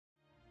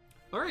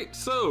Alright,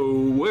 so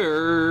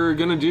we're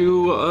gonna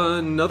do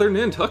another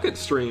Nantucket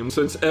stream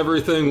since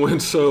everything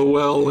went so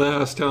well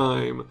last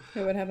time.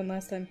 Hey, what happened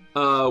last time?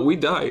 We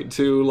died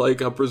to,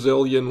 like, a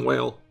Brazilian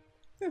whale.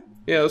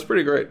 Yeah, it was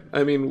pretty great.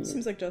 I mean...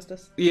 Seems like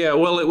justice. Yeah,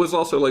 well, it was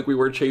also like we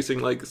were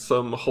chasing, like,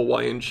 some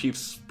Hawaiian chief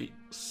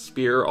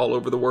spear all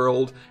over the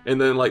world,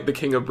 and then, like, the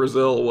king of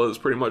Brazil was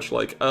pretty much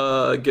like,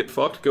 get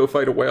fucked, go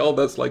fight a whale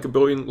that's, like, 1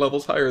 billion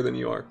levels higher than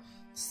you are.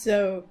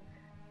 So...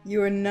 you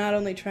were not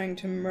only trying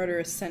to murder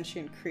a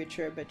sentient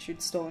creature, but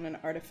you'd stolen an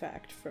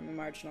artifact from a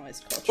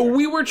marginalized culture.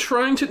 We were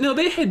trying to... No,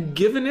 they had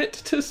given it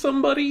to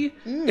somebody,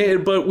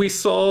 but we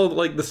saw,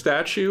 like, the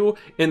statue,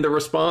 and the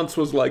response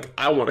was like,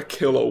 I want to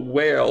kill a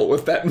whale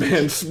with that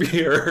man's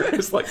spear.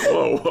 It's like,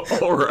 whoa,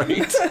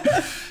 alright.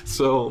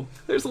 So,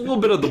 there's a little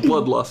bit of the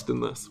bloodlust in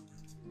this.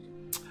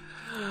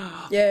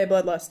 Yay,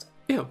 bloodlust.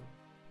 Yeah.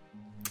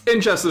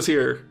 And Jess is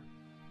here.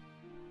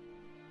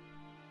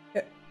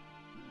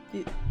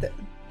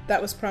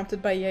 That was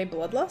prompted by yay,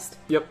 bloodlust?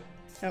 Yep.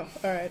 Oh,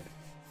 alright.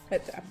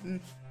 Okay.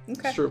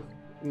 It's true.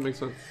 It makes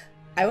sense.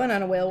 I went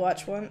on a whale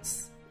watch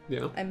once.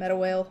 Yeah. I met a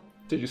whale.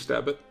 Did you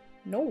stab it?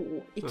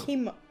 No. It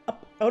came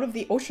up out of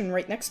the ocean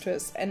right next to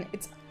us, and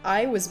its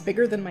eye was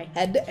bigger than my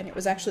head, and it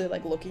was actually,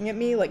 like, looking at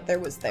me like there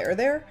was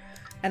there.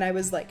 And I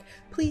was like,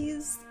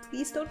 please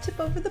don't tip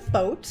over the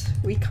boat.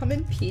 We come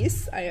in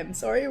peace. I am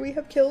sorry we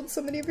have killed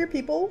so many of your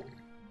people.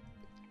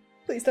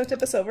 Please don't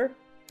tip us over.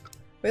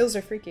 Whales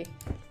are freaky.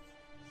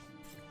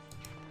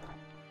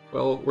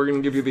 Well, we're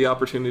gonna give you the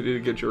opportunity to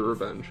get your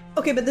revenge.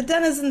 Okay, but the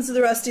denizens of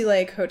the Rusty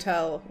Lake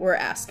Hotel were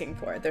asking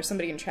for it. There's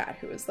somebody in chat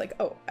who was like,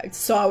 oh, I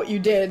saw what you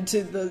did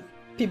to the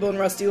people in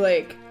Rusty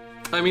Lake.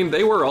 I mean,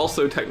 they were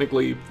also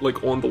technically,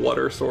 like, on the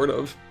water, sort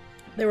of.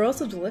 They were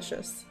also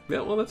delicious.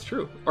 Yeah, well, that's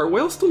true. Are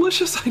whales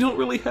delicious? I don't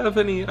really have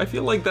any... I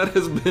feel like that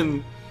has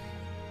been...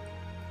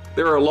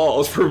 There are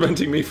laws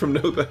preventing me from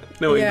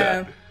knowing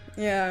that.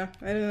 Yeah,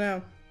 I don't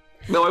know.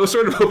 No, I was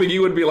sort of hoping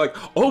you would be like,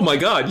 oh my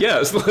god,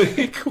 yes,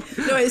 like...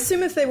 No, I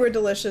assume if they were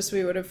delicious,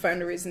 we would have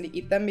found a reason to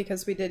eat them,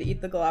 because we did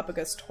eat the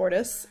Galapagos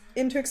tortoise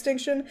into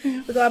extinction.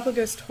 The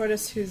Galapagos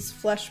tortoise, whose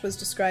flesh was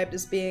described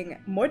as being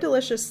more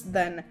delicious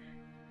than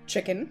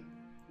chicken,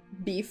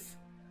 beef,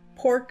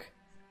 pork,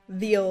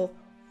 veal,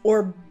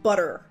 or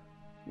butter.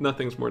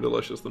 Nothing's more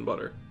delicious than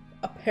butter.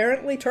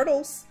 Apparently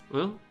turtles.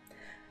 Well...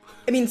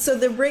 I mean, so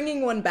they're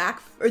bringing one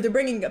back, or they're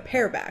bringing a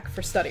pair back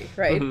for study,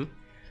 right?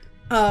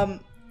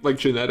 Like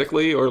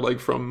genetically, or like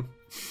from...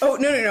 Oh,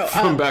 no.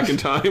 From back in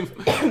time?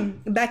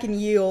 Back in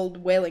ye old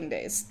whaling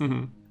days.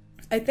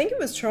 I think it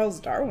was Charles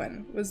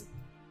Darwin was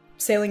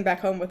sailing back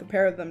home with a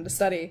pair of them to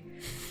study.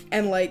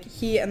 And, like,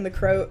 he and the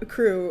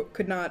crew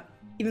could not,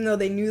 even though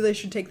they knew they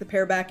should take the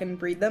pair back and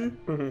breed them,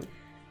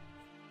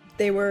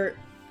 they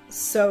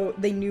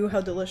knew how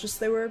delicious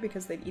they were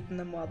because they'd eaten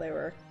them while they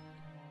were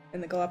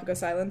in the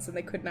Galapagos Islands, and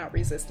they could not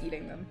resist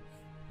eating them.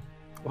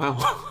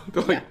 Wow.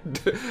 Like,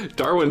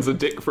 Darwin's a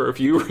dick for a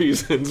few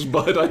reasons,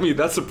 but I mean,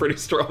 that's a pretty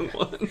strong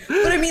one.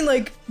 But I mean,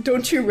 like,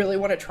 don't you really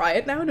want to try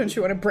it now? Don't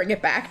you want to bring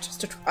it back just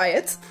to try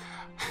it?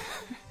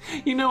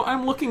 You know,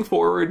 I'm looking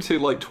forward to,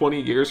 like, 20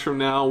 years from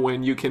now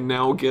when you can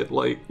now get,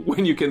 like,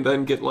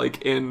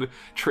 in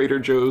Trader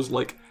Joe's,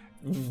 like,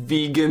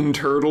 vegan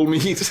turtle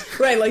meat.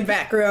 Right, like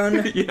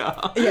background.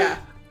 Yeah. Yeah.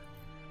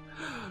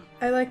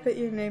 I like that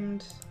you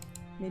named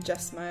me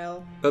Just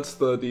Smile. That's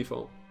the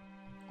default.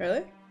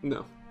 Really?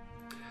 No.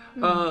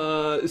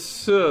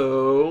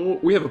 So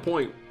we have a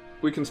point.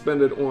 We can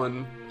spend it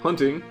on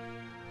hunting,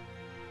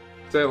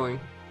 sailing,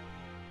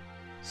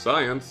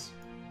 science,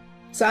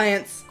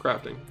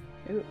 crafting.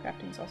 Ooh,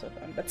 crafting's also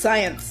fun, but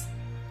science.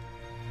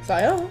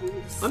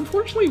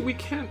 Unfortunately, we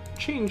can't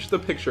change the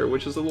picture,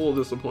 which is a little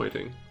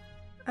disappointing.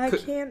 I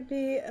can't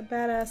be a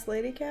badass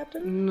lady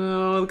captain?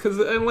 No, because,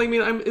 I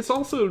mean, it's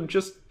also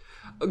just...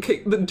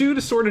 Okay, the dude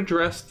is sort of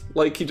dressed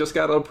like he just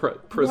got out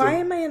of prison. Why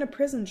am I in a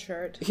prison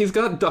shirt? He's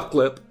got duck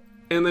lip.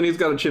 And then he's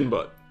got a chin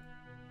butt.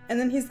 And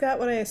then he's got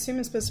what I assume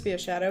is supposed to be a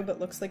shadow,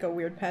 but looks like a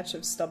weird patch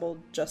of stubble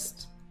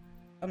just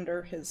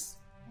under his...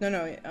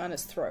 No, on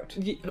his throat.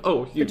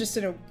 Or just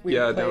in a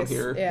weird place. Down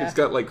here. Yeah. He's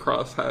got, like,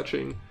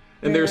 cross-hatching.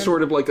 And there's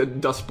sort of, like, a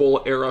Dust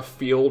Bowl-era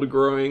field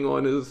growing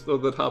on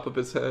the top of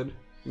his head.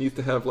 He needs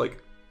to have,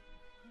 like,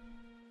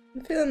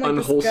 I'm feeling like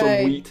unwholesome this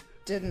guy wheat.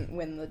 Didn't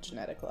win the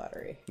genetic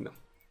lottery.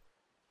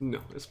 No.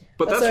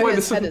 But that's why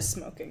his head is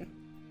smoking.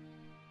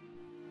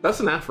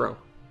 That's an afro.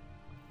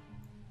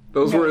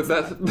 That's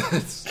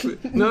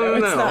no.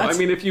 I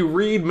mean, if you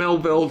read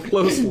Melville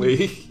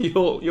closely,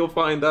 you'll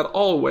find that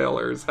all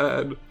whalers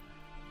had...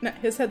 No,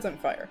 his head's on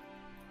fire.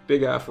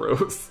 Big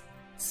afros.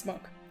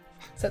 Smoke.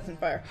 Sets on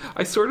fire.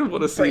 I sort of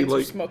want to see, Brains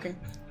like... are smoking.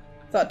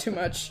 Thought too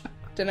much.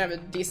 Didn't have a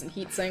decent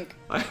heat sink.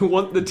 I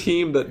want the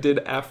team that did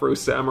Afro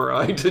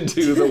Samurai to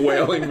do the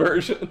whaling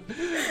version.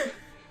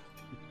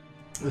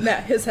 Nah,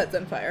 his head's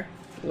on fire.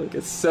 Like a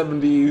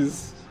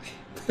 70s...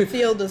 The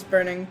field is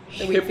burning.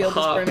 The wheat field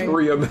is burning.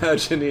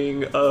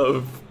 Reimagining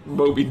of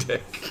Moby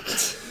Dick.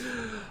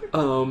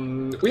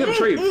 We have a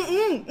trade.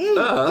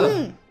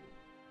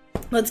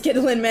 Let's get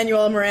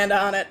Lin-Manuel Miranda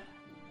on it.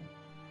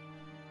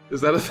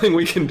 Is that a thing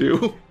we can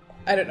do?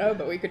 I don't know,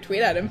 but we could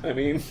tweet at him. I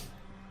mean...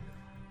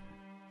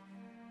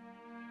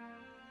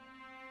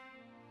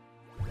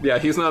 Yeah,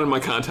 he's not in my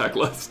contact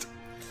list.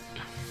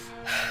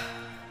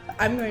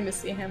 I'm going to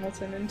see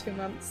Hamilton in 2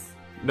 months.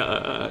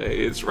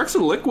 Nice. Rex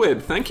and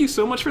Liquid, thank you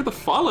so much for the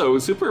follow.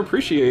 Super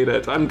appreciate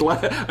it. I'm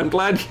glad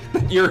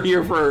that you're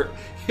here for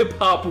Hip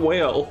Hop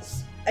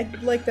Wales. I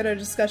like that our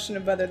discussion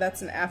of whether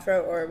that's an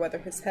afro or whether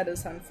his head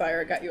is on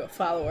fire got you a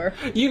follower.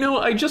 You know,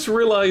 I just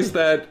realized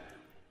that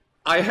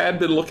I had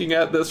been looking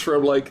at this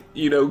from, like,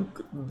 you know,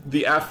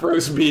 the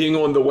afros being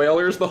on the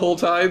Whalers the whole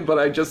time, but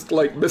I just,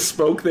 like,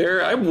 misspoke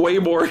there. I'm way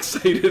more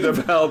excited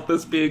about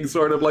this being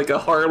sort of like a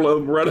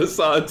Harlem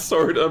Renaissance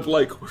sort of,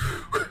 like,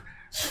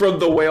 from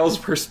the Wales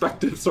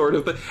perspective sort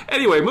of thing.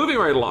 Anyway, moving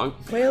right along.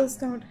 Whales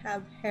don't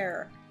have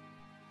hair.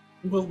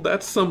 Well,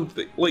 that's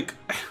something, like...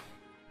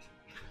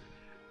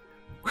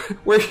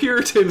 We're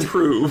here to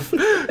improve.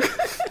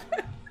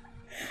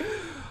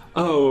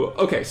 Oh,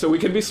 okay, so we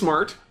can be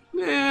smart.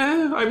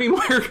 I mean,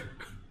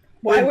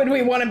 Why would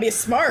we want to be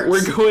smart?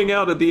 We're going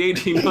out at the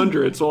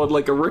 1800s on,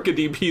 like, a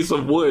rickety piece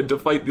of wood to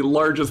fight the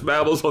largest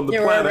mammals on the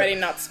planet. You're already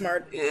not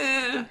smart.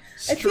 I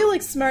feel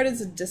like smart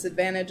is a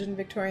disadvantage in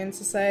Victorian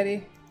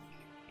society.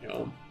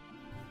 Yeah.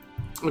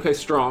 Okay,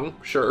 strong,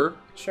 sure.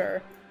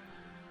 Sure.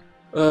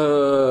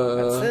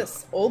 What's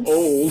this?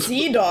 Old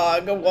sea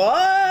dog.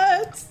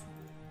 What?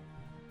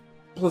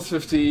 Plus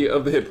 50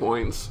 of the hit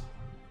points.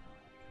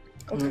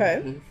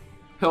 Okay. Mm-hmm.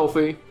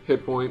 Healthy,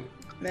 hit point.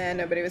 Man,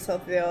 nobody was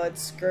healthy. They all had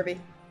scurvy.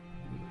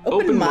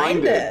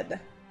 Open-minded. Open-minded.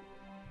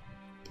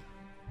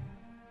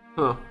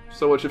 Huh.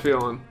 So what you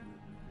feeling?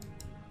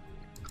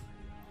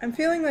 I'm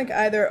feeling like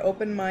either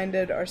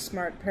open-minded or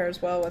smart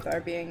pairs well with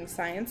our being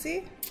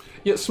science-y.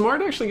 Yeah,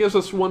 smart actually gives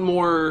us one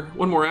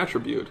more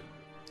attribute.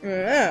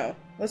 Oh,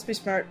 let's be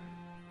smart.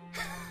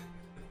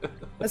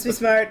 Let's be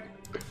smart.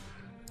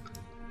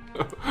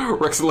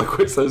 Rex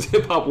Liquid says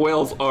hip-hop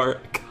whales are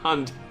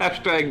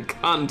hashtag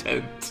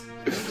content.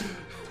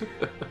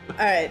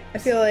 Alright, I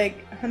feel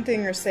like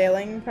hunting or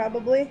sailing,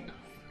 probably.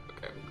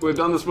 Okay. We've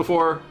done this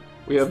before.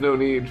 We have no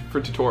need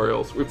for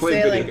tutorials. We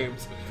played Sailing. video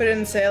games. Put it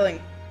in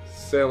sailing.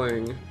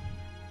 Sailing.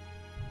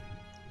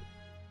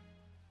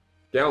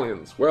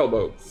 Galleons,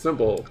 whaleboats,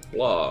 simple,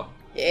 blah.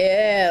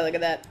 Yeah, look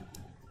at that.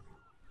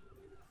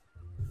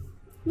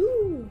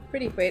 Ooh,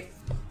 pretty. Wait,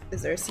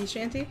 is there a sea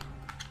shanty?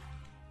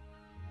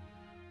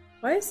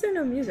 Why is there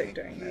no music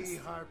during this?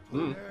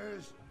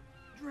 Harpooners,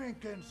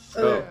 drink and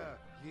Oh.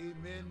 ye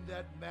men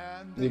that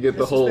man You get the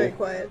This is whole very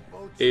quiet.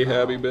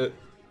 Ahabby bit.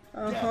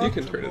 Uh-huh. You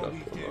can turn it up.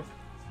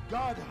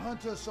 God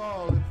hunt us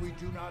all if we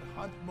do not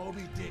hunt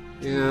Moby Dick.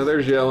 Yeah,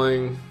 there's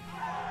yelling.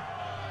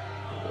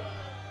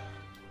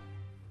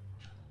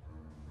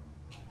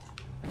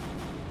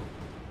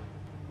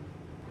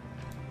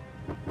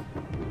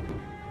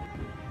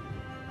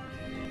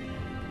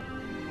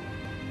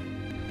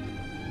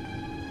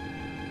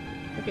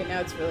 Okay,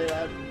 now it's really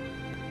loud.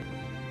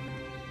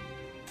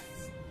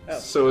 Oh.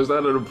 So is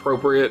that an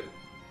appropriate...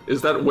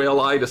 Is that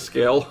whale eye to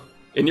scale?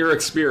 In your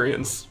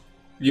experience,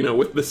 you know,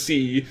 with the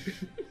sea.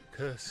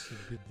 Cursed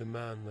be the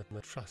man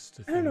that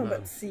trusteth I don't know in man,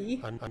 about sea.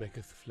 and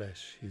maketh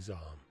flesh his arm.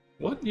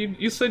 What?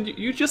 You said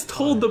you just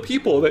told the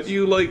people that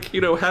you, like,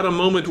 you know, had a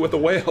moment with a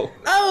whale.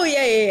 Oh,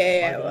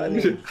 yeah. Well, I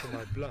mean, For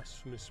my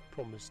blasphemous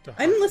promise to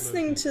I'm hunt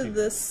listening Moby to Dick,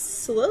 this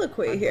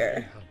soliloquy and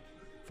here. Ahab,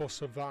 for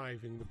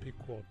surviving the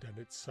Pequod and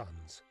its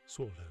sons,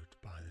 swallowed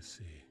by the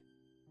sea.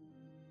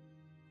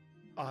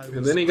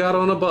 And then he got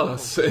on a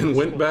bus and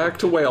went back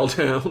to Whale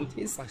Town.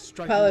 He's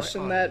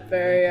polishing that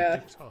very,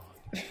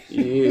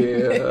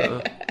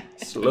 Yeah.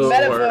 Slower.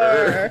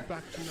 metaphor.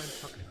 Back to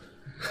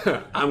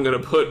Nantucket. I'm gonna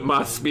put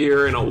my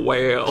spear in a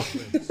whale.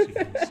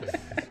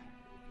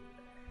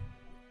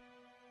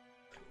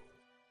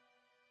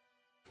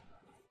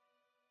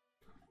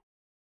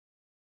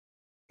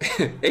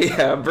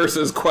 Ahab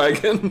versus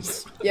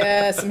Quaggins.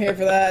 Yes, I'm here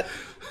for that.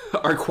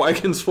 Are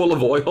Quaggins full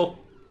of oil?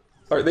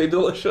 Are they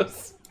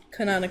delicious?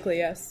 Canonically,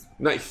 yes.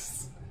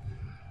 Nice.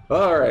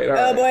 Alright, Oh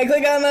alright. boy,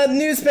 click on the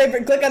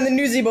newspaper, click on the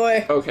newsy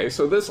boy. Okay,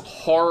 so this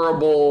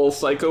horrible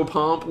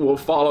psychopomp will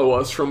follow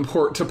us from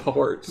port to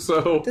port,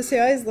 so... Does he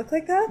always look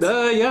like that?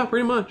 yeah,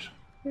 pretty much.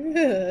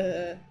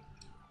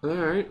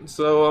 Alright,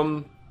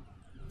 so,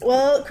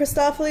 Well,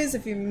 Christopheles,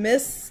 if you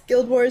miss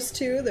Guild Wars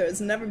 2,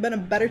 there's never been a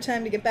better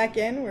time to get back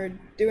in. We're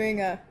doing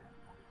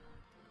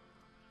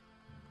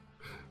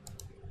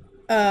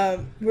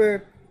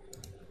we're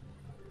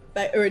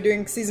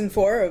doing season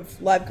 4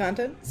 of live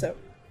content, so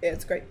yeah,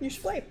 it's great. You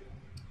should play.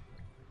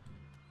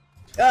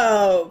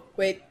 Oh,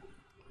 wait.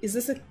 Does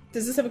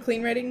this have a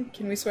clean rating?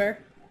 Can we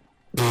swear?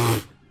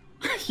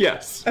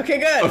 yes. Okay,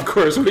 good. Of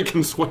course we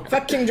can swear.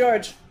 Fuck King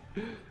George.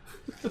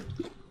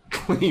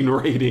 Clean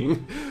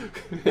rating.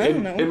 I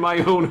don't know. In my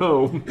own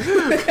home.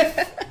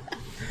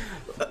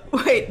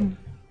 Wait.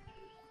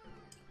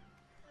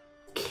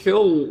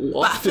 Kill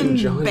Lofton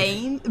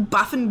Johnny.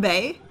 Baffin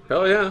Bay?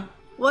 Hell yeah.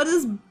 What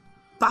is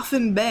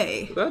Baffin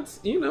Bay? That's,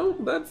 you know,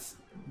 that's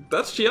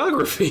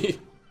geography.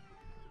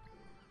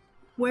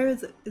 Where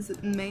is it? Is it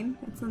in Maine?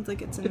 It sounds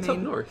like it's in It's Maine.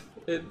 up north.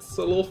 It's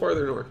a little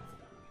farther north.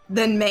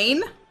 Then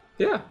Maine?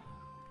 Yeah.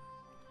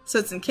 So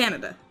it's in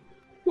Canada.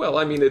 Well,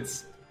 I mean,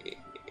 it's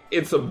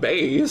a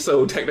bay,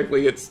 so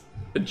technically it's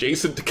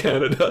adjacent to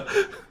Canada.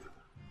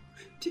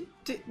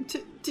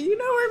 Do you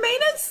know where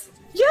Maine is?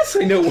 Yes,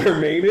 I know where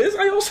Maine is.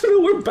 I also know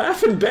where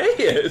Baffin Bay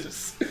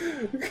is.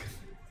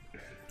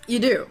 You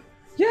do.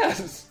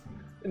 Yes.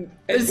 And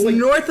It's like,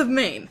 north of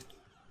Maine.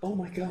 oh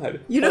my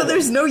god. You know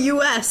there's no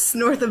U.S.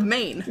 north of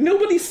Maine.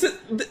 Nobody said...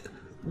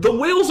 The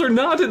whales are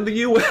not in the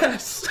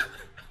U.S.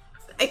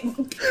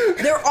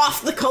 They're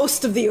off the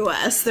coast of the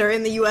U.S. They're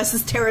in the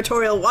U.S.'s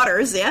territorial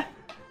waters, yeah?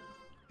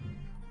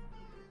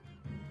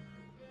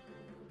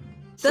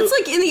 That's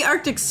like in the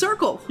Arctic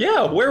Circle.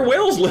 Yeah, where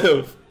whales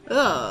live.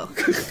 Ugh.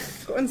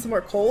 Going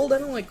somewhere cold? I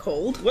don't like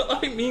cold. Well,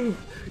 I mean,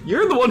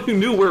 you're the one who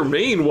knew where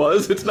Maine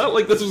was. It's not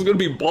like this was going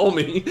to be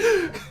balmy.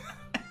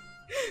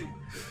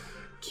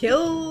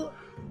 Kill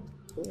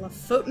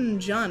Lafoten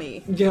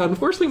Johnny. Yeah,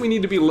 unfortunately we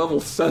need to be level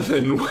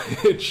 7,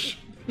 which,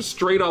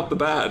 straight off the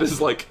bat,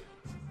 is like,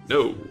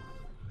 no.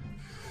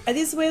 Are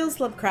these whales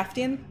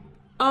Lovecraftian?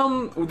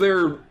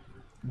 They're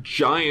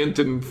giant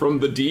and from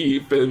the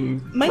deep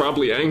and My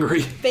probably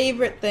angry.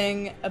 Favorite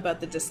thing about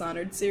the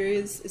Dishonored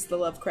series is the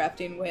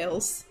Lovecraftian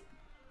whales.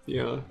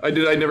 Yeah, I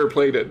never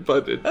played it,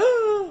 but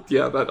Oh,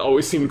 yeah, that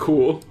always seemed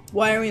cool.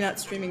 why are we not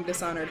streaming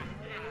Dishonored?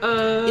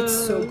 It's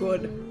so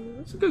good.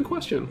 That's a good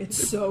question.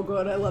 It's so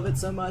good. I love it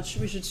so much.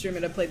 We should stream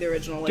it. I played the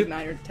original like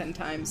 9 or 10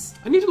 times.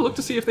 I need to look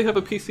to see if they have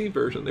a PC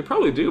version. They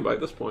probably do by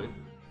this point.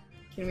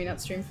 Can we not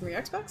stream from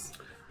your Xbox?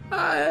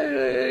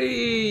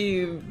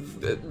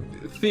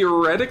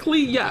 Theoretically,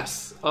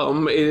 yes.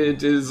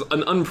 It is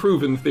an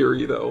unproven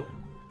theory, though.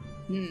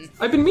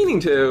 I've been meaning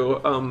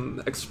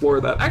to explore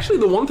that. Actually,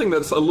 the one thing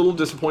that's a little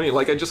disappointing,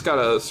 like I just got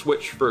a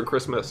Switch for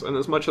Christmas, and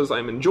as much as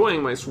I'm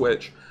enjoying my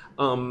Switch,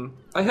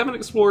 I haven't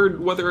explored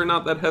whether or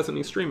not that has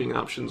any streaming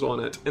options on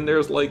it. And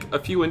there's like a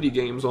few indie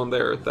games on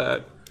there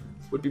that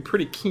would be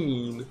pretty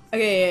keen.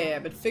 Okay, yeah,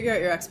 but figure out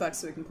your Xbox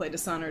so we can play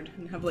Dishonored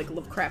and have like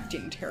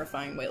Lovecraftian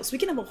terrifying whales. We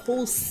can have a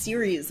whole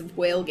series of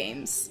whale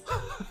games.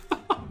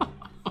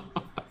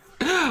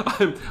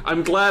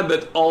 I'm glad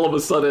that all of a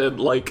sudden,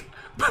 like,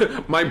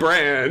 my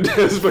brand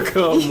has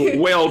become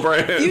Whale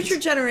Brand. Future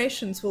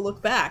generations will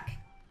look back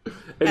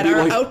And at be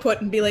our like,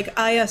 output and be like,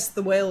 ah yes,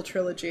 the whale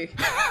trilogy.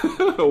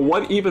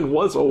 what even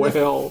was a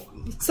whale?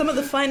 Some of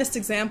the finest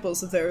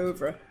examples of their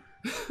oeuvre.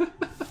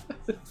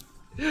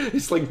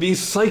 It's like these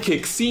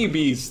psychic sea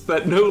beasts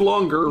that no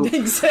longer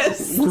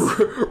Exists.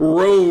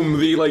 roam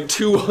the like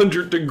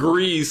 200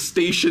 degrees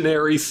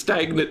stationary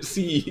stagnant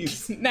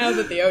seas. Now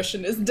that the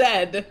ocean is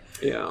dead.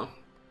 Yeah.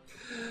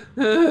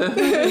 All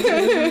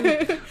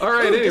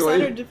right. Anyway,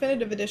 Dishonored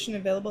Definitive Edition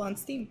available on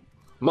Steam.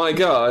 my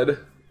God,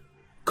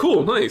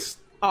 cool, nice.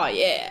 Oh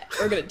yeah,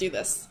 we're gonna do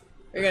this.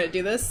 We're gonna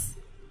do this.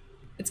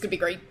 It's gonna be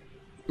great.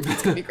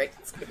 It's gonna be great.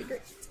 It's gonna be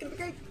great. It's gonna be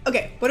great.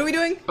 Okay, what are we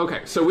doing?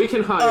 Okay, so we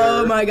can hire.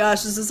 Oh my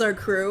gosh, this is our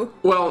crew.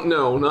 Well,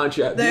 no, not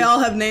yet. They all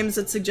have names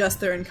that suggest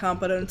they're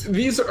incompetent.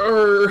 These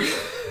are.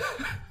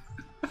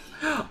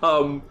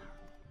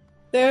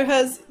 There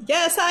has...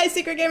 Yes, hi,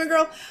 Secret Gamer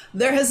Girl!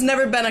 There has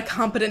never been a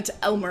competent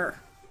Elmer.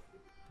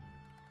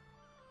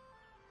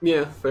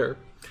 Yeah, fair.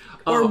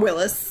 Or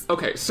Willis.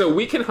 Okay, so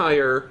we can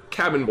hire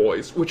cabin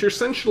boys, which are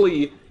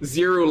essentially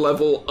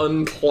 0-level,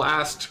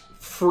 unclassed,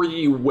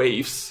 free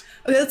waifs.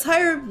 Okay, let's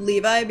hire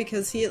Levi,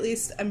 because he at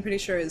least, I'm pretty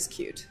sure, is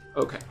cute.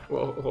 Okay,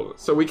 well, hold on.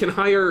 So we can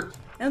hire...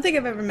 I don't think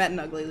I've ever met an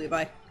ugly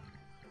Levi.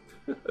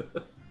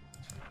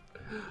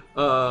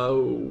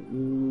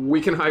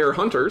 we can hire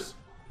hunters,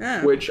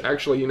 Ah. which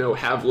actually, you know,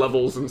 have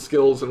levels and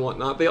skills and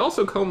whatnot. They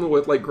also come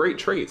with, like, great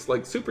traits,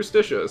 like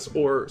superstitious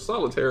or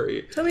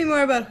solitary. Tell me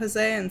more about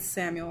Jose and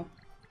Samuel.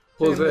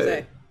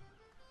 Jose.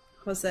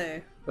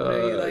 Jose. What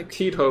are you like?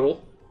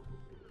 Teetotal.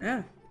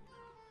 Yeah.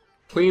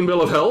 Clean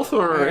bill of health,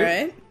 alright.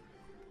 Alright.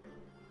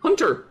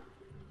 Hunter.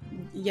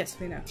 Yes,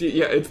 we know.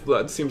 Yeah,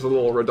 that seems a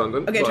little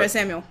redundant. Okay, but try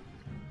Samuel.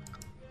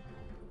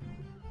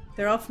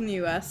 They're all from the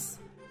US.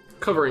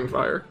 Covering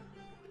fire.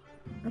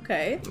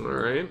 Okay.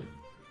 Alright.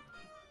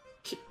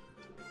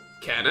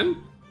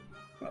 Cannon?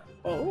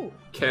 Oh.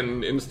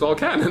 Can install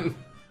cannon.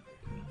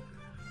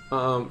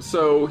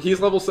 So he's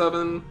level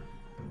 7.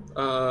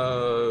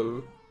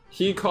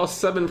 He costs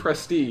 7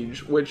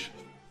 prestige, which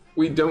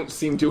we don't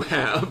seem to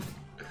have.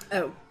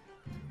 Oh.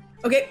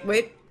 Okay,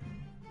 wait.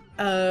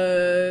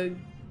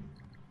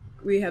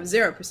 We have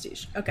 0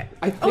 prestige. Okay.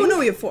 I think... Oh no,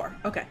 we have 4.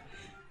 Okay.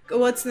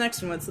 What's the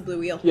next one? What's the blue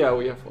wheel? Yeah,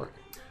 we have 4.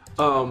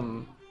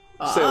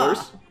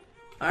 Sailors.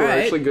 Who are Alright.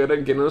 actually good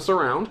at getting us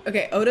around.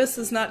 Okay, Otis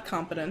is not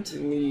competent.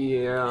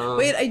 Yeah.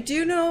 Wait, I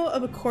do know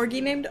of a corgi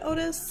named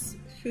Otis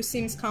who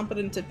seems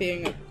competent at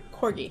being a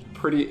corgi.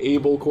 Pretty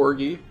able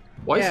corgi.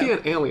 Why is Yeah. he an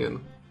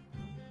alien?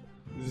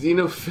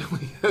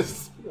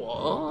 Xenophilius.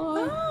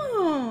 What?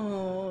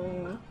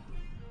 Oh.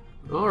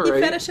 He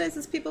Alright.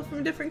 fetishizes people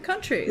from different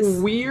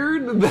countries.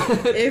 Weird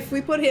that... If we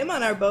put him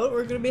on our boat,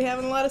 we're going to be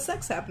having a lot of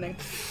sex happening.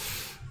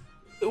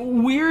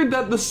 Weird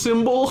that the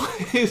symbol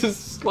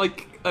is,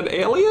 like, an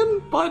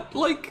alien, but,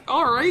 like,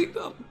 alright,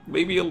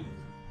 maybe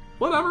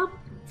whatever.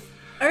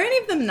 Are any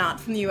of them not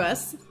from the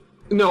U.S.?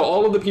 No,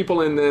 all of the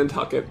people in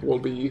Nantucket will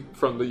be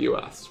from the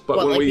U.S. But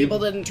What, when like people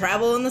didn't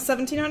travel in the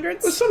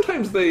 1700s?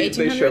 sometimes they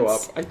show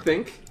up, 1800s? I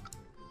think.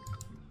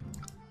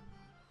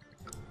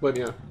 But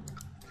yeah.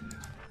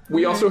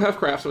 We also have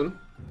craftsmen.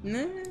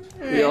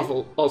 We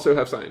also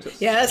have scientists.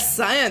 Yes,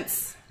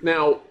 science.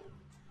 Now,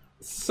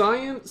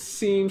 science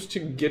seems to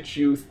get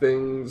you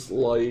things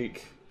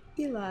like...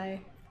 Eli.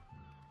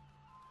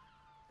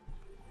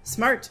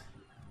 Smart.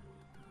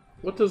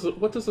 What does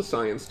a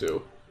science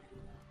do?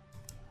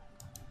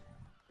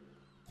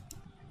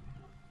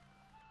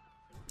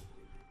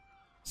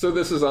 So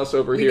this is us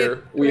over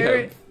here. We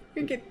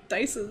get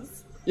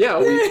dices. Yeah,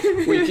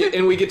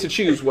 we get to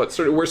choose what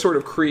sort of we're sort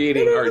of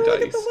creating our Look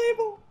dice. at the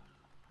label.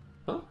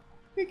 Huh?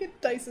 We get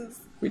dices.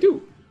 We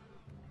do.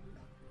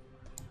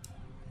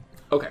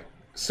 Okay,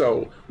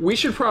 so we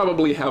should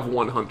probably have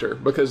one hunter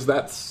because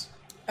that's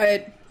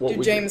Alright, What do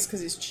we James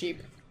because he's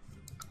cheap.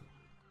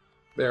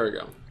 there we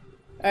go.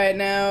 Alright,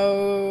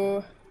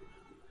 now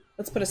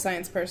let's put a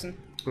science person.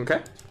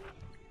 Okay.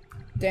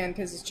 Dan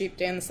because he's cheap.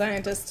 Dan the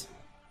scientist.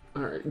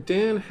 All right.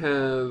 Dan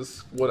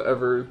has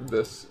whatever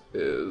this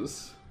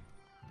is.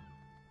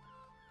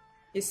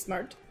 He's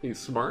smart. He's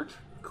smart,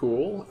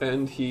 cool,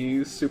 and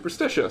he's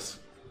superstitious.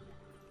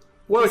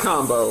 What a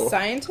combo!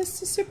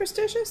 Scientist is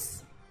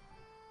superstitious?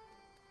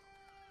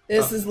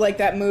 This is like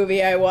that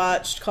movie I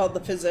watched called The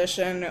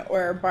Physician,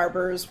 where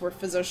barbers were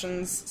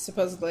physicians,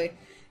 supposedly,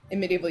 in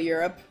medieval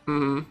Europe.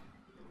 Mm-hmm.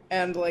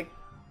 And, like,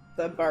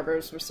 the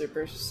barbers were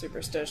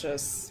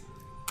superstitious,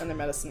 and their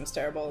medicine was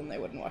terrible, and they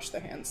wouldn't wash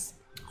their hands.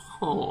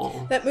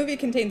 Aww. That movie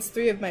contains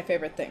 3 of my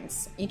favorite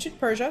things. Ancient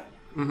Persia.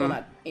 Well,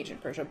 not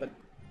ancient Persia, but,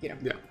 you know.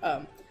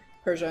 Yeah.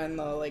 Persia in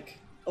the, like,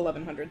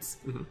 1100s.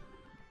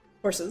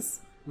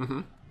 Horses.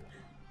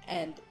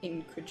 And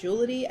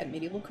incredulity at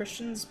medieval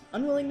Christians'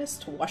 unwillingness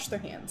to wash their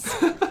hands.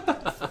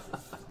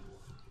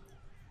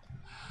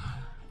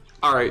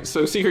 Alright,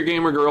 so Secret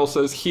Gamer Girl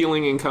says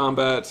healing in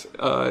combat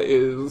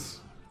is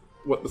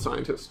what the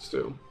scientists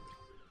do.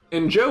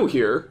 And Joe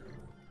here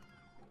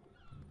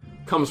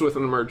comes with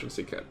an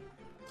emergency kit.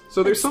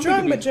 So there's something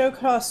Strong, to be... but Joe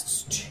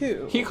costs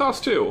 2. He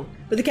costs 2.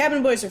 But the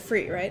cabin boys are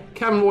free, right?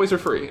 Cabin boys are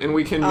free, and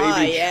we can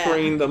maybe yeah.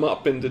 train them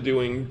up into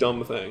doing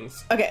dumb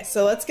things. Okay,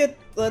 so let's get,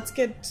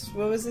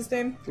 what was his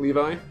name?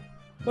 Levi?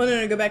 Well,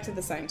 no, go back to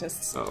the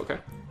scientists. Oh, okay.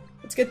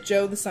 Let's get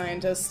Joe the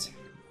scientist.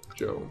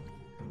 Joe.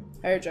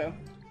 Hire Joe.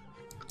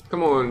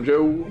 Come on,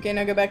 Joe. Okay,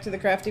 now go back to the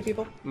crafty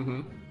people. Oh,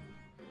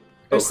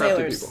 Or crafty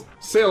sailors. people.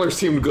 Sailors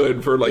seem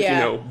good for, like, Yeah. you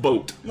know,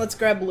 boat. Let's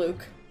grab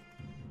Luke.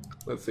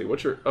 Let's see,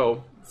 what's your...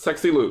 Oh,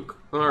 sexy Luke.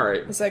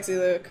 Alright. The sexy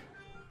Luke.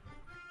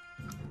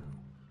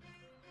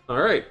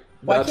 Alright.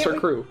 Why That's can't our we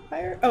crew.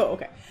 hire? Oh,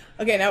 okay.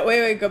 Okay, now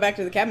wait, go back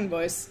to the cabin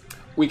boys.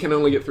 We can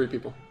only get 3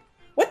 people.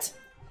 What?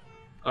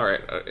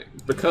 Alright,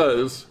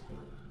 because...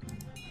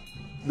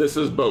 This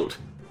is boat.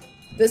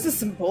 This is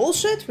some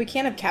bullshit? We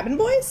can't have cabin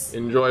boys?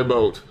 Enjoy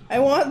boat. I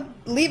want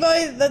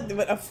Levi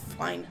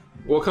fine.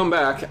 We'll come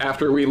back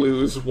after we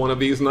lose one of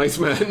these nice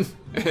men,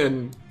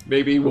 and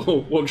maybe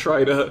we'll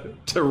try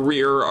to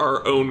rear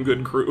our own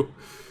good crew.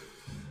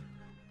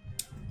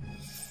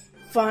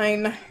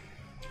 Fine.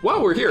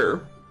 While we're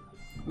here,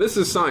 this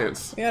is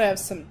science. We gotta have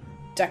some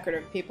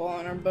decorative people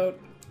on our boat.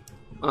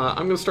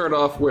 I'm gonna start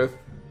off with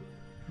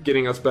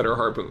getting us better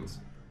harpoons.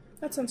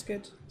 That sounds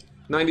good.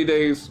 90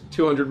 days,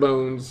 200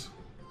 bones.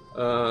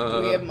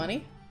 Do we have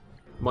money?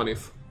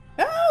 Monies.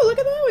 Oh, look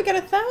at that! We got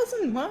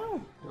 1,000.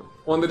 Wow.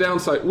 On the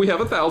downside, we have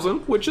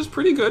 1,000, which is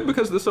pretty good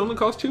because this only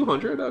costs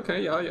 200.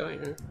 Okay, yeah.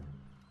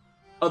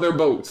 Other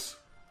boats.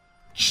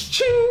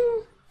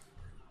 Ching!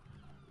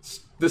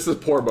 This is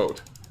poor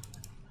boat.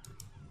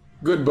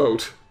 Good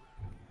boat.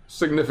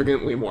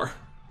 Significantly more.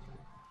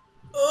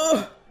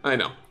 Ugh. I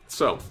know.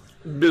 So,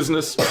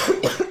 business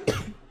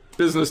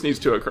needs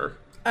to occur.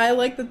 I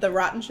like that the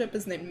rotten ship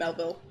is named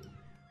Melville.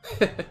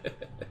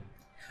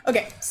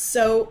 Okay,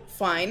 so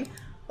fine.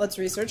 Let's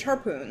research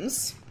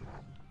harpoons.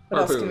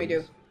 What else can we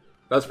do?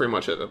 That's pretty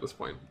much it at this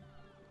point.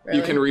 Really?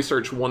 You can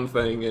research one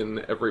thing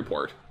in every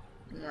port.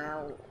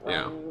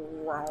 Yeah.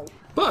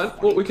 But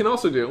what we can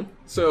also do,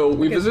 so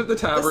we visit the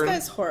tavern. This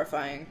guy's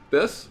horrifying.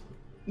 This?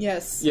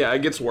 Yes. Yeah,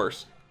 it gets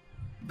worse.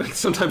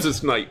 Sometimes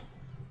it's night.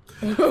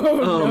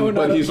 No,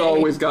 but not he's okay.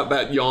 always got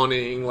that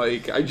yawning,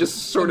 like, I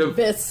just sort of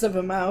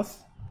a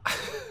mouth.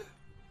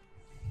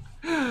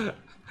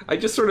 I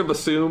just sort of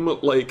assume,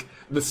 like,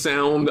 the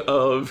sound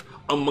of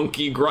a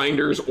monkey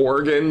grinder's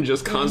organ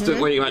just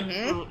constantly, like...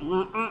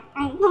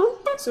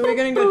 So we're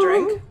gonna go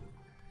drink?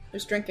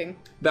 There's drinking.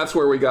 That's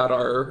where we got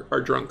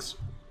our drunks.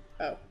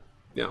 Oh.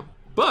 Yeah.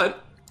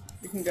 But,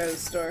 We can go to the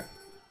store.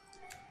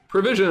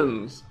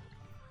 provisions.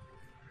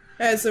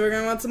 Alright, so we're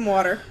gonna want some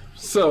water.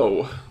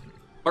 So,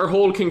 our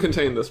hold can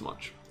contain this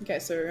much. Okay,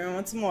 so we're gonna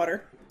want some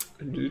water.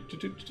 How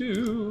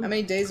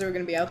many days are we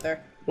gonna be out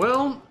there?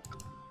 Well,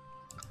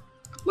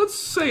 let's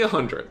say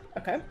 100.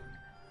 Okay.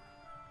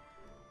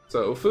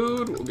 So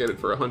food, we'll get it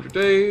for 100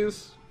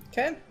 days.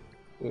 Okay.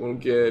 We'll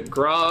get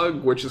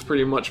grog, which is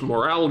pretty much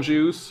morale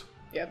juice.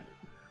 Yep.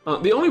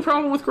 The only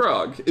problem with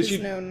grog is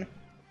known.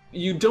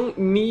 You don't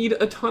need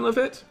a ton of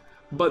it,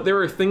 but there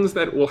are things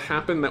that will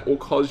happen that will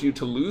cause you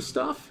to lose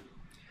stuff.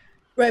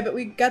 Right, but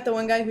we got the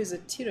one guy who's a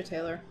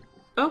teetotaler.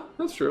 Oh,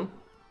 that's true.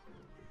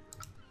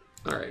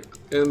 Alright,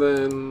 and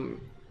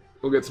then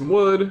we'll get some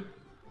wood.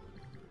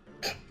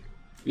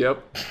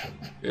 Yep.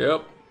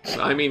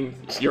 I mean,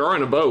 you're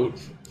on a boat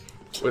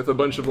with a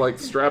bunch of, like,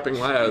 strapping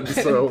lads,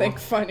 I so... didn't think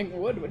finding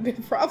wood would be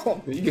a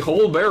problem. You get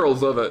whole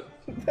barrels of it.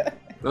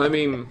 I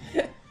mean,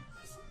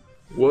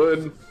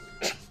 wood,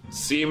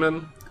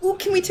 semen. Ooh,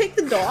 can we take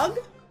the dog?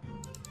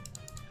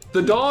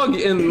 The dog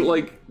and,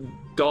 like,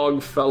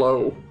 dog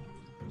fellow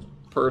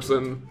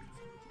person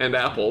and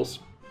apples.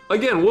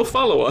 Again, will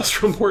follow us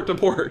from port to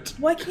port.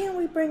 Why can't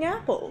we bring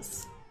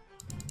apples?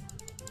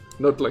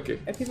 No clicky.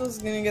 If people's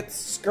gonna get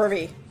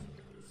scurvy.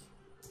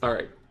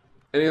 Alright.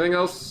 Anything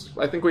else?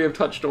 I think we have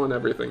touched on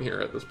everything here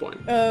at this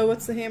point.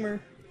 What's the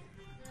hammer?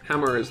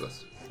 Hammer is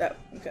this. Oh,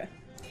 okay.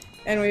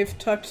 And we've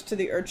talked to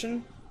the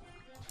urchin?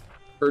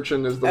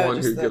 Urchin is the one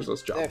who gives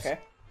us jobs. Okay.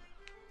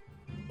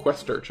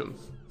 Quest urchin.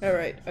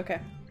 Alright, okay.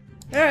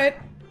 Alright.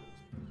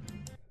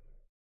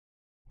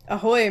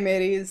 Ahoy,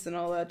 mateys, and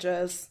all that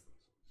jazz.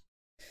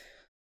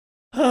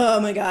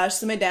 Oh my gosh,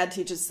 so my dad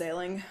teaches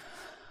sailing.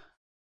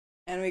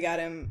 And we got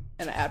him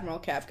an admiral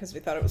cap because we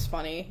thought it was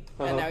funny.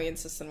 And now he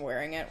insists on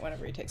wearing it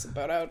whenever he takes a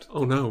boat out.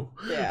 Oh no.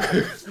 Yeah,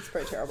 it's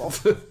pretty terrible.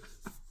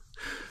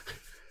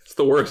 It's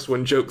the worst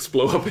when jokes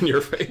blow up in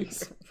your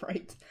face.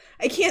 Right.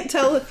 I can't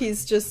tell if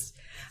he's just...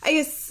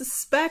 I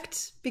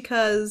suspect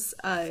because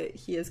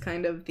he is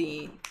kind of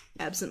the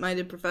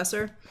absent-minded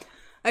professor.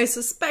 I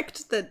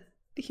suspect that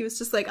he was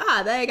just like,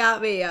 they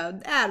got me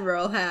an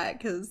admiral hat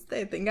because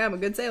they think I'm a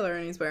good sailor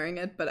and he's wearing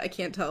it. But I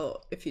can't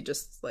tell if he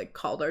just, like,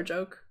 called our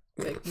joke.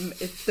 Like,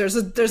 if there's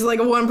like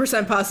a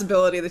 1%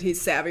 possibility that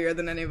he's savvier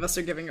than any of us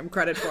are giving him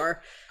credit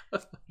for.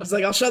 He's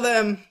like, I'll show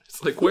them.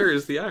 It's like, where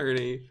is the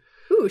irony?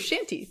 Ooh,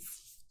 shanties.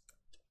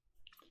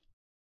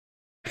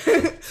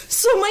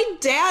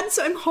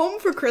 So I'm home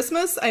for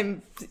Christmas.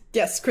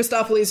 Yes,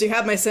 Christopheles, you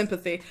have my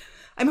sympathy.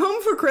 I'm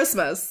home for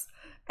Christmas,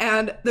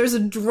 and there's a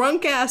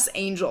drunk-ass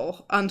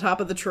angel on top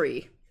of the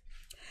tree.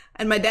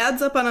 And my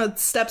dad's up on a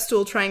step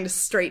stool trying to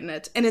straighten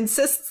it, and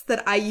insists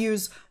that I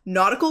use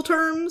nautical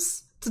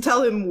terms to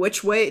tell him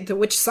which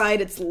side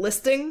it's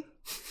listing.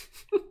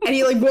 And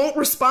he, like, won't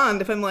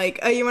respond if I'm like,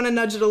 oh, you want to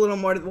nudge it a little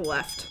more to the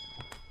left.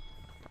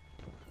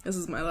 This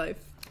is my life.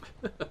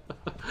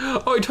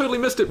 Oh, I totally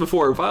missed it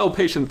before. Vile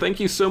Patient, thank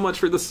you so much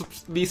for the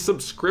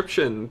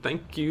subscription.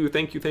 Thank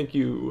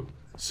you.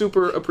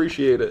 Super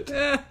appreciate it.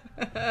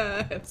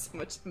 I have so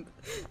much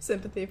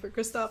sympathy for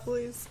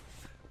Christopheles.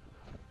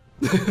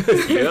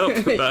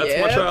 Yep,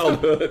 that's my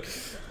childhood.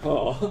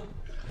 Oh.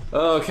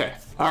 Okay,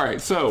 alright,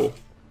 so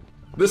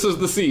this is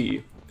the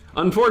sea.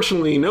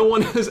 Unfortunately, no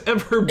one has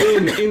ever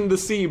been in the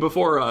sea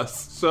before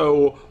us,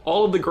 so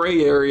all of the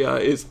gray area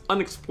is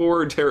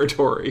unexplored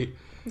territory.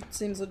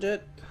 Seems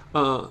legit.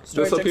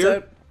 This up here?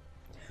 Out.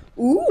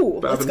 Ooh,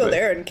 let's Baffin go Bay.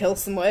 there and kill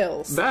some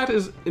whales. That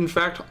is, in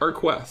fact, our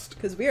quest.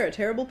 Because we are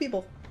terrible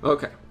people.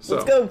 Okay, so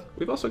let's go.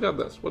 We've also got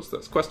this. What's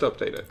this? Quest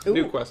updated. Ooh.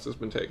 New quest has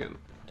been taken.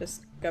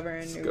 Discover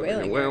a new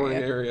Discover a whaling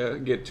area.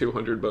 Get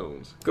 200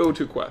 bones. Go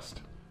to quest.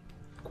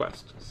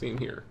 Quest. Seen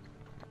here.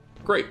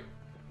 Great.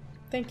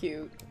 Thank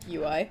you,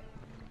 UI.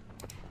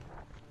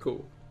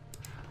 Cool.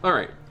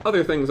 Alright,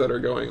 other things that are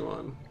going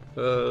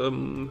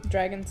on.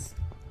 Dragons.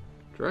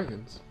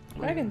 Dragons.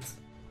 Dragons.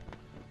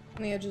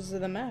 On the edges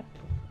of the map.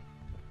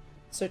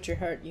 Search your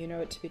heart, you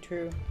know it to be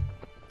true.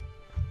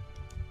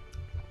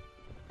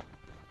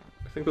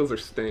 I think those are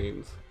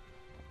stains.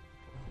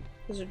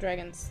 Those are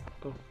dragons.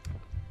 Oh.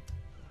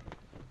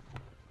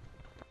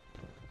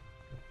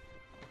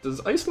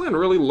 Does Iceland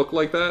really look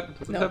like that?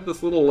 Does it have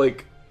this little,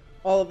 like...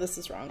 All of this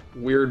is wrong.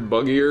 Weird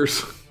bug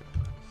ears?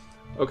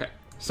 Okay,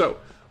 so...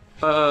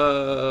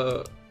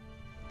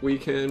 we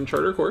can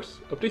chart our course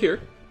up to here.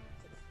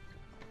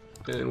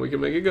 And we can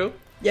make it go.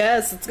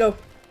 Yes, let's go.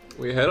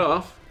 We head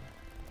off.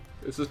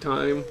 This is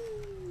time.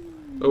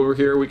 Over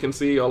here we can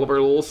see all of our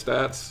little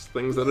stats,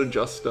 things that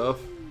adjust stuff.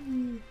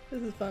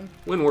 This is fun.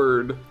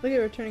 Windward. Look at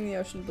we're turning the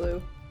ocean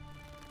blue.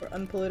 We're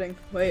unpolluting.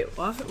 Wait,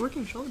 while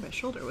working shoulder by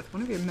shoulder with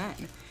one of your men,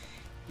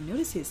 you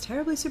notice he is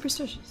terribly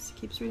superstitious.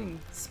 He keeps reading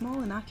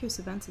small innocuous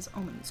events as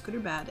omens, good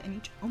or bad, and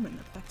each omen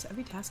affects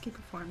every task he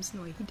performs in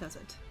the way he does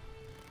it.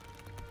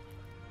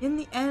 In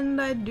the end,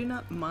 I do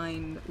not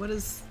mind. What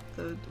is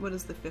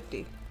the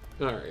 50?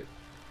 Alright.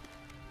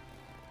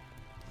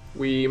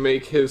 We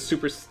make his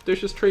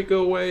superstitious trait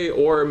go away,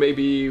 or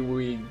maybe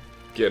we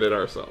get it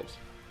ourselves.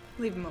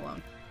 Leave him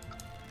alone.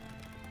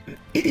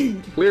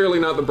 Clearly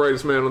not the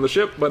brightest man on the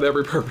ship, but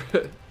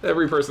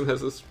every person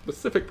has a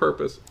specific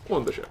purpose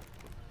on the ship.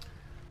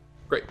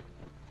 Great.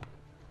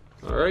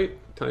 Alright,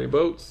 tiny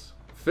boats.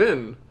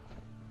 Finn.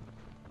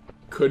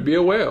 Could be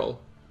a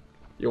whale.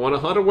 You want to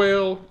hunt a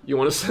whale, you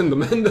want to send the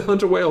men to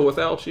hunt a whale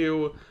without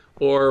you,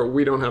 or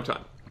we don't have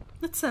time.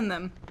 Let's send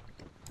them.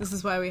 This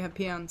is why we have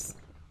peons.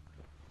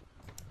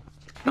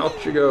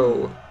 Out you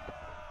go.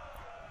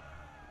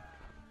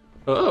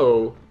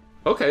 Oh,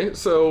 okay,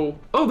 so...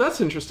 Oh, that's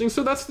interesting.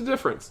 So that's the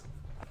difference.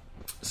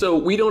 So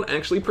we don't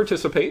actually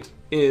participate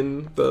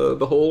in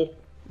the whole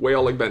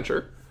whale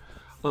adventure.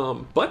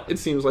 But it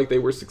seems like they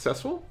were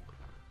successful.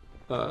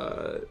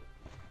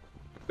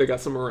 They got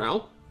some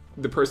morale.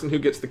 The person who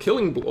gets the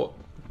killing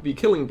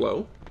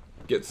blow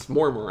gets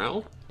more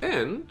morale.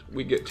 And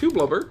we get 2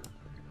 blubber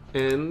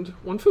and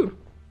 1 food.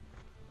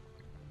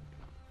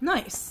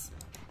 Nice.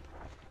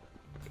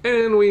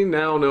 And we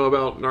now know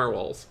about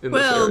narwhals in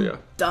this area.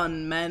 Well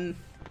done, men.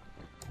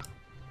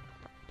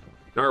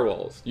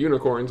 Narwhals,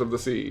 unicorns of the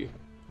sea.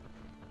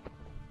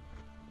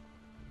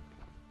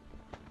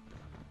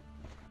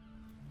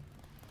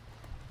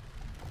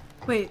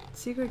 Wait,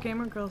 Secret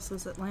Gamer Girl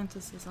says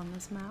Atlantis is on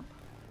this map.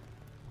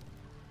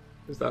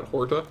 Is that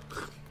Horta?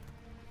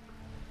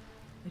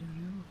 I don't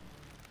know.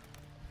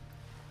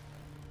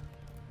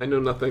 I know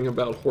nothing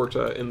about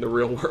Horta in the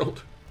real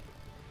world.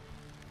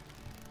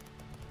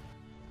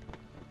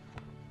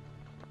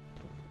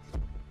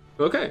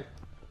 Okay.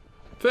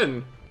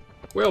 Finn.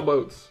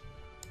 Whaleboats.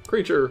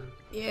 Creature.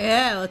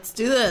 Yeah, let's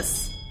do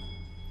this.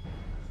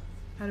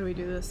 How do we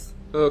do this?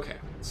 Okay,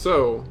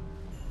 so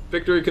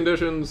victory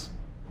conditions,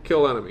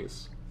 kill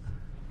enemies.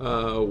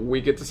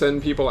 We get to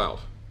send people out.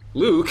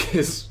 Luke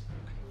is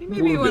Maybe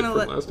you want to wounded from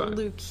let last time.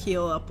 Luke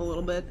heal up a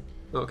little bit.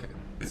 Okay,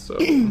 so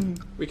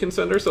we can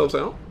send ourselves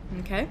out.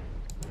 Okay,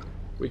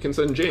 We can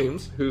send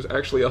James, who's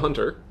actually a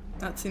hunter.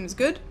 that seems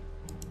good.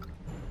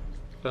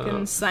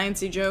 Getting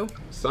sciencey Joe.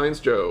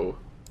 Science Joe.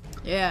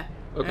 Yeah.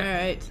 Okay.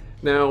 Alright.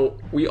 Now,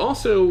 we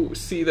also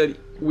see that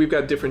we've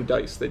got different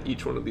dice that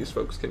each one of these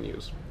folks can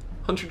use.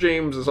 Hunter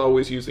James is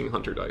always using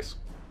hunter dice.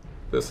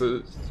 This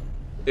is...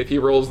 If he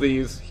rolls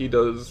these, he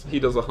does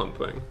a hunt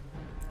thing.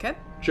 Okay.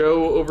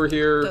 Joe over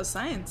here Does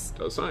science.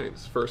 does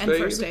science. First And aid,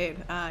 first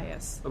aid. Ah,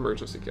 yes.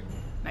 emergency kit.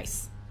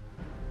 Nice.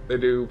 They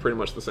do pretty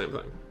much the same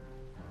thing.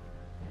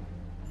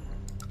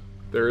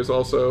 There is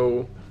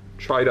also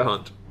try to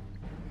hunt.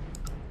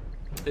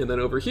 And then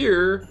over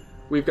here,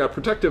 we've got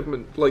protective,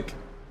 like,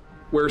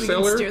 we're We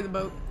sailor. can steer the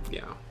boat.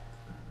 Yeah.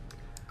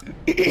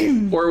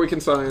 Or we can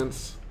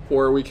science,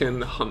 or we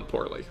can hunt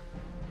poorly.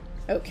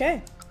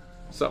 Okay.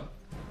 So.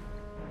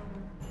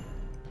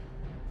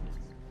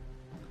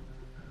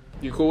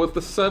 You cool with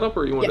the setup,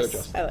 or you want to Yes,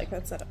 adjust? I like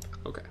that setup.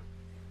 Okay.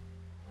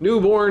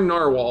 Newborn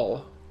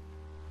narwhal.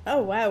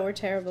 Oh wow, we're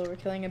terrible. We're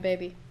killing a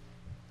baby.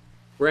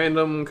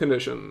 Random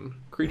condition.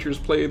 Creatures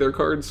play their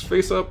cards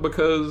face up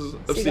because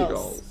of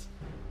seagulls.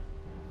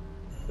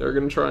 They're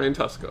gonna try and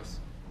tusk us.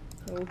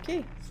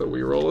 Okay. So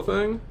we roll a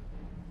thing.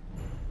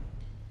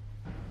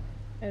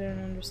 I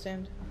don't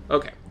understand.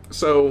 Okay,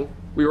 so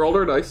we rolled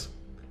our dice.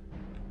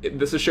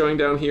 This is showing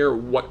down here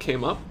what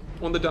came up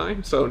on the die.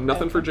 So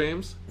nothing for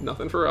James,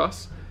 nothing for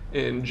us.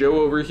 And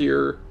Joe over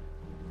here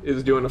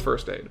is doing a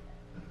first aid.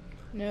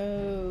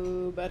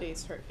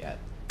 Nobody's hurt yet.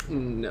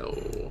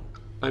 No.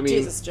 I mean...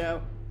 Jesus,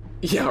 Joe.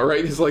 Yeah,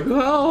 right? He's like,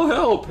 oh,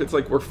 help! It's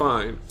like, we're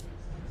fine.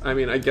 I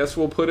mean, I guess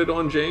we'll put it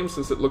on James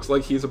since it looks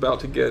like he's about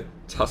to get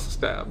tusk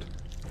stabbed.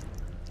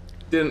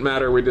 Didn't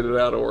matter, we did it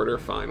out of order,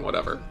 fine,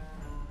 whatever.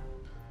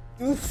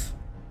 Oof.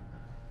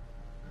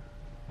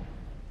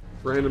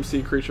 Random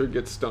sea creature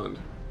gets stunned.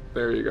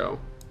 There you go.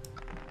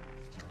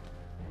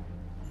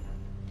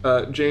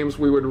 James,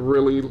 we would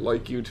really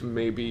like you to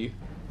maybe...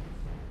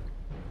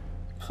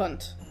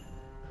 Hunt.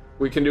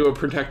 We can do a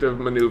protective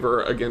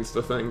maneuver against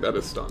a thing that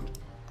is stunned.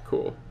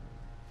 Cool.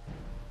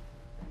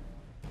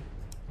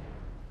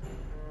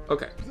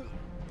 Okay.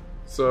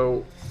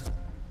 So,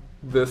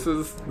 this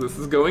is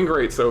going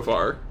great so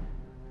far.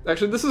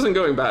 Actually, this isn't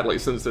going badly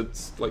since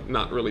it's, like,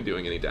 not really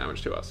doing any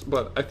damage to us.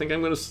 But I think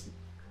I'm gonna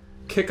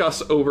kick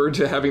us over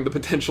to having the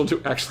potential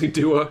to actually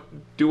do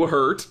a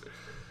hurt.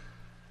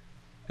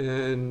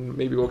 And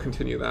maybe we'll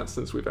continue that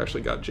since we've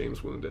actually got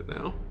James wounded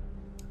now.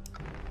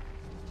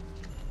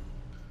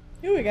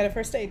 Ooh, we got a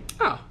first aid.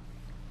 Ah.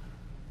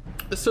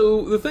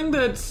 So the thing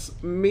that's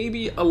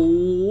maybe a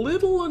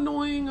little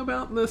annoying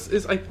about this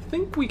is I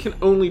think we can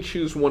only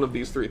choose one of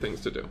these 3 things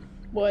to do.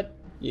 What?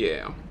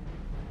 Yeah.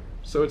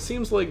 So it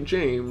seems like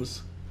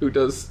James, who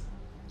does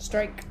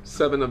Strike.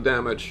 7 of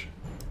damage,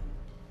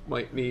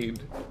 might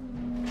need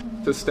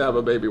to stab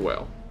a baby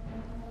whale.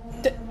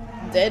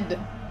 Dead.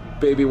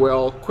 Baby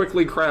whale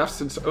quickly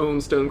crafts its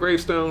own stone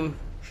gravestone.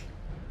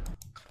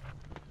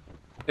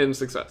 And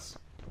success.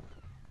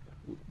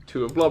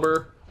 2 of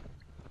blubber.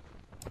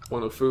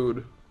 1 of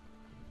food.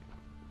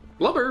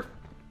 Blubber!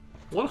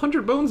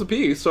 100 bones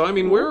apiece, so I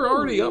mean, we're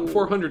already up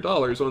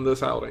 $400 on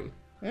this outing.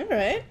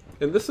 Alright.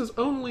 And this is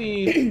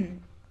only...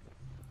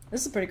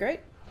 This is pretty great.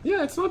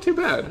 Yeah, it's not too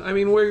bad. I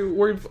mean,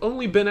 we've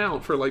only been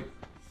out for like,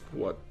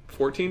 what,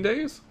 14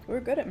 days? We're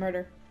good at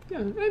murder. Yeah,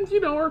 and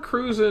you know, our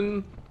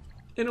cruising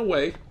in a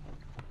way.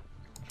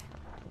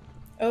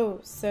 Oh,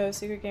 so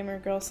Secret Gamer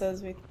Girl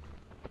says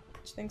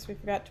she thinks we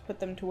forgot to put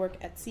them to work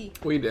at sea.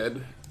 We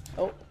did.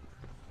 Oh.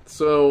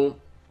 So,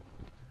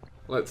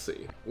 let's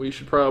see. We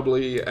should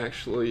probably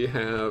actually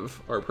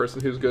have our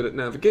person who's good at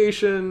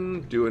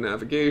navigation do a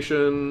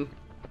navigation.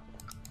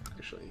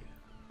 Actually,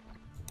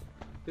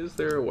 Is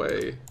there a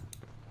way?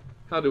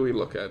 How do we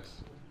look at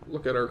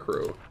our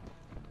crew?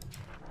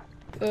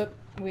 Oop,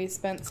 we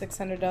spent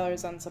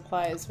 $600 on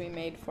supplies. We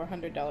made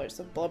 $400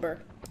 of blubber.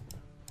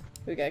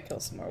 We gotta kill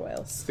some more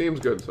whales. Seems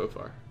good so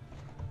far.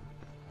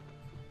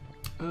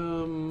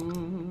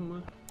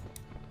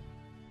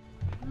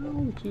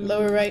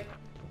 Lower right.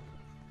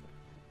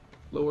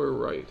 Lower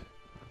right.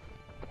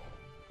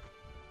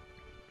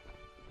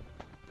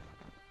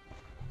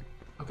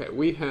 Okay,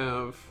 we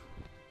have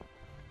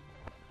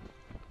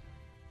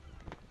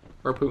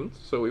harpoons,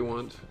 so we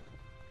want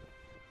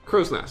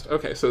crow's nest.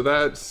 Okay, so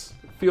that's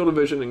field of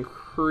vision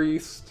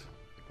increased.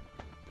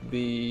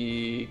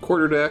 The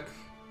quarterdeck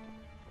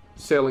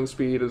sailing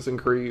speed is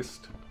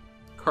increased.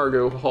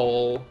 Cargo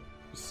hull,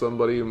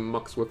 somebody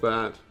mucks with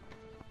that.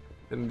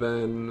 And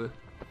then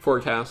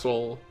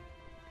forecastle,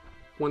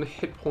 1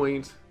 hit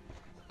point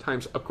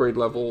times upgrade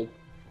level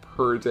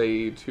per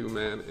day,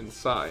 2-man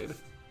inside.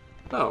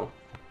 Oh.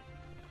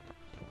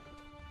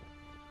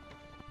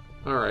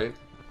 Alright.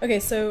 Okay,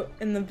 so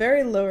in the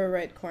very lower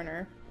right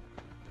corner.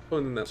 Oh,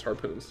 and then that's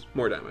harpoons.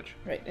 More damage.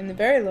 Right, in the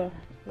very low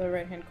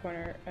right hand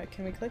corner.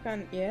 Can we click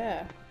on...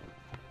 Yeah.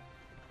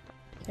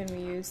 Can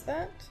we use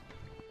that?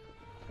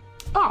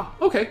 Ah,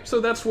 okay,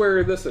 so that's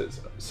where this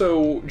is.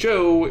 So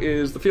Joe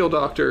is the field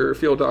doctor.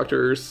 Field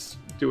doctors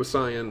do a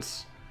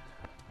science.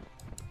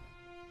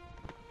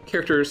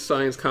 Characters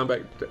science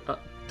combat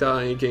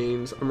die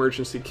gains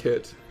emergency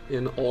kit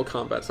in all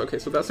combats. Okay,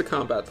 so that's a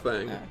combat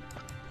thing. Oh.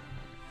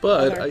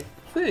 But Other. I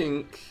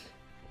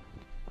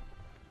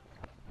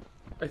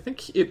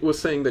think it was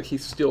saying that he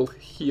still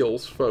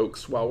heals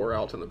folks while we're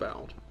out and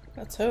about.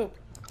 Let's hope.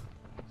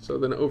 So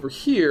then over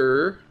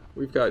here,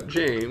 we've got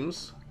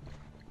James,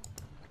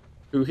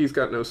 who he's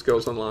got no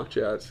skills unlocked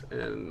yet,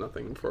 and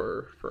nothing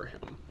for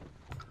him.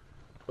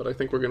 But I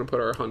think we're going to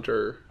put our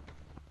hunter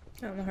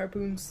On the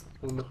harpoons.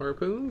 on the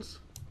harpoons.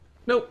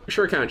 Nope,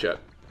 sure can't yet.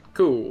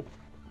 Cool.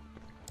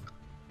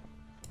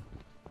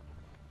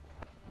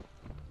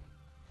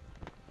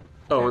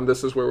 Oh, and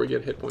this is where we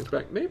get hit points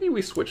back. Maybe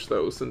we switch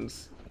those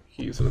since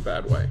he's in a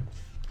bad way.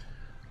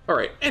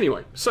 Alright,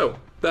 anyway, so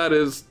that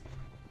is...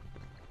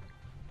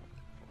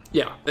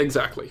 Yeah,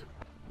 exactly.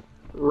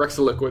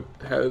 Rexaliquid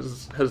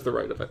has the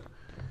right of it.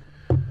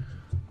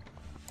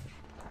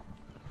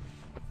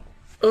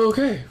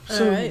 Okay,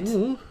 so Alright.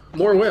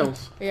 more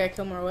whales. We gotta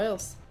kill more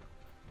whales.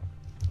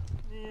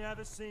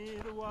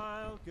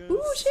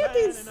 Ooh,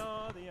 shanties!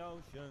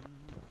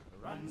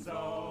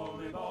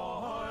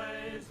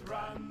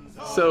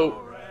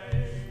 So,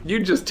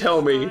 you just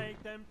tell me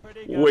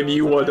when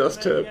you want us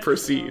to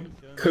proceed,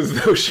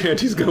 because those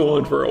shanties go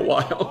on for a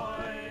while.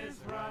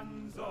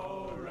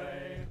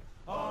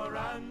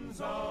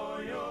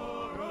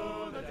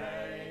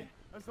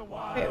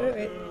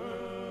 Wait.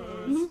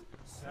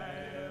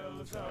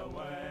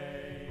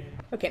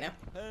 Okay, now.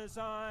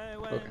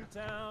 Okay.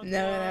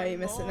 No, you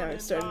missed it. Now we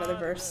start another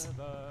verse.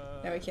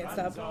 Now we can't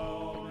stop.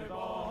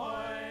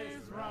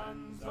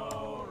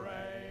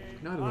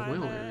 Not in the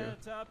whale area.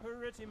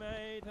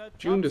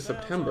 June to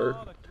September.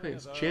 Hey,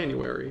 it's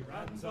January.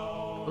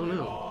 Oh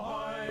no.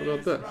 What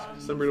about this?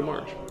 December to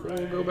March.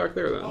 We'll go back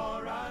there then.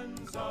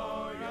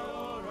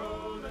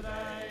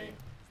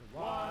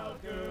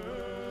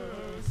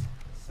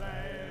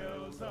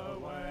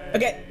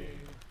 Okay.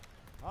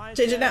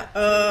 Change it now.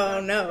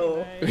 Oh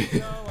no.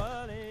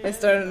 I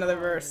started another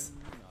verse.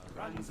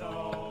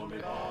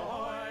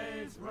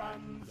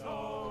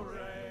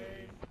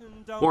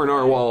 More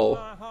narwhal.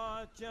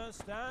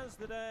 Just as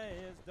the day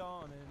is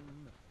dawning.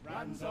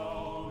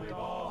 Ranzo,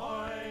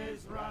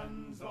 boys,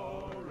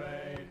 Ranzo,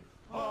 rain.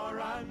 Oh,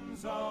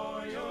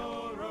 Ranzo,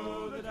 you'll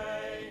rule the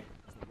day.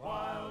 The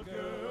wild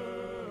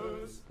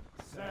goose.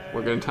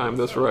 We're gonna time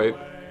this right.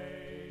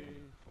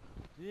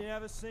 You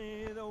ever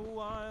see the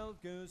wild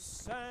goose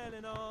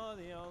sailing on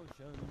the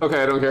ocean?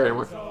 Okay, I don't care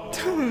anymore.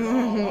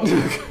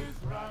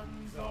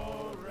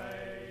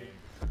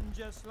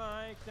 Just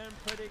like them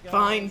pretty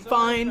girls,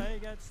 Fine. they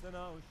gets the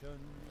notion.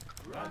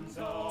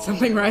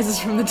 Something rises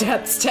from the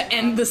depths to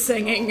end the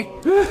singing.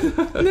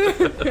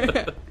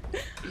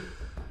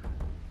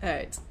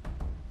 Alright.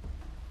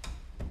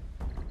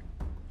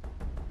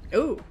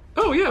 Ooh.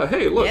 Oh yeah,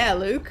 hey, look. Yeah,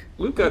 Luke.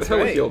 Luke got That's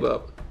hella right. healed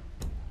up.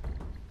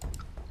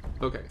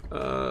 Okay,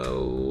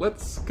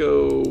 let's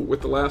go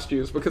with the last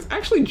use, because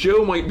actually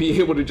Joe might be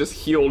able to just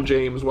heal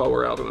James while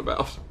we're out and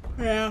about.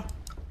 Yeah.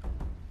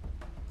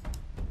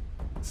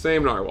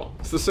 Same narwhal.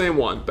 It's the same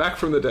one. Back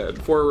from the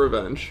dead for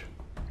revenge.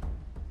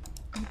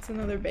 It's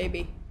another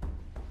baby.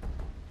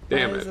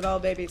 Damn Why is it. it all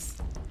babies?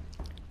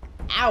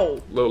 Ow.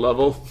 Low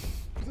level.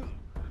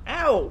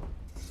 Ow.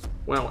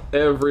 Wow,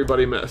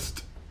 everybody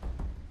missed.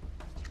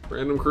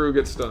 Random crew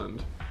gets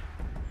stunned.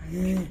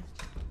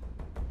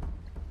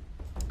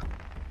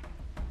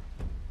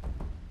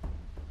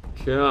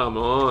 Come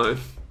on.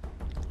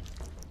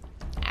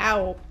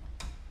 Ow.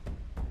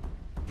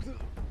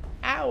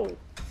 Ow.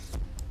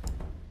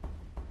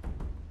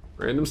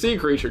 Random sea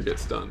creature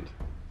gets stunned.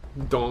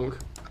 Donk.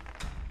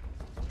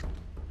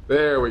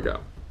 There we go.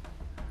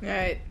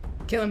 Alright.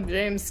 Kill him,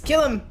 James.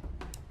 Kill him!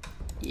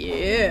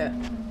 Yeah.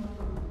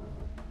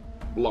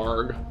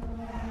 Blarg.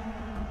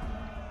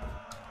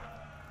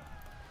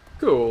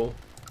 Cool.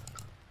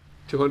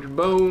 200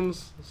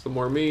 bones, some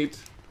more meat.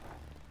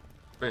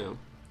 Bam.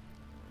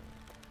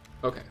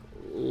 Okay,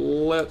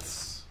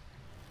 let's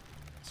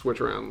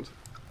switch around.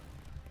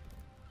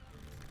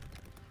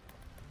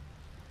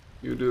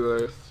 You do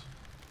this.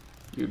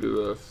 You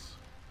do this.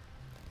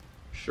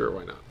 Sure,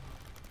 why not?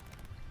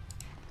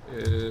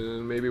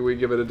 And maybe we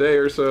give it a day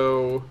or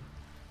so.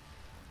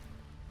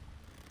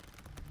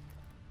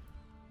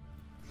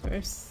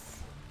 First.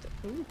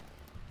 Ooh.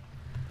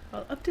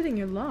 While updating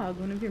your log,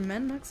 one of your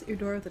men knocks at your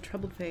door with a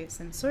troubled face.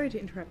 I'm sorry to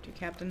interrupt you,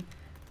 Captain.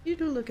 You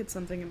to look at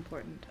something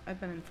important. I've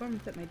been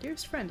informed that my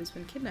dearest friend has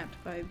been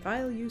kidnapped by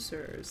vile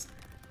usurers.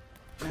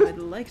 And I'd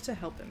like to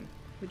help him.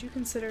 Would you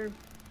consider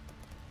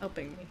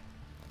helping me?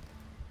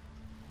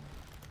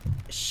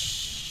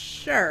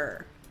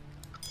 Sure.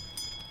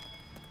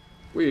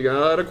 We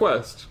got a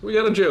quest. We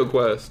got a jail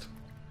quest.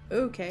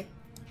 Okay.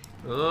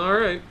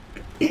 Alright.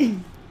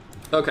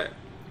 Okay.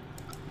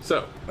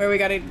 So. Where we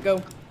gotta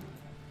go?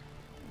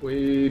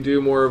 We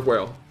do more of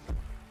whale.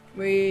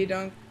 We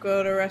don't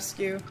go to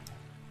rescue.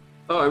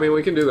 Oh, I mean,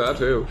 we can do that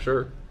too,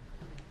 sure.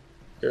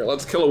 Here,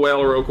 let's kill a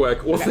whale real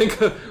quick. We'll Okay.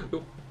 think.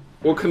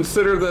 We'll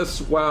consider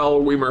this while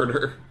we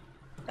murder.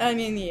 I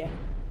mean, yeah.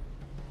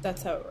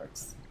 That's how it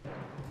works.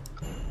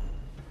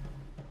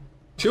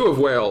 2 of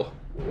whale.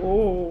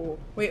 Oh.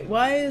 Wait,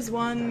 why is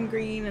one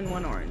green and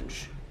one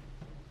orange?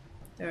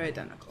 They're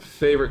identical.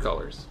 Favorite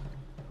colors.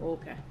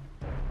 Okay.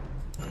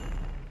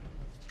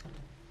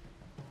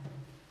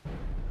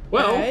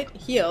 Well, Alright,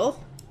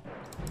 heal.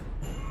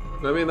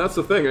 I mean, that's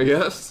the thing, I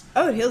guess.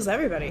 Oh, it heals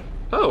everybody.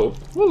 Oh,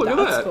 well, look at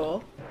That's that.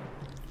 cool.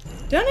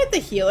 Don't hit the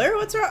healer.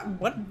 What's wrong?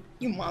 What?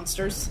 You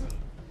monsters.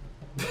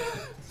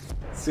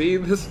 See,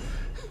 this...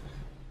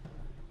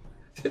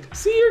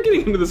 See, you're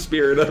getting into the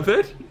spirit of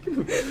it.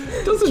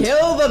 Doesn't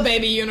Kill the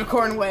baby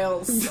unicorn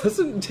whales.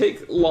 doesn't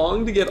take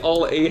long to get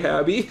all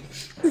Ahabby.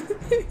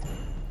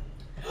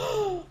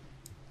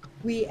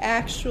 We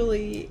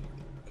actually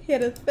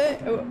hit a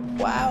thing. Oh,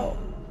 wow.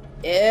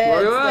 Yeah,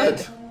 Look at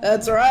it's that. dead.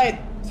 That's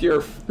right. It's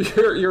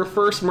your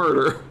first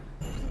murder.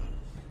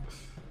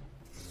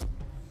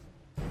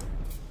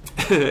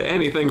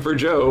 Anything for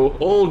Joe.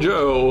 Old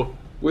Joe,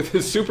 with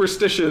his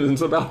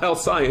superstitions about how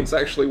science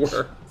actually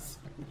works.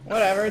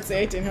 Whatever, it's the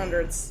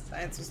 1800s.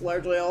 Science was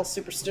largely all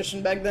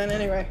superstition back then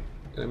anyway.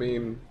 I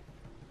mean,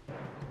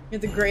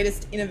 The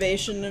greatest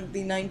innovation of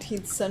the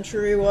 19th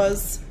century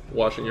was...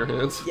 washing your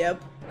hands. Yep.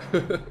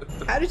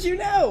 How did you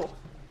know?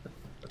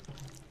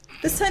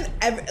 This time,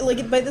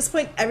 by this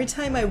point, every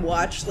time I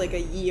watch, like,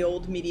 a ye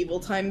old medieval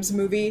times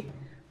movie,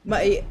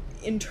 my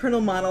internal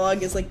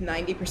monologue is, like,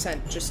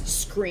 90% just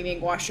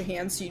screaming, wash your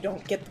hands so you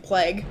don't get the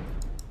plague.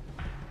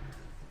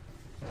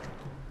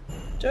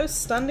 Joe's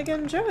stunned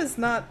again? Joe is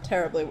not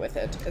terribly with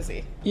it, is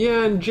he?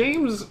 Yeah, and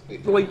James,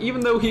 like,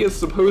 even though he is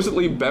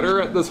supposedly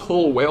better at this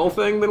whole whale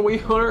thing than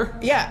we are...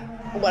 Yeah.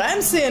 What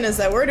I'm seeing is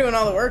that we're doing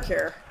all the work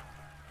here.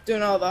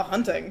 Doing all the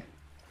hunting.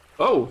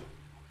 Oh.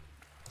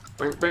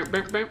 Bam, bam,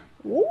 bam, bam.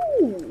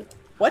 Ooh.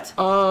 What?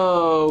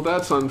 Oh,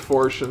 that's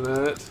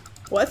unfortunate.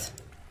 What?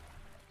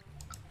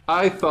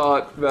 I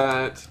thought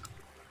that...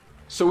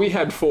 So we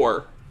had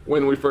 4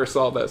 when we first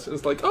saw this.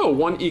 It's like, oh,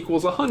 1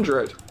 equals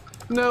 100.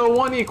 No,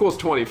 1 equals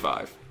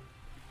 25.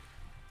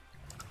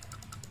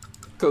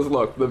 Because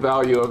look, the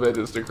value of it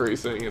is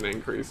decreasing and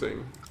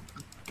increasing.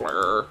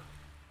 Blur.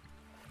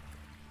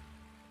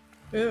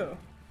 Ew.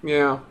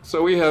 Yeah,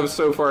 so we have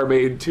so far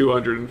made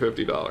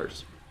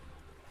 $250.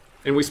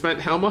 And we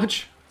spent how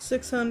much?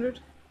 600.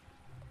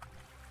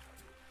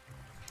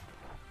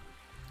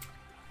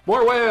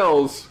 More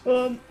whales!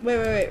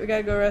 Wait. We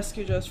gotta go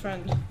rescue Joe's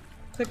friend.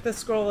 Click the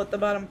scroll at the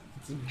bottom.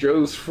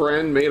 Joe's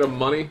friend made of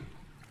money.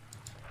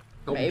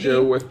 Help Maybe.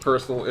 Joe with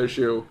personal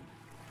issue.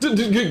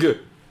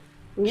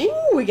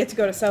 Ooh, we get to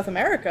go to South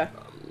America.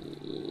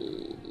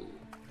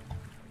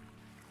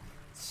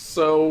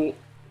 So,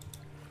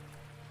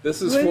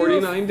 this is When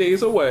we'll 49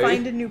 days away.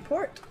 Find a new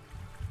port.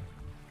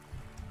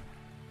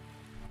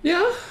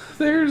 Yeah,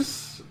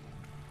 there's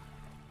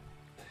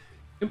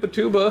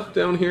Impatuba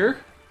down here.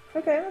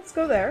 Okay, let's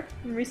go there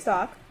and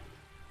restock. Are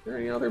there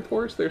any other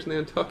ports? There's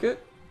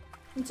Nantucket.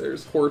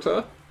 There's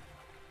Horta.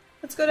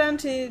 Let's go down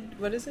to,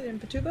 what is it,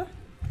 Impatuba?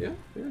 Yeah,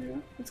 there you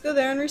go. Let's go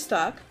there and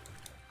restock.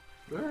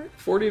 Alright,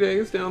 40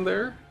 days down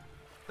there.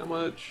 How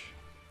much?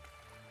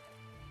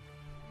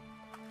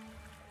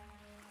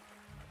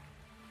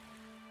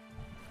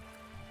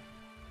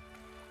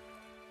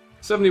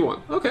 $71.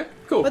 Okay,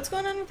 cool. What's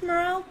going on with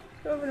morale?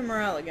 Go over to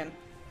morale again.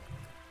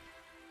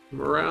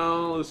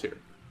 Morale is here.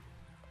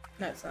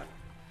 No, it's not.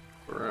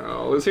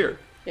 Morale is here.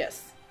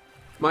 Yes.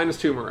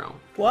 -2 morale.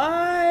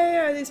 Why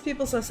are these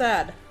people so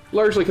sad?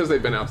 Largely because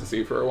they've been out to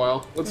sea for a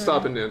while. Let's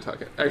stop in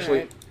Nantucket.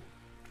 Actually, Alright.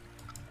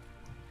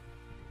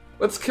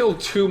 let's kill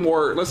 2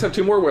 more. Let's have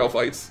 2 more whale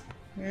fights.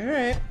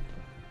 Alright.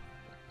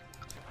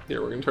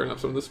 Here, we're gonna turn up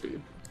some of the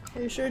speed.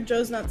 Are you sure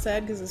Joe's not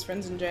sad because his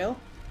friend's in jail?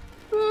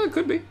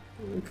 Could be.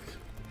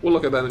 We'll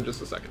look at that in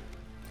just a second.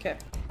 Okay.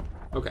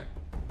 Okay.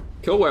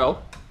 Kill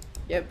whale.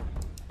 Yep.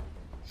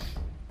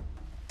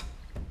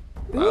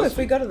 Ooh, if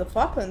we go to the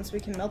Falklands, we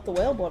can melt the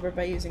whale blubber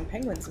by using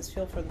penguins as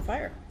fuel for the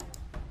fire.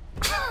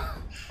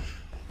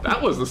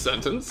 That was the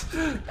sentence.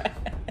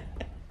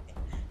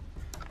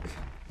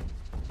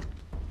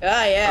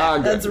 Ah, yeah,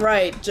 good. that's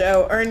right,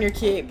 Joe. Earn your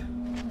keep.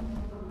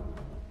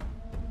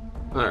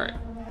 Alright.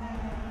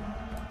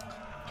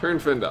 Turn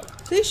finned up.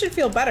 So you should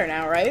feel better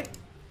now, right?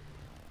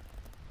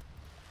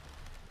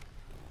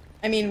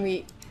 I mean,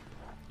 we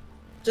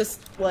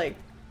just, like,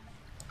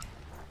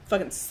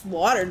 fucking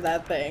slaughtered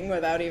that thing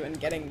without even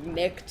getting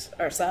nicked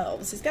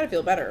ourselves. He's gotta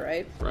feel better,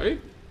 right? Right?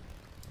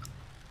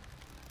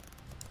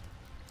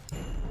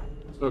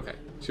 Okay.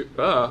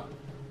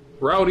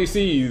 Rowdy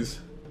seas.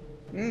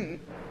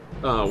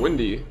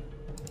 Windy.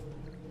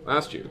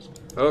 Last used.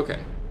 Okay.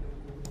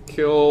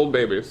 Kill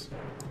babies.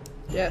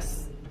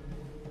 Yes.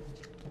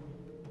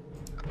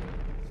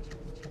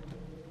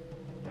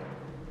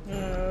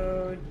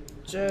 Oh,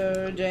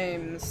 Joe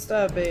James,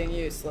 stop being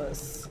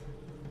useless.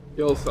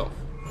 Kill self.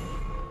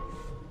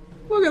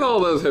 Look at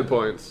all those hit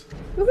points.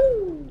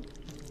 Woohoo!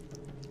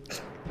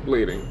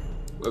 Bleeding.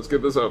 Let's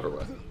get this over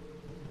with.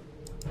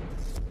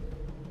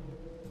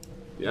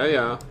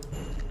 Yeah.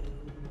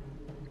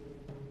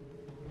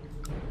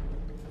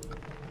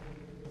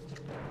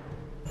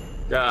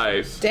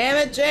 Guys. Damn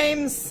it,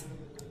 James!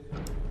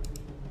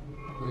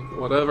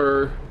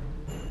 Whatever.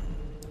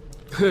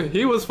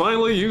 He was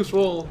finally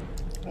useful.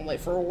 Only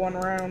for one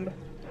round.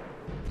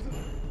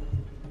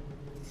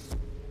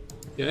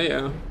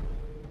 Yeah.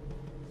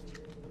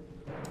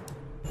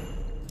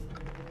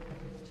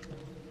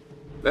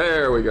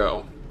 There we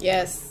go.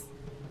 Yes.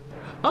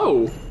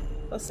 Oh!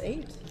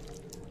 +8.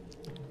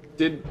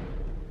 Did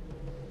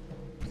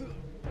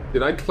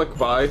I click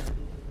buy?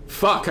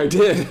 Fuck, I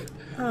did!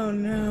 Oh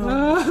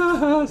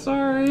no.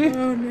 Sorry.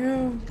 Oh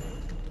no.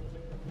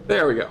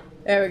 There we go.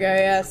 There we go,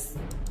 yes.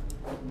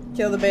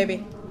 Kill the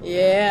baby.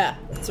 Yeah,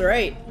 that's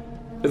right.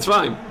 It's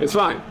fine. It's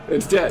fine.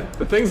 It's dead.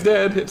 The thing's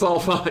dead. It's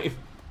all fine.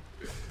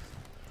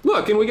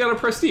 Look, and we got a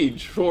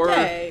prestige for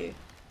Hey,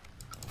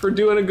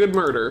 doing a good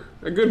murder.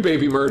 A good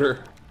baby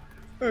murder.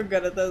 we're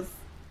good at this.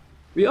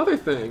 The other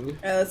thing,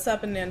 Alright, let's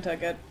stop in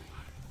Nantucket.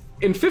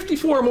 in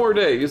 54 more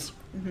days,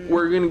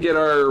 we're gonna get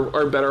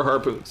our better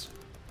harpoons.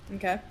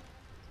 Okay.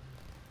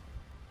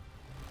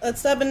 Let's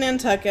stop in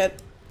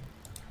Nantucket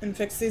and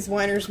fix these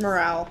whiners'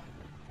 morale.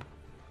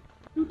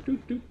 Doot,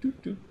 doot, doot,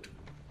 doot, doot.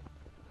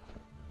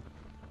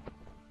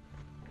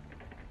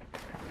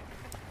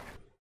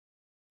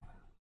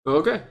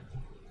 Okay.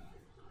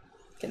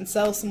 Can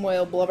sell some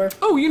whale blubber.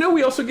 Oh, you know,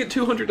 we also get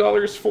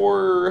 $200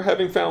 for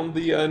having found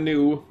the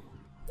new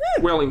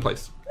whaling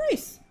place.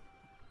 Nice.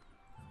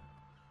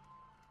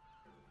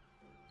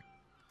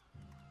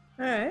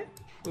 Alright.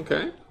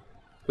 Okay.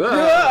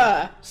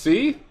 Ah!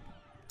 See?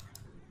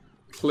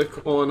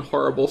 Click on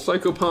horrible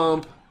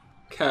psychopomp.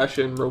 Cash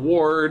in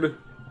reward.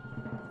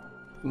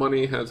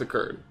 Money has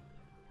occurred.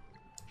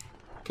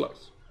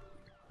 Close.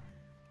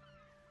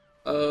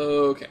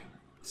 Okay.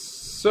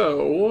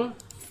 So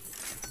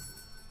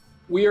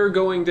we are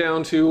going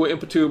down to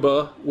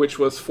Impatuba, which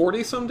was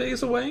 40-some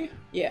days away.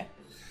 Yeah.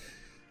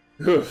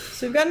 Ugh.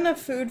 So we've got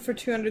enough food for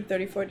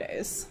 234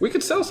 days. We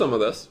could sell some of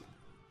this.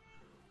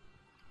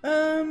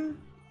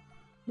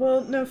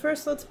 Well, no,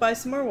 first let's buy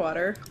some more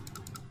water.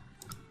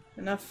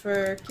 Enough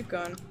for... keep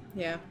going.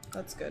 Yeah,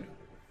 that's good.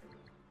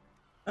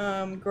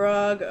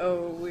 Grog.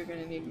 Oh, we're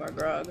gonna need more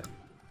grog.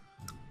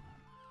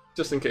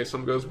 Just in case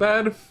something goes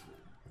bad.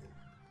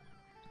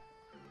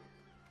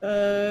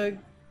 Add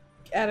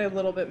a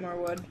little bit more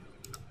wood.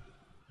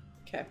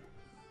 Okay.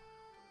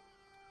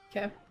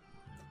 Okay.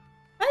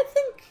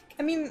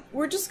 I mean,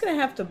 we're just gonna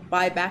have to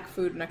buy back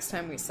food next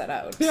time we set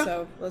out, Yeah.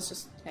 so let's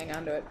just hang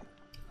on to it.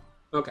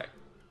 Okay.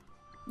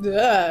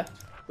 Ugh.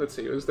 Let's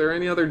see. Is there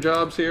any other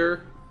jobs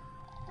here?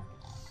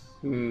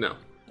 No.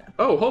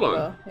 Oh, hold on.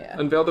 Well, yeah.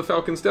 Unveil the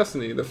Falcon's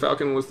destiny. The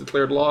Falcon was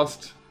declared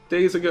lost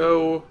days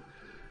ago.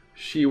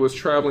 She was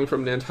traveling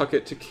from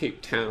Nantucket to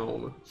Cape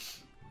Town.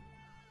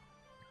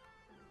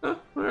 Oh,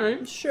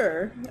 alright.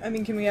 Sure. I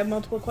mean, can we have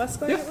multiple quests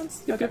going at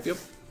once? Yep.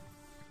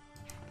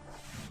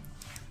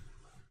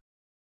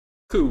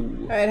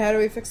 Cool. Alright, how do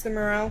we fix the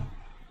morale?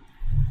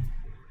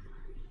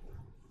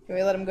 Can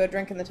we let him go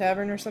drink in the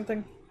tavern or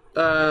something?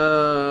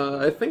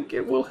 I think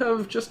it will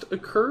have just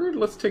occurred.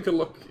 Let's take a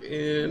look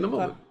in a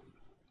moment.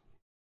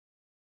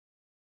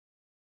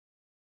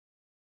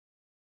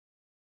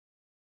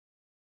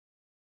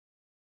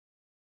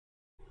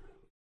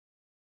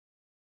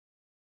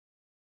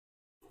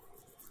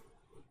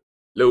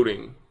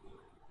 Loading.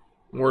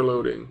 More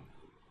loading.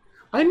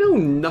 I know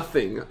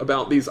nothing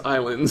about these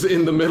islands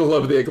in the middle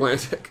of the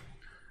Atlantic.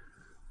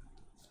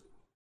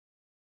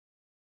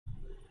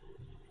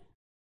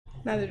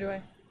 Neither do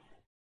I.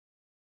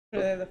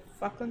 Are they the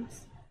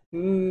Falklands?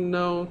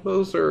 No,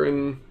 those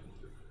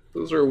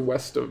are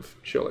west of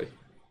Chile.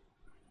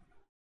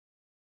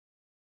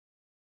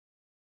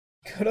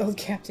 Good old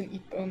Captain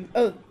Eatbone.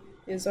 Oh,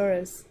 the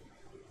Azores.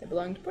 They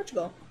belong to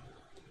Portugal.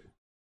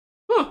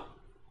 Huh.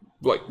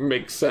 like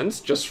makes sense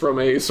just from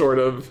a sort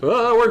of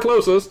we're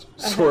closest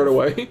sort of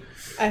way.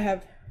 I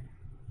have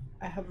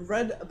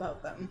read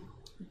about them,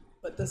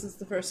 but this is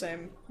the first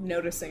time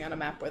noticing on a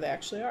map where they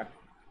actually are.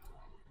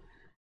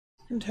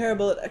 I'm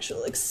terrible at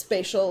actual like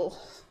spatial.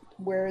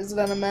 Where is it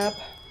on a map?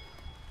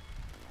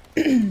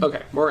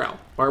 Okay, morale.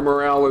 Our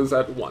morale is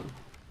at 1.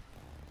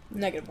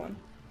 -1.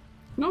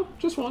 No,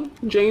 just 1.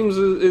 James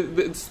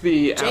it's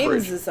the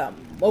average. James is a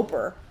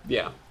moper.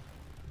 Yeah.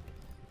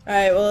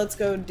 Alright, well let's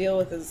go deal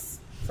with his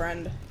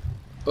friend.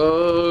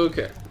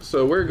 Okay,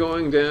 so we're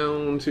going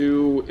down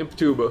to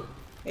Imptuba.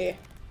 Yeah.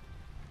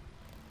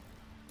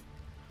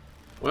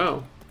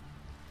 Wow.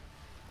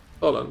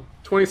 Hold on.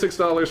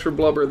 $26 for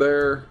blubber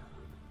there.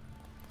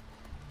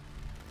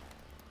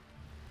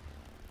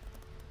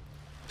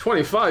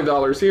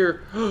 $25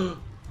 here.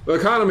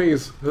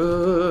 Economies.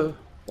 Oh.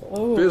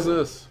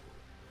 Business.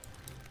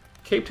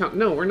 Cape Town.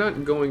 No, we're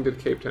not going to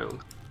Cape Town.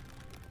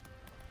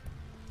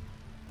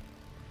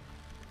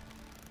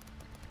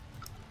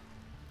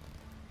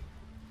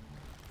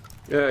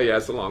 Yeah,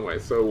 it's a long way,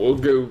 so we'll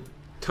go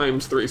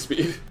 ×3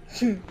 speed.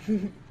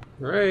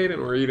 Right,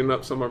 and we're eating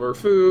up some of our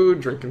food,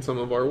 drinking some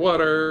of our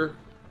water.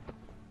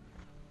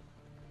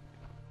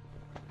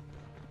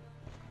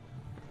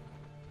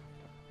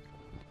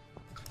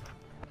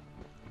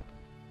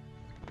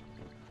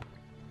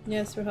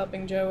 Yes, we're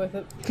helping Joe with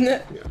a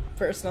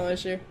personal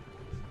issue.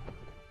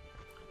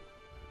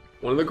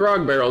 One of the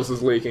grog barrels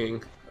is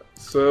leaking,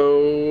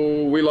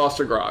 so we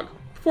lost a grog.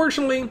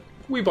 Fortunately,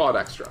 we bought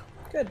extra.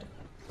 Good.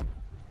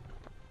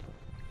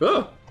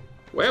 Oh,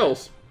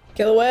 whales.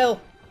 Kill a whale.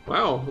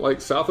 Wow,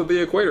 like south of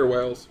the equator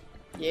whales.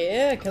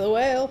 Yeah, kill a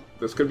whale.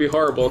 This could be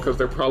horrible because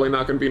they're probably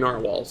not going to be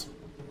narwhals.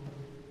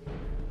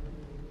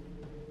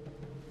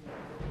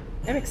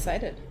 I'm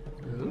excited.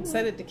 I'm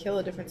excited to kill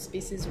a different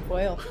species of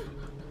whale.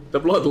 The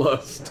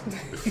bloodlust.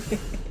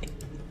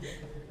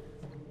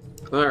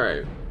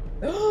 Alright.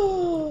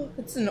 Oh,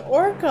 it's an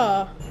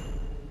orca.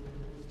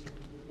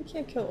 We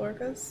can't kill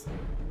orcas.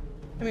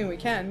 I mean, we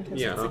can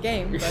because it's a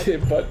game,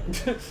 but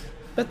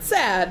but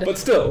sad. But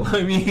still,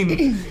 I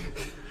mean,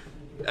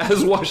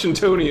 as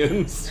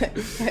Washingtonians, I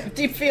have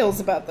deep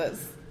feels about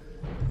this.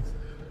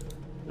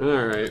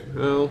 Alright,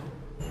 well.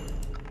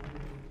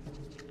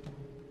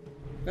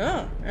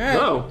 Oh, alright.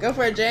 Oh. Go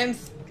for it,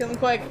 James. Kill him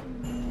quick.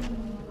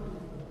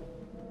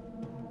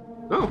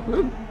 Oh,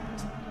 well,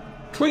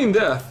 clean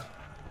death.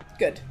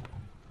 Good.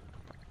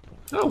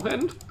 Oh,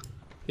 and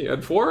he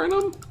had 4 in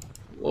him.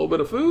 A little bit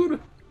of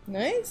food.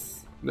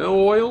 Nice.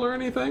 No oil or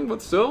anything,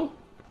 but still.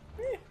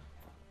 Yeah.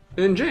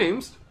 And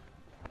James,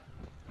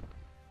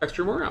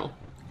 extra morale.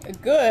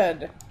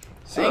 Good.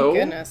 So, Thank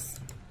goodness.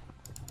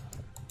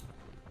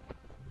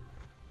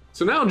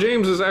 So now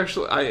James is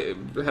actually, I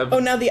have... Oh,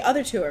 now the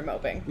other two are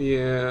moping.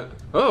 Yeah.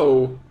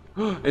 Oh.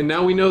 And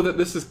now we know that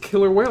this is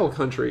killer whale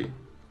country.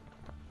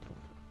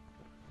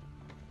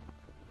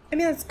 I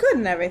mean, that's good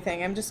and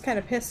everything. I'm just kind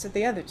of pissed at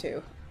the other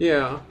two.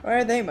 Yeah. Why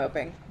are they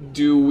moping?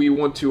 Do we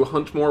want to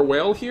hunt more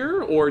whale here,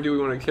 or do we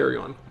want to carry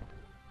on?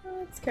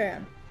 Let's carry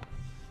on.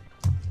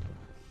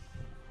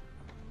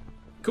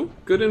 Cool.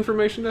 Good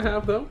information to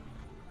have, though.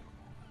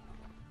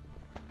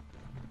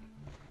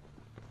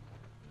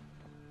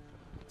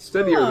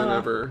 Steadier than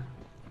ever.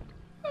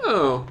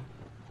 Oh.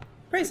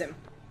 Praise him.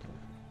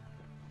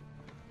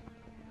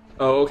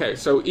 Oh, okay.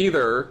 So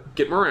either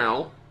get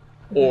morale,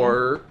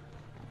 or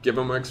give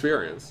him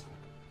experience.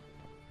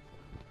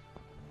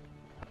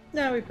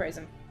 No, we praise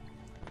him.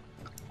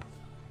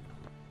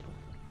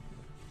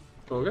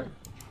 Okay.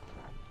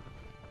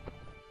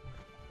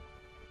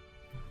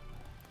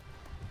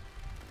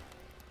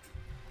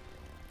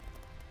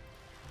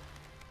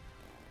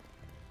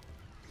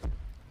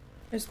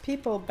 There's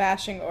people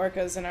bashing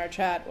orcas in our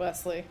chat,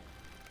 Wesley.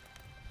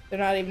 They're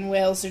not even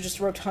whales, they're just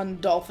rotund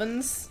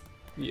dolphins.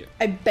 Yeah.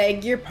 I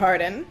beg your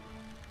pardon.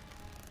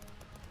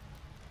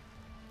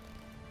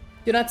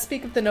 Do not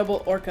speak of the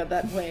noble orca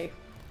that way.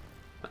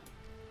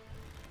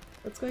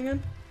 What's going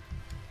on?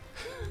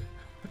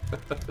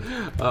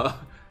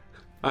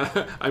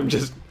 I'm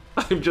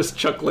just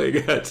chuckling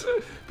at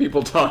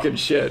people talking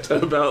shit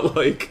about,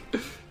 like,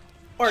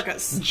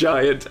 Orcas.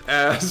 giant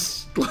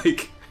ass,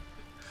 like,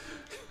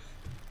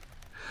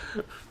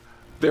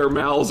 their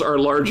mouths are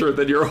larger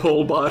than your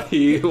whole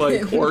body,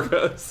 like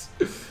orcas.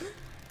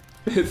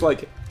 It's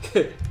like,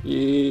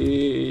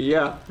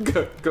 yeah,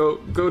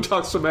 go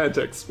talk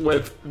semantics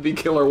with the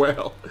killer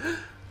whale.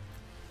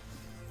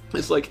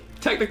 It's like,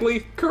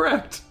 technically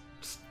correct.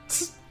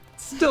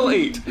 Still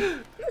 8.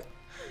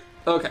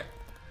 Okay.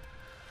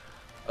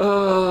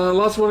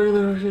 Lots of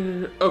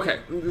water. Okay,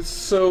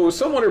 so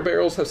some water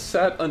barrels have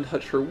sat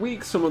untouched for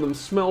weeks. Some of them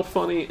smell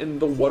funny, and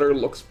the water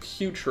looks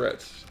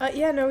putrid.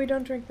 Yeah, no, we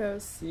don't drink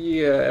those.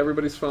 Yeah,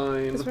 everybody's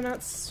fine. Because we're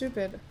not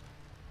stupid.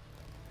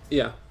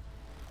 Yeah.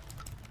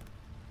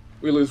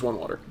 We lose 1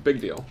 water.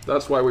 Big deal.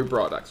 That's why we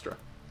brought extra.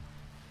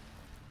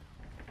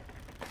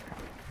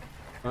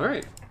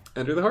 Alright,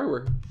 enter the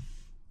harbor.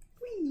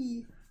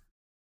 Whee!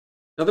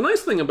 Now the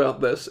nice thing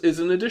about this is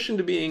in addition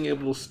to being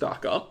able to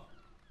stock up,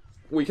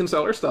 we can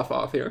sell our stuff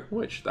off here,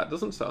 which that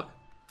doesn't suck.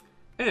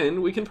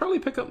 And we can probably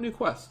pick up new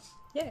quests.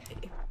 Yay.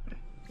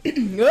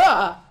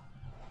 Ah!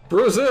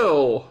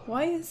 Brazil!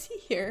 Why is he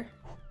here?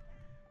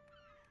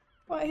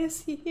 Why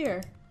is he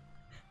here?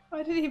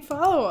 Why did he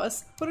follow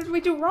us? What did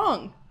we do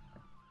wrong?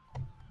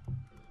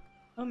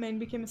 Oh, Maine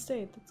became a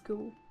state. That's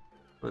cool.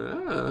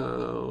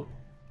 Wow.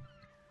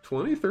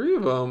 23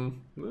 of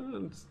them.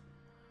 Let's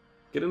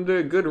get him to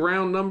a good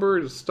round number.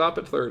 Just stop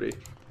at 30.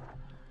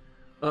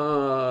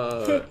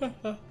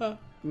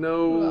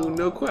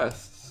 No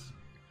quests.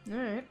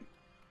 Alright.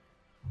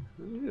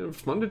 Yeah,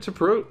 funded to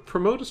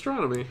promote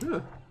astronomy.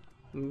 Huh.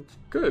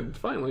 Good,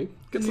 finally.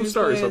 Get some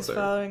stars up there.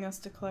 Following us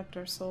to collect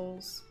our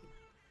souls.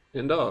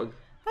 And dog.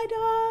 Hi,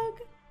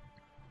 dog!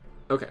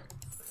 Okay.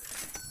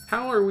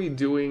 How are we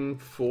doing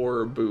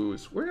for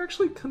booze? We're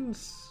actually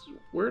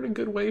we're in a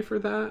good way for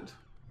that.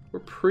 We're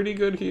pretty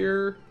good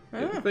here.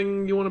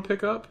 Anything you want to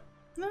pick up?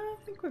 No, I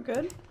think we're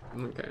good.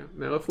 Okay.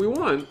 Now, if we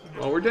want,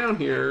 while we're down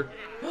here,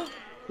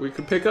 we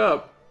could pick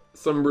up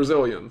some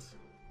Brazilians.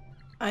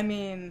 I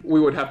mean...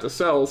 We would have to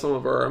sell some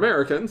of our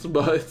Americans,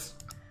 but...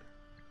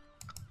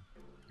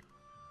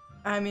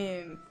 I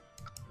mean...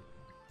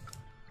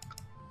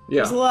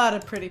 Yeah. There's a lot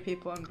of pretty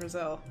people in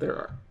Brazil. There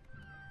are.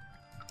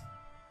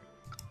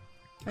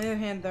 On the other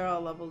hand, they're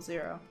all level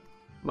 0.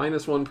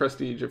 -1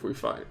 prestige if we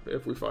fire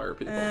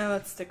people.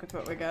 Let's stick with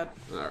what we got.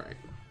 Alright.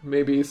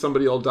 Maybe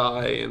somebody will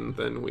die and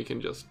then we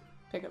can just...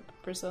 Pick up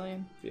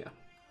Brazilian. Yeah.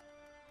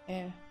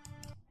 Yeah.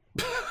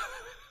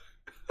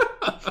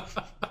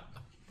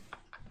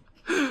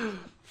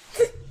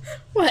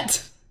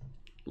 What?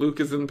 Luke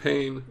is in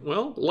pain.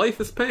 Well, life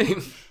is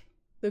pain.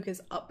 Luke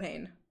is up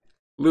pain.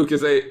 Luke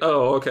is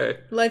oh, okay.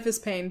 Life is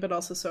pain, but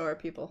also so are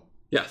people.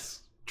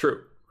 Yes,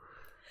 true.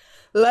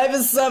 Life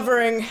is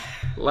suffering.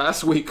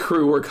 Last week,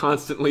 crew were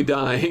constantly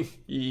dying.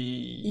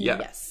 Yeah.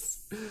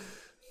 Yes.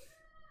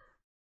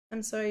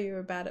 I'm sorry you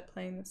were bad at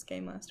playing this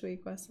game last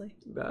week, Wesley.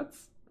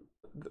 That's...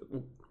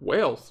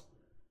 whales.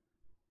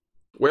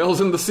 Whales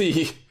in the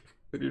sea.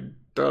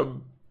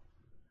 Dumb,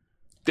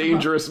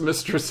 dangerous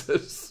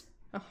mistresses.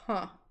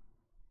 Uh-huh.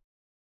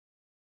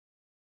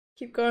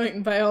 Keep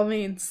going, by all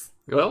means.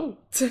 Well,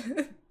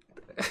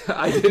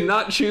 I did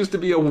not choose to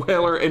be a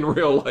whaler in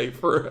real life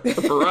for a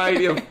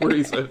variety of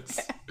reasons.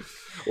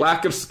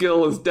 Lack of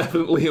skill is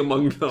definitely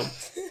among them.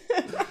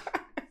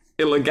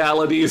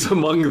 Illegalities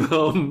among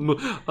them.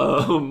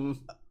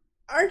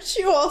 Aren't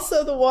you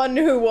also the one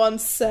who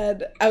once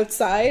said,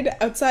 outside?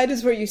 Outside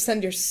is where you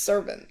send your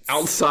servants.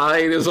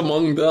 Outside is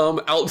among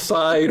them.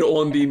 Outside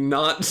on the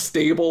not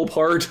stable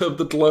part of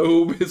the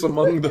globe is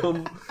among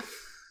them.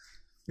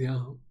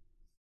 Yeah.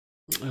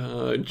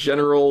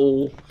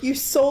 General... You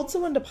sold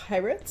someone to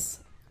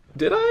pirates?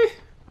 Did I?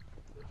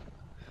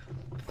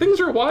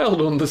 Things are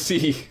wild on the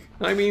sea.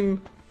 I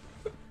mean...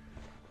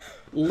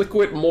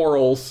 Liquid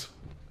morals.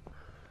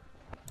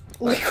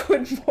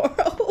 Liquid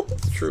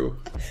morals? True.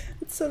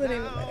 It's so the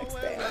name of my next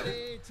band.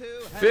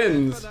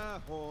 Fins.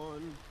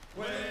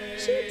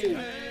 Shanty.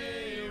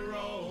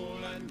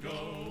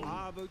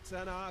 Our boots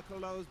and our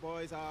clothes,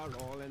 boys, are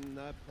all in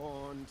the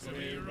pond.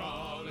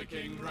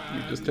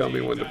 You just tell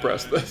me when to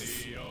press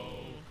this.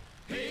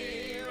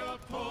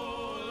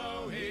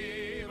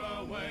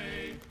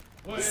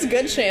 This is a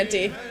good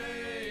shanty.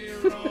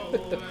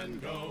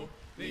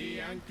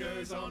 The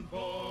anchors on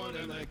board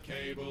and the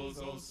cables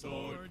all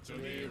stored to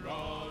me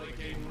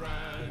rollicking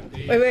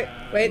Randy.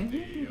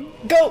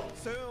 Wait. Go!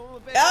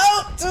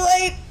 Oh, too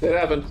late! It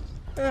happened.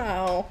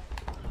 Oh.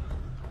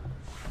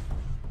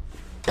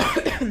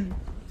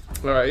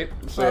 Alright,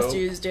 so... Last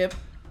used dip.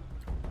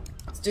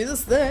 Let's do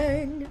this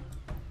thing.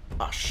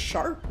 A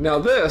shark. Now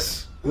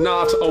this,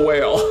 not a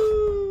whale.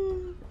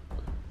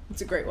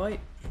 It's a great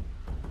white.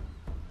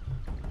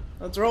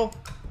 Let's roll.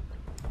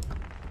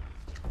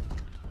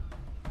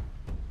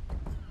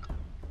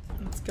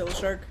 Let's kill the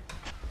shark.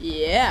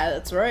 Yeah,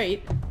 that's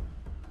right.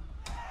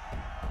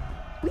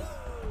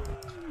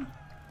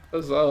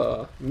 There's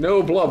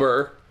no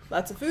blubber.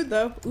 Lots of food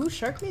though. Ooh,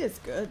 shark meat is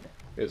good.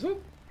 Is it?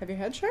 Have you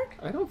had shark?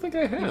 I don't think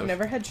I have. You've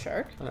never had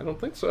shark? I don't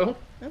think so.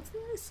 That's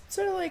nice. It's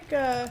sort of like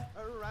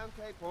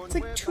it's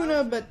like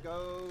tuna, but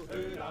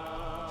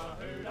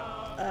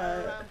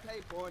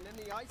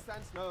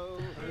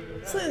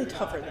slightly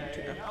tougher than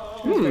tuna.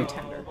 Tuna's very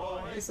tender.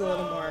 It's a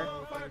little more.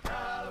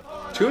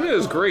 Tuna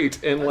is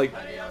great, and like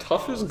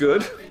tough is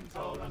good.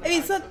 I mean,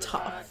 it's not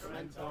tough.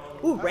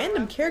 Ooh,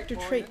 random character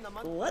trait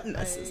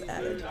gluttonous is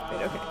added.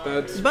 Wait, okay.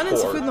 That's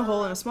Abundance poor. of food in the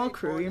hole and a small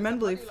crew. Your men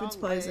believe food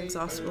supply is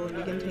inexhaustible and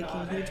begin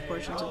taking huge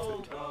portions of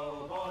food.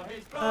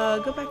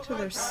 Go back to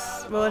their...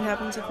 Well, what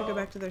happens if we go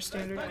back to their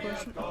standard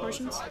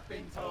portions?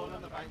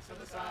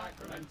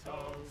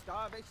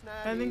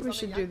 I think we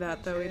should do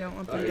that, though. We don't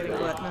want them getting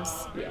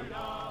gluttonous. Yeah.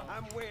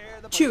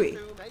 Chewy.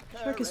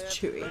 Shark is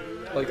chewy.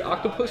 Like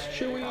octopus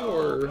chewy,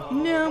 or...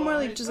 No, more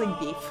like just like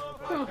beef.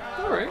 Oh,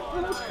 alright.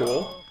 Well, that's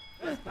cool.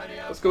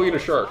 Let's go eat a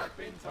shark.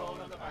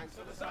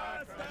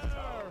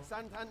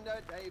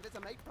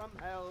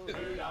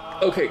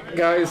 Okay,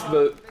 guys,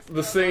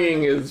 the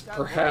singing is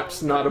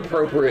perhaps not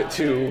appropriate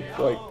to,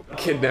 like,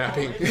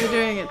 kidnapping. You're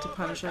doing it to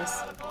punish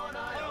us.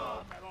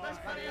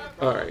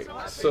 Alright,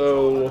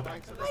 so...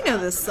 I know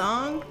this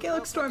song.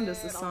 Gaelic Storm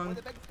does this song.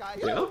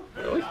 Yeah?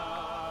 Really?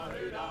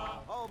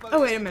 Oh,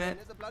 wait a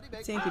minute.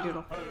 It's Yankee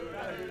Doodle.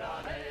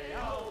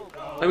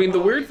 I mean, the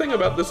weird thing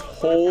about this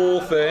whole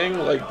thing,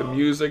 like the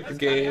music, the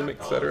game,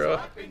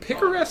 etc.,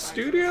 Picaresque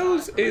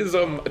Studios is,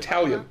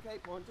 Italian.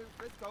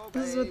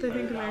 This is what they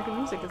think American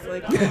music is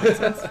like.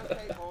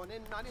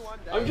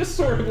 I'm just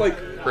sort of like,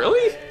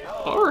 really?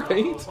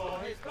 Alright.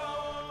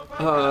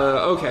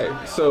 Okay,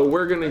 so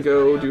we're gonna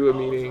go do a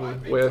meeting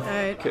with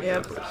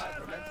kidnappers. Yep.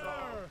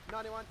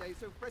 91 days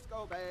to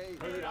Frisco Bay.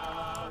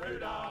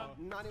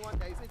 91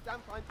 days is damn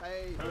fine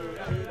pay.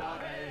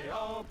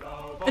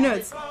 I know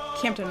it's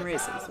Campton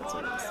Races, that's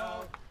what it is.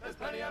 There's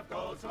plenty of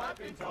gold, so I've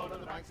been told, on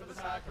the banks of the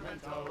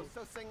Sacramento.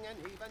 So sing and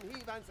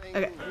heave and sing.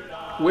 Okay.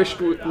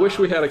 Wish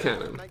we had a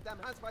cannon.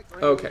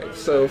 Okay,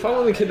 so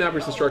following the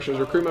kidnappers' instructions,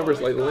 our crew members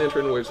light the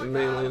lantern, waves the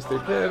main lanes through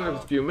pen. In a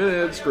few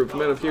minutes, group of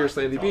men appear at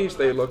Sandy Beach.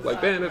 They look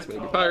like bandits,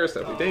 maybe pirates,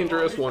 definitely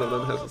dangerous. One of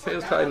them has his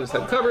hands tied and his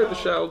head covered. The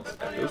shout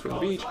goes from the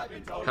beach.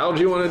 How do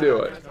you want to do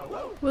it?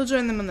 We'll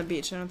join them on the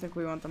beach. I don't think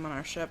we want them on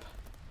our ship.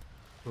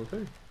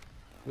 Okay.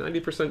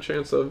 90%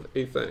 chance of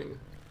a thing.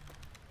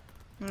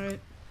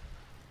 Alright.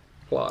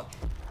 Plot.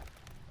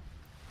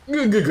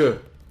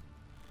 Good.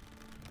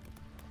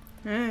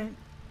 Alright.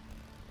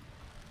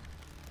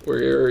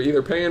 We're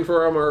either paying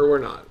for them or we're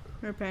not.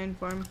 We're paying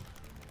for them.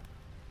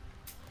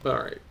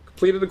 Alright.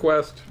 Completed the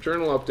quest.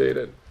 Journal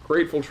updated.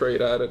 Grateful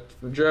trade at it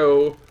from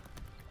Joe.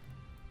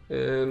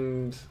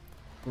 And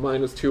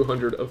minus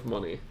 200 of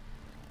money.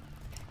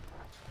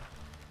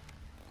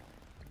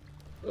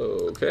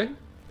 Okay.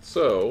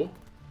 So,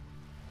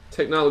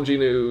 technology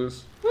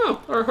news.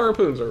 Oh, our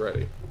harpoons are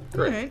ready.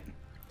 Great. Alright.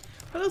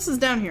 What else is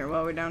down here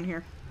while we're down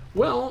here?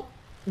 Well,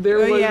 there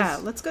Oh was... yeah,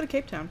 let's go to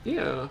Cape Town.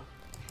 Yeah.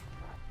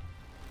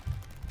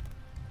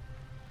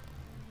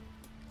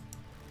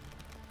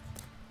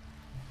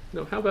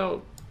 No, how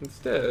about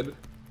instead...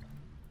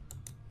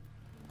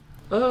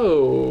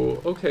 Oh,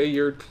 okay,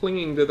 you're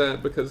clinging to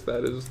that because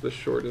that is the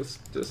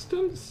shortest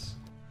distance?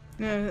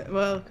 No,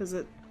 well, because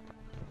it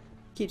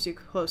keeps you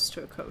close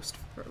to a coast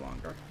for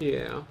longer.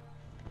 Yeah.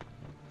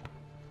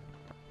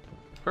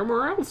 Our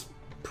morale's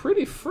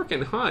pretty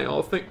freaking high,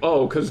 I'll think.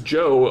 Oh, because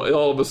Joe,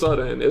 all of a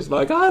sudden, is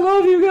like, I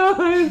love you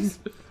guys!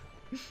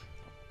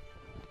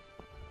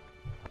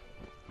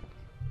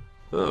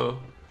 Oh,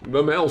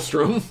 the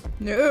maelstrom.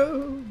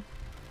 No!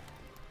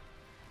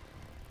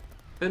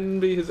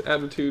 Envy his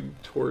attitude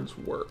towards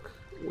work.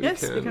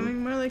 Yes,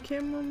 becoming more like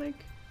him will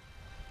make...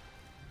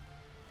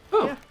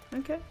 Oh. Yeah,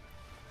 okay.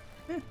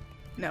 Yeah.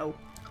 No.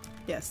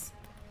 Yes.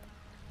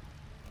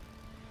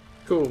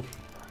 Cool.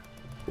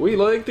 We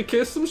like to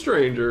kiss some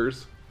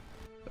strangers.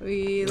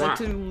 We like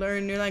to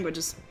learn new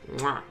languages.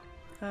 Mwah.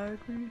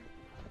 Okay.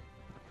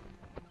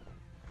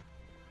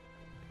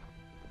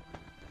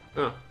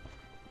 Oh.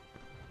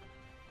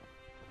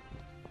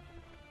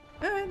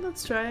 Alright,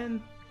 let's try and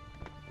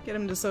get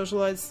him to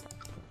socialize.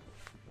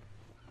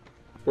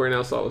 We're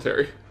now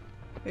solitary.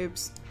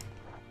 Oops.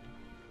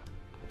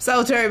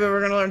 Solitary, but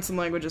we're gonna learn some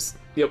languages.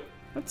 Yep.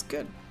 That's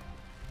good.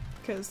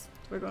 Because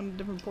we're going to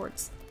different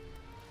ports.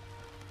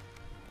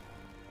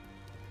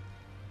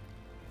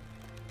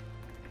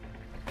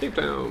 Cape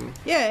Town.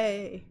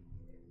 Yay!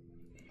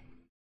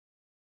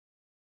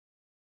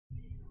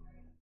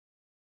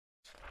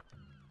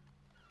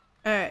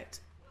 Alright.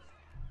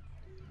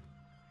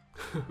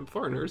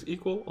 Foreigners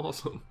equal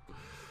awesome.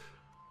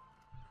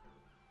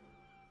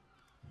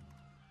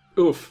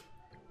 Oof.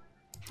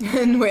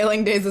 In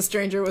Whaling Days, a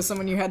stranger was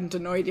someone you hadn't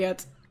annoyed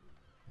yet.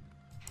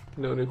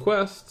 No new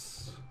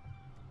quests.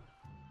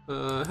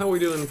 How are we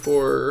doing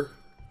for...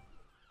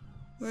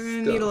 We're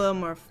gonna need a little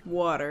more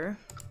water.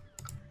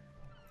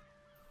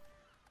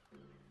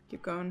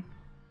 Keep going.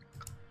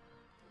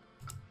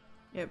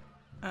 Yep.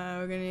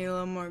 We're gonna need a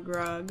little more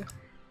grog.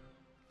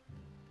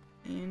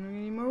 And we're gonna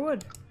need more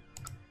wood.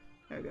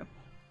 There we go.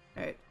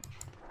 Alright.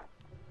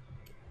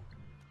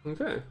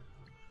 Okay.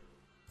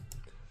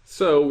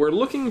 So, we're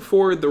looking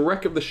for the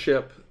wreck of the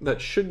ship that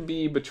should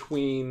be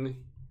between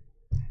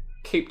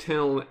Cape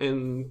Town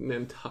and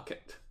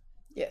Nantucket.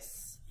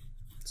 Yes.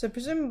 So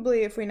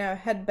presumably if we now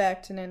head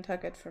back to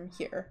Nantucket from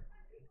here,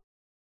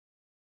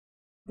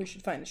 we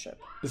should find a ship.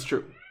 It's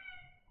true.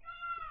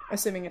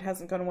 Assuming it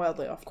hasn't gone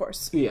wildly off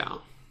course. Yeah.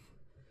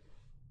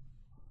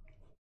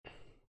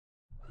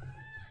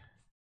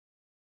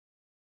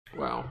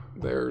 Wow,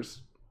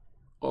 there's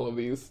all of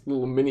these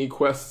little mini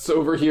quests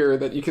over here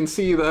that you can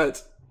see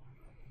that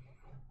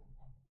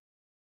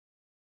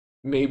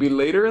maybe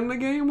later in the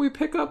game we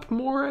pick up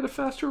more at a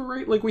faster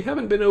rate. Like, we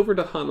haven't been over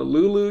to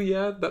Honolulu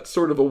yet. That's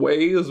sort of a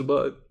ways,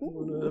 but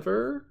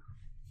whatever.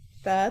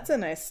 That's a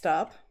nice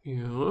stop.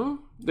 Yeah.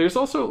 There's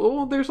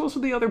also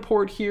the other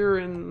port here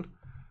in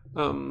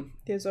The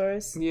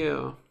Azores.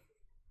 yeah.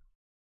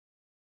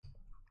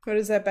 What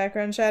is that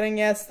background chatting?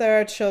 Yes,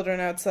 there are children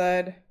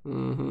outside.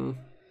 Mm-hmm.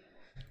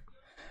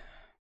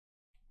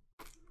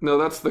 No,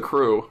 that's the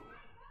crew.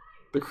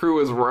 The crew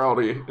is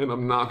rowdy and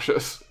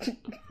obnoxious.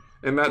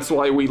 And that's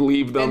why we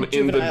leave them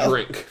in the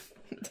drink.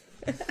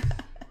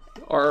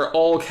 Our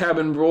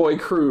all-cabin boy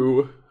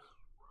crew.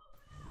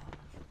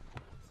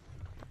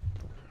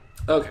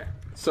 Okay,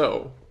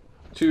 so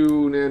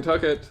to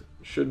Nantucket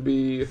should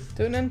be...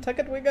 To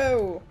Nantucket we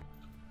go!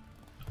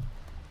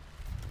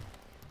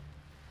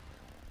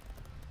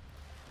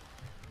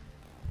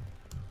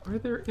 Are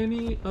there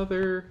any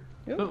other...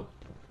 Ooh. Oh.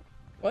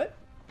 What?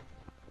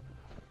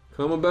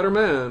 Become a better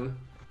man.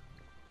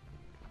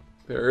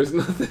 There is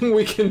nothing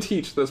we can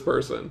teach this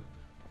person.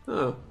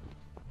 Oh.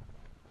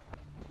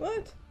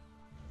 What?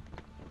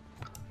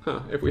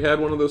 Huh. If we had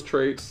one of those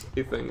traits,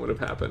 a thing would have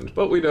happened.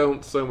 But we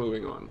don't, so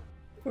moving on.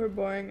 We're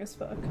boring as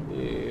fuck.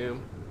 Yeah.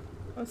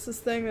 What's this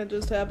thing that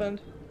just happened?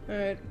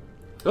 Alright.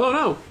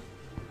 Oh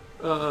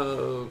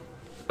no!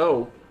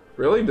 Oh.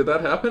 Really? Did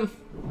that happen?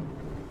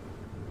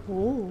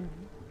 Ooh.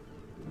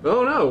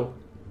 Oh no!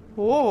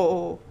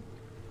 Whoa.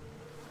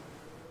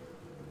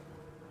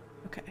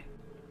 Okay.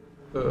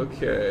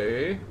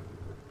 Okay.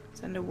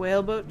 Send a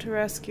whaleboat to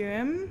rescue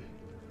him.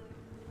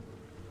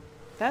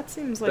 That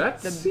seems like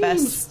That the seems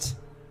best.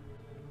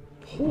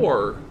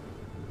 Poor.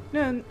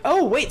 No.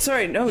 Oh wait,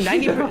 sorry. No,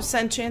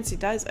 90% chance he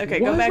dies.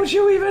 Okay, Why go back. would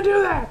you even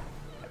do that?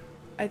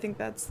 I think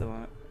that's the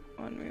one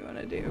we want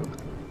to do.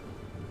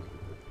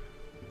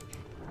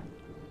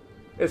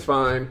 It's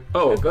fine.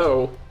 Oh,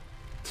 though.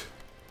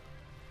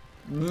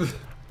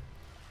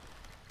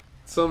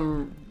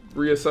 Some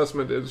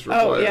reassessment is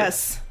required. Oh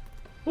yes.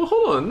 Well,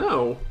 hold on.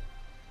 No.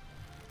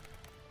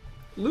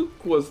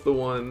 Luke was the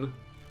one.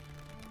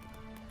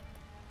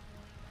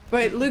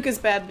 Wait, Luke is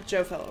bad, but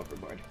Joe fell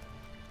overboard.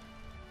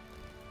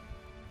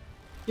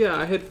 Yeah,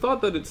 I had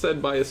thought that it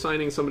said by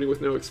assigning somebody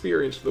with no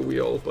experience to the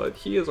wheel, but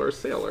he is our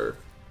sailor.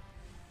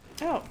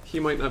 Oh. He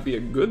might not be a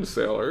good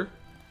sailor.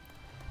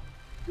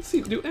 Let's see,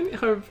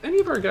 have any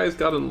of our guys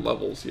gotten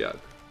levels yet?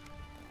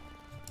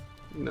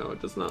 No,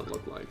 it does not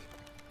look like.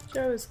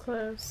 Joe is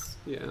close.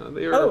 Yeah,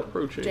 they are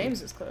approaching.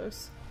 James is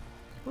close.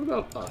 What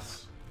about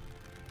us?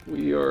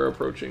 We are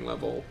approaching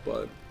level,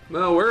 but...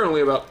 No, we're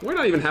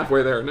not even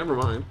halfway there, never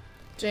mind.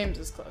 James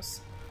is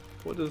close.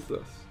 What is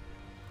this?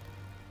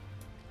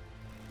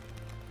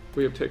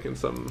 We have taken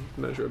some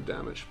measure of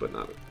damage, but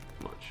not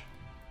much.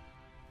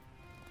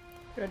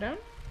 Go down?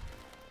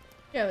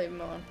 Yeah, leave him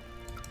alone.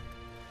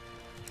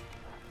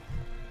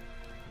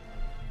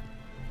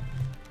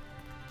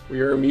 We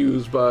are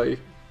amused by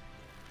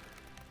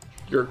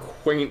your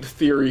quaint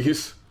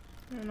theories.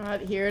 We're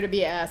not here to be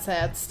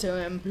asshats to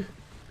him.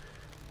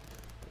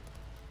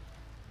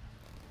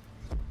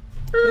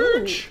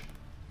 Urge!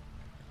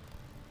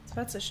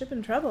 That's a ship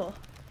in trouble.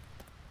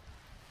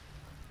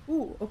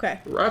 Ooh,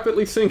 okay.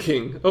 Rapidly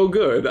sinking. Oh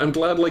good, I'm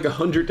glad like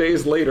 100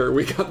 days later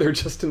we got there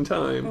just in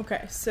time.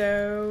 Okay,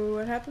 so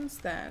what happens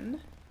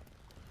then?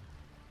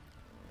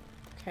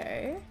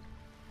 Okay.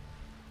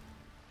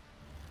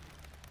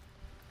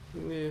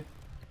 Nah,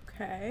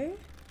 Okay.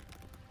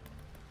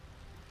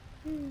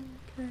 Okay.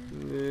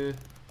 nah.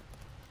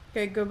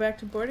 Okay, go back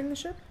to boarding the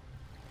ship.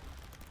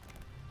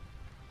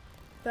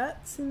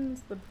 That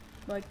seems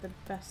like the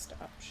best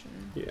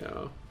option.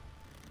 Yeah.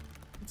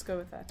 Let's go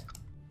with that.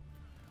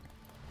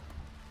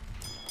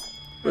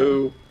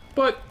 Ooh.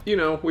 But, you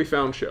know, we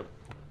found ship.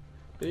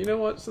 And you know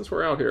what? Since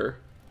we're out here...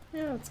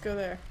 Yeah, let's go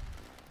there.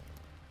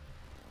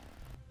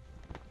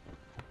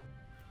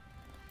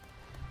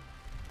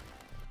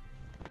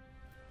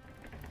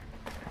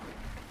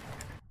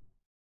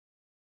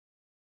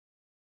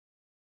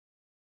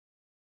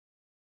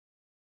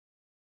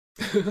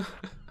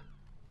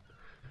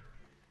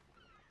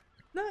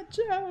 Not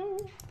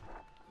Joe.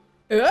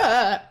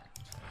 Ugh.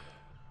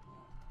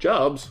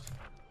 Jobs?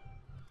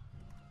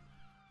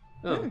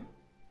 Oh.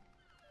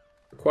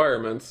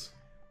 Requirements.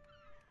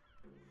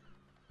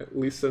 At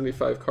least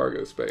 75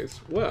 cargo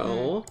space.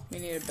 Well... We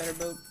need a better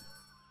boat.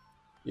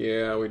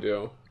 Yeah, we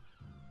do.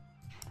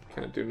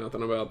 Can't do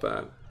nothing about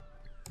that.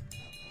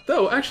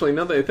 Though, actually,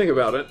 now that I think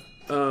about it,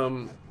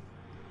 Can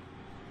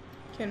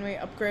we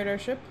upgrade our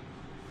ship?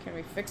 Can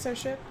we fix our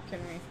ship? Can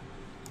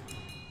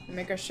we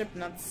make our ship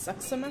not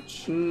suck so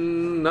much?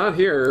 not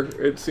here,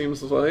 it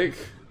seems like.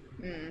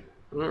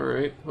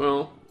 Alright,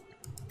 well,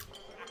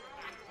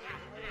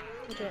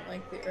 I don't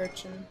like the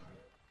urchin.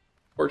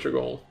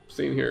 Portugal,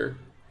 seen here.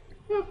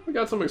 Yeah, we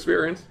got some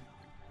experience.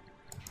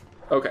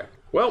 Okay,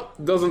 well,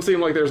 doesn't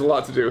seem like there's a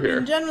lot to do here.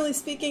 And generally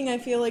speaking, I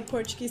feel like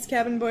Portuguese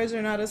cabin boys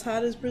are not as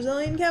hot as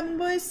Brazilian cabin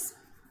boys.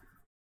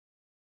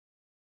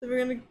 If we're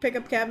gonna pick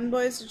up cabin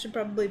boys, it should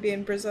probably be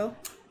in Brazil.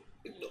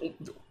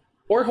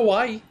 Or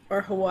Hawaii.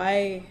 Or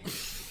Hawaii.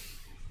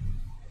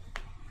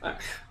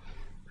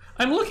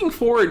 I'm looking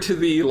forward to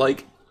the,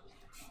 like,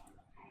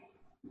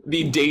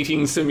 the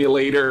dating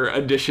simulator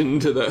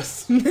addition to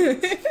this.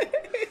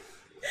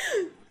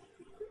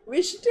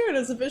 We should do it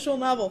as a visual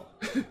novel.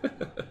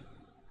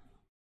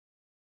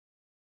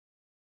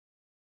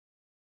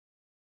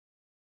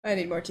 I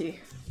need more tea.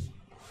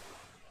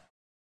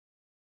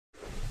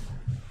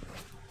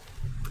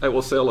 I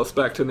will sail us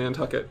back to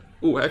Nantucket.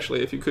 Ooh,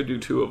 actually, if you could do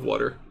 2 of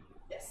water.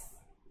 Yes.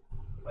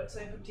 What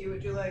type of tea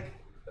would you like?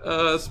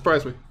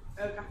 Surprise me.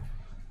 Okay.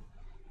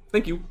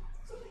 Thank you.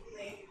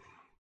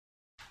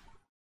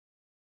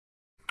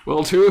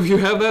 Well, two of you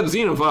have that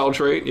xenophile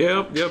trait.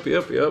 Yep.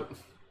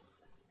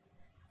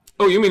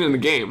 Oh, you mean in the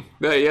game?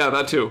 Yeah,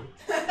 that too.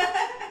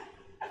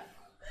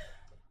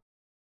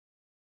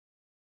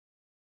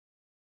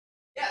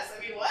 Yes, I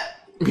mean what?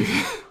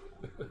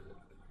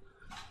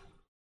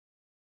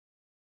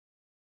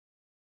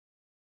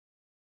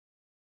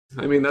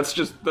 I mean, that's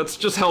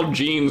just how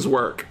genes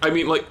work. I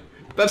mean, like,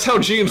 that's how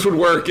genes would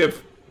work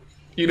if,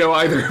 you know,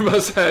 either of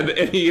us had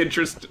any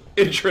interest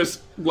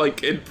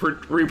like in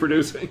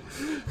reproducing.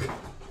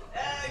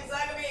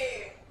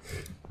 Exactly.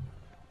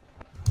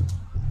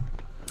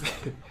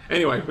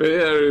 Anyway,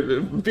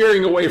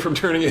 veering away from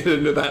turning it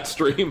into that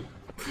stream.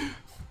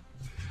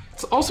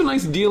 It's also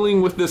nice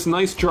dealing with this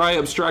nice, dry,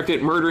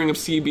 abstracted murdering of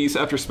sea beasts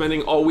after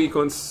spending all week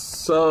on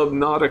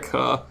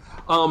Subnautica.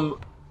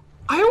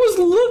 I was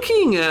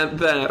looking at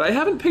that. I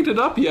haven't picked it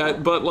up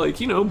yet, but, like,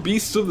 you know,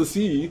 beasts of the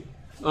sea,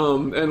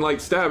 and,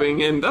 like,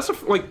 stabbing, and that's,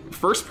 like,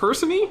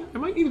 first-person-y? I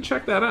might need to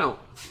check that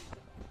out.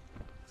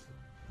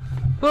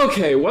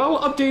 Okay, well,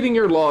 updating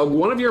your log,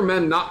 one of your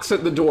men knocks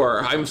at the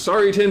door. I'm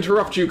sorry to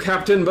interrupt you,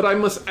 Captain, but I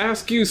must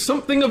ask you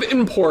something of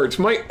import.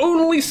 My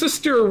only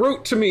sister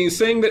wrote to me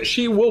saying that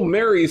she will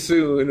marry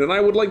soon, and I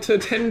would like to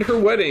attend her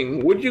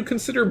wedding. Would you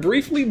consider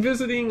briefly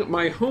visiting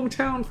my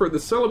hometown for the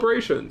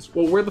celebrations?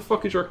 Well, where the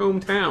fuck is your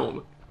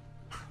hometown?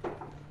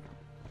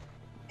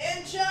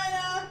 In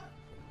China!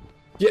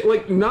 Yeah,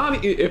 like,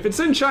 not... If it's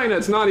in China,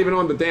 it's not even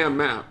on the damn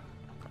map.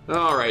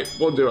 Alright,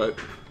 we'll do it.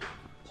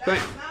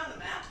 China's not on the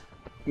map.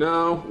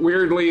 No,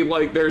 weirdly,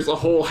 like, there's a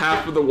whole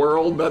half of the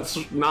world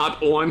that's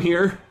not on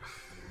here.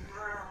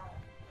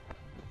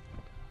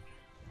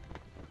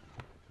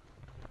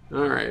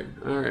 Alright.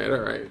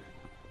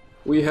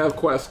 We have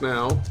quest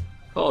now.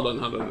 Hold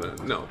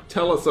on. No,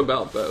 tell us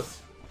about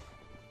this.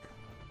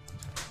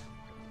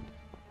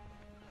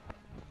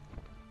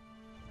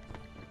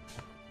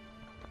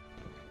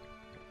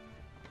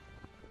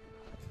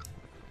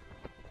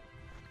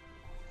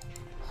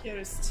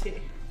 Here's tea.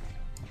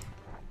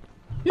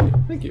 Yeah,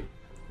 thank you.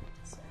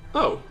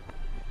 Oh,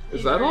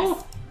 is that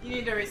all? You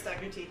need to restock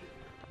your tea.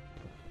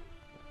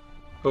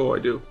 Oh, I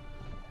do.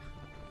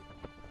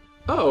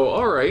 Oh,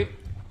 alright.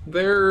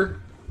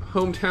 Their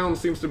hometown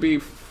seems to be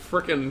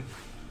frickin'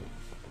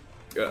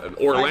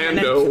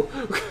 Orlando.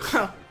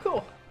 Oh,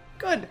 cool.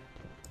 Good.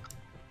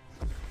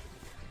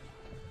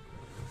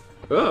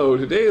 Oh,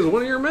 today is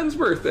one of your men's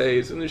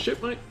birthdays, and the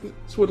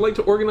shipmates would like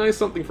to organize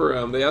something for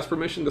him. They asked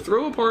permission to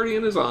throw a party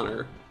in his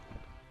honor.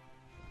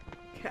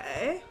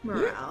 Okay,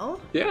 morale.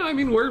 Yeah, I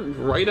mean, we're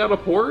right out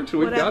of port.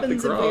 We've What got the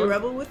happens if we grog.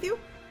 rebel with you?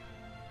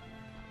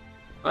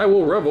 I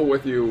will revel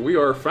with you. We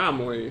are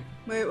family.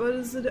 Wait, what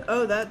is it?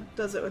 Oh, that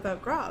does it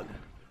without grog.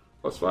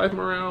 +5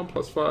 morale,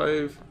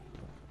 +5,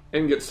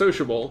 and get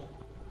sociable,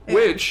 Yeah.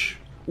 which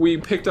we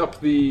picked up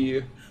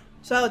the...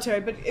 Solitary,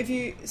 but if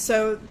you...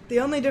 So,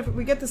 the only difference...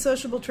 We get the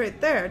sociable trait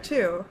there,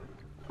 too.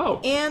 Oh,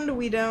 And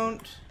we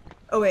don't...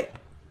 Oh, wait.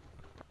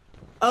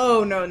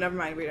 Oh, no, never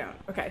mind, we don't.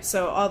 Okay,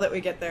 so all that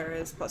we get there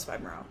is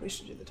 +5 morale. We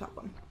should do the top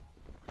one.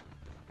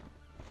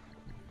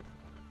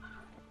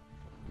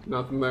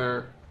 nothing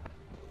there.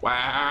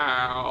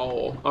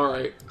 Wow.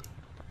 Alright.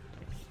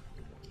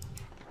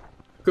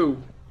 Cool.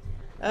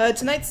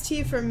 Tonight's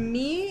tea for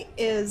me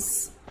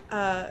is,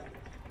 Pike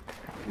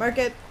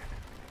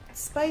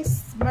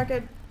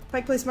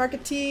Place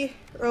Market Tea,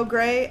 Earl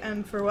Grey,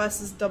 and for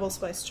Wes is double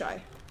spiced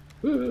chai.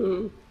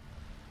 Woo.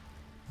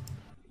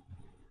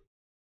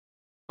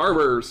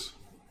 Harbors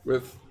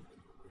with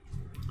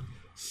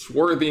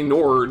swarthy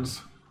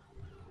Nords.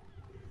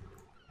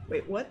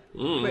 Wait, what?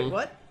 Wait,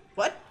 what?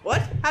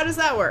 What? How does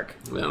that work?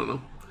 I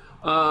don't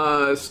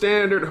know.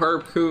 Standard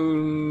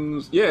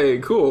harpoons. Yay,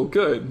 cool,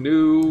 good.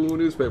 New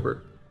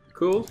newspaper.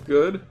 Cool,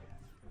 good.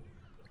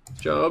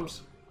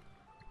 Jobs.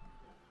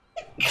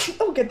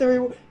 Oh, get the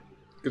reward.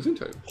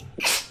 Gesundheit.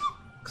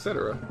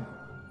 Etc.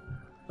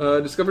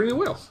 Discover new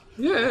whales.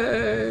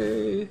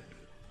 Yay!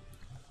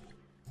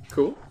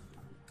 Cool.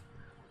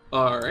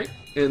 Alright,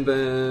 and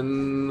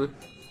then...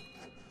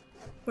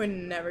 We're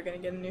never gonna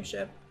get a new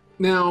ship.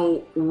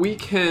 Now, we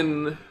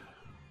can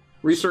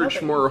research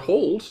Nothing. more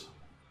holds,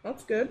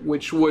 That's good.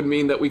 which would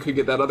mean that we could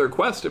get that other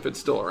quest if it's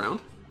still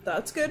around.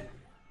 That's good.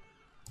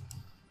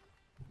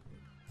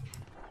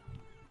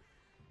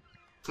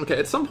 Okay,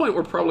 at some point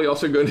we're probably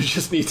also going to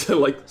just need to,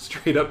 like,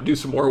 straight up do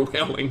some more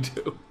whaling,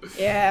 too.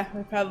 Yeah,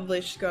 we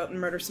probably should go out and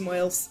murder some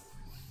whales.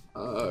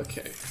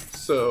 Okay,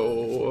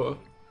 so...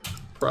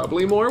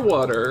 probably more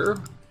water.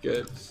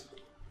 Get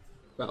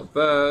about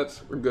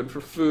that. We're good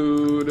for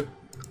food.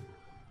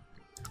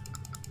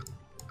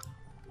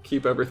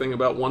 Keep everything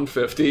about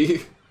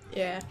 150.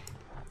 Yeah,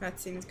 that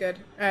seems good.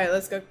 Alright,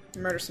 let's go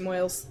murder some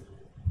whales.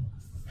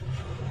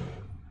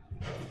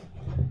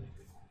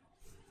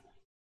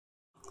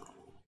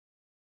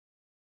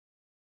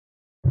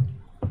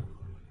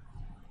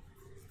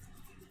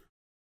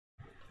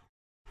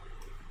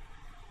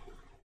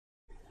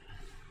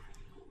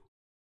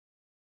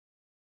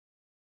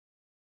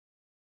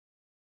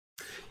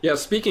 Yeah,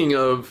 speaking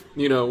of,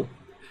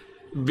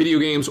 video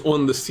games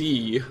on the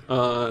sea,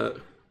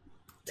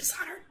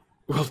 Dishonored.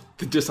 well,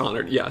 the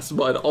Dishonored, yes,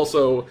 but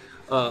also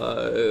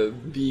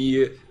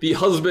the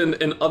husband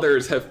and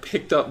others have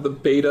picked up the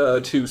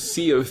beta to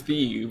Sea of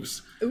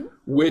Thieves,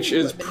 which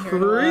is I've been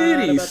hearing a lot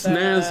pretty about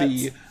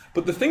snazzy. that.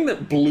 But the thing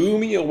that blew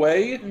me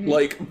away,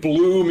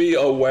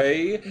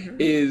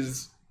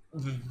 is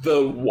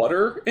the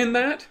water in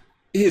that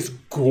is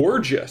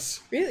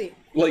gorgeous. Really?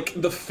 Like,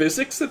 the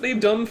physics that they've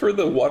done for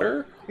the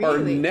water are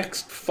Really?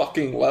 next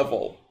fucking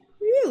level.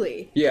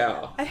 Really?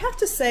 Yeah. I have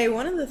to say,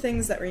 one of the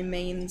things that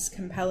remains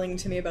compelling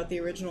to me about the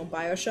original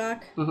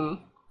Bioshock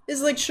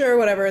is, like, sure,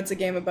 whatever, it's a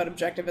game about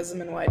objectivism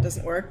and why it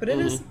doesn't work, but it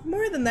is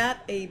more than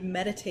that a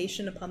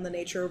meditation upon the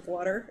nature of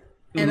water.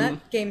 And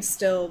that game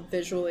still,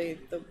 visually,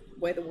 the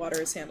way the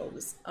water is handled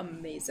is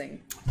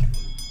amazing.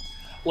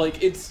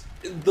 Like,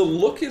 the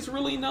look is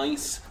really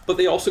nice, but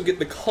they also get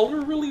the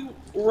color really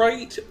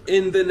right,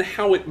 and then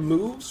how it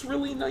moves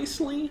really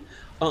nicely.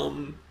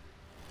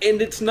 And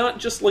it's not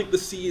just like the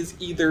sea is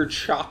either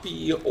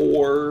choppy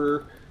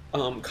or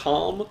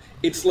calm.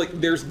 It's like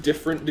there's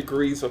different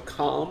degrees of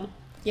calm,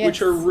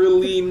 which are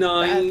really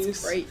nice.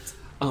 That's great.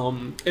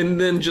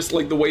 And then just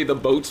like the way the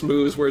boats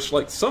moves, where it's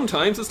like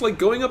sometimes it's like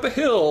going up a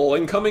hill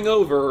and coming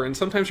over, and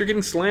sometimes you're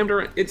getting slammed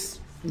around. It's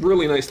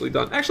really nicely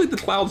done. Actually, the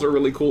clouds are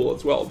really cool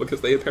as well,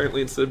 because they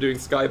apparently, instead of doing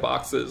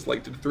skyboxes,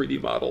 like did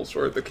 3D models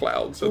for the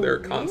clouds, so they're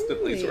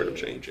constantly sort of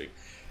changing.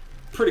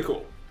 Pretty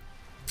cool.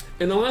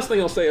 And the last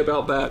thing I'll say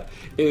about that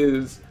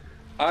is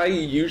I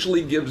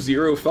usually give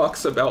 0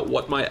 fucks about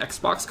what my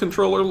Xbox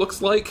controller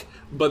looks like,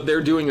 but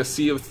they're doing a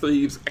Sea of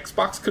Thieves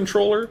Xbox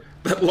controller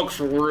that looks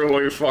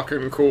really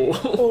fucking cool.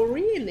 Oh,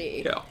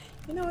 really? Yeah.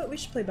 You know what? We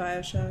should play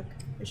Bioshock.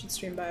 We should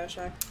stream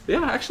Bioshock.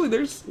 Yeah, actually,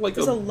 there's like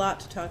There's a lot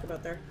to talk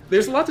about there.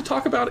 there's a lot to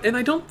talk about, and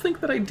I don't think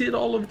that I did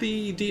all of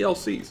the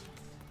DLCs.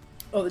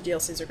 Oh, the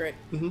DLCs are great.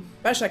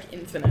 Bioshock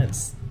Infinite,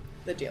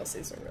 the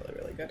DLCs are really,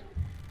 really good.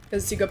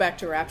 Because you go back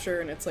to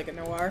Rapture and it's like a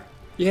noir.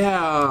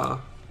 Yeah.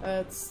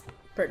 It's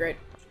pretty great.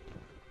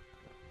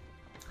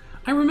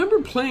 I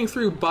remember playing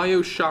through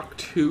Bioshock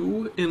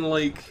 2 in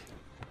like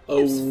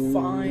a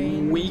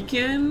fine.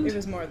 weekend. It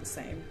was more of the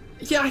same.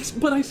 Yeah,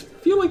 but I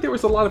feel like there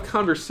was a lot of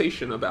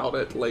conversation about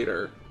it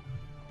later.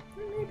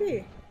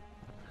 Maybe.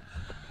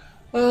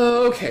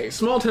 Okay,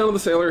 small town of the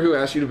sailor who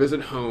asked you to visit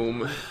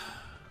home.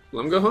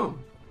 Let him go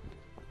home.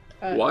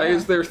 Why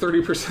is there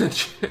 30%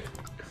 chance?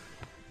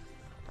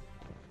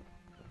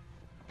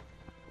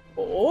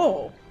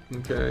 Oh.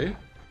 Okay.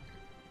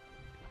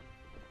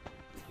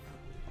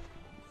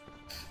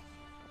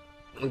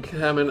 A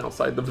cabin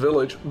outside the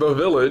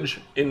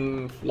village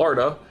in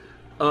Florida.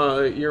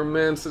 Your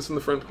man sits on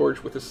the front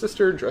porch with his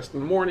sister, dressed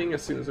in mourning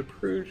as soon as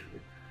approved.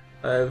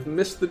 I've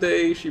missed the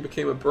day she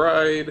became a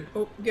bride.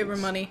 Oh, give her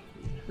money.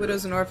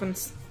 Widows and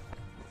orphans.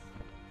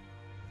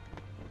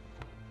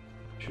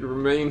 Should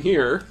remain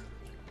here.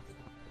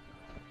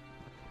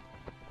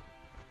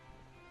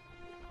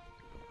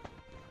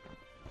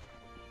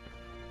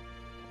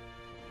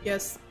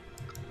 Yes.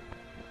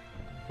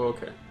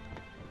 Okay.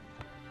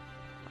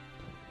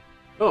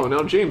 Oh,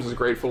 now James is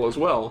grateful as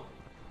well.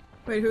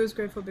 Wait, who was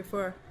grateful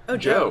before? Oh,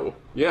 Joe.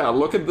 Yeah,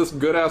 look at this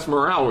good-ass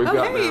morale we've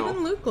got hey, now.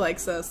 even Luke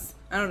likes us.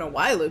 I don't know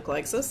why Luke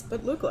likes us,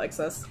 but Luke likes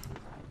us.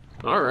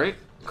 Alright,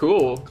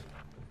 cool.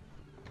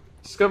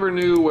 Discover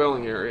new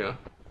whaling area.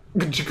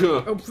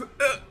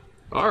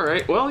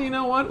 Alright, well, you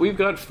know what? We've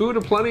got food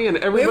aplenty and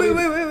everybody...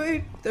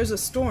 Wait. There's a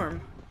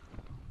storm.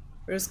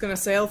 We're just gonna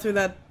sail through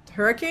that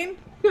hurricane?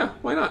 Yeah,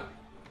 why not?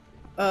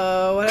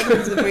 What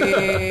happens if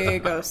we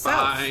go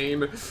south?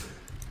 Fine.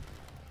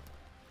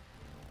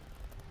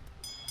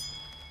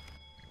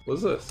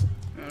 What's this?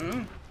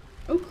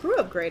 Oh, crew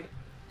upgrade.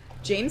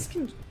 James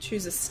can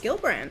choose a skill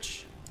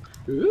branch.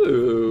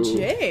 Ooh.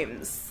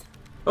 James.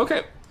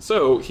 Okay,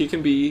 so he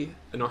can be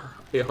a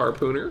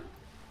harpooner,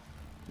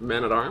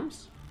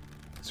 man-at-arms,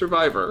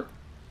 survivor,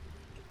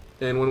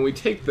 and when we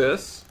take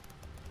this,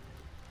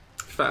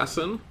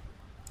 fasten,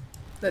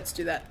 Let's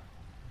do that.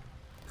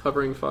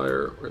 covering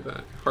fire, or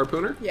that.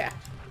 Harpooner, Yeah.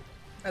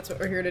 That's what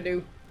we're here to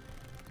do.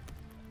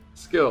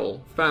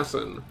 skill,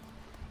 fasten.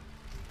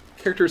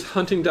 Character's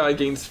hunting die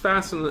gains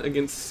fasten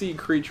against sea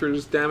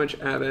creatures, damage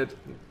added,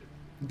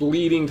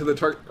 bleeding to the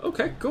target.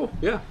 Okay, cool,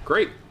 yeah,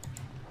 great.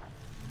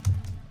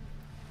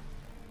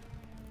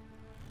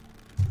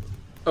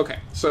 Okay,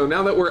 so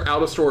now that we're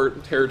out of store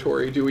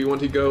territory, do we want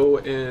to go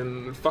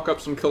and fuck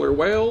up some killer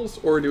whales,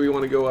 or do we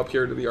want to go up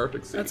here to the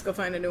Arctic Sea? Let's go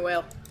find a new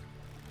whale.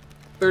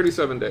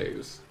 37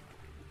 days.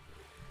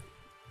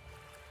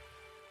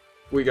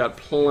 We got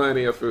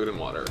plenty of food and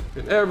water,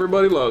 and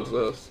everybody loves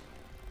us.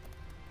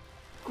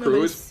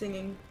 Nobody's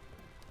singing.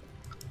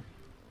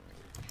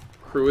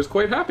 Crew is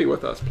quite happy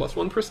with us,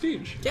 +1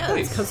 prestige. Yeah,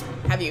 Nice. because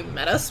have you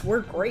met us? We're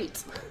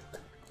great.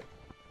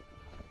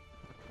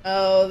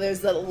 Oh,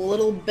 there's that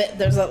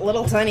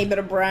little tiny bit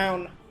of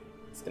brown.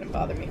 It's gonna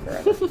bother me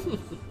forever.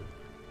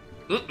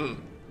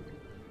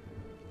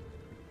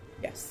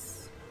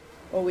 Yes.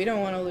 Well, we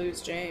don't want to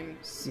lose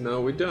James. No,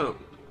 we don't.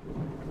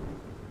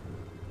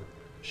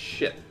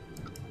 Shit.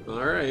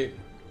 Alright.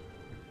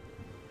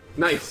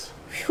 Nice.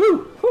 Whew,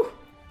 whew.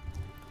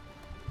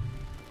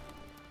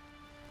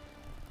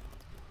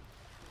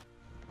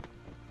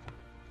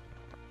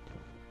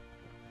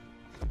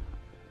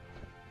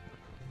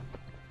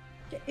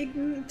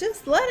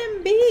 Just let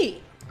him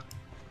be.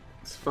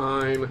 It's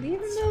fine. Leave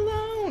him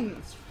alone.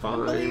 It's Let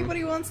him fine. believe what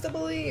he wants to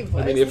believe.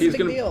 Why I mean, is if this he's a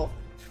big gonna deal?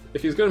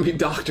 if he's gonna be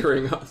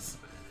doctoring us.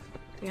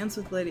 Dance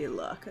with Lady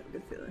Luck. I have a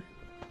good feeling.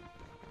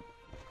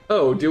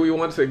 Oh, do we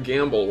want to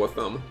gamble with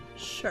them?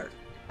 Sure.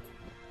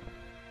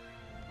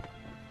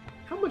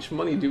 How much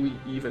money do we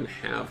even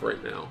have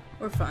right now?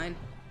 We're fine.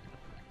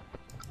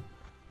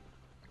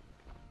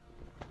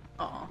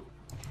 Aw.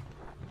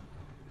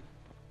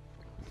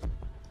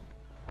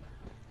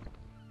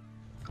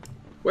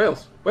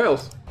 Whales!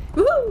 Whales!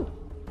 Woohoo!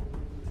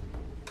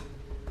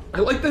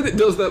 I like that it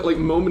does that, like,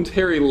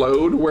 momentary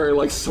load where,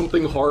 like,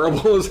 something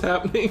horrible is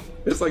happening.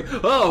 It's like,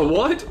 oh,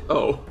 what?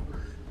 Oh.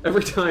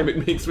 Every time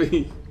it makes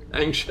me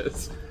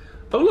anxious.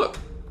 Oh, look!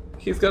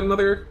 He's got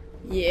another...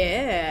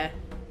 Yeah.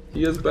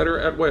 He is better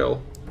at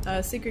whale.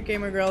 Secret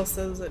Gamer Girl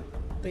says that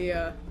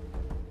the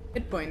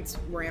hit points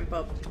ramp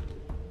up.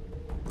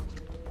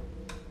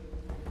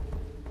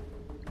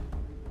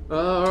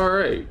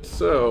 Alright,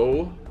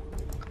 so...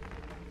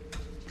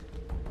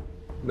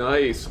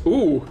 Nice.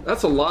 Ooh,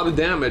 that's a lot of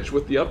damage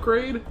with the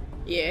upgrade.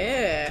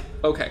 Yeah.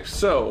 Okay,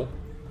 so...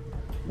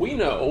 We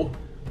know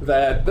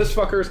that this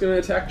fucker is going to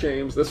attack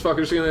James, this fucker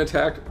is going to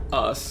attack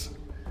us.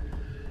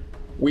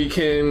 We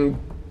can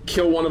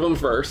kill one of them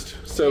first,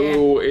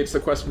 so it's a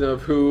question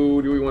of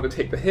who do we want to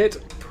take the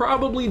hit?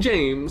 Probably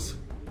James,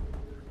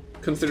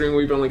 considering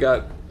we've only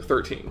got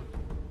 13.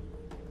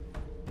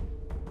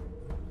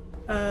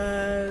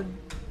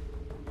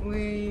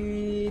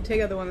 We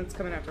take out the one that's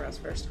coming after us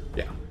first.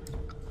 Yeah.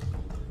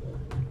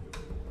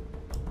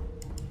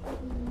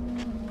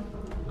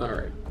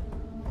 Alright.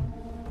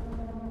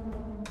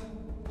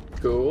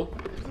 Cool.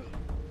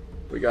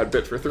 We got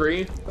bit for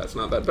 3. That's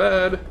not that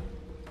bad.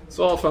 It's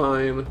all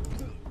fine.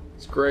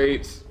 It's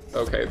great.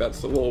 Okay,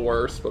 that's a little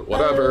worse, but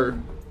whatever.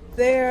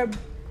 They're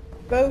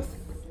both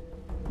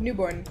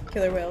newborn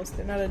killer whales.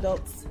 They're not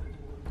adults.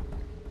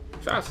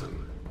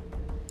 Fasten.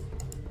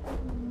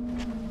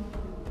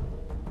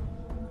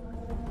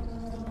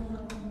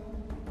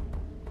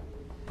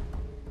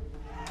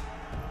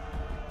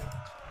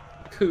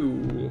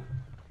 Cool.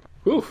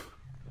 Oof.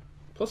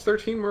 Plus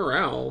 13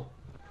 morale.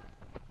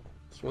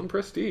 It's 1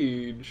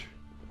 prestige.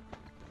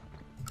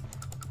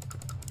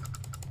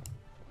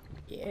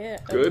 Yeah.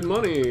 Good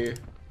money.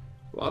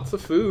 Lots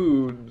of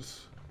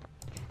foods.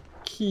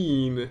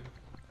 Keen.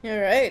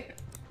 Alright.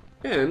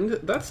 And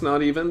that's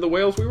not even the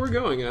whales we were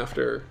going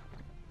after.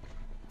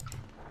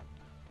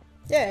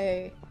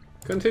 Yay.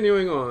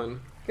 Continuing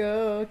on.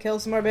 Go kill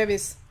some more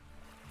babies.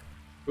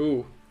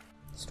 Ooh.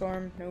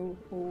 Storm, no.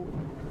 Ooh.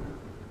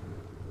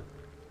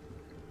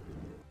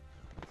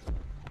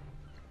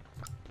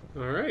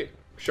 Alright.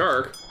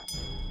 Shark.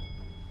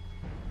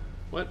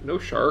 What? No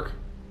shark.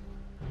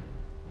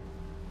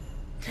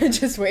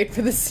 Just wait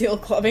for the seal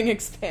clubbing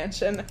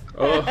expansion.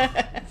 Oh,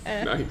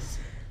 nice.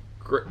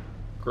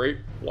 Great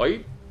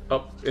white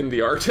up in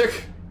the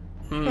Arctic?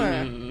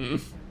 Hmm.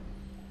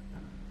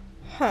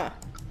 Huh.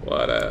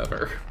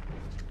 Whatever.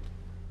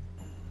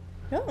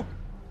 Oh,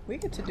 we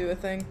get to do a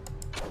thing.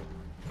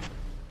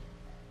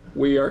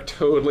 We are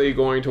totally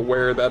going to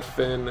wear that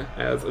fin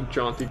as a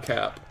jaunty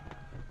cap.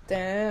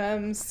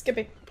 Damn,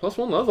 Skippy.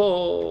 +1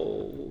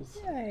 levels.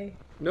 Yay.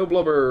 No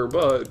blubber,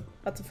 but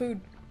Lots of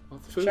food.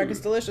 lots of food. Shark is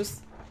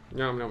delicious.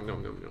 Nom nom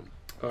nom nom nom.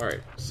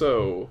 Alright,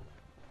 so...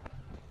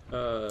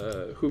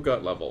 who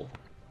got level?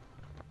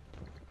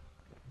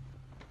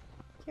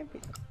 Can't be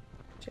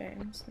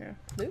James. No.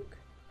 Luke?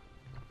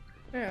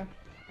 No.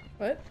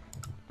 What?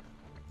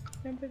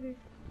 Nobody.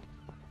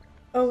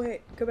 Oh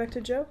wait, go back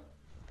to Joe?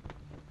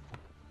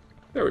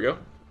 There we go.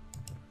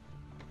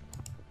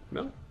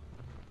 No?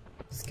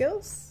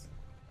 Skills?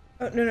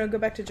 Oh, no, go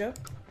back to Joe.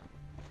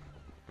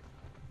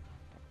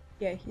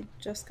 Yeah, he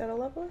just got a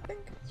level, I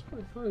think? That's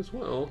what I thought as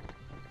well.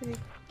 But he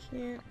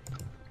can't...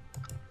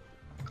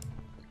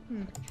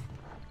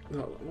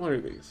 No, what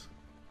are these?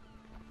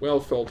 Well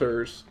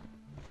filters.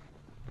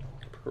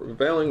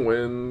 Prevailing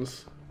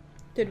winds.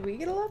 Did we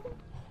get a level?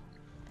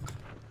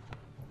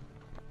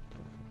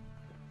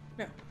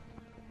 No.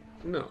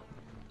 No.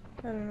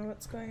 I don't know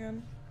what's going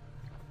on.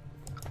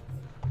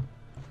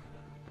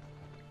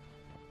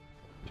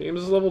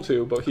 James is level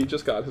 2, but he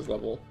just got his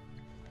level.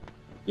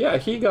 Yeah,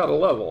 he got a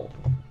level.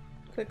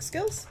 Quick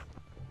skills?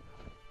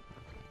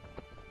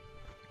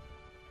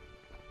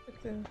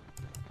 Click the...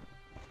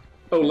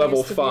 Oh, It level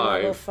used to be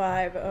 5. Level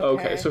 5, okay.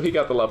 Okay, so he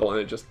got the level and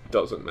it just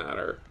doesn't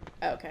matter.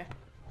 Okay.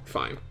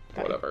 Fine.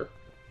 Okay. Whatever.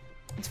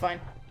 It's fine.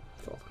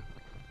 It's all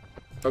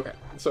fine. Okay,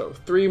 so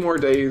 3 more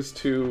days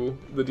to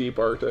the deep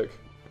Arctic.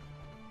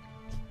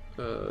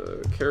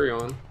 Carry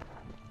on.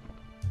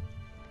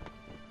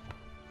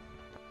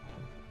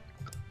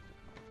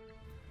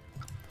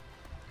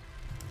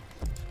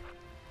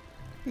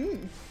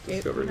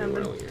 Gave Discover new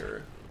number. whaling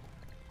area.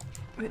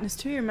 Witness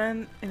two of your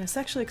men in a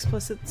sexually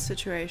explicit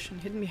situation,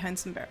 hidden behind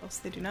some barrels.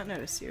 They do not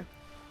notice you.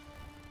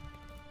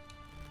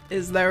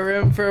 Is there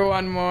room for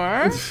one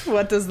more?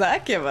 What does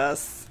that give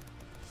us?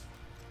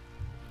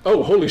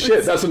 Oh, holy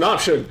shit, that's an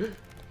option!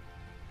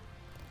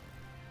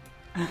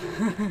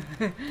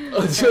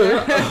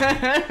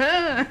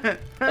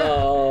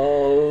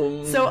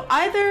 So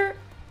either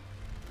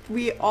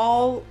we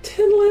all...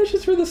 10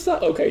 lashes for the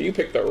sun. Okay, you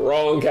picked the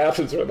wrong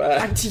captions for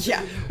that.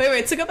 Yeah.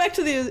 Wait, so go back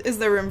to the is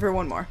there room for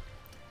one more?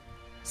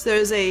 So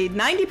there's a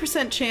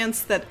 90%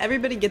 chance that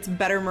everybody gets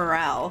better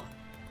morale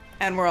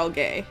and we're all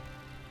gay.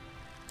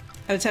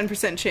 And a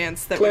 10%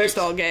 chance that we're just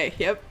all gay.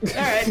 Yep.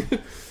 Alright.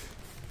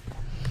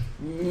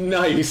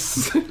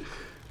 Nice.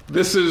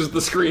 This is the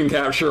screen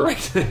capture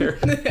right there.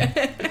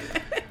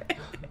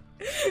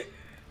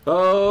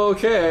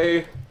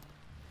 Okay.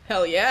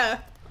 Hell yeah.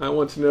 I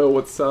want to know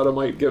what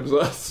sodomite gives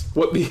us.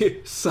 What the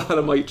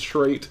sodomite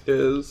trait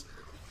is.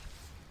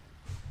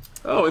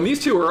 Oh, and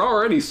these two are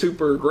already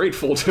super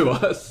grateful to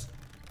us.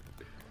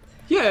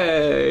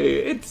 Yay!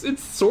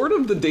 It's sort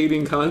of the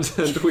dating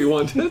content we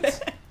wanted,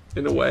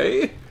 in a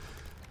way.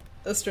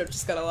 The strip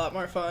just got a lot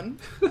more fun.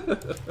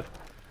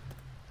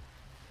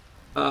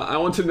 I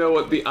want to know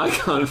what the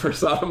icon for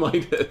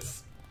sodomite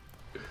is.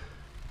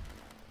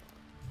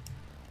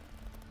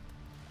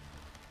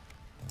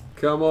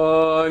 Come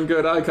on,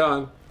 good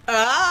icon.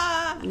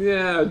 Ah!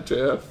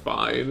 Yeah,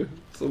 fine.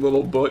 It's a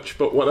little butch,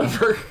 but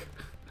whatever.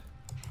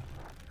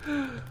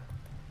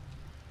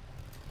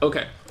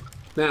 Okay,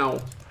 now,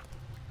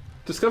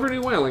 discover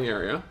new whaling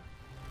area.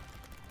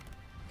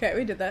 Okay,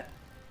 we did that.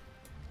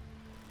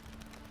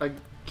 I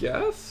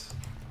guess?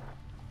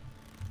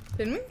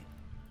 Didn't we?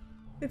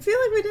 I feel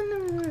like we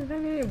didn't have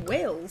any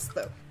whales,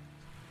 though.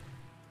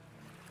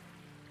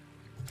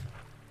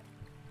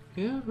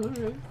 Yeah,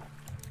 alright.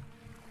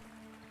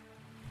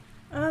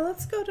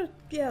 Let's go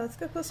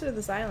closer to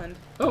this island.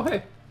 Oh,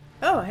 hey.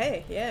 Oh,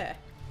 hey, yeah.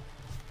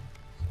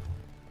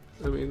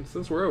 I mean,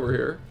 since we're over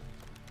here.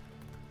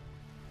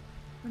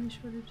 Money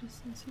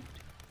shortages ensued.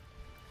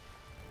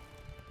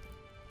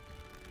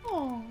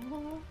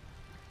 Aww.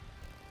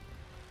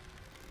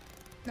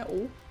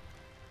 No.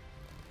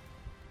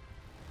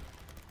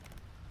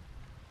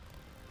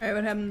 Alright,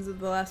 what happens with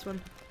the last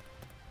one?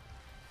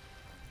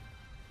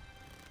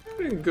 I'm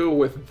gonna go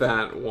with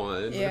that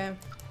one. Yeah.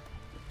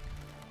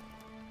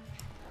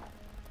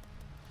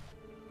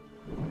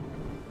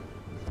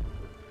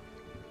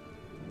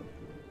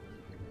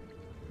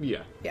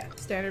 Yeah. Yeah,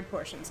 standard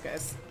portions,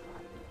 guys.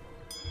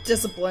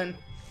 Discipline.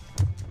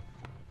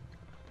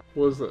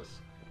 What is this?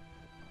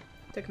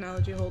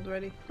 Technology hold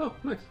ready. Oh,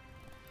 nice.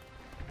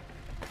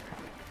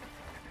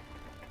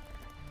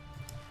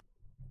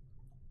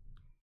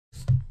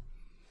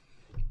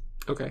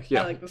 Okay,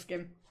 yeah. I like this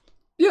game.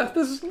 Yeah,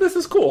 this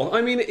is cool.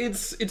 I mean,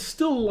 it's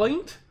still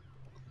light.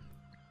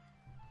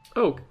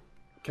 Oh,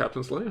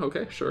 captain's lane.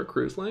 Okay, sure.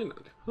 Cruise lane.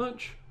 Not too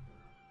much.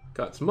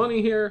 Got some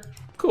money here.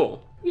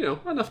 Cool. You know,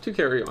 enough to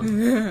carry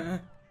on.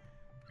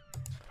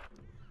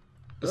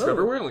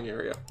 Discover whaling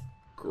area.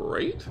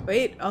 Great.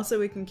 Wait, also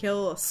we can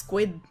kill a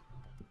squid.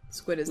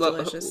 Squid is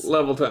delicious.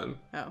 Level 10.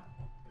 Oh.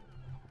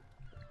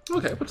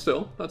 Okay, but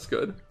still, that's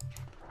good.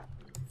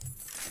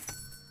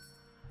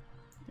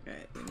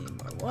 Alright, we need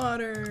more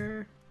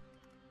water.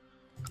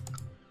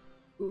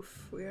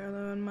 Oof, we are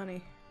low on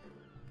money.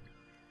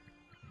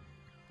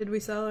 Did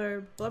we sell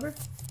our blubber?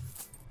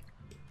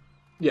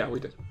 Yeah, we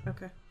did.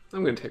 Okay.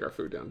 I'm going to take our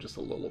food down just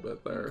a little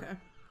bit there.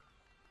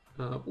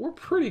 Okay. We're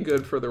pretty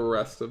good for the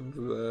rest of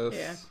this.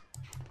 Yeah.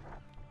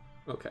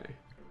 Okay.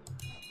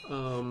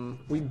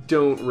 We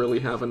don't really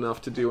have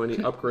enough to do any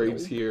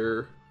upgrades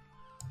here.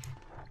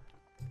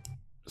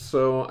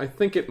 So I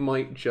think it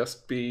might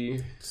just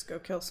be... Just go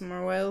kill some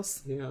more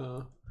whales.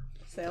 Yeah.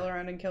 Sail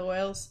around and kill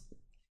whales.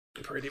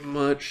 Pretty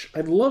much.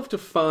 I'd love to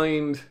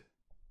find,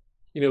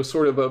 you know,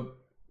 sort of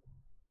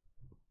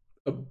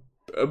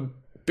a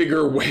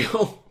bigger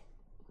whale.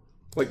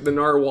 Like, the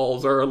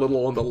narwhals are a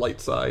little on the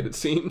light side, it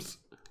seems.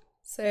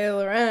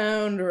 Sail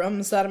around,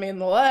 rum sodomy in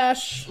the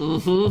lash.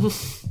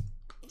 Mm-hmm.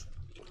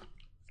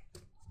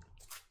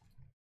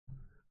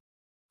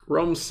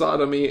 Rum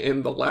sodomy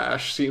in the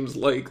lash seems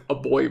like a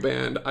boy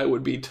band I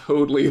would be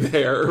totally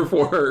there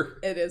for.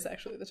 It is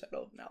actually the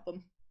title of an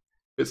album.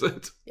 Is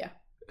it? Yeah.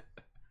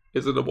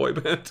 Is it a boy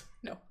band?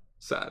 No.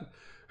 Sad.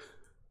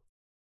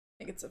 I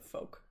think it's a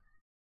folk.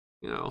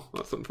 No,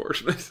 that's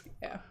unfortunate.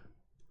 Yeah.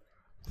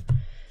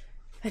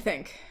 I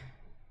think.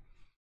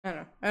 I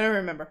don't know. I don't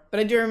remember. But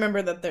I do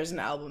remember that there's an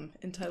album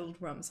entitled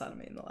Rum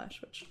Sodomy in the Lash,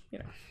 which, you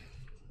know.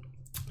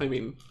 I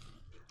mean,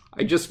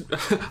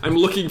 I'm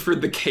looking for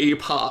the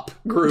K-pop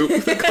group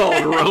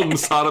called Rum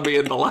Sodomy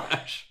in the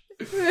Lash.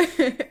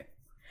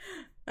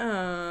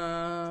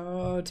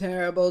 Oh,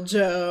 terrible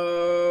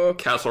joke.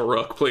 Castle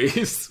Rook,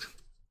 please.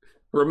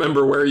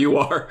 Remember where you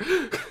are.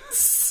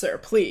 Sir,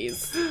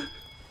 please.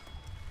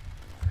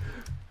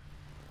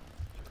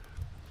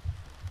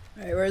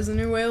 Alright, where's the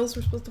new whales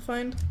we're supposed to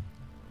find?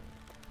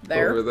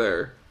 There? Over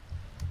there.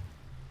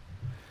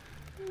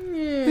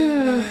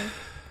 Yeah.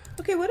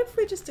 Okay, what if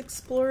we just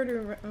explored?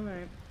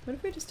 Alright. What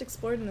if we just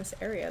explored in this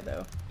area,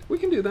 though? We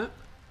can do that.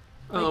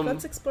 Like,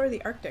 let's explore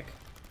the Arctic.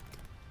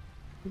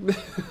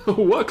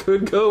 What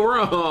could go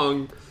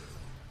wrong?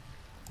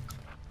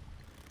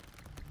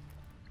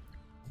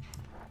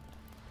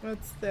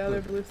 What's the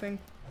other blue thing?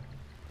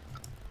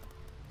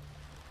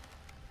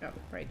 Oh,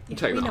 right. Yeah,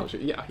 Technology.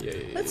 we know. Yeah.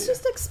 Let's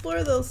just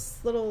explore those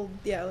little.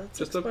 Yeah, let's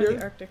just up explore here?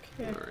 the Arctic.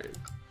 Yeah. All right.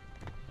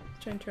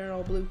 Try and turn it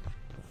all blue.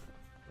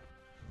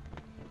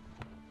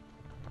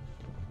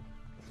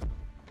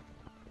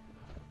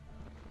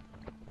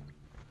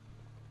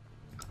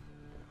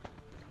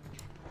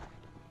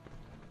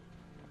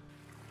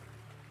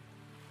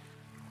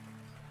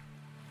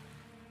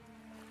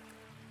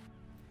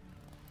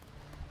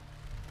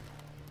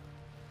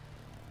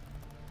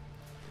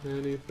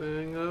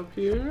 Anything up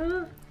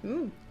here?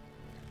 Ooh.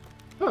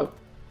 Oh.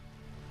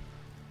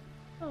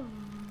 Oh.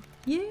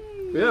 Yay!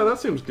 Yeah, that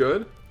seems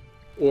good.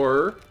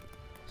 Or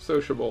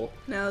sociable.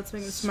 Now let's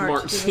make it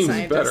smart. To be the seems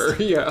scientist.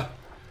 better. Yeah.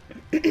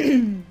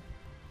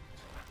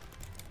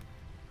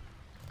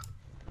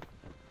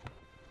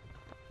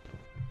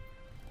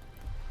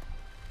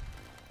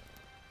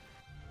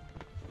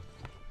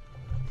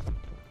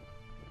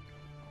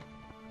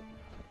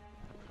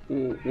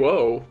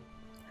 Whoa.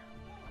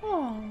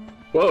 Oh.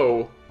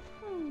 Whoa.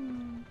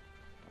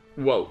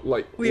 Whoa,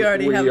 like We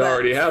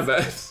already have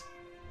that. this.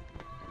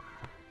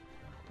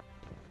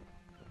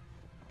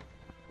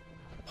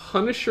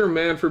 Punisher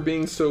man for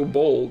being so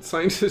bold.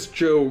 Scientist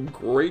Joe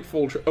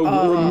grateful.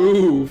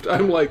 Removed.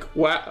 I'm like,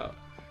 wow.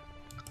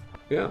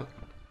 Yeah.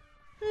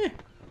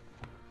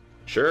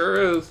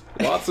 Sure is.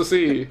 Lots of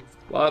sea.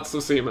 Lots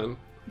of semen.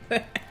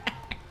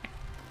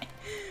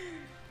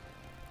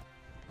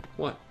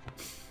 What?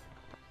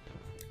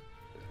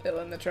 Fill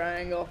in the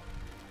triangle.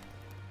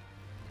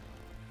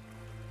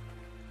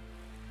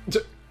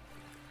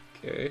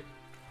 Okay.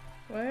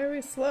 Why are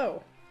we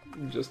slow?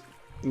 Just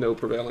no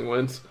prevailing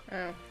winds.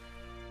 Oh.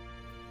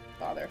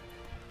 Bother.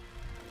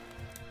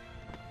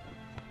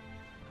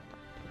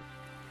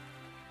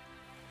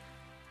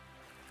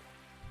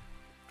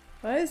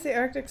 Why is the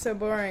Arctic so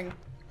boring?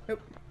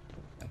 Nope.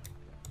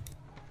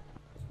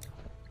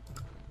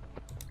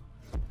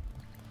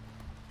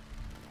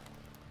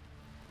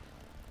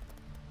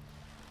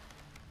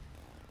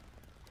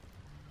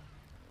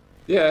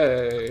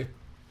 Yay!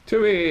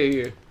 To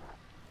me!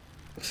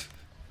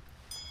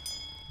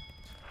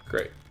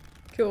 Great.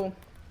 Cool.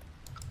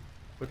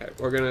 Okay,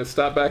 we're gonna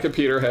stop back at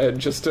Peterhead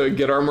just to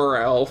get our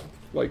morale,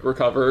 like,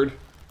 recovered.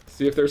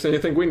 See if there's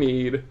anything we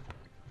need.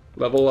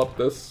 Level up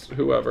this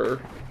whoever.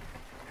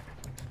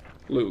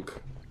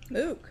 Luke.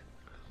 Luke.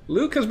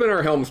 Luke has been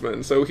our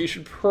helmsman, so he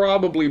should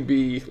probably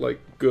be,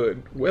 like,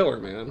 good. Whaler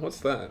man, what's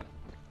that?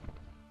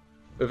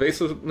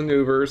 Evasive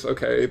maneuvers,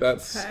 okay,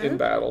 that's Okay. in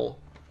battle.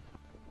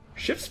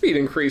 Ship speed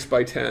increased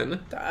by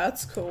 10.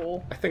 That's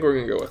cool. I think we're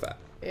gonna go with that.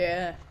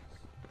 Yeah.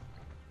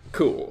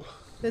 Cool.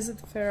 Visit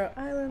the Faroe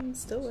Islands,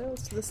 still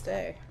whales to this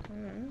day.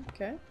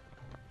 Okay.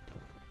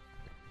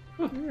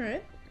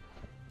 Alright.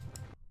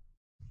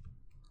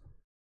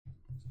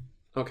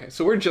 Okay,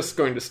 so we're just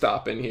going to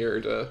stop in here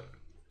to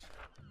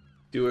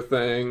do a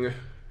thing.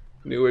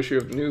 New issue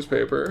of the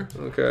newspaper,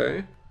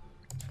 okay.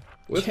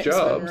 With James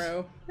jobs.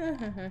 Monroe.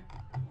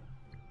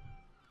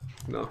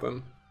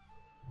 Nothing.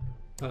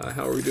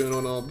 How are we doing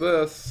on all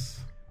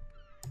this?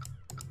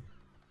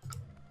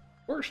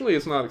 Fortunately,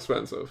 it's not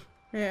expensive.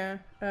 Yeah,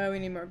 we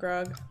need more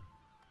grog.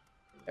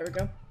 There we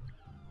go.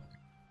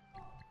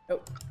 Oh,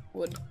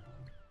 wood.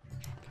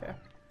 Okay.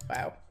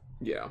 Wow.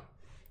 Yeah.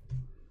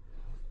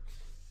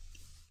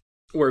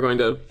 We're going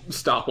to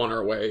stop on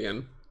our way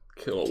and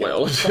kill a whale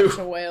or Bunch two.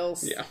 of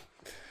whales. Yeah.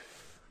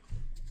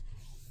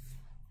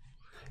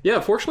 Yeah,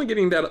 fortunately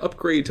getting that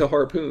upgrade to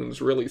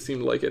harpoons really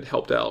seemed like it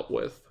helped out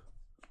with,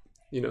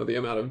 you know, the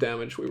amount of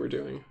damage we were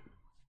doing.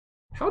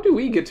 How do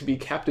we get to be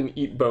Captain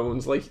Eat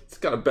Bones? Like, he's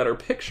got a better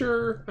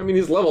picture. I mean,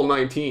 he's level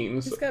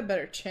 19. So... He's got a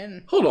better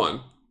chin. Hold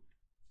on.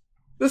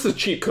 This is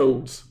cheat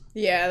codes.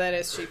 Yeah, that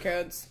is cheat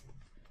codes.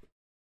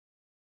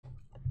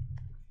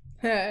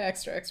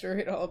 Extra,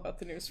 read all about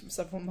the news from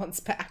several months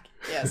back.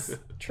 Yes,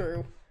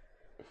 true.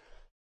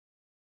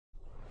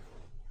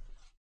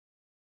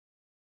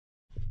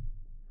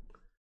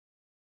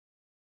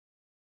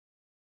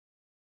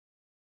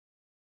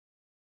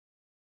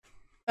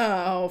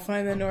 Oh,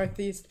 find the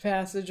Northeast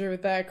Passage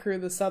with that crew,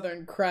 the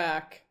Southern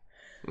Crack.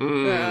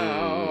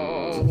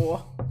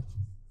 Oh.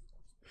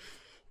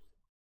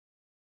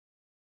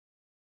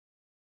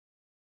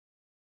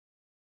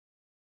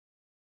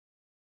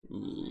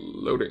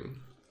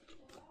 Loading.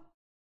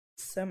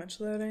 So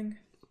much loading.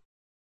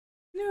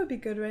 You know what would be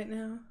good right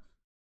now?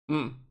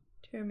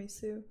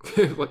 Tiramisu.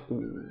 Like,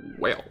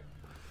 whale.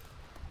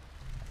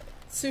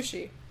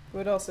 Sushi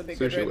would also be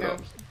good Sushi right would now.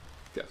 help.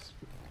 Yes,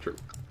 true.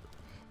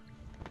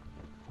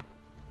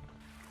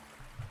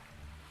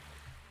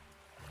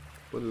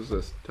 What is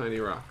this? Tiny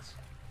rocks.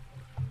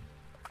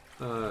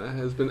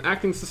 Has been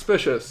acting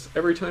suspicious.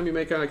 Every time you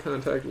make eye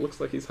contact, it looks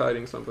like he's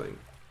hiding something.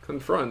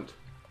 Confront.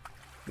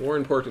 More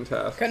important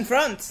task.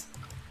 Confront!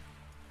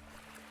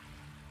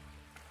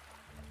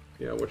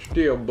 Yeah, what's your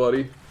deal,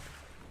 buddy?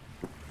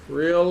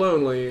 Real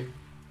lonely.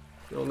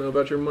 You don't know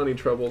about your money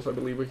troubles. I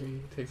believe he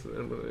takes it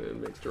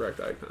and makes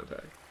direct eye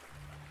contact.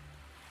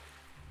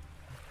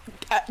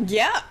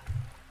 Yeah.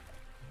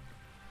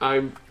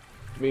 I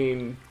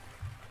mean...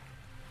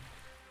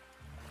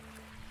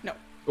 No.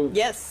 Oh,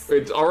 yes.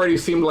 It already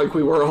seemed like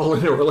we were all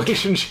in a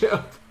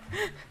relationship.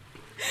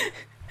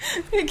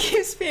 It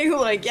keeps being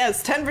like,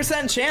 yes,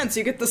 10% chance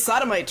you get the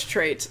sodomite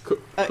trait. Cool.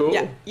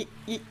 Yeah.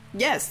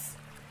 Yes.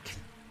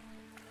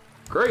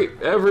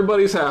 Great.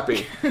 Everybody's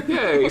happy.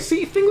 Yay.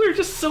 See, things are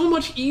just so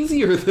much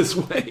easier this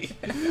way.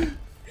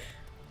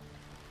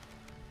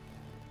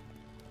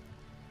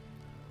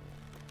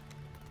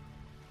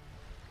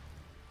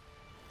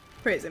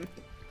 Praise him.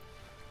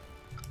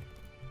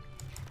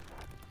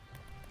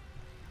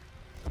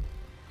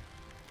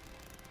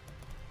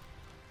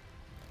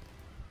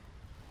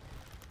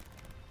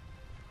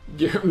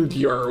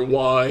 Your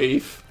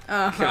wife.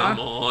 Uh-huh. Come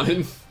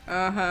on.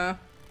 Uh-huh.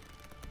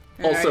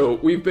 Also,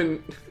 we've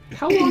been...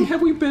 How long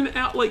have we been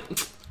out? Like,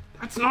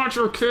 that's not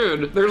your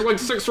kid. There's like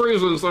 6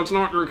 reasons that's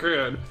not your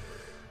kid.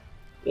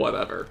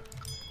 Whatever.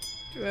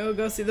 We'll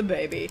go see the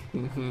baby.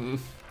 Mm-hmm.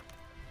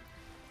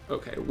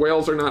 Okay,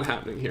 whales are not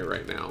happening here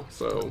right now,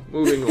 so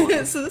moving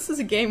on. So this is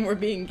a game where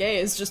being gay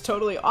is just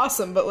totally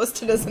awesome, but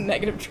listed as a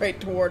negative trait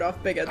to ward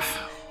off bigots.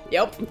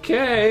 Yep.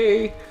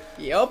 Okay.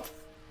 Yep.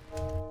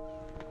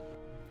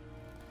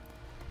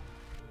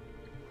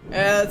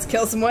 Let's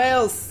kill some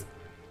whales.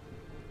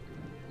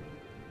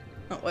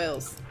 Not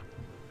whales.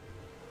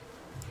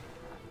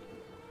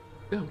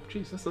 Oh,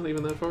 jeez, that's not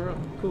even that far up.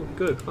 Cool,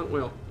 good. Hunt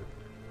whale.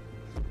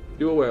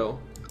 Do a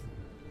whale.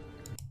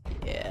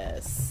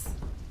 Yes.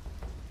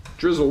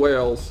 Drizzle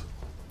whales.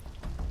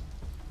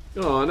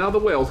 Oh, now the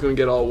whale's gonna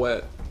get all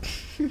wet.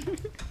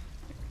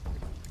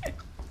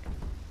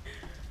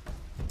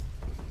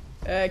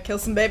 Kill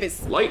some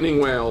babies.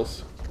 Lightning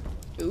whales.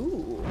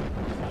 Ooh.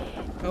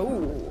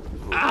 Oh.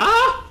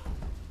 Ah!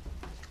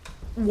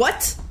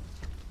 What?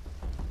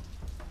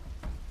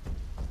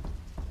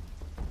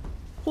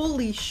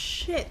 Holy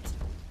shit.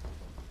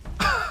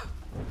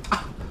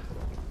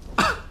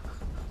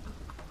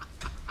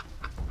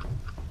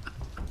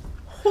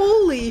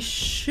 Holy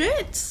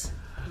shit.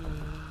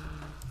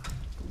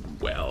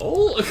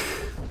 Well...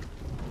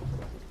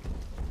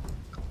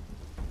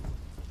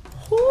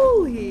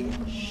 Holy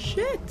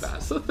shit.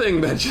 That's the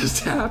thing that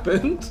just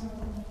happened.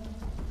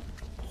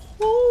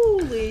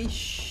 Holy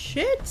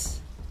shit.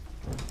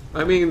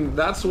 I mean,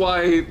 that's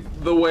why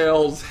the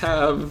whales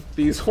have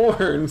these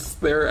horns.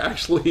 They're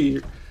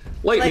actually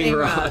lightning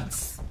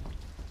rods.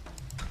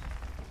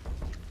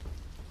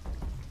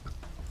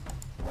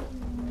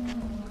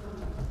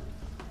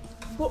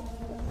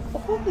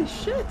 Holy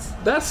shit.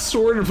 That's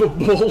sort of a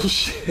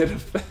bullshit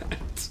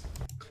effect.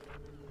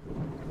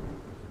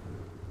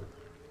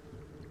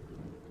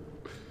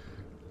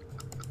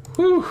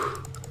 Whew.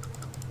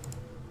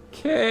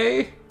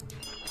 Okay.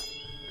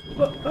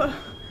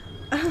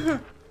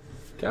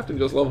 Captain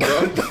just leveled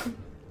up.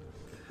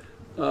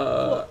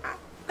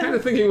 Kind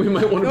of thinking we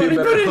might want to be a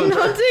better hunter.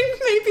 Hunting,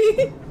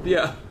 maybe?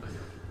 Yeah.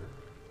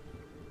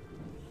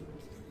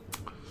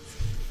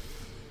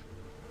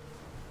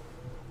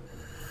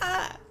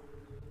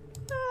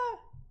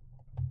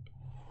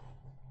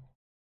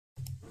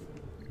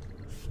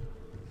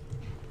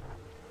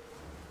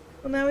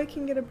 Well, now we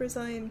can get a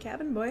Brazilian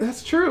cabin boy.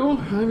 That's true.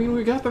 I mean,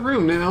 we got the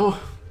room now.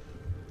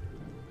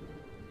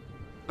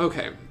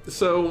 Okay,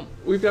 so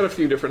we've got a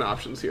few different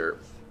options here.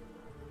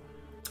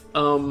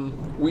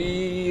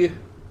 We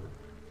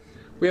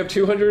have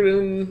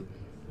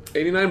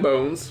 289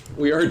 bones.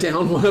 We are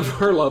down one of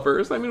our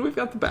lovers. I mean, we've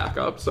got the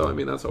backup, so I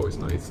mean, that's always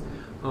nice.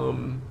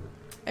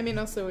 I mean,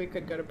 also we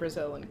could go to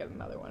Brazil and get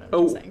another one.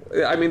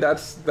 I mean,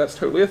 that's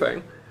totally a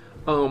thing.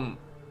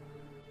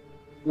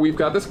 We've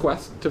got this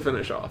quest to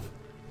finish off.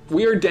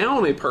 We are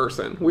down a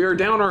person. We are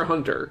down our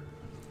hunter.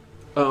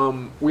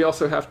 We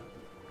also have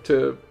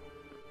to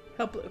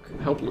help Luke.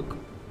 Help Luke.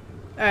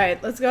 All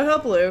right, let's go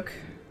help Luke.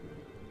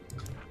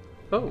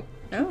 Oh,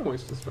 2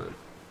 points to spend.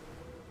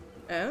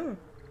 Oh.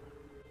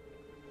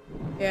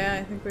 Yeah,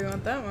 I think we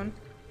want that one.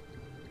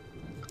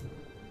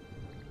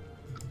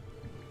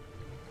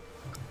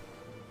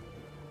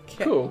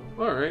 Kay. Cool.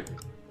 All right.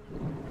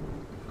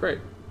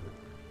 Great.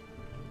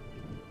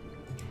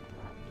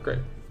 Great.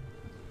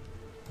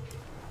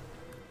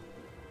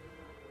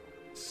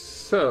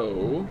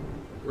 So,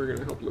 we're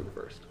gonna help Luke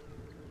first.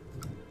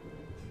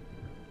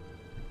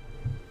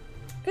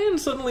 And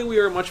suddenly we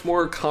are a much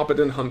more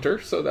competent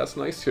hunter, so that's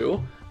nice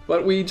too.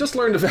 But we just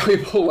learned a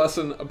valuable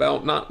lesson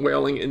about not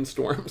whaling in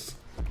storms.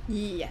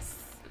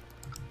 Yes.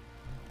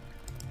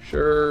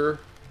 Sure.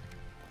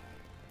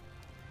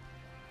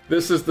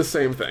 This is the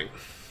same thing.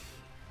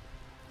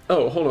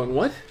 Oh, hold on,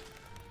 what?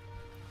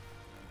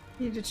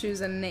 You need to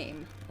choose a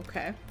name.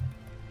 Okay.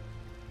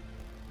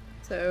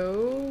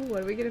 So,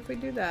 what do we get if we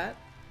do that?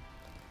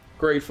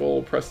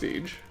 Grateful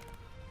prestige.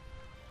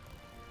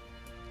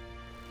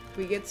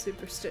 We get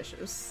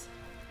superstitious.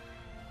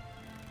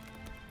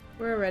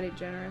 We're already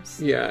generous.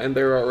 Yeah, and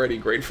they're already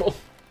grateful.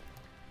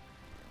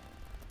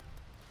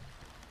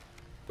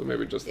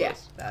 maybe just Yeah,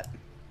 this. that.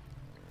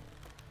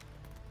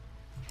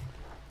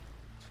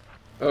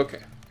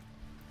 Okay.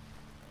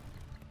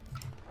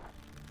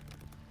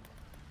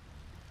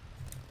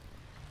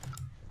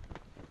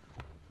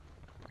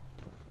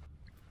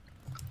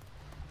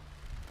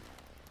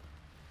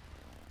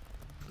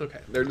 Okay,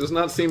 there does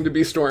not seem to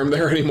be storm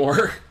there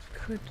anymore.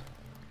 Good.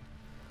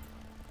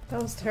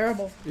 That was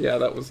terrible. Yeah,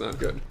 that was not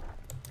good.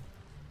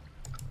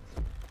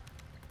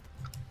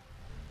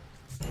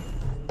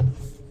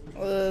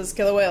 Let's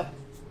kill a whale.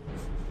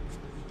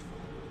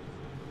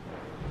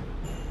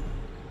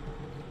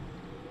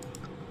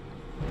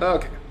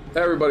 Okay,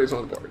 everybody's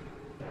on board.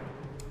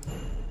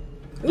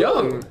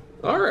 Young!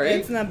 Alright.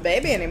 It's not a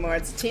baby anymore,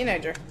 it's a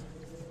teenager.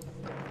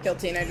 Kill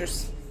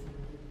teenagers.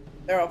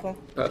 They're awful.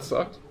 That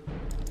sucked.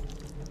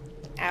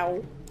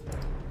 Ow.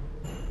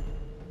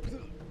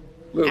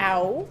 Luke,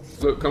 Ow.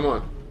 Luke, come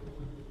on.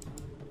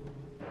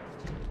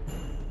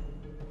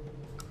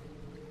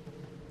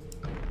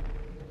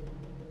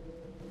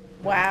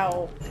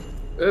 Wow.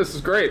 This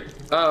is great.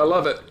 I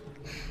love it.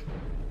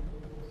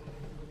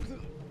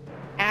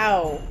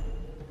 Ow.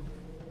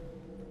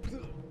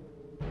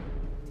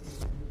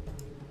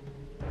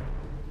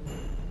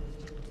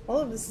 All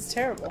of this is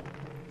terrible.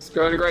 It's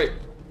going great.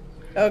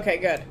 Okay,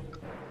 good.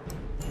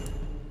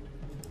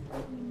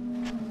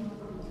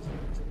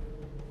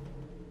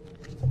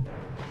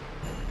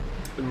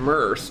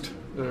 Immersed.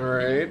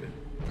 Alright.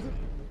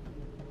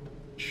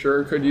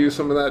 Sure could use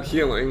some of that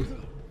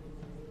healing.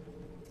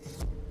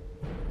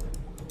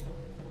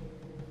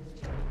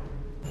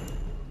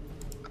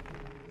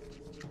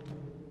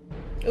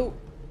 Ooh.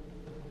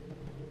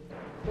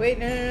 Wait,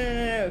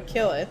 no.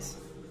 Kill it.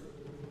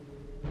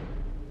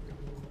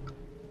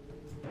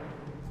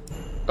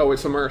 Oh,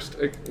 it's immersed.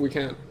 We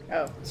can't.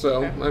 Oh.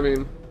 So, okay. I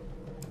mean...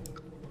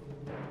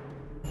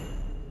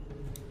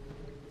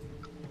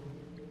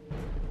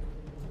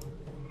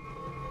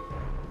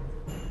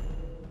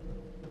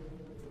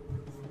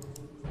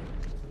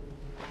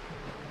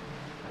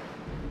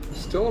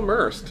 Still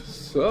immersed.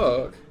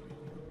 Suck.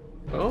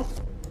 Oh?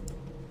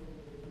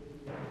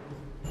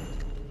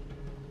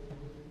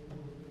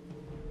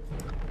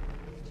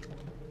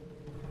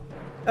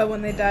 Oh,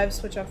 when they dive,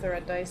 switch off the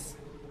red dice.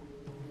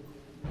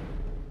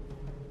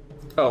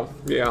 Oh,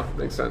 yeah,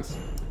 makes sense.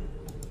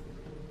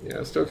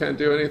 Yeah, still can't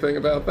do anything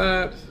about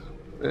that.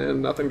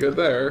 And nothing good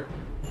there.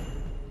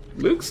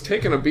 Luke's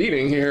taking a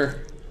beating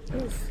here.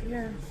 Oof,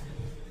 yeah.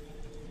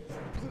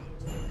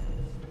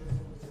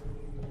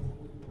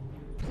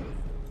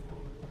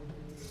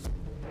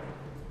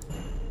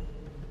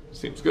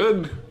 Seems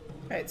good.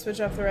 Alright,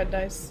 switch off the red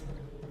dice.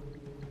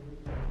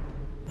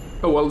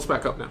 Oh, well, it's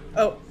back up now.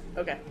 Oh,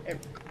 okay. Here.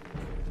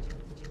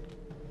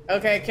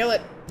 Okay, kill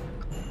it.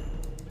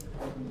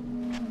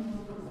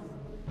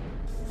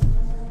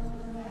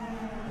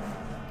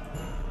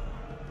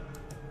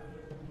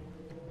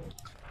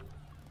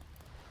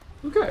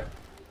 Okay.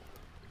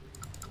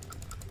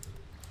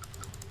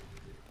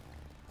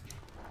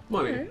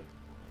 Money. Alright.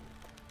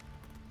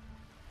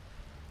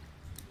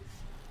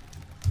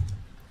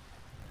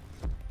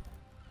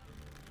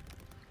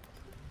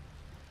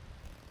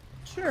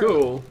 Sure.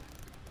 Cool.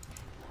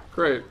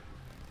 Great.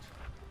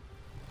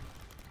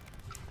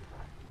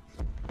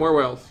 More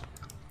whales.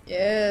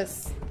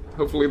 Yes.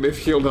 Hopefully they've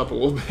healed up a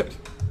little bit.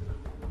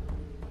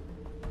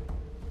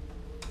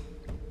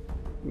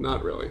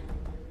 Not really.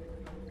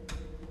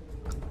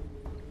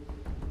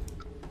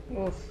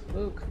 Oof,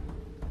 Luke.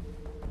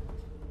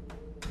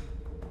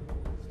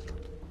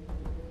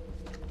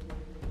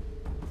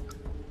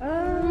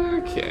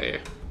 Okay.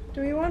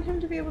 Do we want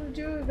him to be able to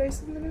do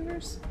evasive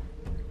maneuvers?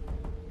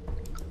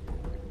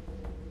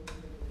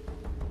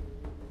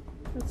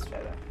 Let's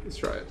try that. Let's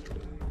try it.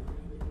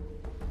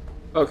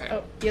 Okay.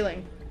 Oh,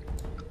 healing.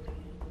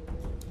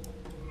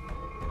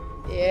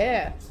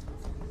 Yeah.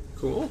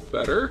 Cool.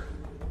 Better.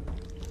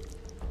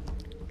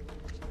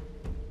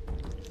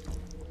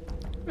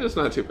 It's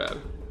not too bad.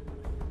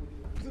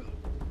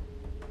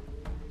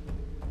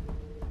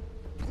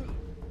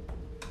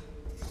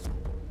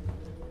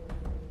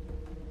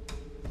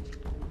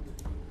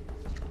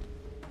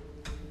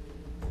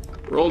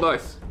 Roll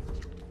dice.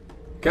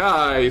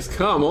 Guys,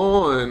 come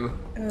on.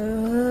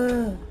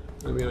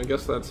 I mean, I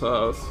guess that's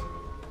us.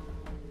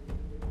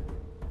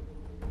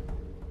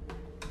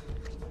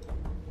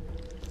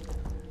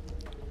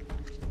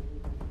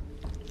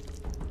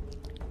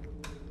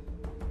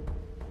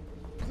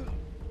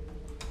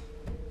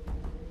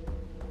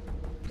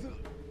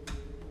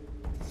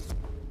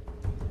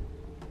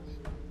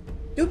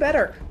 Do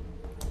better.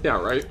 Yeah,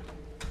 right?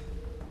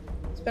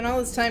 Spend all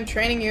this time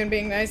training you and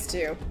being nice to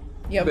you.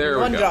 You have There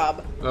we one go.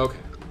 job. Okay.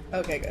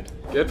 Okay, good.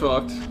 Get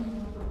fucked.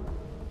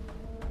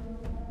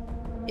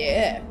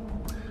 Yeah.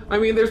 I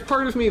mean, there's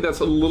part of me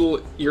that's a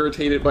little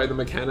irritated by the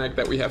mechanic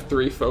that we have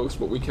 3 folks,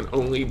 but we can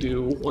only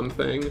do one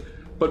thing.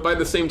 But by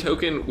the same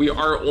token, we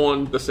are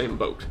on the same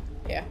boat.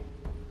 Yeah.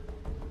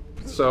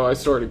 So I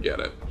sort of get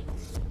it.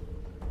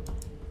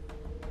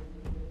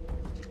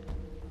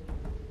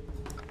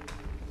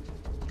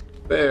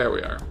 There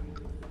we are.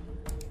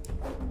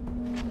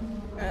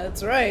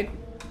 That's right.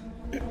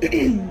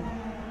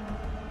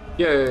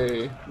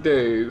 Yay,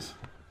 days.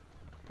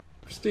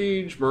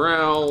 Prestige,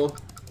 morale,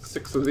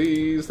 6 of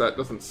these, that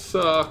doesn't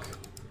suck.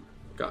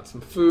 Got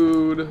some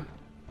food.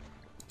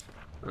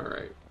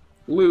 Alright.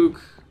 Luke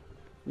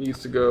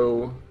needs to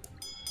go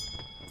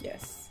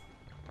Yes.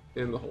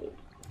 in the hole.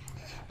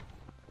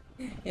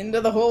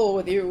 Into the hole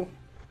with you.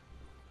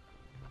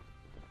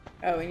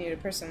 Oh, we need a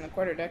person in the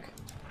quarterdeck.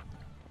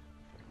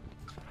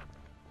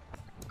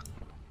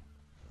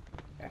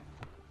 Okay.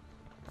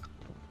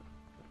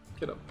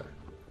 Get up there.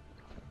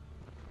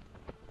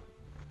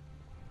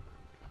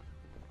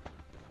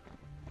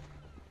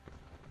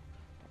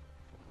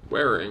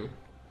 Wearing.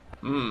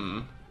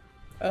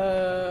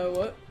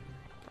 What?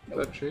 Did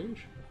that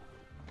change?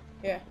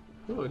 Yeah.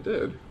 Oh, it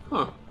did.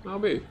 Huh. I'll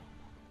be.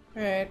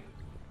 Alright.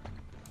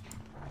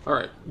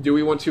 Alright. Do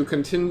we want to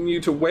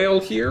continue to whale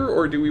here,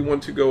 or do we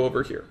want to go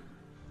over here?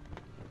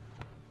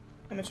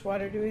 How much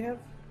water do we have?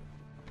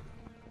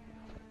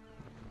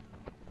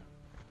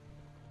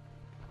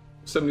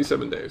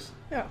 77 days.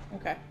 Oh,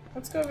 okay.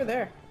 Let's go over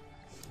there.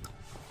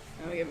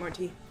 Now we get more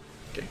tea.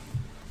 Okay.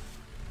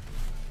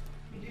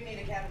 We do need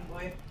a cabin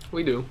boy.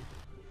 We do.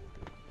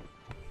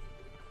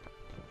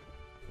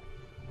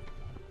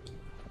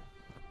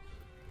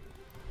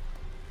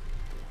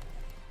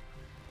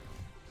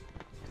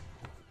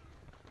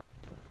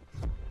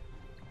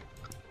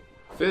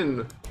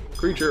 Finn,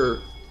 creature,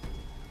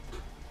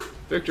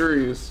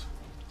 victories.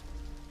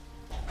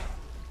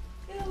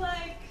 I feel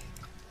like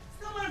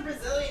still want a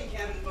Brazilian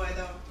cabin boy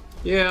though.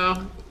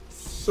 Yeah,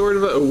 sort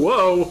of a.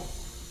 Whoa!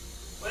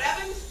 What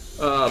happened?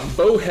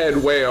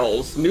 Bowhead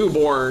whales,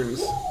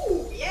 newborns.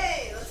 Ooh,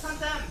 yay! Let's hunt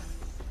them.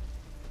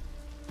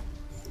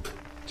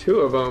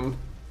 2 of them.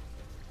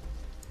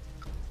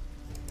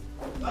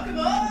 Fuck 'em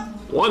up.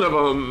 1 of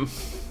them.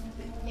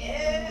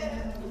 Yeah.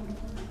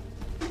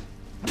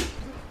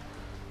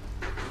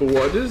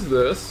 What is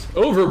this?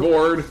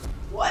 Overboard.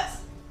 What?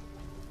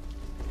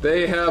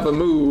 They have a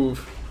move.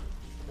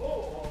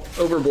 Whoa.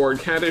 Overboard,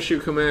 can't issue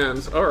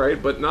commands.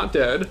 Alright, but not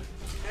dead.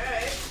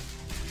 Alright.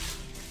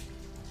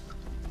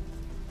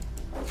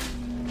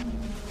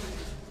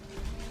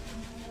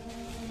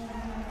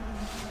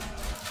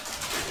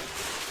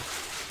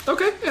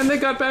 Okay, and they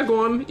got back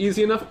on.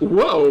 Easy enough.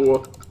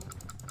 Whoa!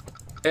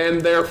 And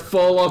they're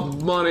full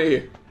of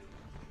money.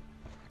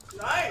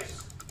 Nice.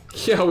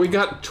 Yeah, we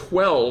got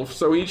 12,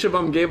 so each of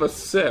them gave us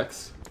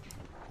 6.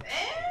 Eh?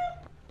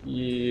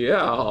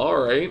 Yeah,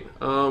 alright.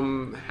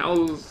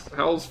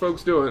 How's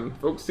folks doing?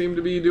 Folks seem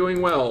to be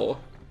doing well.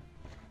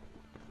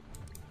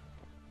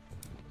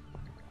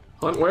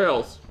 Hunt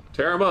whales.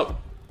 Tear them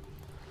up.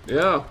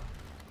 Yeah.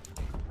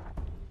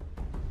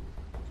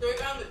 So we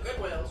found the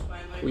good whales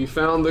finally. We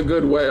found the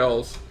good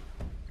whales.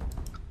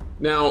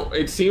 Now,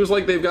 it seems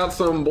like they've got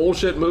some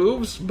bullshit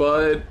moves,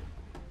 but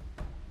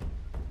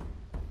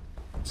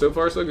so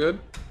far so good.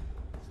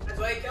 That's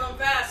why you kill them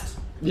fast.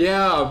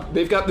 Yeah,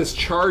 they've got this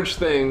charge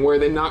thing where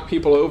they knock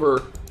people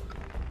over.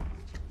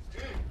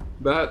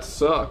 That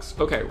sucks.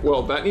 Okay,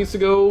 well, that needs to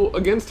go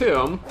against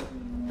him,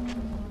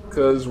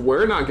 because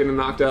we're not getting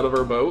knocked out of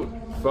our boat.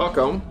 Fuck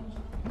them.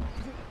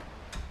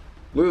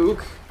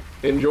 Luke,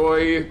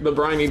 enjoy the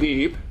briny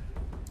deep.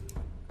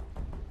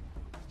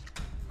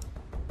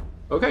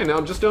 Okay, now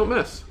just don't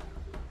miss.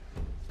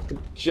 I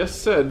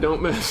just said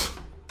don't miss.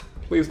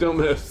 Please don't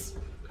miss.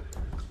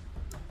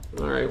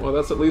 Alright, well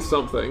that's at least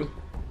something.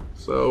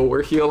 So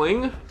we're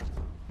healing.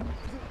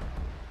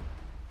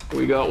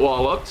 We got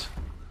walloped.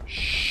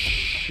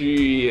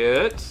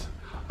 Shit.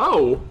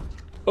 Oh!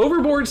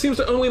 Overboard seems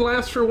to only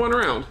last for 1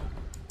 round.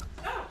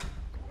 Oh,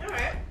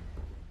 alright.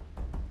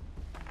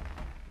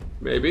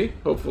 Maybe,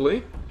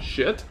 hopefully.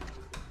 Shit.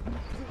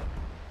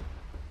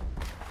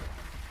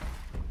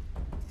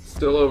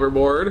 Still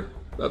overboard.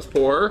 That's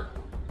poor.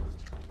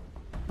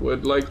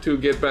 Would like to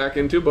get back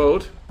into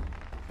boat.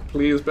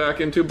 Please back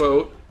into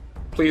boat.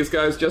 Please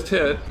guys, just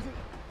hit.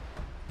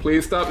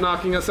 Please stop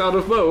knocking us out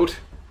of boat.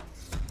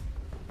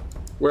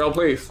 Well,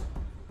 please.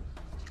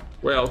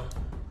 Well,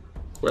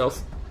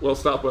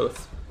 stop with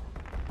us.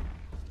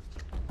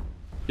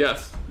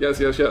 Yes, yes,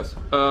 yes, yes.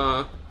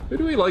 Who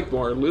do we like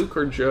more, Luke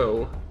or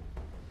Joe?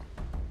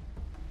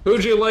 Who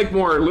do you like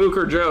more, Luke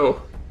or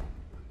Joe?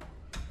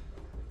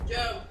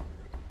 Joe.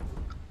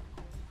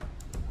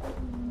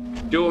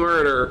 Do a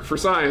murder for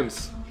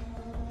science.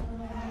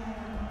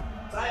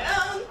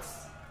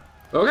 Science.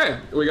 Okay,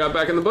 we got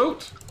back in the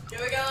boat. Do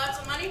we got lots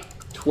of money?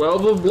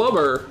 12 of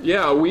blubber.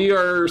 Yeah, we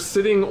are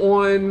sitting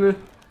on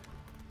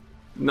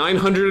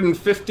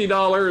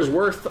 $950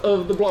 worth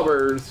of the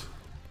blubbers.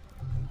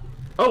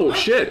 Oh,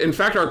 shit. In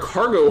fact, our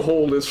cargo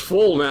hold is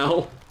full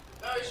now.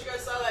 Oh, we should go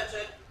sell that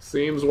shit.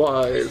 Seems We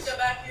wise. should go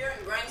back here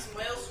and grind some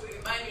whales so we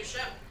can buy a new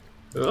ship.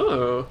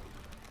 Oh.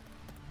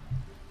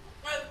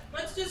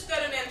 Let's just go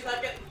to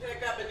Nantucket and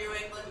pick up a New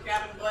England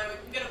cabin boy. We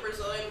can get a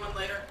Brazilian one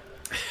later.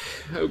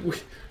 We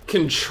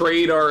can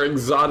trade our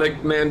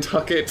exotic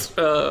Nantucket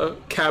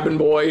cabin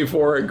boy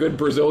for a good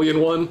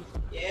Brazilian one.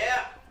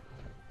 Yeah.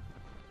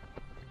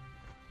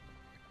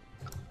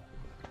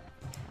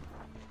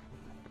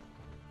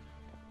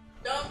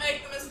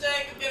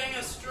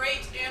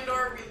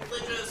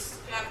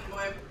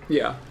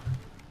 Yeah.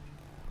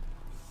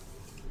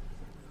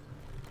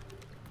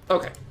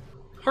 Okay.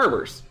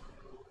 Harbors.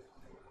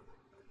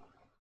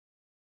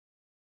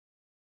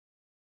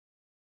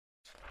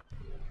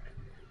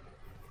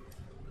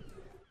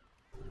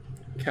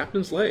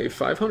 Captain's Lay,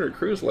 500.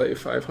 Crew's Lay,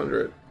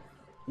 500.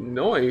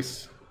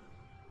 Nice.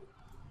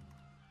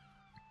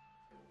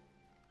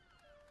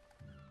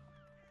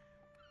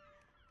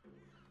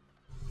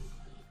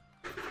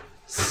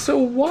 So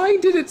why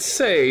did it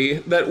say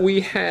that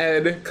we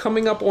had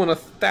coming up on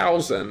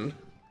 1,000,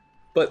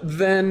 but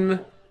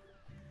then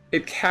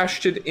it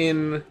cashed it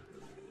in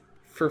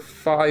for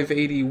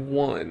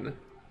 581?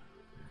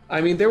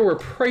 I mean, there were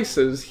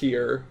prices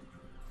here.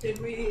 Did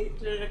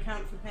it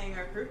account for paying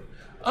our crew?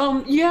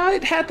 Yeah,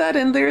 it had that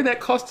in there. That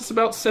cost us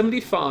about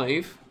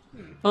 75.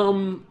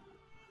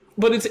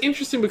 But it's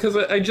interesting because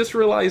I just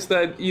realized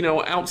that, you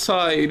know,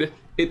 outside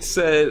it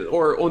said,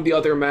 or on the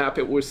other map,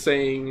 it was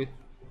saying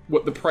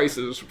what the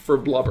prices for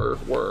blubber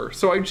were.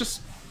 So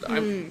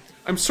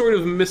I'm sort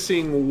of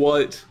missing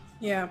what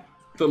Yeah.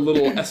 the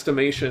little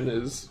estimation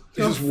is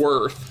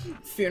worth.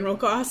 Funeral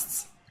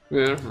costs.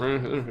 Yeah.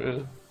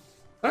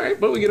 All right,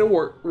 but we get a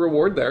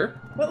reward there.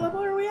 What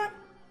level are we at?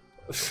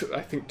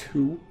 I think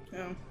 2.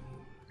 Oh.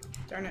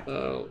 Darn it.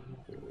 Uh,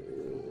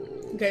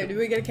 Okay, do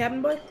we get a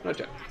cabin boy? Not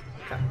yet.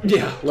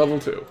 Yeah, level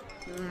 2.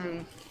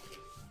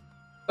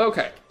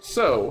 Okay,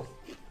 so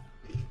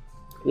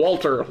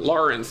Walter,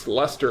 Lawrence,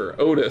 Lester,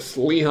 Otis,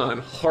 Leon,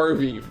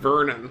 Harvey,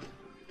 Vernon.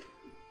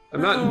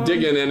 I'm not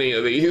digging any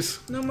of these.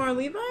 No more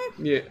Levi?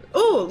 Yeah.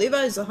 Oh,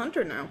 Levi's a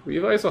hunter now.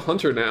 Levi's a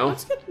hunter now.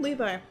 Let's get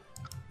Levi.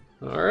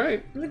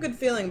 Alright. I have a good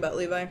feeling about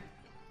Levi.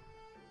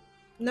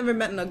 Never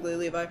met an ugly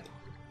Levi.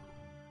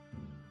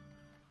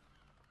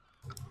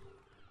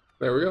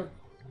 There we go.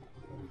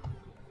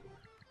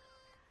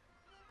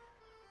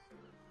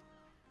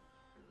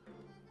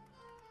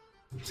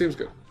 Seems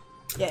good.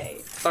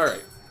 Yay.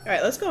 Alright.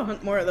 Alright, let's go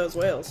hunt more of those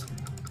whales.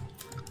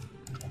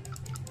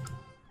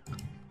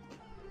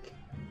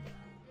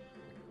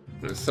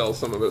 I'm gonna sell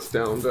some of this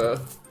down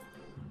to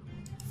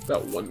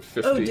about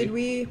 150. Oh, did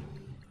we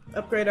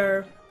upgrade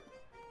our...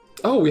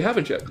 Oh, we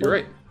haven't yet. You're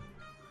right.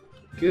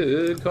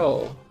 Good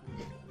call.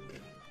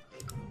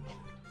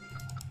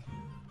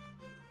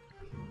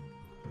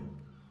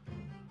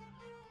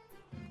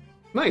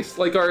 Nice.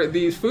 Like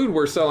these food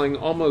we're selling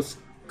almost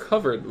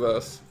covered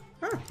this.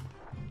 Huh.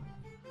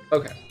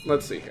 Okay,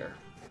 let's see here.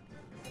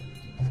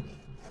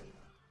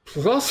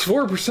 Plus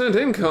 4%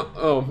 income.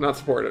 Oh, not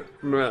supported.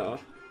 No.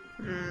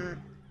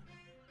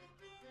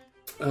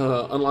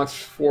 Unlocks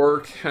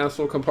 4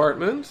 castle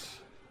compartments.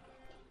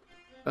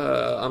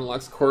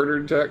 Unlocks quarter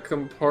deck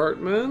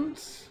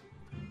compartments.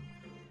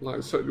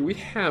 So do we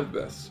have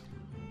this?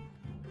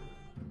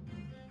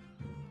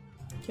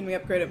 Can we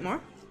upgrade it more?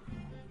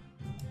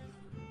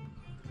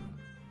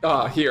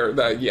 Here,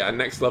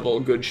 next level,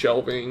 good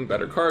shelving,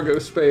 better cargo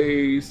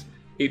space,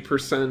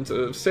 8%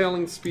 of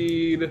sailing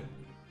speed,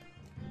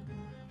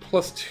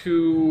 plus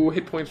 2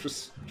 hit points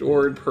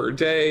restored per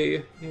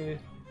day.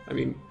 I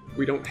mean,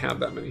 we don't have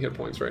that many hit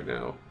points right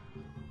now.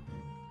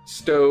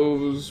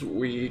 Stoves,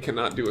 we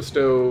cannot do a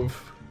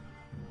stove.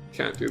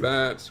 Can't do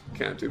that,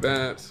 can't do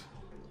that.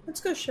 Let's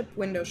go ship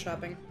window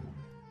shopping.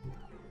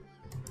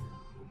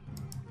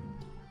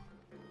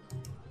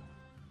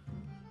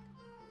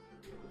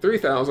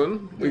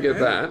 $3,000, we get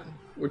that,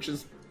 which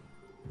is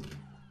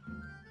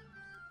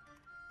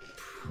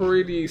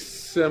pretty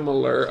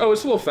similar. Oh,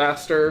 it's a little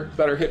faster,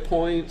 better hit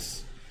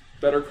points,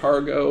 better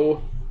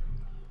cargo.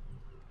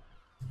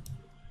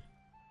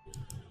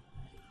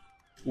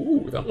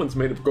 Ooh, that one's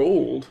made of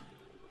gold.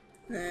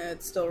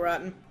 It's still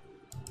rotten.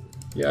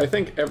 Yeah, I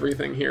think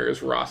everything here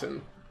is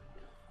rotten.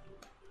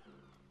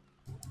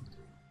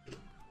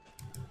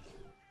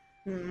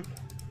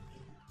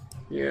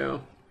 Yeah.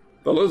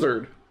 The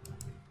lizard.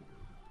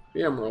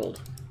 The emerald.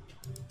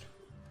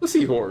 The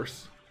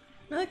seahorse.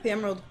 I like the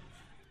emerald.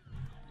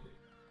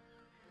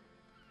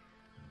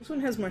 This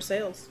one has more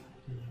sails.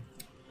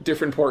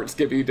 Different ports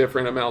give you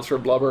different amounts for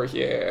blubber.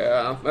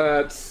 Yeah,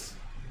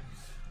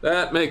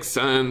 that makes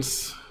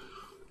sense.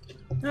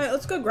 Alright,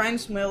 let's go grind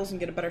some whales and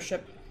get a better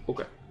ship.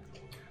 Okay.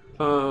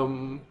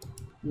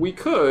 We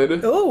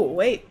could... Oh,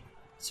 wait.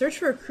 Search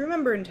for a crew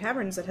member in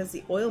taverns that has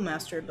the oil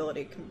master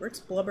ability. Converts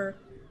blubber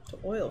to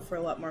oil for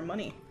a lot more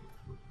money.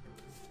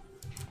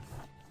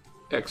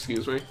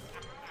 Excuse me.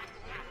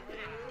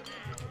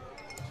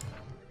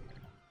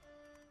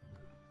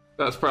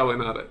 That's probably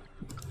not it.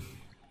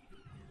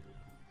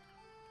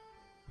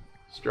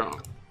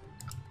 Strong.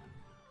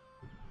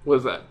 What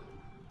is that?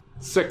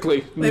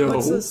 Sickly. Wait, No.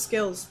 what's the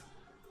skills?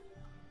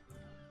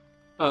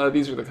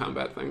 These are the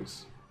combat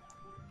things.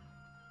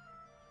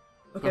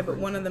 Okay, but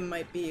one of them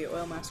might be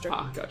oil master.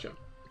 Ah, gotcha.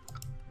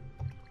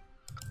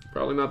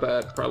 Probably not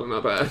bad. Probably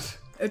not bad.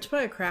 It's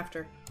probably a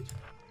crafter.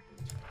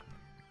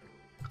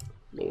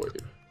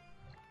 Lloyd.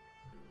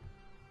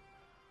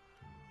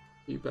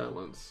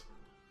 E-balance.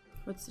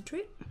 What's the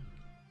trait?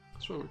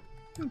 What's wrong?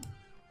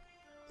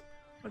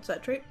 What's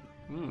that trait?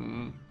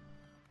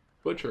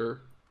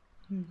 Butcher.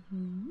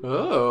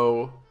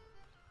 Oh.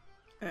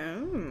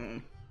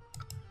 Oh.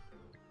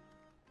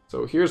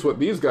 So here's what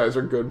these guys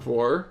are good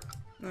for.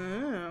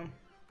 Oh.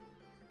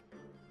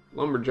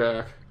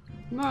 Lumberjack.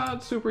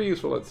 Not super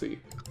useful, let's see.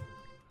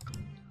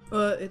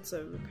 Well, it's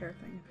a repair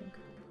thing, I think.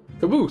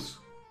 Caboose.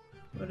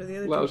 What are the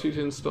other Allows two? you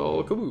to install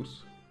a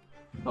caboose.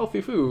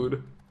 Healthy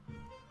food.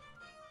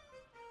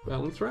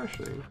 Balanced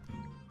rationing.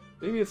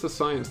 Maybe it's a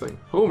science thing.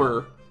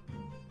 Homer.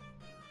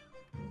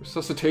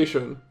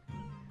 Resuscitation.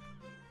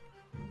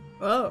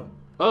 Oh.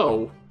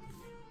 Oh.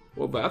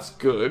 Well, that's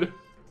good.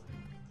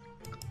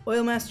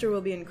 Oilmaster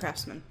will be in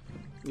Craftsman.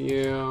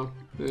 Yeah,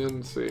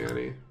 didn't see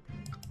any.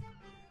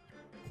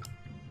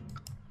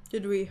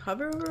 Did we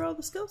hover over all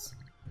the skills?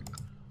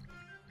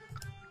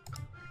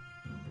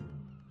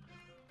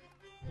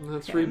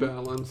 That's Okay.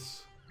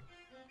 rebalance.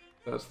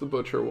 That's the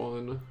butcher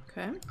one.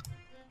 Okay.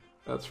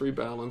 That's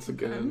rebalance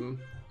again.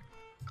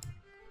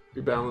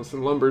 Rebalance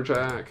and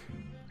lumberjack.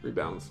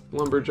 Rebalance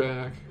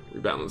lumberjack.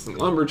 Rebalance and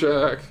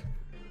lumberjack.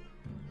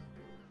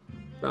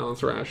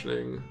 Balance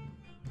rationing.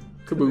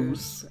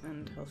 Caboose.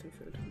 And healthy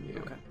food. Yeah.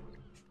 Okay.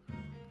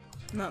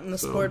 Not in the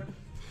So- sport.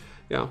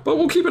 Yeah, but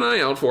we'll keep an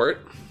eye out for it.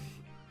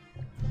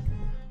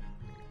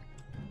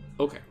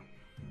 Okay.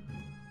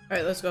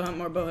 Alright, let's go hunt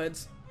more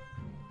bowheads.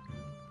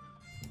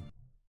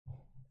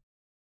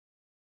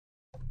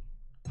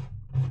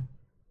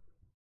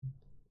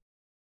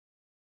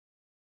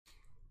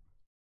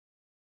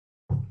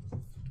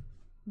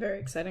 Very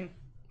exciting.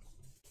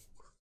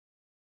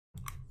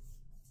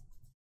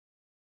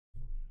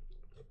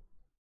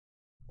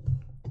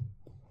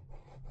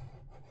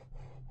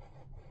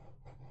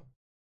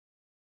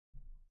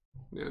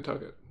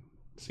 Nantucket.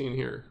 Seen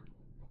here.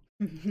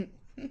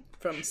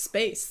 From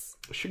space.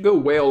 Should go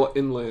whale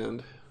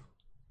inland.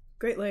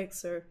 Great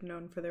Lakes are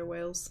known for their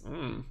whales.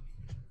 You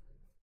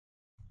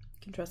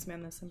can trust me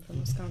on this, I'm from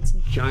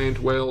Wisconsin.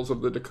 Giant whales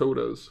of the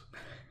Dakotas.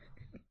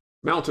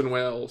 Mountain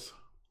whales.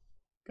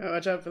 Gotta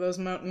watch out for those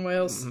mountain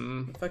whales.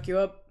 Mhm. Fuck you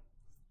up.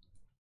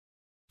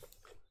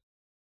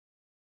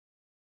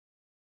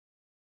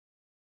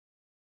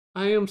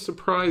 I am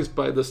surprised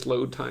by this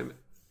load time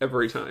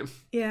every time.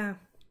 Yeah.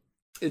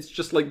 It's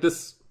just like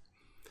this.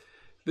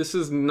 This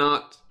is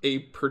not a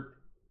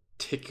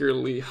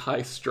particularly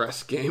high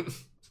stress game.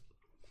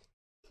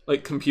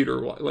 Like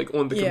like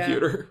on the Yeah.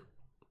 computer.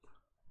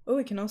 Oh,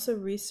 we can also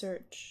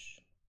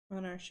research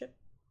on our ship.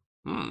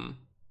 Hmm.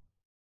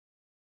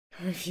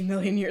 We're a few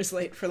million years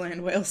late for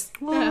land whales.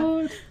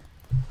 What?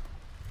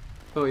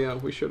 Oh yeah,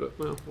 we should have.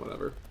 Well,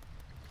 whatever.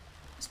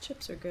 These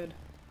chips are good.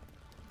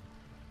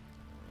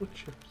 What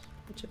chips?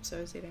 The chips I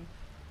was eating.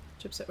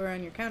 Chips that were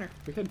on your counter.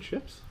 We had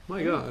chips?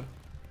 My god.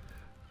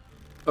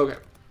 Okay.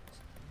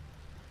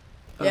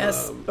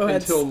 Yes. Go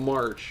ahead. Until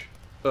March.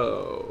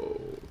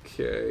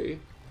 Okay.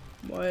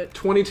 What?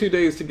 22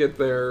 days to get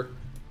there,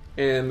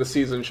 and the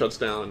season shuts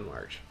down in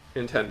March.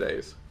 In 10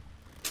 days.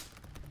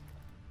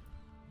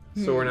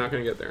 So we're not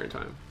going to get there in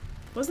time.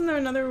 Wasn't there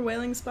another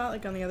whaling spot,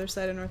 like on the other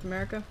side of North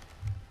America?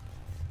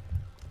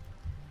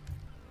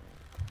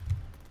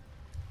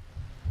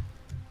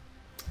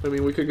 I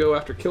mean, we could go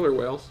after killer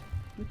whales.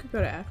 We could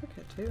go to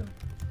Africa too.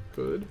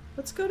 Could.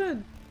 Let's go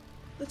to.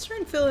 Let's try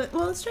and fill it.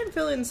 Well, let's try and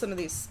fill in some of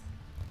these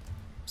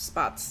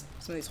spots,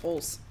 some of these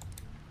holes.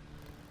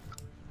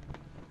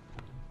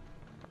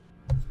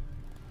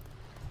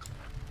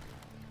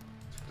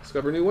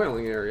 Discover new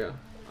whaling area.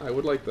 I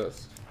would like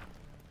this.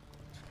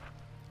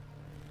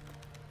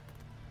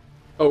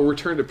 Oh,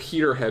 return to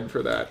Peterhead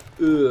for that.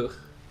 Ugh.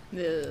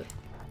 Ugh.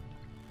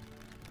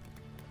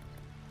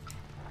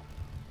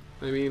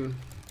 I mean,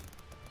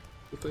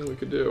 the thing we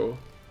could do.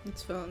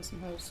 Let's fill in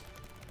some holes.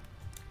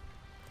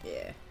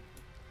 Yeah.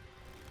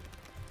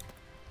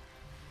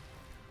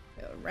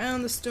 Go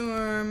around the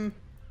storm.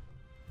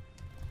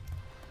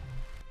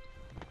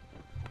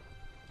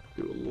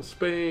 Do a little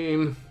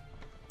Spain.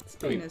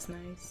 Spain Wait. is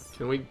nice.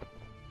 Can we?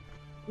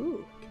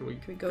 Ooh. Can we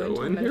Can we go,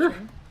 go into in the here?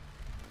 Mediterranean?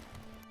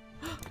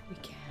 We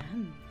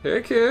can.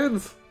 Hey,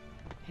 kids!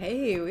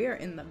 Hey, we are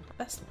in the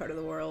best part of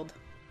the world.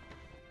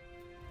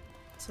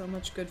 So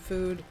much good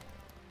food.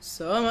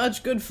 So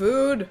much good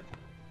food!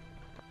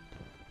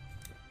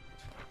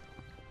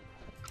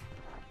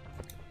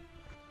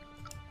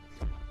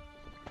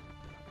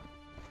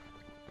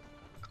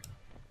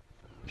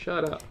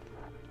 Shut up.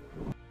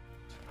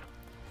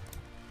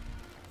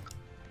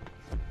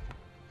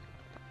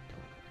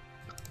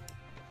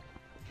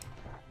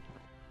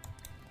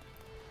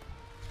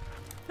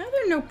 Why are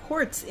there no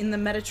ports in the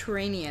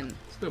Mediterranean?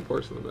 There's no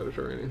ports in the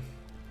Mediterranean.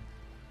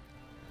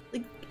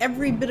 Like,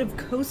 every bit of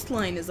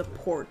coastline is a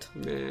port.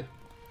 Nah.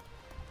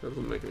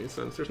 Doesn't make any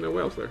sense. There's no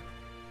whales there.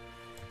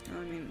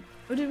 I mean...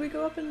 Oh, did we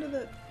go up into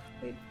the...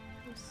 Wait,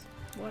 there's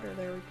water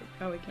there. We could...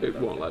 Oh, we can't It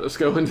go won't up. let us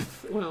go into...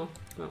 Well,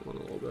 that one a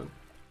little bit.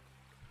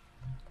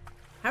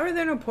 How are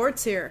there no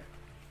ports here?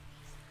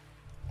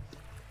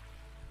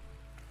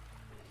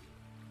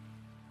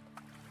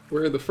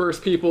 We're the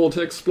first people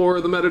to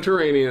explore the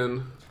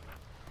Mediterranean.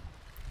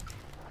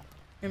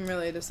 I'm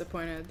really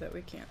disappointed that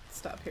we can't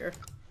stop here.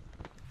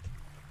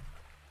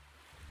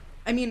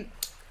 I mean,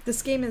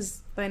 this game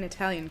is by an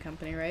Italian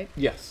company, right?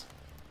 Yes.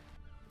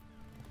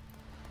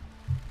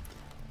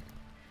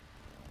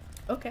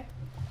 Okay.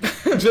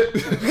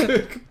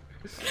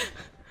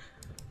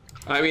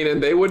 I mean,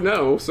 and they would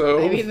know,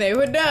 so... I mean, they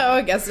would know.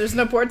 I guess there's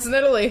no ports in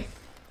Italy.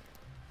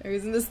 No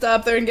reason to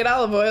stop there and get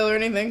olive oil or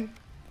anything.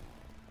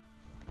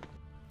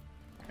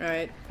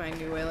 Alright, find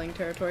new whaling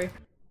territory.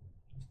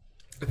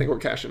 I think we're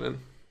cashing in.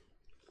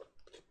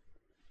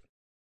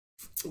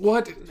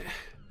 What?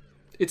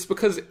 It's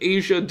because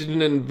Asia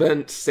didn't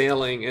invent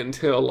sailing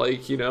until,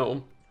 like, you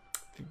know,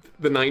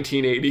 the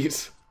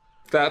 1980s.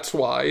 That's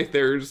why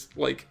there's,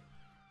 like,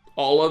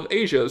 all of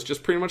Asia is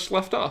just pretty much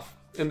left off.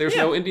 And there's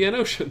no Indian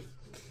Ocean.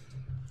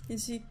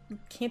 You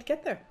can't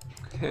get there.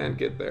 Can't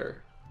get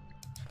there.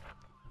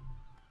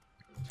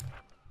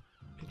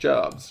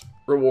 Jobs.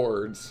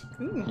 Rewards.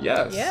 Ooh,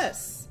 yes.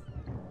 Yes.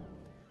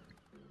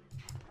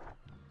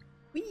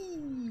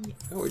 Whee!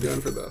 How are we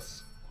doing for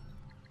this?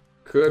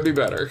 Could be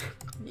better.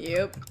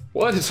 Yep.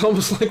 What? It's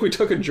almost like we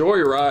took a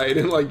joyride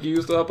and, like,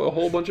 used up a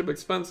whole bunch of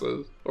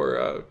expenses.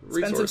 Or, resources.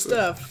 Expensive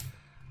stuff.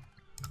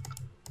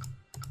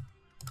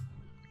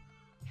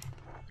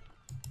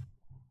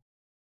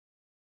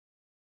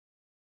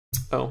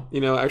 Oh,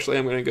 you know, actually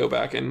I'm going to go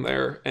back in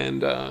there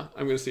and I'm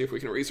going to see if we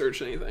can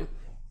research anything.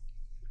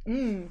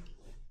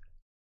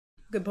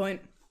 Good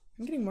point.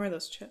 I'm getting more of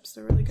those chips.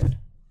 They're really good.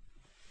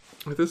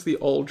 Are these the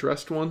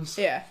all-dressed ones?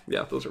 Yeah.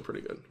 Yeah, those are pretty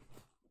good.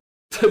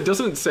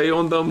 Doesn't it say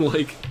on them,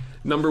 like,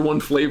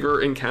 #1 flavor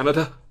in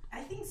Canada?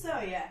 I think so,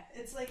 yeah.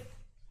 It's like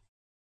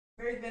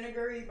very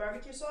vinegary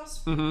barbecue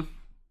sauce. Mm-hmm.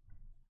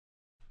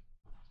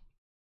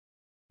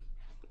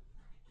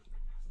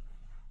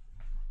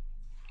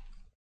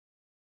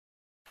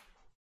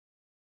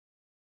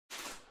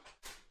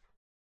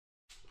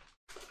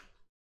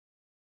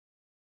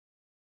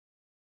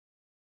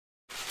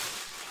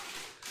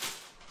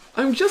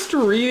 I'm just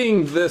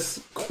reading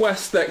this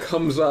quest that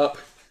comes up.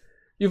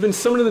 You've been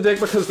summoned to the deck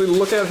because the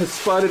lookout has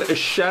spotted a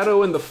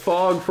shadow in the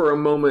fog for a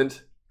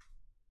moment.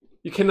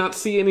 You cannot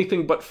see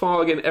anything but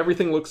fog and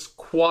everything looks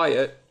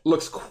quiet,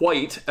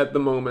 at the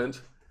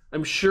moment.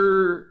 I'm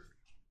sure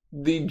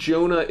the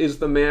Jonah is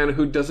the man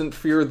who doesn't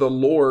fear the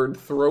Lord.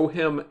 Throw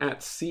him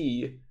at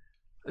sea.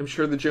 I'm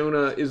sure the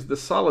Jonah is the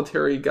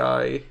solitary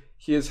guy.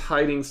 He is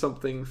hiding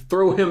something.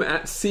 Throw him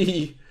at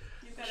sea.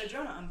 You've got a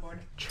Jonah on board.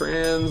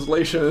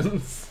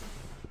 Translations.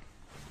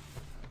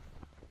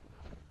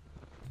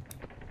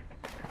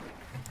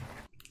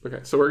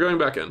 Okay, so we're going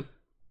back in.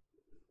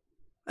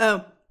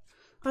 Oh.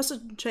 Also,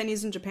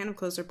 Chinese and Japan have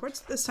closed their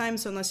ports at this time,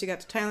 so unless you got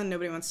to Thailand,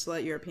 nobody wants to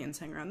let Europeans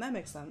hang around. That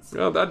makes sense.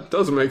 Oh, that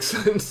does make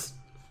sense.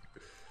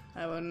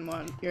 I wouldn't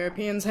want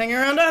Europeans hanging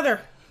around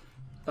either.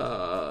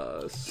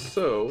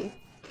 So...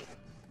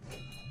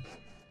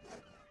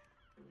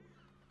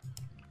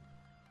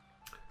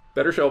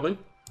 better shelving.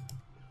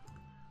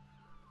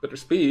 Better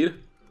speed.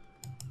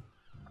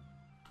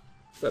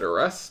 Better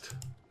rest.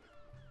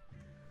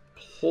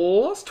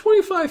 Plus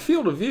 25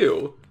 field of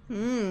view.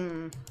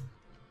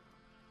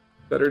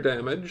 Better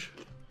damage.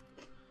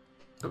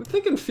 I'm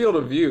thinking field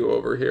of view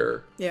over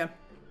here. Yeah.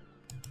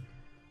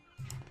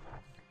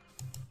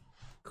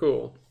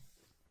 Cool.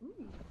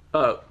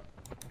 Oh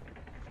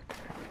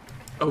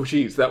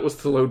geez, that was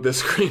to load this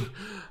screen.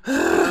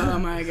 Oh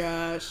my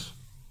gosh.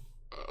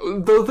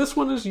 Though this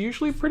one is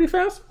usually pretty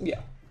fast?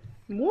 Yeah.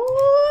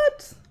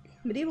 What?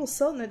 Medieval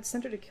sultanate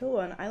centered a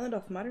Kilwa, an island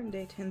off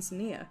modern-day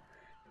Tanzania.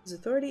 His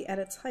authority at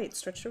its height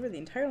stretched over the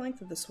entire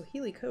length of the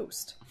Swahili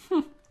coast.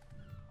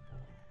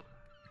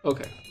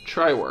 Okay,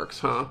 Triworks,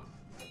 huh?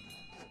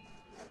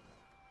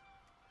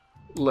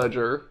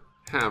 Ledger,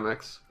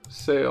 hammocks,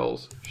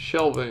 sails,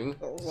 shelving,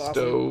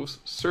 stoves,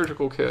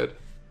 surgical kit.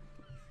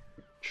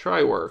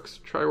 Triworks.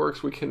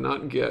 Triworks we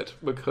cannot get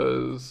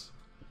because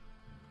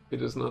it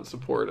does not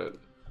support it.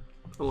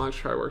 Unlocks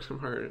Triworks from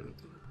higher.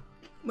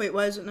 Wait,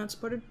 why is it not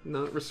supported?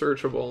 Not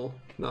researchable.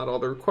 Not all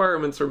the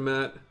requirements are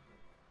met.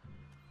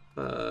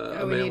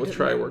 A man with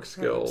Triworks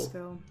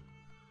skill.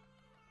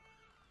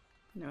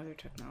 No other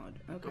technology.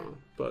 Okay.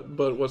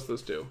 But what's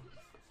this do?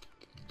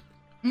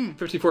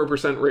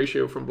 54%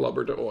 ratio from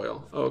blubber to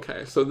oil.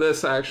 Okay, so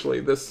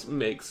this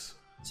makes...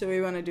 So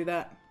we want to do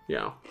that.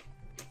 Yeah.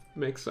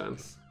 Makes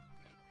sense.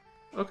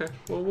 Okay,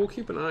 well, we'll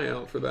keep an eye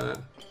out for that.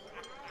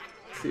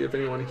 See if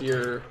anyone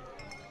here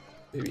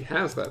maybe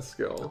has that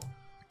skill.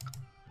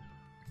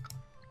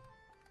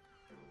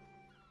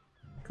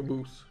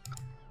 Caboose.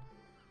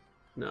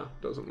 No,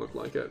 doesn't look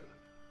like it.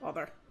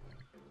 Bother.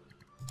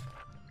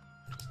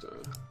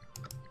 Just,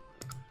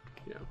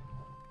 yeah.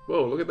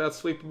 Whoa, look at that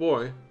sleepy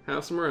boy.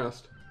 Have some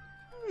rest.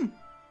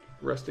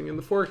 Resting in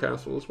the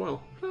forecastle as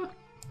well. Huh.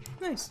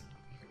 Nice.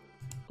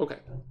 Okay.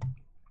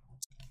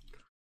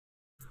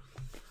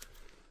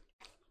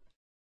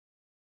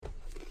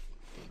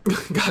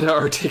 Gotta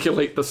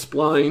articulate the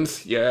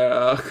splines.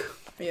 Yeah.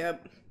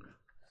 Yep.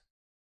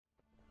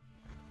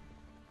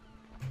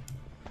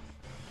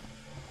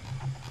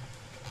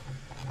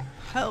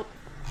 Help.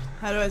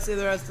 How do I see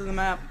the rest of the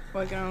map?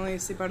 Well, I can only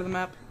see part of the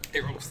map.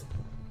 Arrows.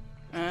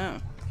 Oh.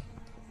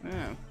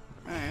 Oh.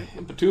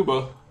 Alright.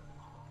 Batuba.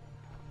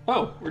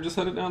 Oh, we're just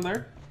headed down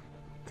there?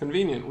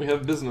 Convenient. We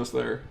have business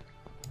there.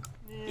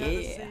 You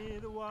ever see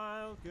the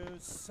wild wild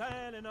goose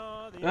sailing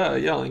o'er the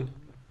Yelling.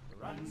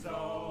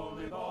 Run-zo,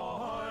 me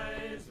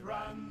boys,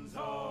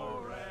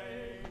 run-zo,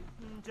 ray.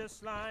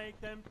 Just like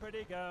them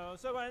pretty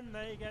girls, so when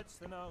they gets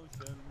the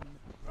notion.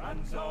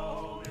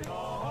 Run-zo, me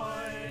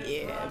boys.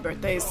 Yeah,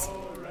 birthdays.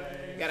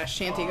 Got a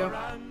shanty go.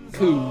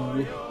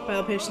 Cool.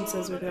 File patience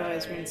says we could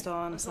always reinstall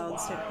on a solid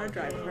state hard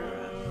drive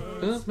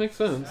for Makes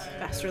sense.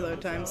 faster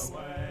load times.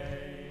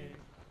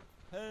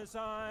 As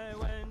I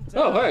went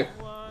Oh, hey.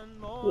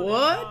 one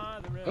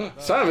What?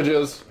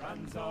 Savages.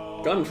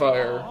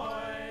 Gunfire.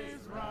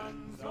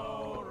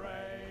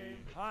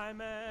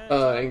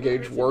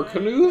 Engage war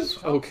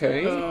canoes?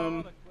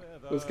 Okay.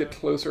 Let's get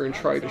closer and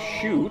try to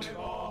shoot.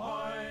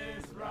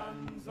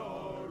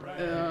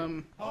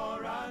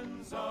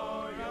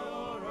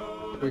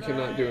 We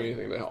cannot do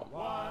anything to help.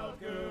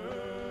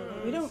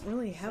 We don't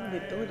really have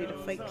the ability to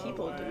fight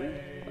people, do we?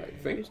 I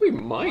think we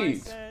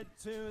might.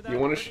 You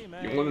want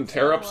to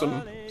tear up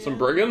some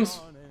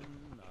brigands?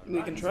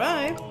 We can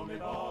try.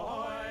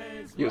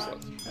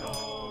 Useless.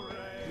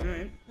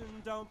 Alright.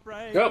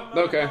 Oh,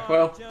 okay.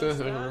 Well,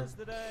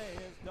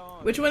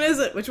 Which one is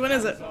it? Which one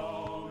is it?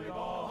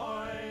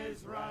 Alright.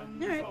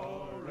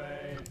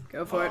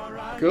 Go for it.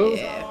 go.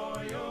 Yeah.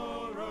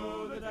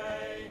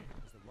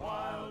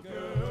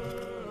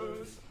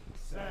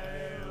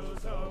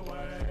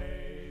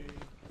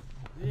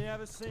 You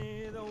ever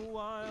see the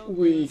wild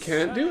We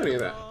can't do any of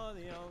that.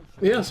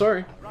 Yeah,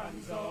 sorry.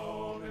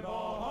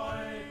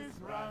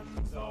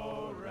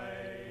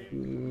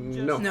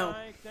 No. No.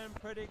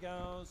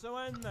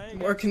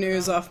 More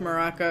canoes off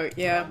Morocco.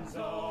 Yeah.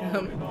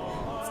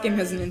 This game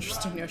has an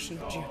interesting notion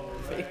of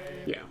geography.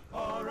 Yeah.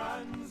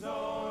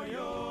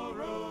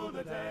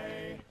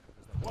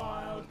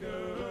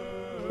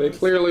 They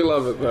clearly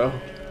love it, though.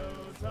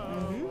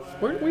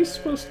 Weren't we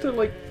supposed to,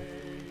 like,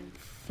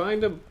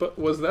 find a boat?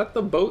 Was that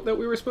the boat that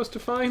we were supposed to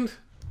find?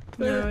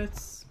 No,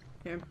 it's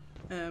here.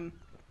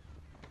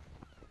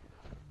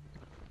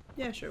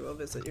 Yeah, sure. We'll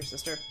visit your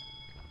sister.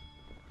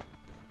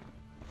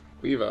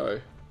 Levi.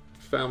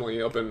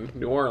 Family up in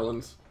New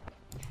Orleans.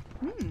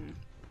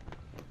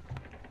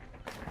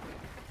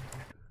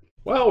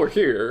 While we're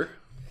here...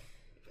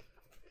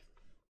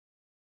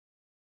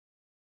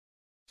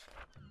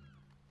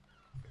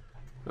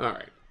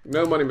 Alright.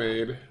 No money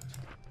made.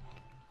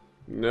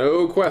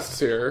 No quests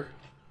here.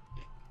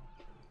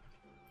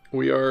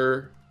 We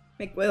are...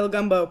 Make whale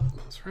gumbo.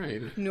 That's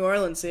right. New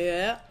Orleans,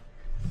 yeah.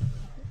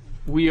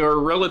 We are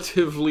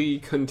relatively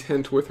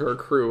content with our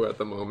crew at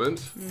the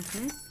moment.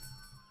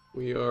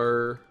 We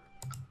are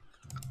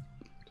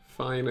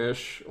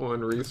fine-ish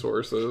on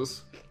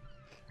resources.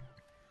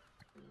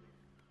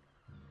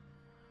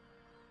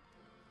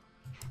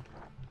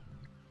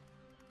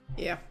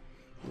 Yeah.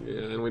 Yeah,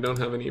 and we don't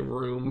have any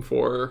room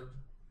for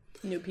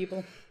New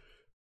people.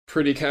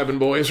 pretty cabin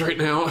boys right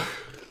now.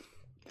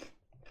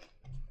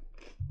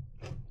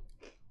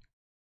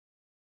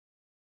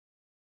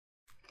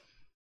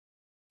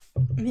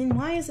 I mean,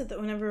 why is it that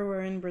whenever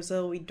we're in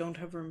Brazil, we don't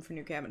have room for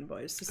new cabin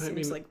boys? This I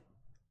seems mean- like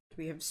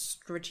we have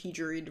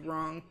strategeried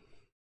wrong.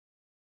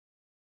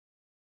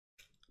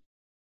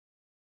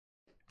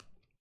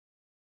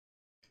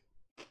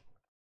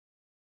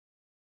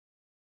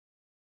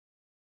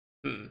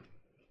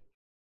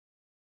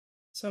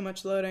 So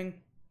much loading.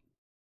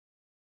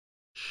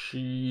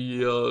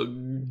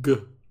 Chug.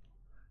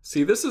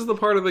 See, this is the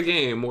part of the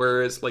game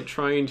where it's like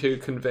trying to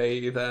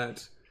convey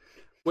that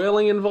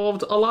whaling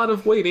involved a lot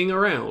of waiting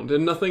around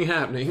and nothing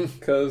happening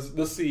because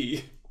the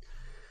sea.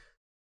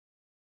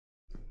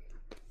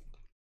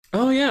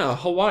 Oh yeah,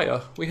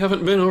 Hawaii. We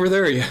haven't been over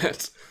there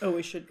yet. Oh,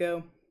 we should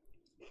go.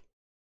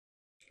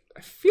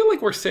 I feel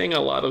like we're saying a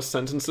lot of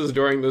sentences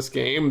during this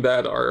game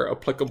that are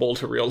applicable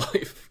to real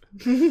life.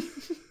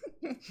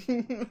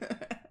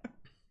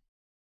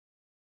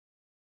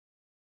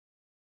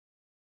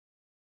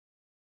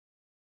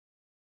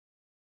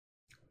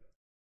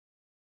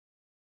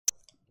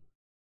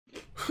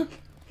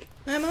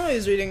 I'm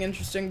always reading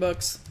interesting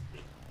books.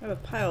 I have a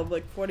pile of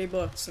like 40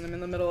 books and I'm in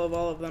the middle of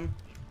all of them.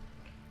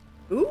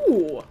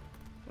 Ooh!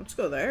 Let's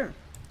go there.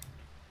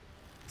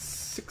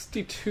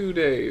 62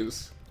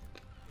 days.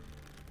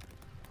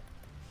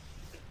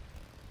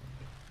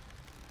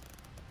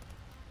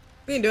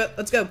 We can do it.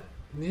 Let's go.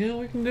 Yeah,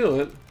 we can do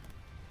it.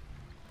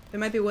 There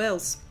might be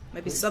whales.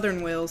 Might be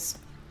southern whales.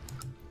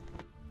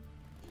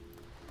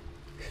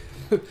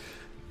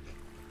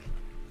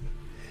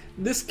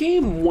 This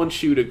game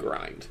wants you to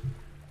grind.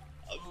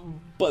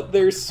 But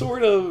there's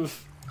sort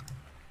of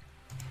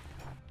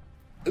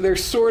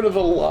a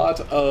lot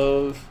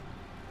of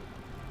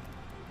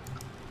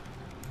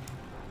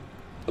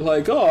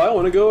like, oh, I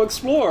want to go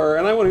explore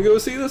and I want to go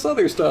see this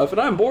other stuff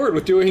and I'm bored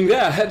with doing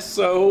that.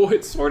 So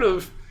it's sort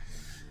of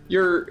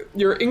your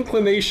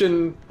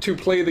inclination to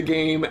play the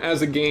game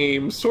as a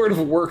game sort of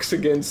works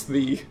against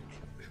the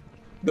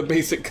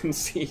basic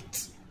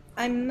conceit.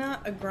 I'm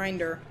not a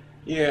grinder.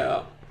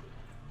 Yeah.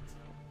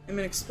 I'm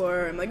an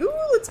explorer. I'm like, ooh,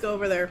 let's go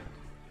over there.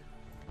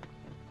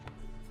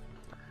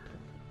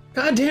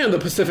 God damn, the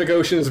Pacific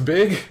Ocean is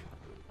big.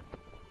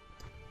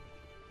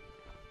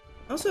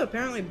 Also,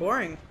 apparently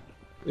boring.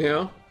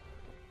 Yeah.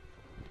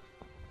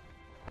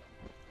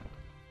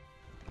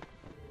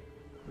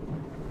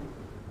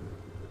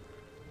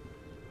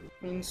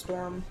 Mean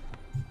storm.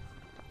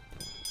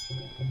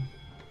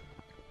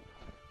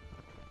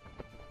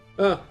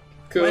 Oh,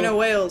 cool. I know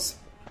whales.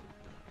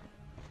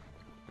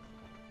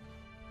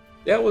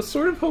 Yeah, I was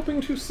sort of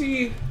hoping to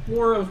see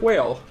more of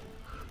Whale.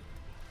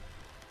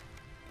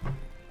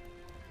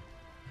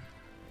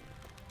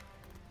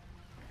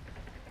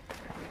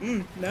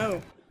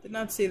 No. Did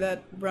not see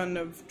that run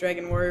of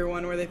Dragon Warrior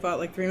 1 where they fought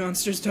like 3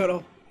 monsters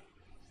total.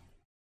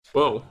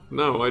 Whoa,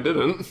 no, I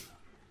didn't.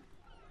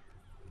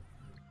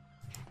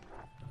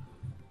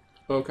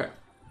 Okay.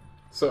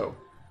 So.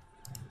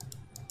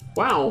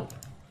 Wow.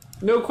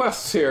 No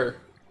quests here.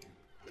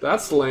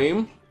 That's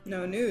lame.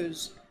 No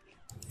news.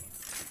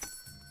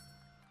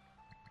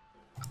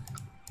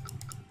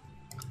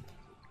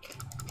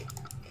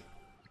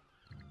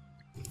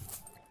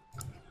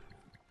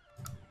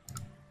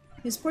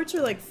 These ports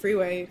are like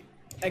freeway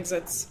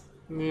exits.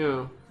 Yeah.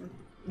 Not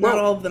Well-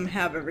 all of them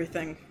have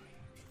everything.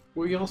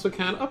 We also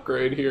can't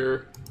upgrade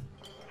here.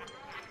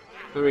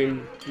 I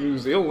mean, New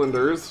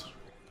Zealanders.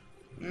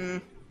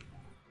 Is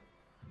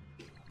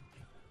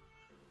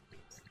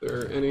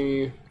there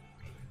any...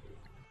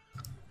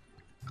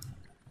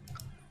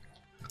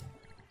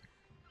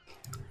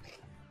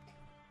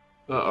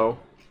 Uh-oh.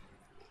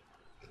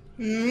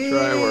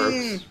 Try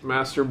works.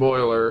 Master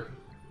Boiler.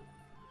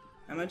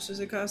 How much does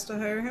it cost to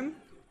hire him?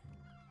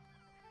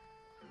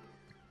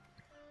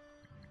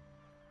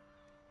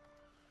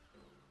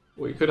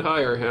 We could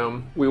hire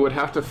him. We would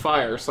have to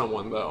fire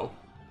someone, though.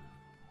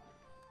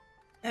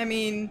 I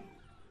mean...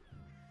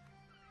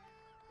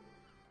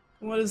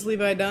 What has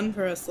Levi done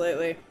for us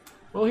lately?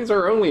 Well, he's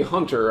our only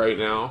hunter right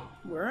now.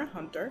 We're a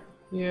hunter.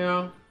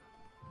 Yeah.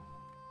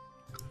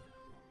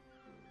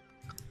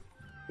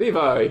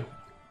 Levi!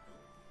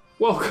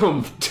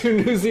 Welcome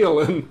to New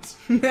Zealand!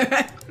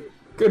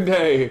 Good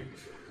day.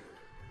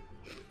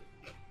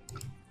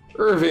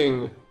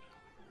 Irving!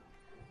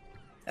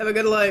 Have a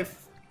good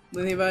life,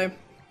 Levi.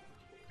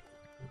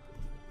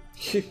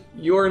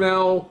 You are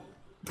now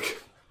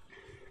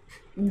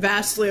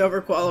Vastly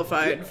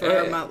overqualified for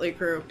our motley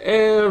crew.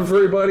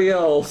 everybody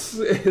else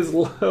is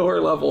lower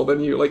level than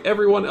you. Like,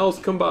 everyone else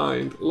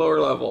combined, lower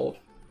level.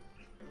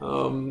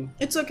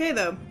 It's okay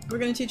though. We're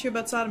gonna teach you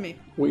about sodomy.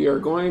 We are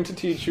going to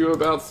teach you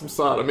about some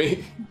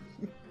sodomy.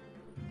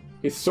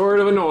 It's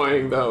sort of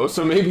annoying, though,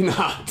 so maybe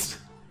not.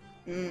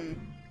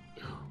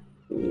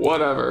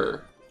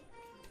 Whatever.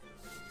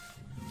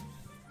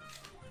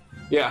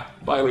 Yeah,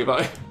 bye,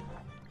 Levi.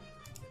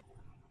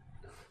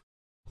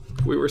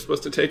 We were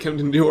supposed to take him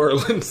to New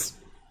Orleans.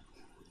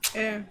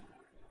 Eh.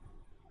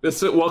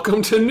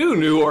 Welcome to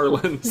New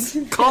Orleans.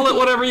 Call it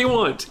whatever you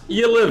want.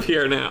 You live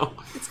here now.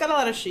 It's got a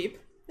lot of sheep.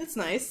 It's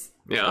nice.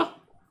 Yeah?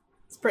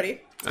 It's pretty.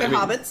 It's got I mean-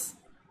 hobbits.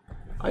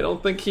 I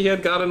don't think he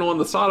had gotten on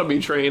the sodomy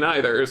train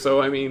either, so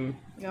I mean,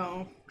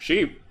 No.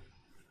 sheep.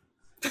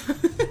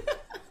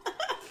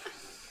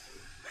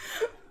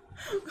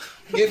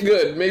 Get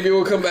good. Maybe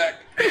we'll come back.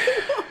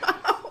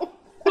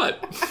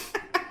 What?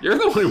 You're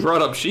the one who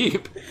brought up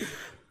sheep.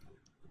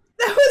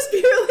 That was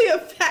purely a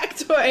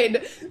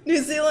factoid.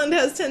 New Zealand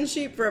has 10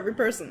 sheep for every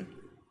person.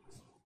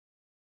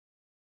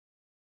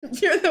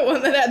 You're the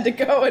one that had to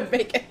go and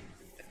make it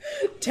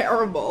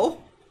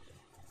terrible.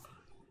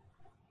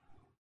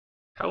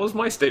 How is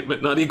my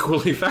statement not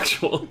equally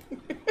factual?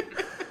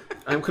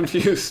 I'm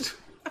confused.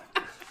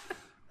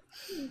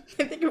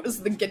 I think it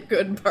was the get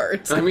good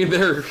part. I mean,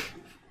 they're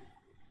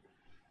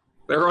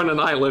on an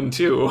island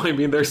too. I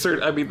mean,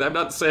 I'm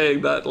not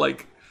saying that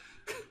like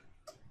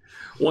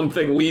one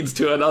thing leads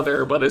to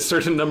another, but a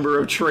certain number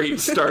of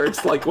traits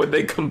starts like when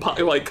they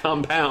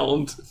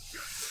compound.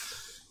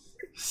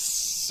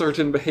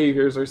 Certain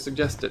behaviors are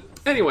suggested.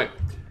 Anyway,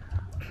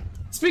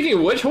 speaking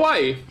of which,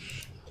 Hawaii.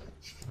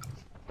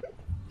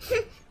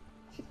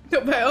 No,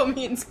 by all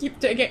means,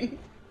 keep digging.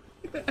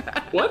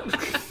 What?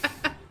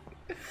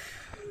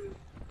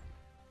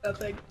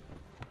 Nothing.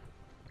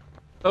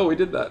 Oh, we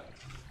did that.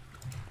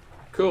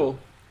 Cool.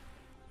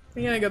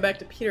 We gotta go back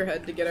to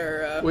Peterhead to get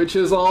our, Which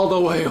is all the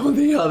way on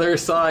the other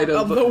side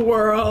of the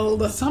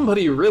world.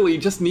 Somebody really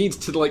just needs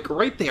to, like,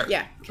 right there.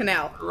 Yeah,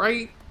 canal.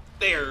 Right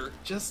there.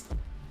 Just...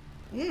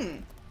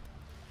 one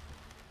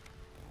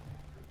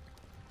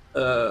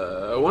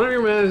of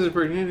your men is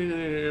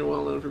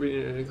well known for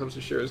being when it comes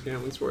to share his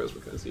gambling spoils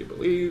because he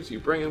believes you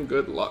bring him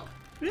good luck.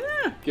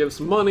 Yeah. Give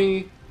some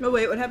money, Oh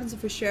wait, what happens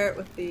if we share it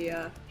with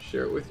the,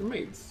 share it with your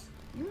mates.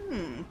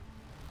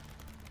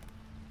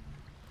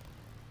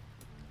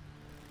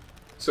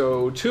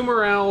 So 2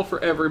 morale for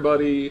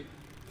everybody,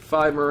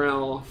 5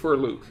 morale for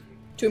Luke.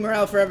 2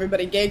 morale for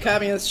everybody, gay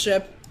communist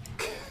ship.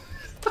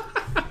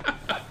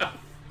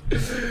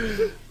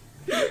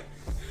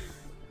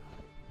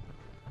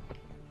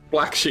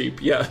 Black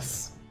sheep,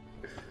 yes.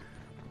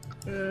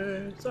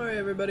 Sorry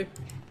everybody.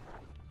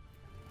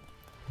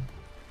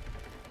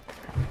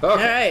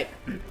 Okay.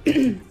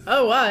 Alright.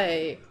 Oh,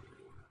 why?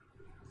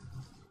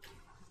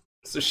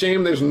 It's a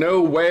shame there's no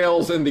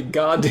whales in the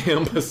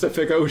goddamn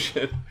Pacific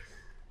Ocean.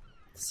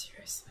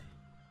 Seriously.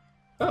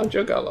 Oh,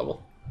 Joe got a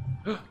level.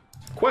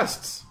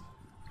 Quests.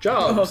 Oh,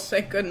 Jobs.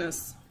 thank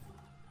goodness.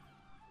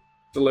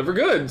 Deliver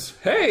goods.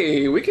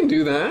 Hey, we can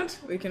do that.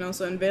 We can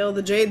also unveil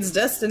the Jade's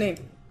destiny.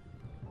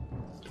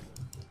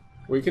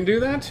 We can do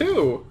that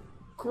too.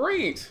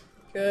 Great.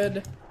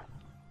 Good.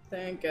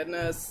 Thank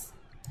goodness.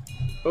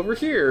 Over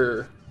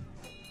here.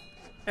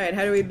 Alright,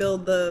 how do we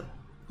build the...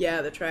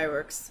 Yeah, the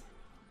Triworks.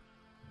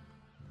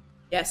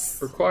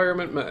 Yes.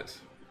 Requirement met.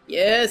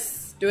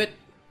 Yes! Do it.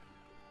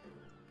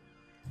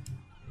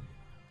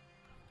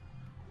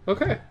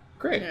 Okay,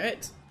 great.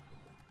 Alright.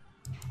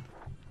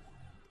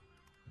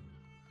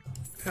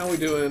 How we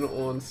doing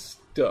on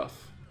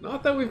stuff?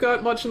 Not that we've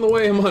got much in the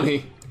way of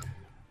money.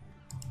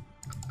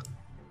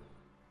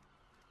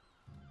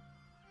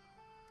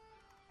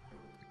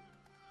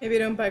 Maybe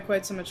don't buy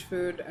quite so much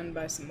food and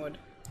buy some wood.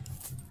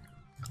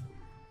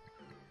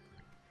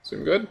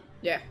 Seem good?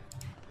 Yeah.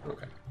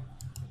 Okay.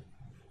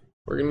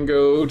 We're gonna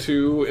go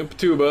to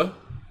Impatuba.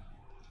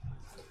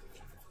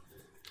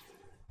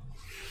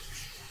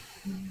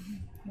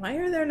 Why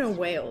are there no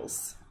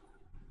whales?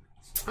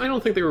 I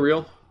don't think they were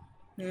real.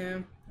 Yeah,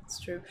 that's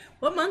true.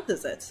 What month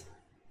is it?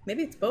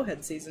 Maybe it's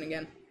bowhead season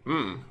again.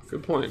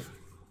 Good point.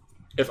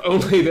 If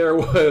only there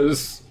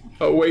was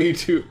a way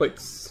to, like...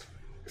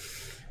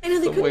 I know,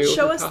 they some way couldn't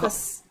show over us top.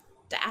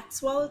 the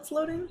stats while it's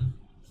loading.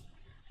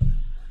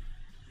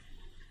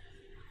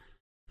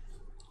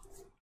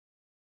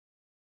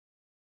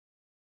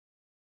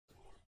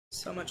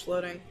 So much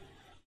loading.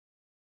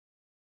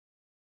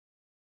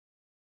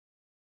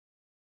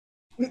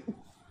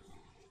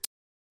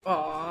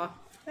 Aw,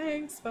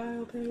 thanks,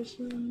 file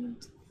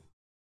patient.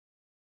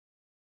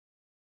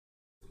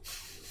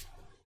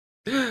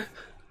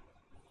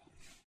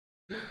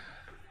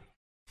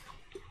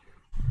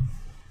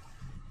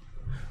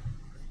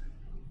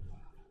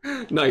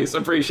 Nice,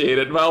 appreciate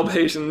it.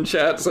 Valpatient in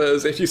chat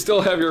says, if you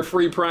still have your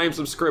free Prime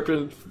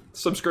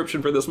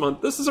subscription for this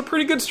month, this is a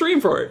pretty good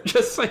stream for it.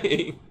 Just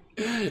saying.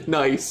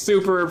 Nice,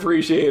 super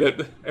appreciate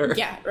it.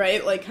 Yeah,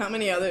 right? Like, how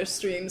many other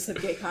streams have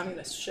gay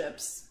communist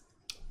ships?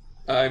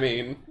 I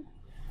mean,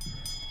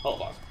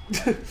 hold on.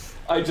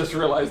 I just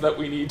realized that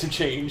we need to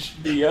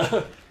change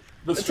the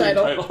stream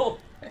title.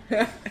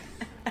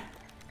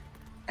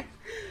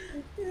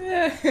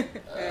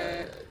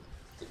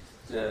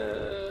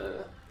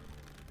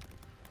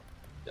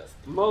 Just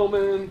a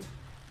moment.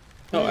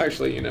 Oh,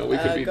 actually, you know, we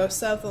could be... Go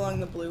south along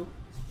the blue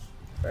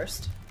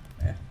first.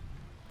 Yeah.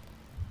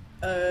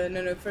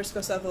 No, first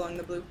go south along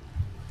the blue.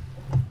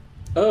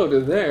 Oh,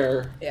 to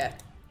there. Yeah,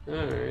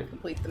 Alright.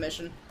 complete the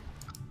mission.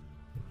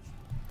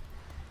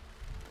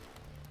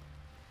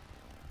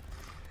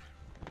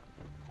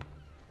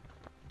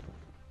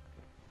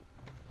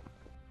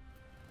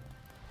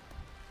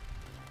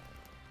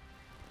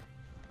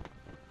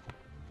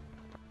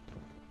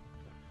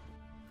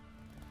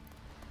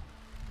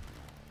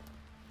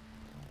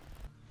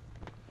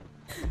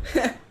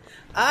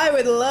 I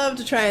would love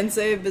to try and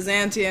save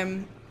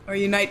Byzantium or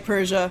unite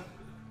Persia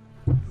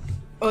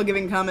while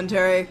giving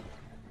commentary.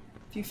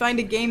 If you find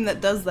a game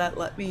that does that,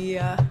 let me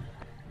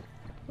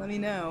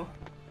know.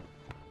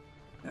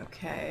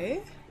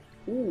 Okay.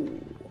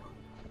 Ooh.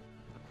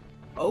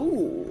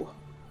 Oh.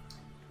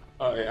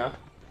 Oh, yeah?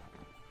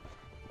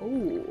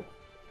 Ooh.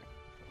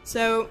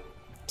 So,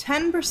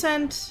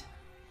 10%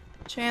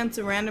 chance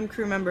a random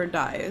crew member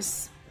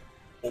dies.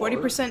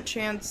 40%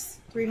 chance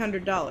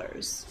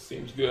 $300.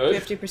 Seems good.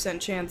 50%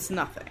 chance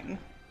nothing.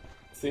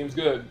 Seems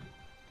good.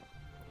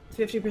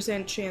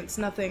 50% chance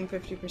nothing,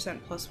 50%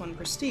 plus 1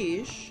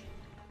 prestige.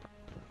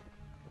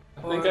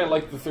 I think I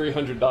like the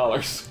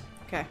 $300.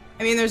 Okay.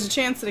 I mean, there's a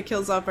chance that it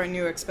kills off our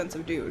new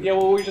expensive dude. Yeah,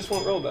 well, we just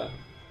won't roll that.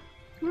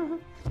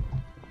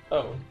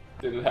 Oh,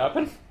 did it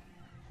happen?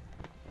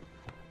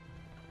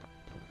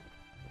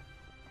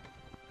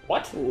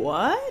 What?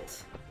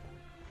 What?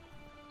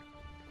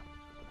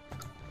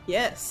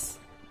 Yes.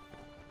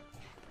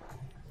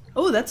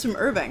 Oh, that's from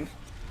Irving.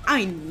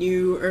 I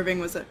knew Irving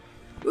was a...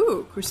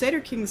 Ooh, Crusader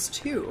Kings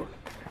 2.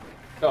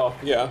 Oh,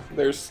 yeah,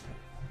 there's...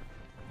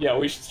 Yeah,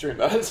 we should stream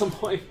that at some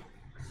point.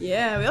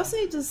 Yeah, we also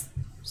need to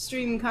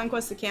stream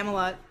Conquest of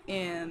Camelot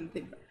and...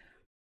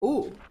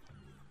 Ooh.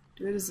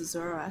 Do it as a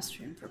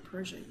Zoroastrian for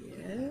Persia.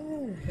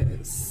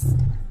 Yes.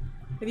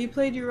 Have you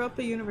played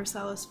Europa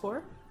Universalis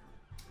 4?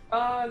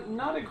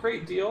 Not a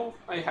great deal.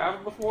 I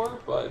have before,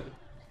 but...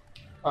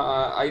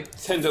 I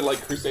tend to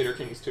like Crusader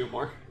Kings 2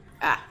 more.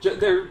 Ah.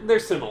 They're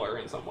similar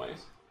in some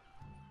ways.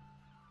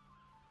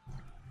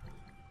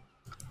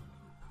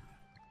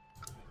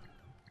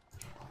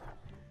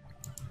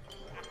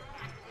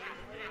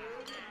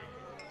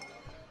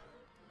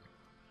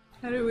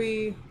 How do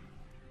we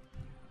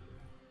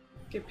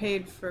get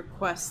paid for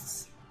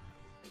quests?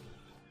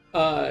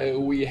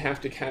 We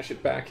have to cash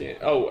it back in.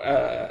 Oh,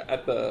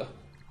 at the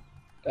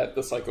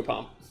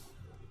Psychopomp.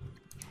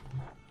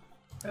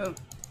 Oh,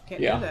 can't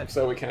do Yeah, that.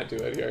 so we can't do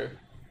it here.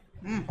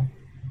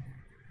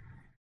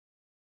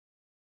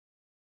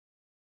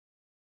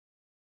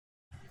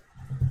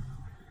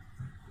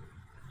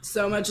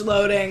 So much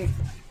loading.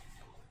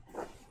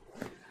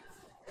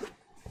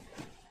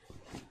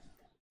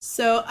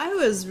 So I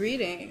was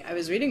reading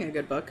a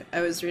good book. I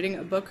was reading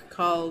a book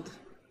called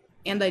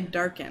And I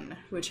Darken,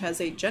 which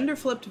has a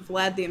gender-flipped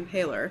Vlad the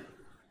Impaler.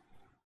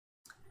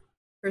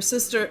 Her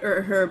sister,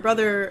 or her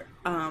brother,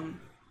 who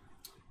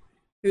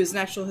is an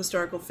actual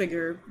historical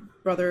figure,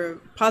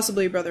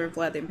 possibly brother of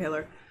Vlad the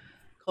Impaler,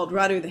 called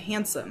Radu the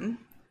Handsome,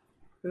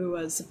 who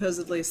was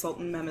supposedly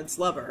Sultan Mehmed's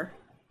lover.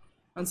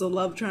 Runs a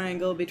love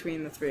triangle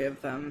between the three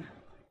of them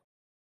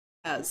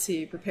as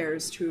he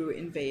prepares to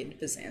invade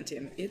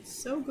Byzantium. It's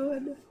so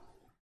good.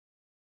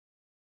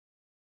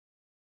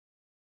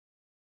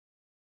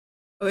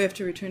 Oh, we have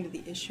to return to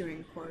the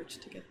issuing port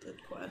to get the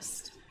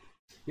quest.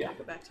 Yeah.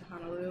 Go back to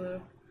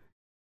Honolulu.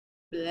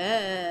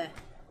 Blah.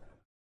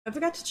 I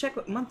forgot to check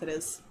what month it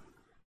is.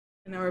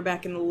 And now we're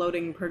back in the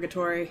loading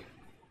purgatory.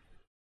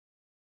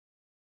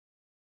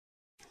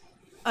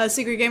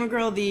 Secret Gamer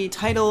Girl, the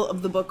title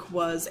of the book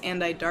was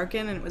And I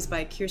Darken, and it was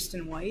by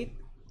Kirsten White.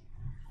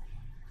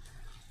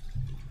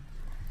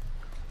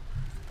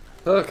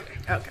 Okay.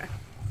 Okay.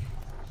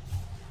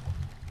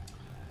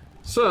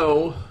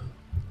 So,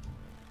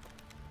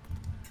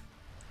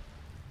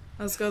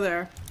 Let's go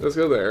there. let's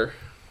go there.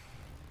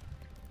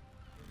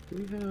 Do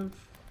we have...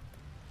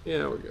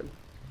 Yeah, we're good.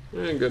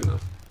 Good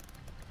enough.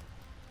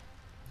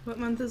 What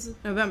month is it?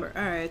 November.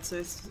 Alright, so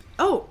it's...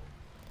 Oh!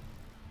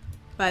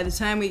 By the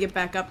time we get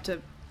back up to...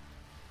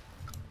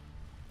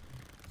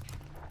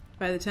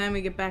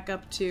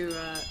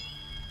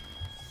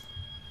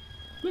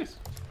 Nice.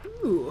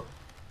 Ooh.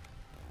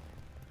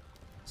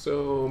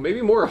 So,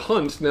 maybe more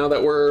hunt now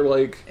that we're,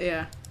 like,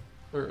 Yeah.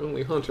 our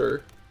only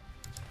hunter.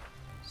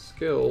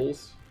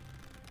 Skills.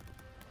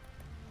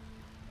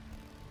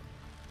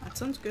 That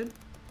sounds good.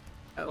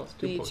 Oh, Plus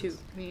 2 we need points. two.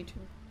 We need two.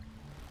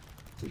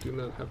 We do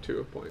not have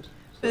 2 point.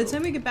 By the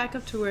time we get back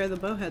up to where the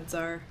bowheads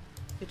are,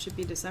 it should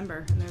be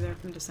December, and they're there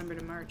from December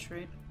to March,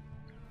 right?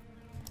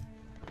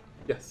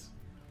 Yes.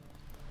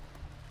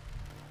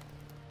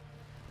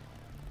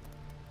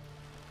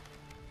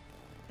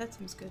 That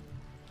seems good.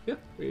 Yeah,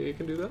 we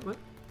can do that, man.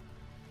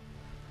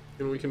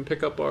 And we can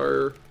pick up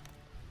our...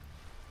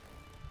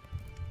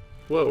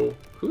 Whoa.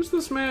 Who's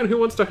this man who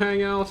wants to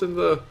hang out in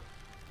the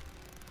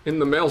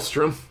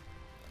maelstrom?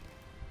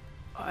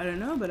 I don't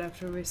know, but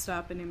after we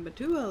stop in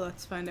Imbatua,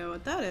 let's find out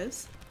what that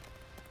is.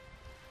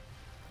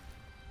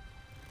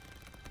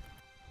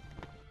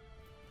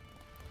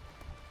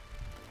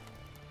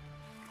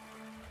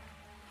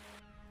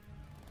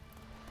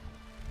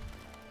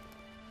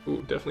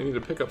 Ooh, definitely need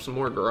to pick up some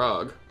more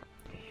grog.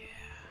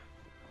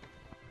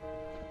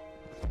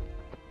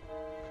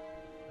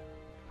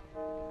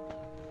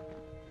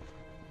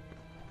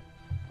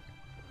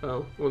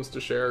 Oh, wants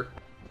to share.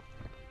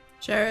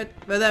 Share it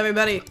with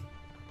everybody.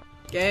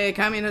 Gay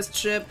communist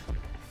ship.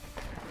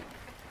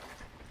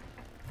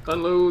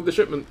 Unload the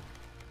shipment.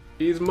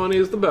 Ease money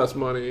is the best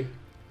money.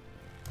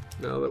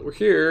 Now that we're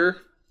here...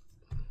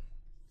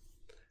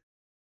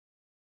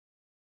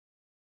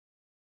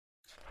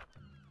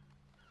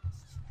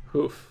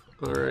 Oof.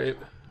 Alright.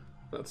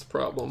 That's a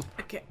problem.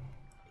 Okay.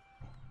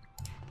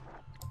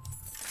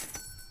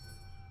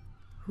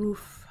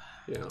 Oof.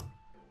 Yeah.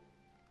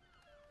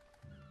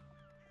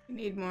 We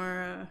need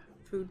more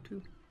food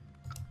too.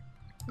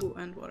 Ooh,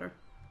 and water.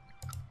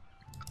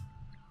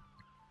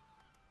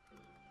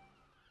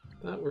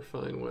 That we're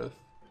fine with.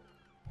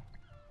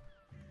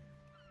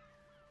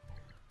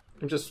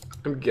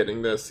 I'm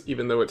getting this,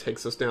 even though it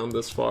takes us down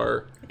this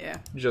far. Yeah.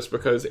 Just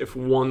because if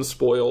one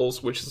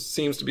spoils, which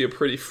seems to be a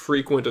pretty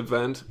frequent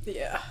event,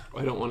 Yeah.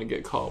 I don't want to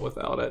get caught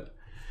without it.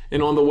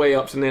 And on the way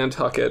up to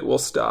Nantucket, we'll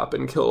stop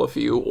and kill a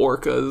few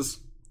orcas,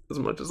 as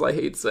much as I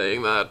hate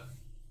saying that.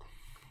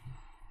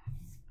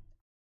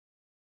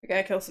 We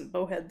gotta kill some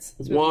bowheads.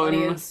 That's what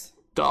money is.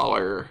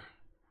 $1.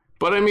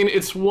 But I mean,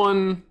 it's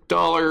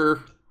 $1,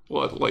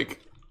 what,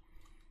 like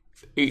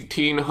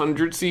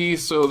 1800C,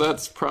 so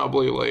that's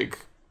probably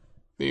like,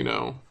 you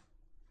know,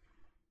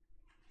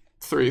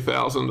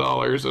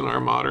 $3,000 in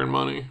our modern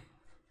money,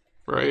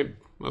 right?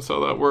 That's how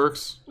that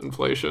works.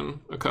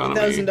 Inflation, economy.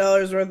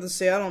 $1,000 worth of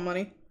Seattle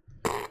money.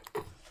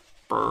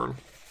 Burn.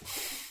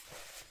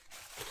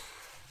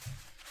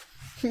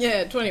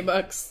 Yeah,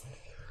 $20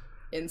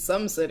 in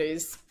some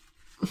cities.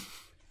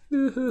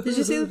 Did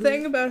you see the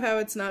thing about how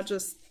it's not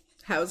just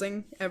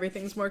housing?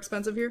 Everything's more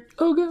expensive here?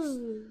 Oh,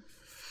 good.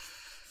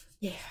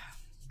 Yeah.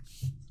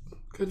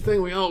 Good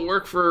thing we all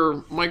work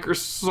for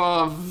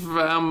Microsoft,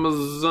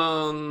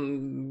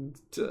 Amazon,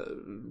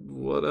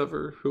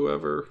 whatever,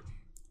 whoever.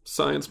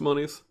 Science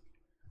monies.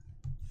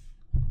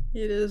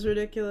 It is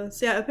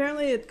ridiculous. Yeah,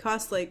 apparently it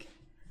costs like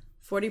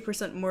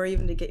 40% more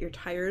even to get your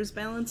tires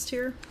balanced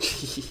here.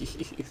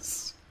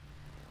 Jeez.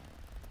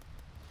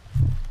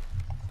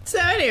 So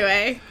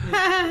anyway.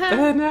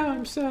 And now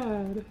I'm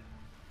sad.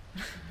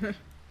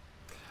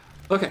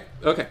 Okay,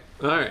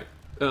 alright.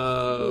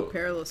 Ooh,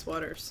 perilous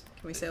waters.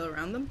 Can we sail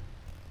around them?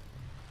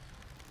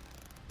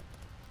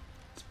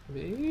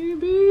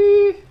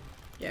 Maybe?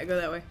 Yeah, go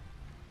that way.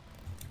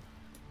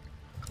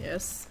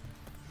 Yes.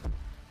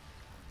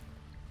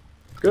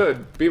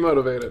 Good. Be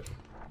motivated.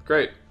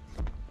 Great.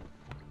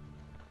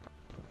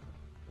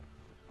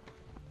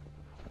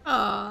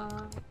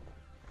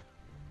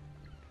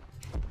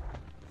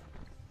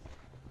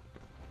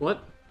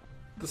 What?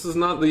 This is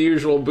not the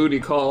usual booty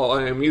call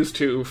I am used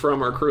to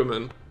from our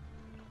crewmen.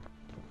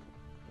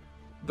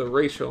 The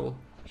Rachel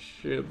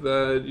ship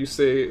that you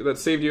say that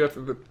saved you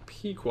after the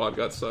Pequod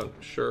got sunk.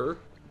 Sure.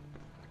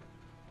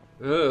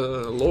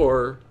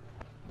 Lore.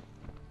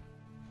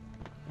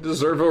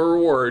 Deserve a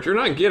reward. You're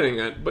not getting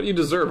it, but you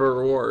deserve a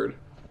reward.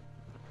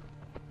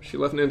 She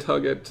left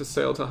Nantucket to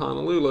sail to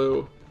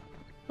Honolulu.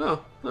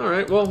 Oh,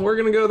 alright, well, we're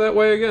gonna go that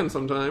way again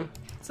sometime.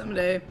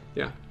 Someday.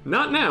 Yeah.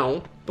 Not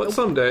now, but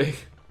someday.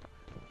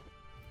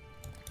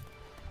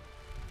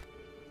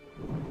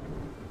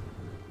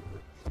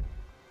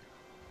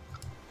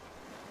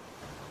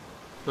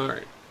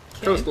 Alright.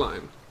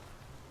 Coastline.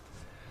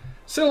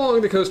 Sail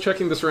along the coast,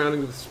 checking the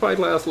surroundings with a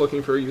spyglass,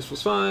 looking for a useful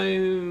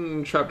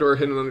sign. Trapdoor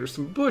hidden under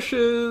some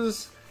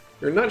bushes.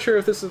 You're not sure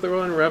if this is the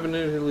one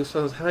revenue who lives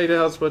on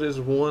hideouts, but is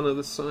one of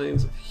the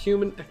signs of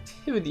human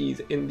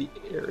activities in the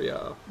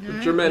area.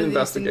 Your men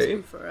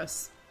investigate. For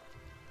us.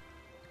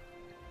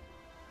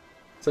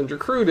 Send your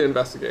crew to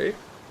investigate.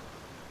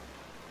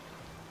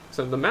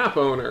 Send the map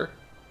owner.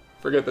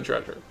 Forget the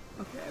treasure.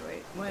 Okay,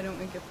 wait. Why don't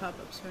we get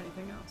pop-ups for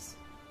anything else?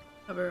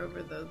 Hover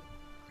over the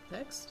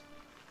text?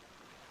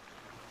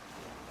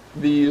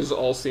 These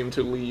all seem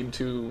to lead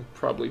to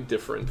probably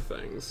different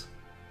things.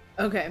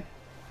 Okay.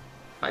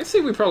 I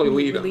say we probably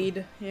lead them.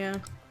 Lead, yeah.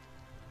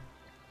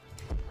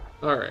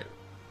 Alright.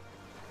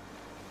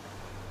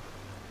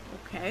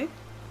 Okay.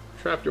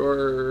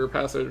 Trapdoor,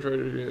 passage,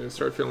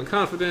 start feeling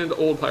confident,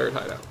 old pirate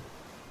hideout.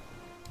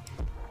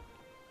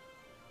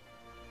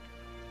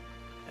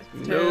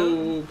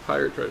 No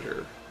pirate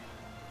treasure.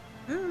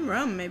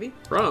 Rum, maybe.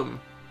 Rum.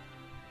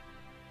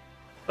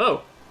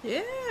 Oh.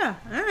 Yeah,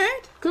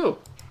 alright. Cool.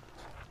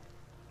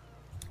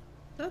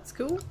 That's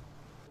cool.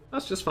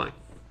 That's just fine.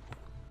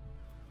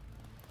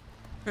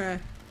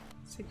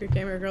 Secret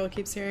Gamer Girl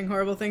keeps hearing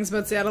horrible things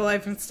about Seattle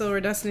life and still where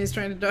Destiny's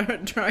trying to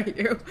draw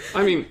you.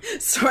 I mean...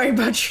 Sorry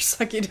about your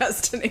sucky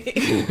destiny.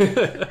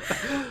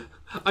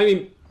 I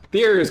mean,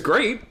 the area is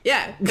great.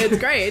 Yeah, it's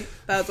great.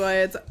 That's why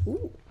it's...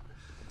 Ooh.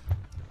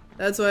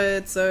 That's why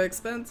it's so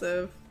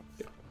expensive.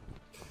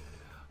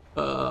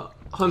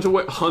 Hunt a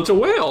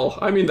whale.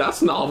 I mean,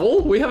 that's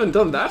novel. We haven't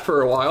done that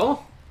for a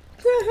while.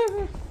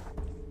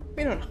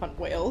 We don't hunt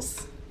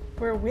whales.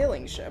 We're a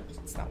whaling ship.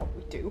 That's not what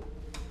we do.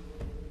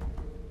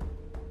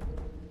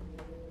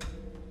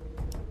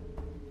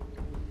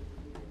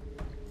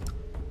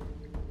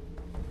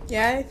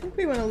 Yeah, I think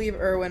we want to leave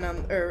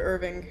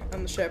Irving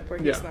on the ship where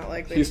he's not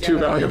likely he's to too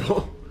get out.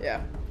 valuable.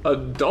 Yeah.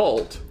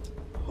 Adult.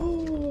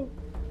 Oh.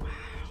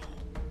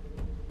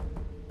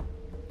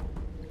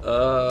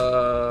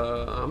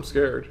 I'm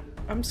scared.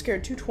 I'm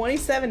scared.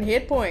 227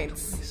 hit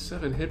points.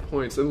 7 hit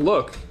points. And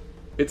look,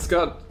 it's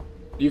got...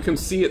 You can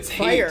see its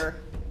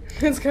fire.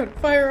 It's got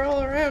fire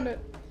all around it.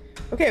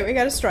 Okay, we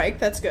got a strike.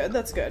 That's good.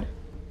 That's good.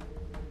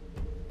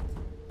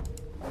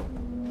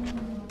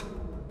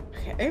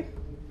 Okay.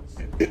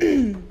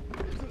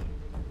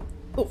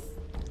 Oof.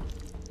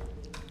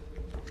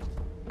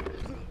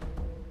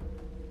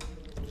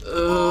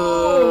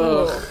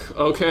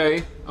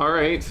 Okay.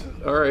 Alright.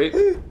 Alright.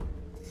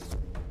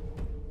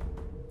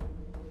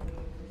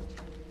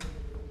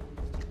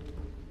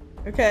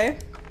 Okay.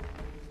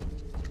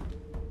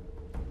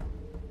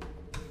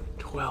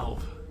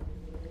 12.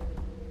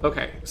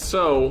 Okay,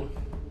 so...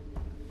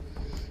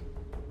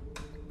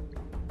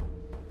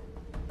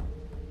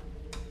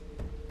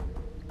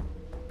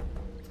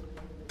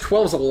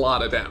 $12's a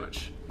lot of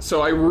damage,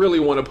 so I really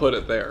want to put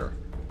it there.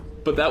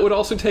 But that would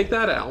also take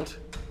that out.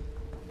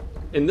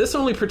 And this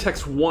only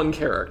protects one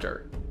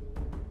character.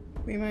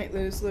 We might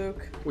lose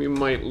Luke. We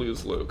might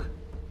lose Luke.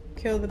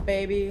 Kill the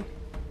baby.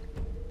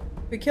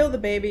 If we kill the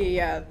baby,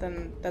 yeah,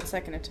 then that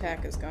second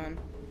attack is gone.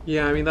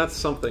 Yeah, I mean, that's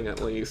something at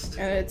least.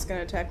 And it's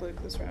gonna attack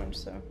Luke this round,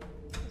 so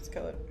let's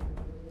kill it.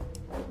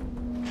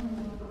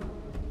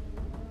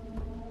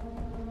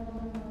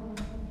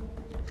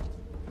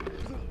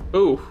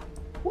 Ooh.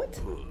 What?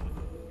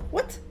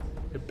 What?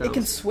 It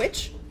can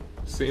switch?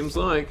 Seems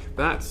like.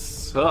 That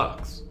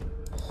sucks.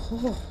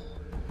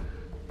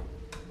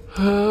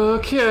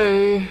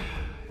 Okay.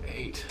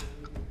 8.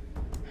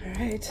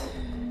 Alright.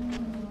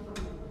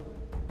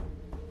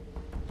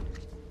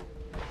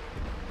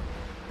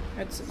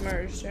 It's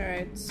submerged,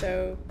 alright,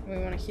 so we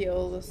want to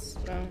heal this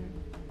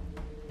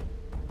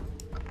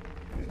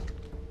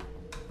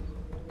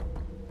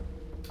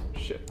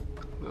Shit.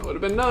 That would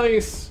have been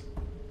nice.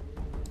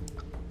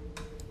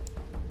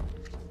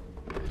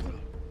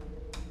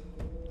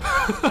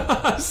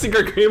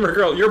 Secret Gamer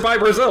Girl, you're by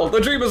Brazil.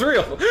 The dream is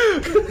real.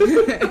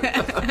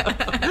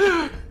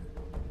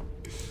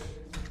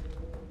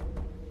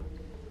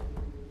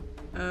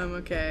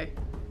 Okay.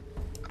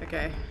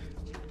 Okay.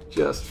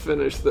 Just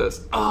finish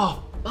this.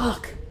 Oh,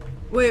 fuck.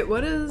 Wait,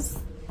 what is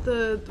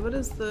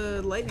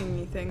the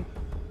lightning-y thing?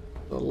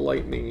 The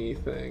lightning-y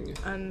thing.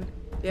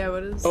 Yeah,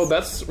 what is... Oh,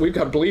 we've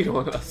got bleed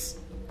on us.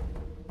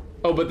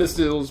 Oh, but this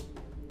deals...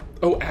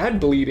 Oh, add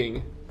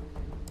bleeding.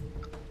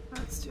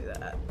 Let's do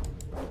that.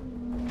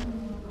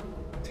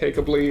 Take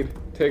a bleed.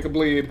 Take a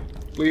bleed.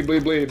 Bleed,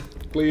 bleed, bleed.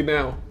 Bleed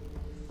now.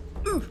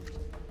 Ooh.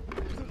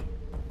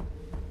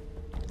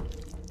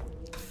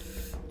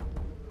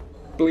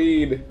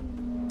 Bleed.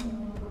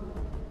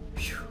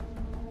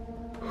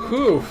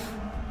 Whew.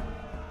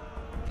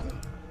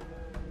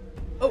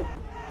 Oh,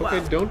 wow.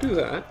 Okay, don't do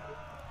that.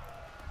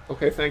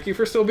 Okay, thank you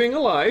for still being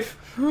alive.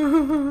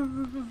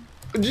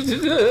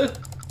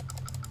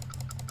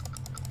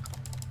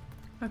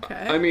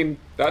 Okay. I mean,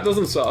 that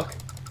doesn't suck.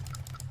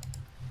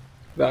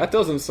 That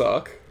doesn't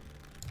suck.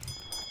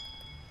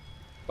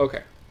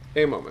 Okay,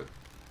 a moment.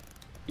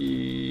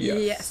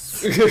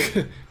 Yes.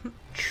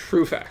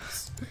 True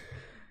facts.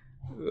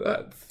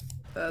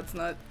 That's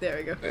not... There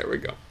we go. There we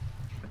go.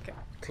 Okay.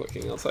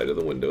 Clicking outside of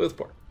the window is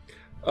part.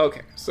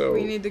 Okay, so...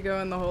 We need to go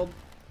in the hold.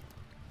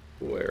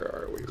 Where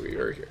are we? We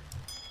are here.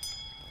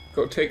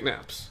 Go take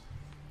naps.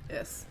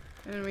 Yes.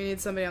 And we need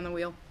somebody on the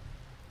wheel.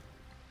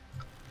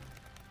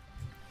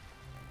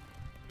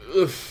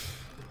 Ugh.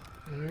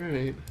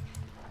 Alright.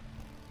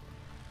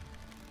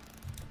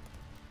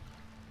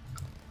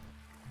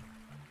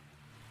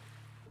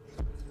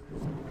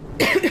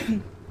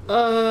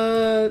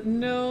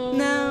 No.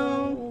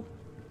 No.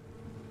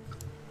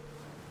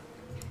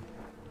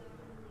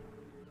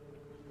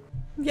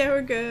 Yeah,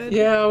 we're good.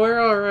 Yeah, we're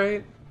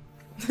alright.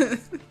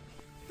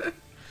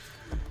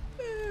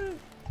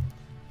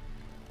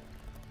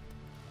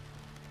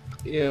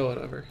 Yeah,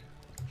 whatever.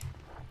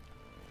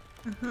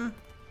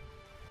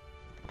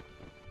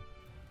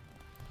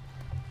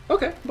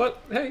 Okay,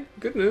 but hey,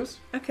 good news.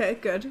 Okay,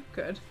 good,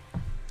 good.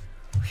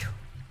 Whew.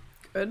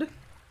 Good.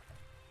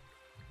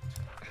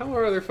 How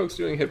are other folks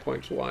doing hit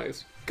points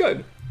wise?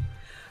 Good.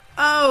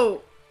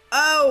 Oh!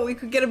 Oh, we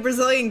could get a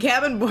Brazilian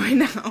cabin boy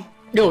now.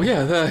 Oh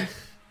yeah, that.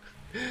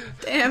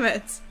 Damn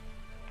it.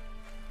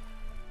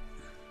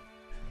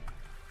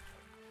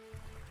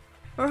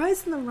 We're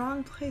always in the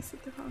wrong place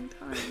at the wrong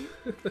time.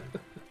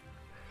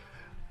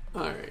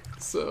 Alright,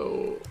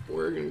 so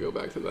we're gonna go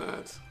back to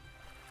that.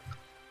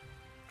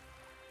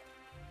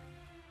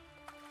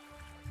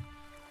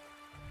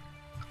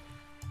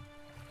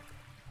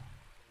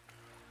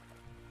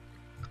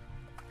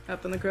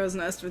 Up in the crow's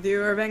nest with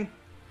you, Irving.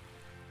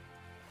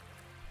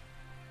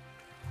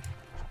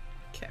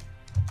 Okay.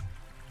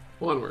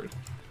 Onward.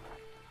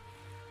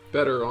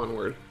 Better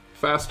onward.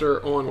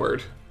 Faster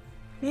onward.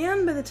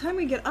 Man, by the time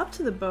we get up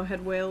to the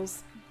bowhead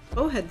whales,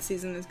 bowhead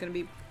season is gonna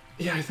be...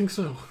 Yeah, I think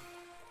so.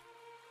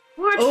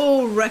 What?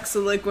 Oh,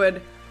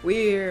 Rexaliquid.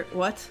 We're...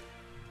 What?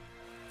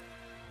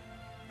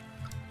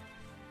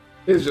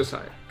 It's just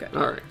higher. Good.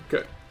 Alright,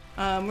 good.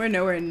 We're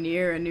nowhere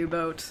near a new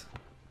boat.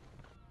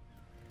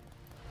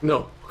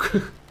 No.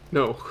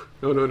 No.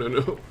 No, no, no,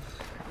 no.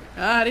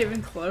 Not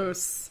even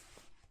close.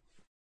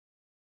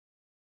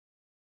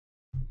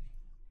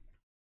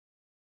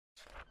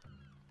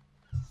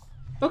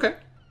 Okay.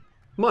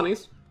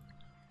 Monies.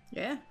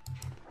 Yeah.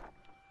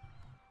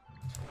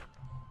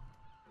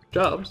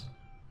 Jobs.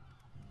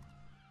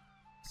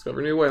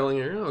 Discover new whaling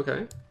area.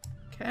 Okay.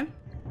 Okay.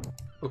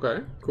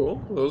 Okay,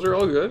 cool. Those are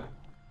all good.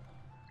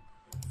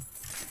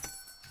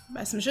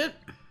 Buy some shit.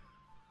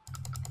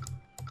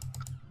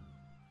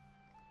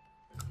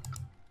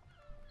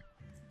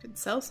 Could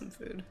sell some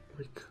food.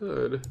 We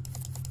could.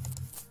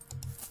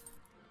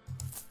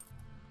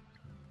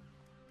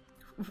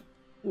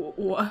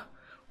 What?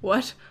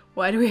 What?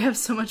 Why do we have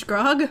so much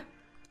grog?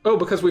 Oh,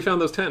 because we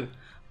found those 10.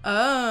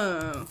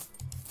 Oh.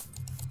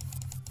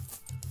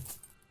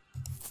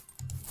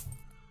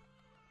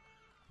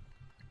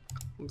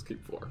 Let's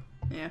keep 4.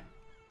 Yeah.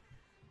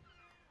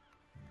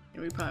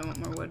 We probably want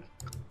more wood.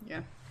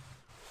 Yeah.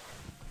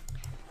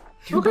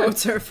 New Okay.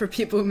 boats are for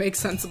people who make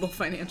sensible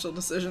financial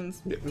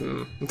decisions. Yeah.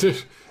 You're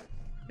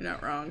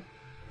not wrong.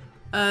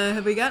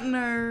 Have we gotten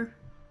our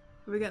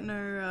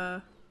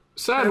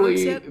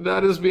Sadly, yet?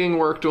 that is being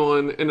worked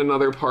on in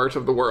another part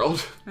of the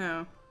world.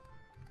 Oh.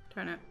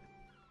 Darn it.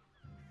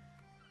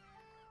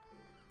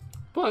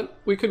 But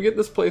we could get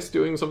this place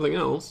doing something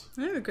else.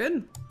 Yeah, we're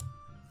good.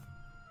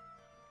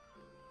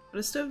 What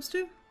do stoves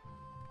do?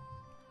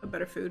 A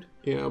better food.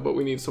 Yeah, but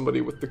we need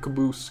somebody with the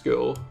caboose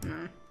skill.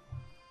 Mm.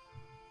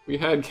 We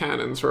had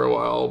cannons for a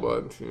while,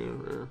 but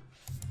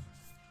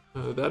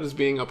that is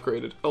being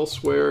upgraded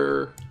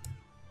elsewhere.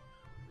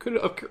 Could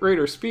upgrade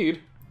our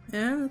speed.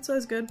 Yeah, that's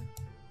always good.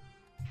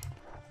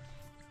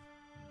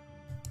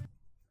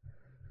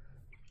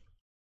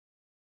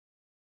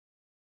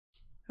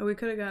 Oh, we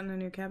could have gotten a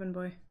new cabin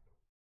boy.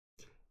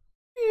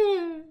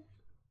 Yeah.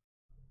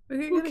 We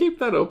could We'll get keep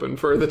that open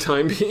for the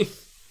time being.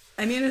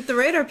 I mean, at the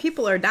rate our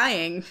people are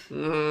dying,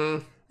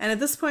 Mm. and at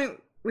this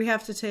point, we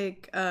have to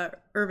take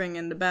Irving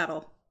into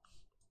battle.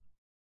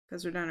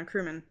 Because we're down a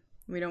crewman.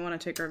 We don't want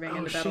to take Irving Oh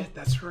into battle. shit,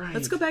 that's right.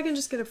 Let's go back and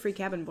just get a free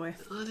cabin boy.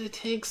 Why did it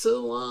take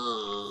so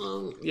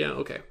long? Yeah,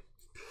 okay.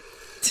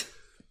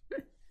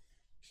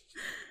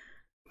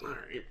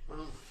 Alright,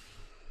 well,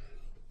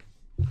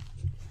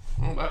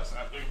 that's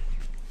happening.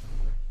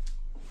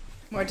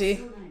 More tea.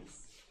 So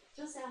nice.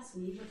 Just ask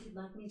me what you'd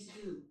like me to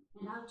do,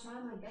 and I'll try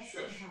my best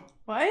to help.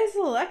 Why is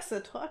Alexa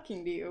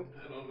talking to you?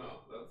 I don't know.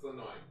 That's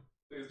annoying.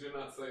 Please do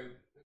not say,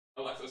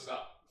 Alexa,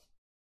 stop.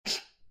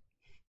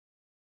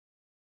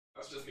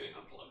 That's just getting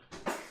unplugged.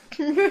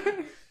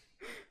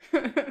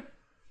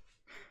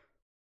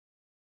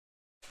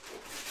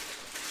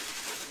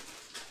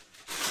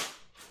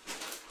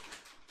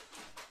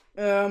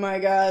 Oh my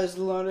gosh,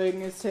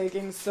 loading is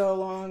taking so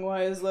long.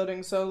 Why is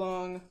loading so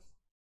long?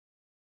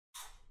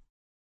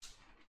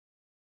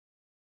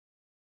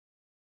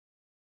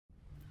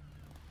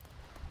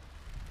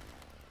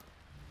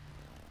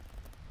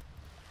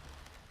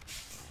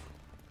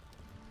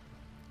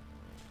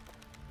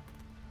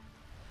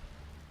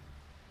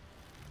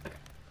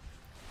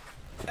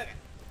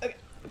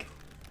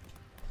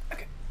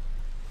 Okay.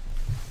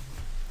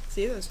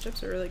 See, those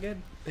chips are really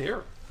good.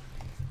 Here.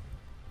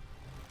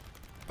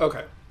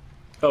 Okay.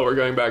 Oh, we're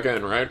going back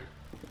in, right?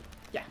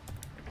 Yeah.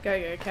 Gotta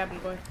get a cabin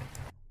boy.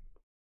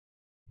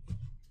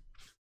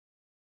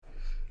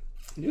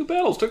 New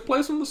battles took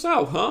place in the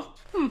south, huh?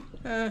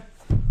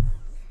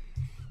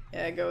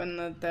 Yeah, go in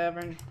the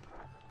tavern.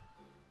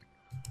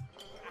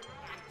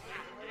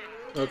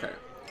 Okay.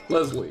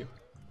 Leslie.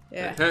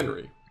 Yeah.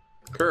 Henry.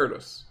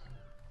 Curtis.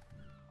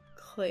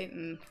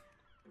 Clayton.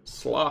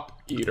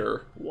 Slop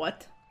eater.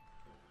 What?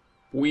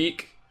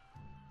 Weak.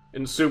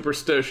 And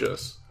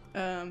superstitious.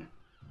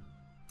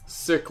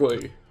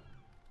 Sickly.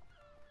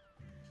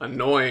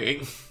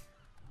 Annoying.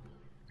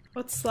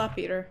 What's slop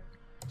eater?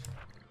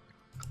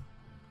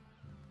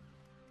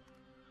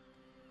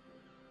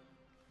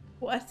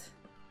 What?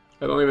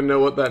 I don't even know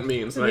what that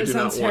means, and I It do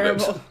not sounds want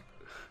terrible.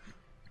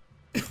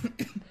 it.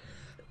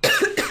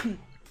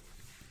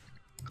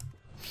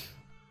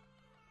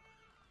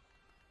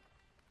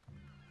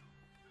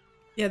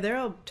 Yeah, they're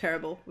all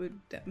terrible.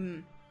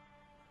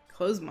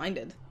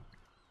 Close-minded.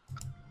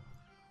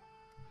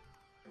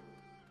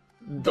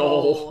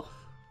 Dull.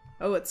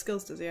 Oh, what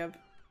skills does he have?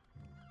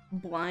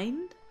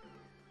 Blind?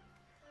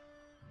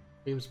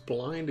 Seems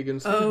blind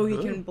against. Oh, he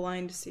can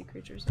blind sea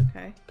creatures.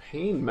 Okay.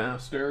 Pain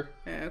Master.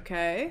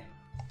 Okay.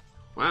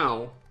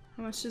 Wow.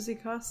 How much does he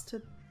cost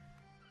to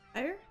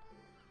hire?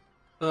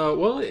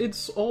 Well,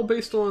 it's all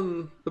based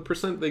on the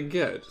percent they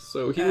get.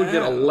 So he would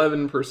get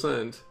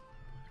 11%.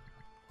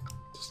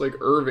 Just like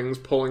Irving's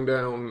pulling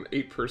down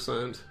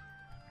 8%.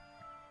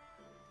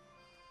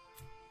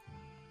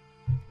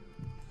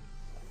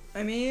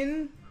 I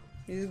mean,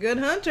 he's a good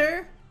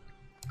hunter.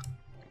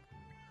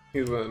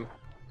 He's in. You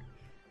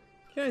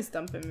can always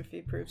dump him if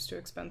he proves too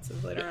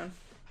expensive later on.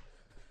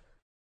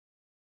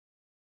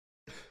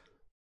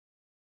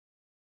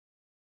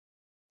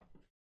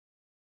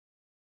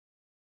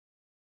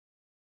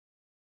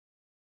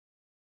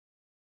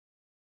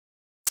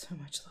 So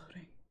much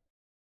loading.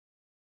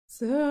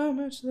 So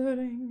much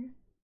loading.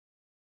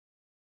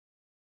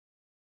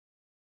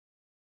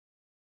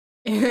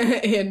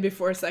 And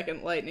before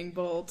second lightning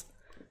bolt.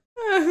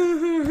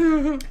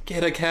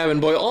 Get a cabin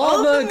boy.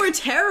 All of them were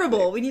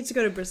terrible. We need to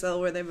go to Brazil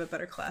where they have a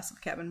better class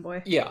of cabin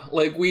boy. Yeah,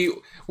 like we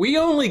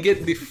only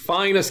get the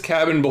finest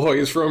cabin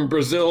boys from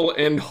Brazil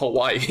and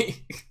Hawaii.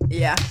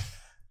 Yeah.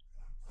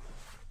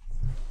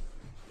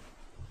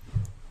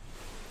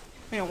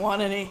 I don't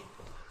want any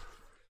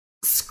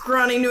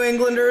scrawny New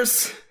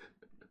Englanders.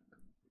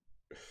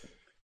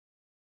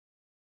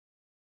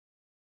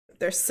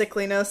 Their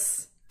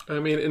sickliness. I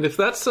mean, and if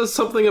that says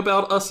something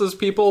about us as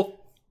people,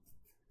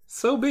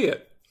 so be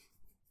it.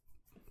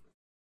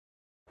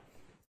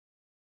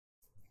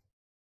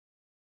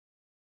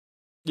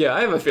 Yeah,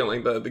 I have a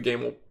feeling that the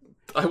game will...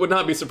 I would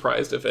not be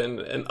surprised if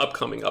an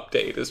upcoming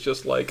update is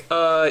just like,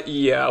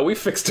 yeah, we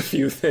fixed a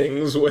few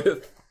things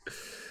with...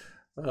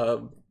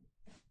 to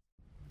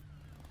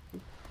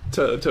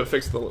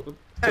fix the...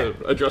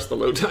 to address the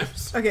load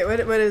times. Okay, what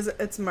is it?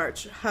 It's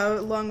March. How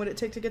long would it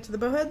take to get to the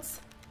Bowheads?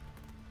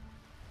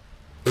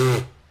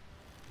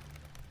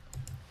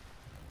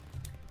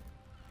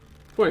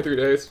 23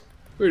 days.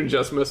 We would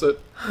just miss it.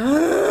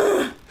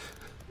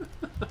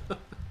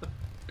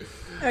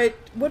 Alright,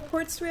 what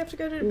ports do we have to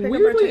go to pick up our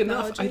Weirdly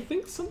technology? enough, I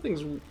think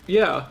something's...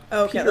 Yeah.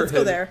 Oh, okay, Peter let's go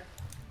had- there.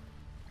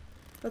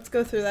 Let's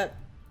go through that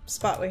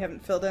spot we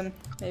haven't filled in.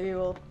 Maybe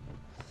we'll...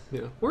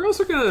 Yeah. We're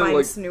also gonna, Find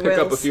like, some new pick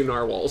up a whales. few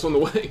narwhals on the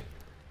way.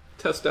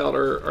 Test out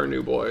our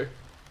new boy.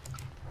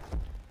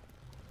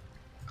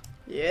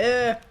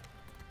 Yeah.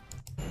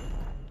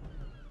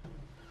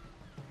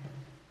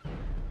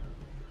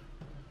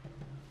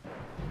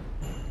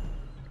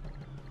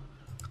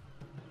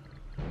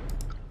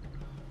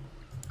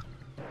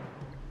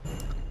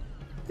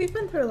 We've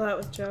been through a lot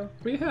with Joe.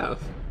 We have.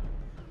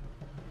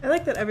 I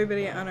like that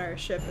everybody on our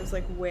ship is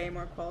like way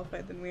more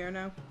qualified than we are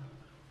now.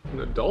 An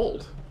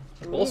adult.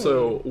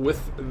 Also,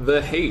 with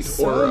the hate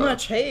So aura.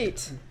 much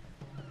hate.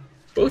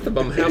 Both of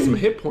them have some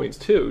hit points,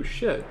 too.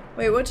 Shit.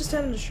 Wait, what just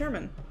happened to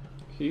Sherman?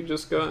 He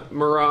just got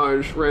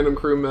Mirage, random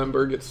crew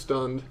member, gets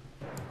stunned.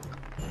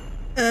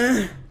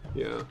 Yeah.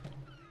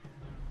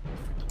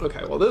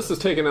 Okay, well this is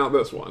taking out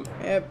this one.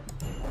 Yep.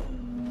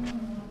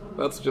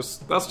 That's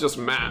just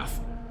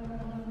math.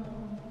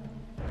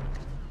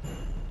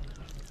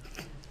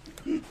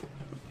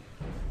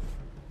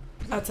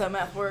 That's how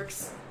math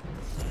works.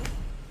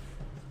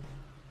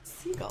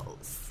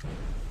 Seagulls.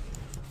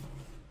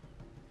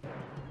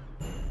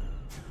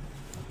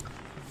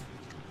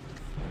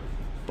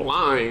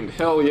 Blind.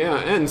 Hell yeah.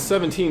 And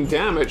 17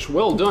 damage.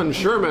 Well done,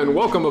 Sherman.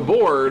 Welcome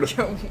aboard.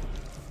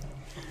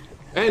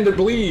 And it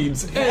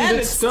bleeds. And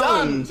it's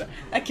stunned.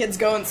 That kid's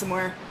going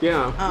somewhere.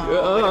 Yeah.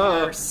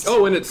 Oh,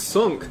 oh, and it's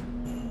sunk.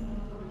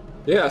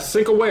 Yeah,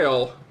 sink a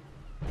whale.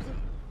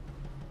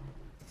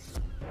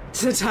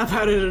 To top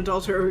out an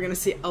adulterer, we're gonna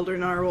see Elder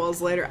Narwhals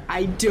later.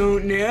 I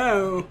don't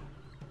know.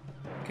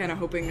 Kind of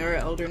hoping there are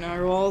Elder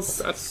Narwhals.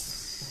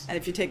 That's... And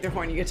if you take their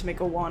horn, you get to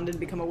make a wand and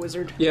become a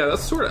wizard. Yeah,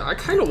 that's sort of... I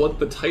kind of want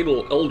the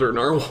title Elder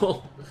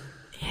Narwhal.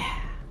 Yeah.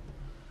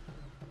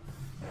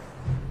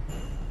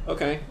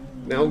 Okay,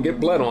 now get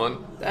bled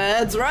on.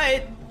 That's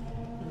right.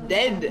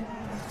 Dead.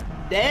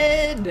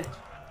 Dead.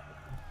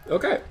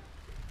 Okay,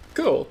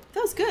 cool.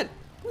 That was good.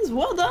 That was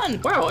well done.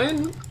 Wow,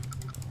 and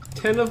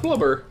 10 of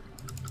blubber.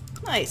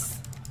 Nice.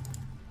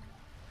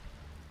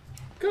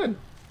 Good.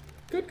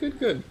 Good, good,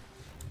 good.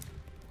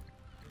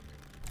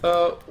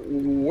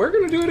 We're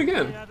gonna do it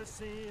again.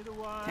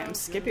 Damn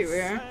Skippy we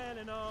are.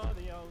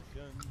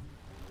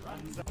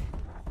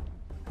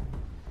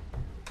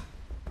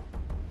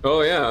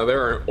 Oh yeah,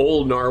 they're an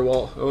old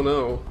narwhal. Oh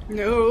no.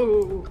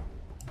 No.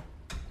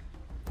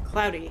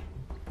 Cloudy.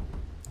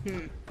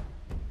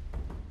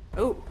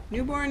 Oh,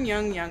 newborn,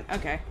 young.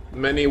 Okay.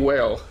 Many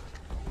whale.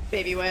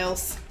 Baby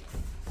whales.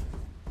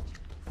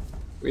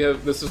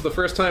 This is the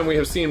first time we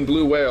have seen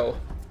blue whale.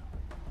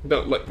 No,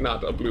 like,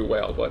 not a blue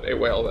whale, but a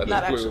whale that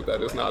Not is blue. actual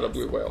That is not a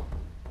blue whale.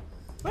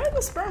 Where are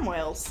the sperm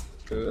whales?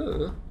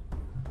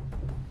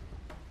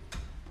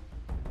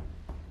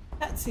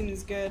 That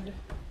seems good.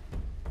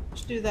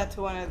 Should do that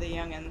to one of the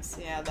youngins.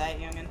 Yeah, that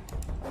youngin.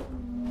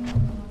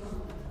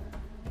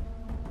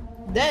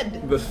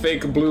 Dead. The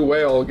fake blue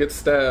whale gets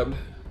stabbed.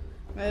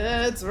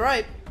 That's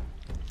right.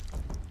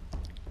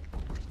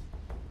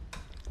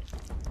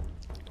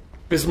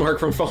 Bismarck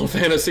from Final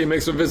Fantasy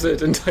makes a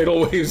visit and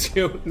tidal waves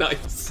you.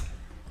 Nice.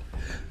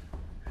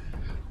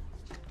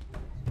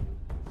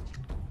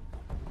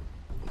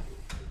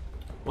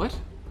 What?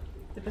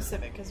 The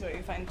Pacific is where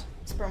you find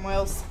sperm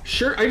whales.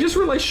 Sure, I just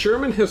realized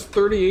Sherman has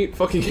 38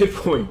 fucking hit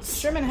points.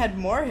 Sherman had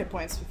more hit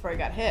points before he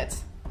got hit.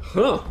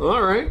 Huh,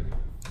 alright.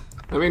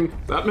 I mean,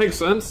 that makes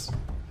sense.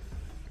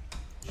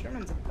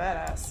 Sherman's a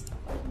badass.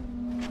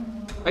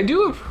 I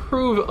do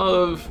approve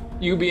of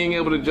you being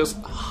able to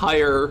just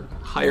hire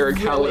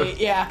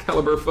Really, yeah.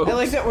 caliber folks. I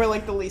like that we're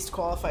like the least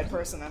qualified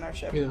person on our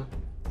ship. Yeah.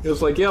 It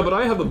was like, yeah, but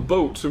I have a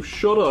boat, so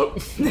shut up.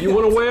 You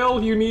want a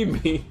whale? You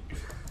need me.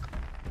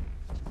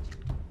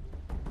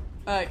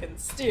 I can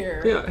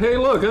steer. Yeah, hey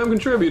look, I'm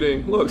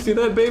contributing. Look, see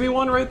that baby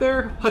one right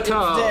there?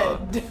 Hata!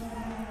 It's dead.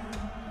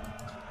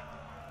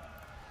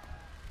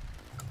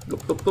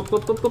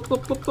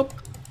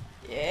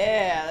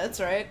 Yeah, that's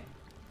right.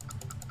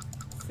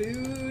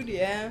 Food,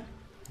 yeah.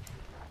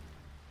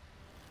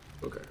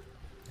 Okay.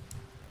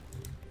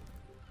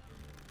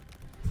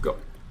 Go.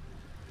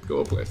 Go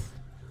a place.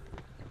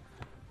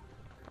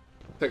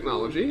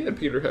 Technology at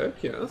Peterhead,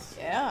 yes.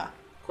 Yeah.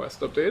 Quest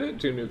updated,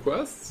 2 new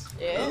quests.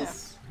 Yeah.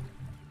 Yes.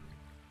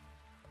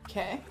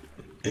 Okay.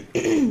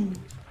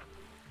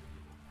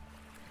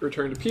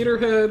 Return to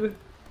Peterhead.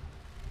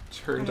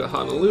 Turn to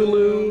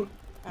Honolulu.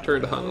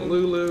 Turn to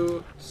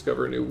Honolulu.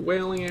 Discover a new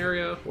whaling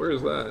area. Where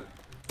is that?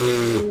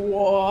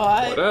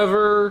 What?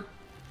 Whatever.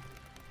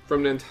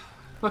 From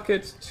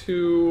Nantucket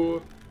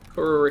to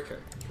Kororike.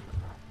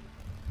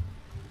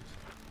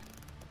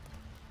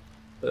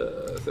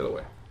 Sail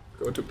away.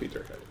 Go to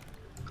Peterhead.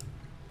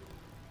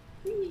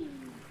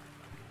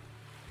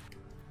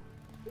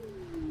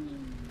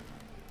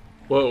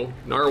 Whoa,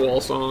 narwhal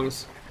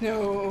songs.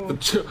 No.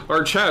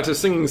 Our chat is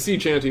singing sea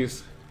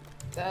chanties.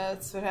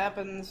 That's what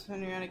happens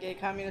when you're on a gay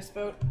communist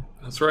boat.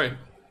 That's right.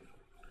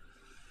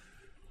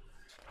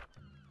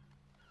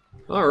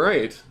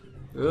 Alright.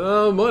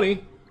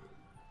 Money.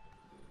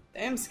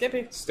 Damn,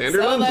 Skippy.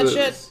 Standard Sell lenses.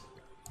 that shit.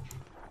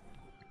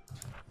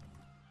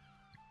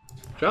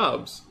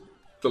 Jobs.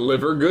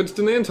 Deliver goods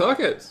to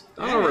Nantucket.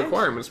 Oh, Alright.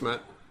 requirements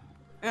met.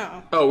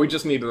 Oh. Oh, we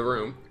just need the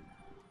room.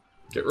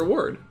 Get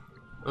reward.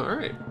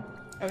 Alright.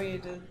 Oh, we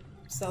need to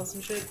sell some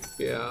shit?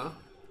 Yeah.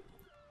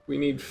 We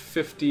need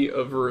 50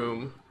 of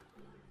room.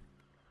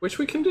 Which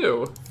we can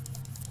do.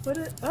 What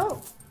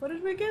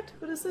did we get?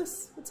 What is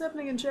this? What's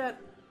happening in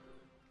chat?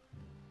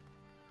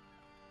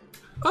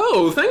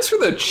 Oh, thanks for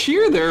the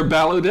cheer there,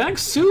 Ballodeck.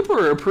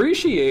 Super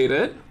appreciate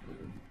it.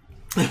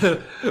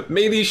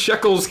 May these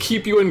shekels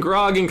keep you in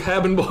grog and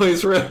cabin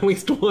boys for at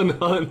least one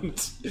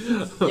hunt.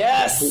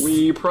 Yes!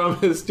 We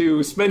promise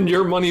to spend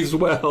your monies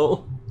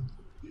well.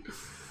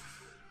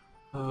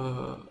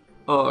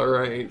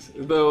 Alright.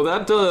 Though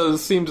that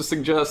does seem to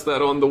suggest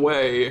that on the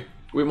way,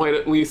 we might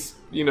at least,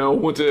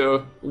 want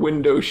to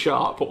window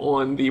shop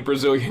on the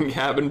Brazilian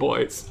cabin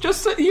boys.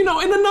 Just, in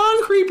a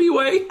non-creepy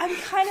way. I'm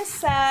kind of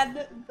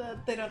sad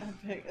that they don't have,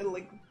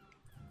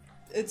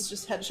 it's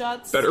just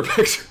headshots. Better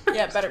pictures.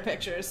 Yeah, better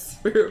pictures.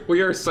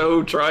 We are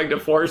so trying to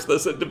force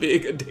this into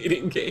being a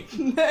dating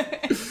game.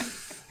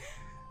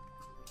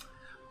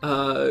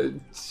 Okay.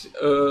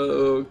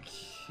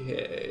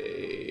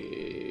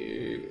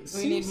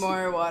 We need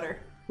more water.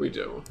 We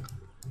do.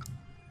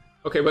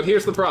 Okay, but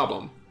here's the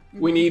problem.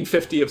 We need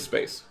 50 of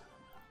space.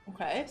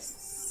 Okay.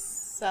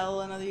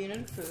 Sell another unit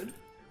of food.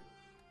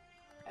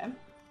 Okay.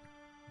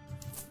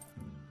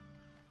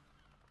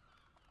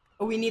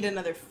 Oh, we need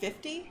another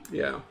 50?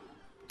 Yeah.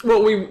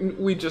 Well,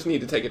 we just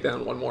need to take it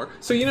down one more.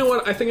 So you know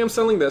what? I think I'm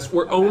selling this.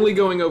 We're only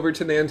going over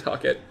to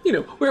Nantucket. You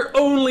know, we're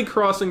only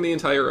crossing the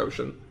entire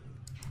ocean.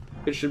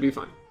 It should be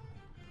fine.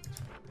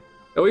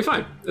 It'll be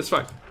fine. It's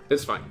fine.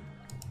 It's fine.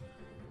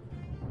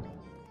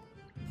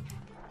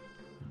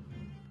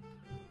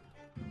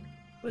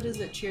 What does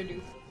it cheer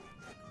do?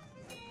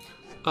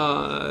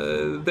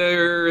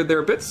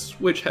 They're bits,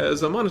 which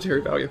has a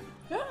monetary value.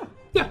 Yeah.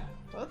 Yeah.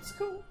 That's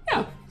cool.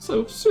 Yeah.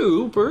 So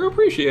super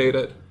appreciate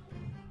it.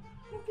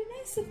 It'd be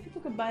nice if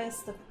people could buy us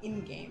stuff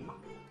in-game.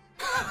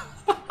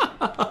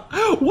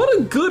 What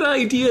a good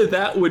idea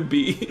that would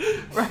be.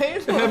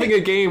 Right? Having a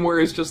game where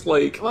it's just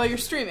like... While you're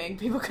streaming,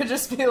 people could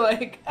just be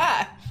like,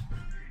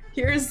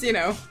 here's, you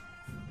know...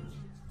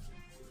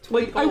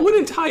 Like, I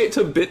wouldn't tie it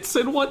to bits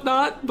and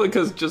whatnot,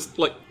 because just,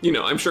 like, you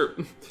know, I'm sure...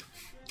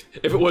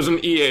 If it was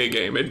an EA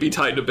game, it'd be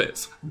tied to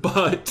bits.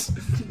 But...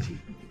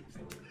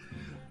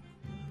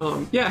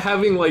 yeah,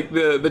 having, like,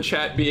 the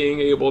chat being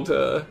able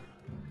to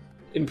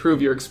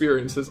improve your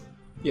experience is,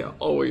 yeah,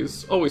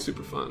 always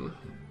super fun.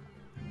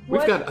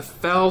 We've got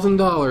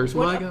 $1,000,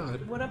 my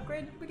god. What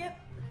upgrade did we get?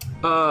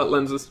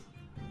 Lenses.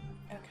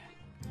 Okay.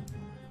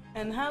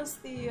 And how's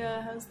the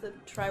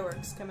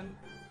Triworks coming?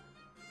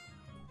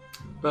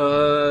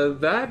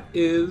 That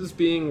is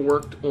being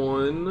worked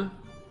on,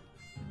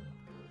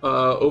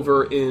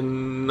 over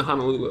in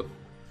Honolulu.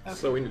 Okay.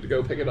 So we need to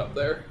go pick it up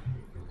there.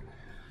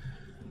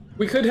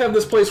 We could have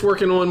this place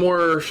working on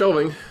more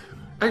shelving.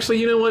 Actually,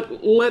 you know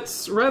what?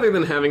 Let's, rather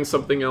than having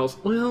something else,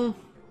 well...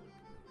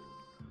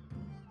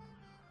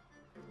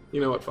 You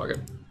know what? Fuck it.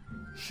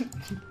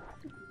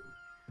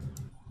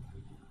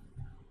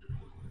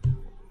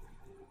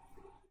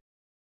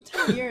 What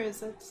time of year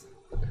is it?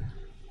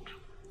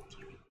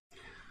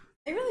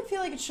 I really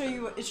feel like it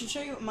should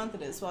show you what month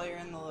it is while you're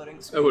in the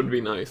loading screen. That would be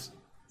nice.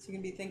 So you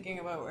can be thinking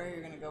about where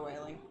you're gonna go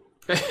whaling.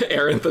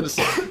 Aranthas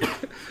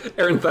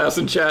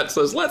in chat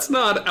says, let's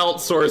not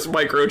outsource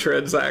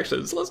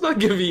microtransactions. Let's not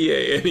give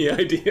EA any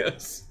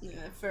ideas.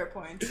 Yeah, fair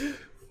point.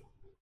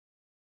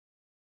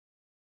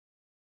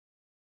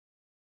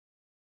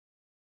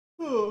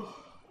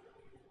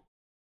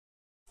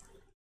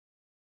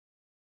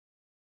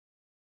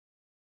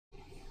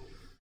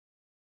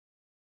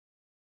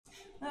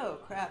 Oh,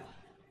 crap.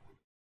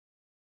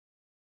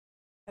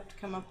 I have to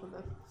come up with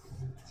a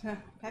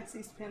PAX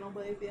East panel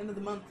by the end of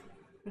the month,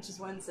 which is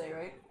Wednesday,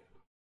 right?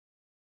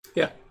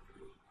 Yeah.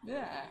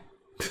 Yeah.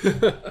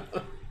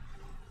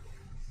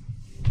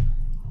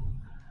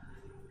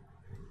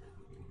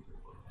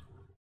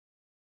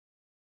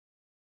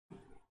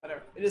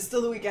 Whatever. It is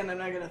still the weekend, I'm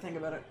not gonna think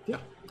about it. Yeah,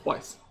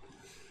 twice.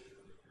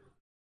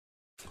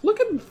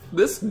 Look at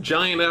this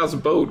giant-ass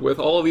boat with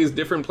all these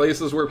different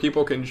places where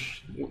people can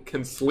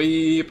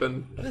sleep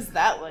and... What is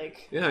that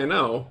like? Yeah, I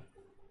know.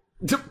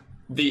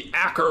 The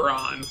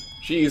Acheron.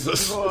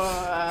 Jesus.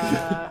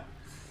 Oh,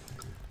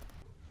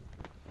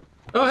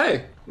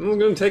 hey. I'm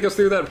going to take us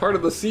through that part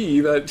of the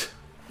sea that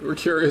we're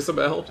curious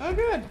about. Oh,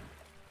 good.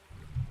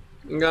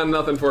 Got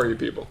nothing for you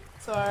people.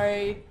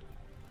 Sorry.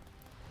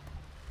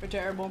 We're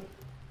terrible.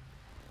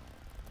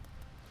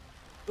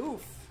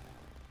 Oof.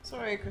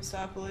 Sorry,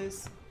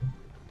 Christopolis.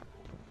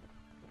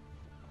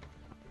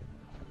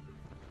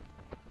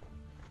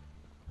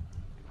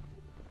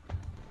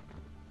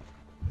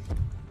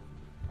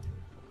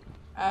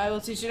 I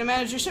will teach you to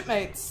manage your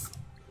shipmates.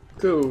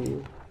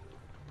 Cool.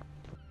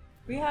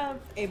 We have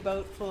a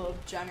boat full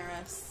of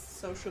generous,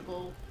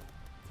 sociable,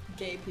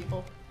 gay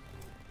people.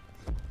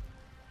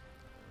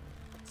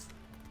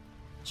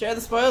 Share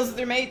the spoils with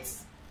your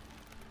mates.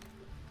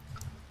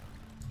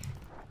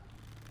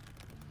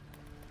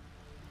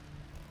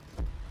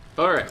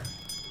 Alright.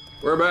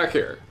 We're back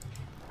here.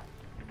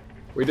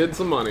 We did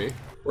some money.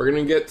 We're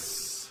gonna get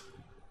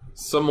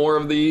some more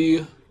of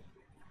the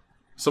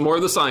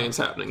science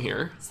happening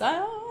here.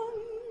 Science!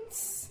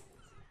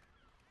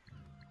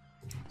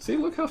 See,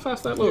 look how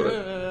fast that loaded.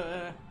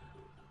 That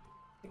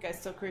guy's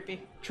still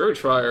creepy. Church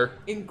fire.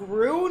 In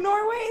Gru,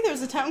 Norway?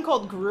 There's a town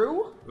called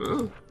Gru?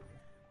 Oh.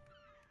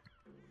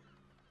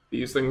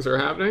 These things are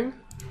happening.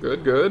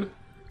 Good, good.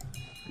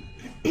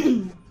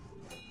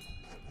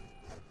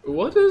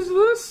 What is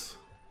this?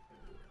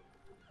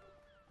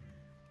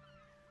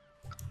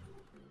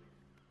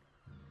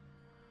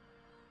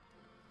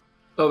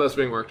 Oh, that's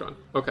being worked on.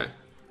 Okay.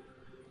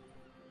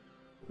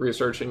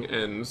 Researching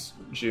ends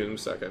June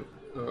 2nd.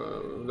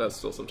 That's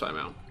still some time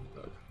out.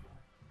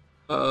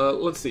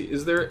 Let's see.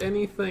 Is there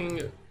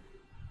anything...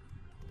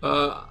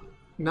 not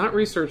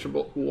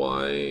researchable.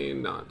 Why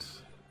not?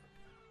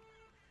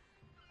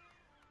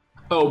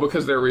 Oh,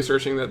 because they're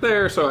researching that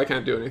there, so I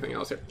can't do anything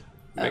else here.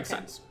 Makes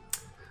sense.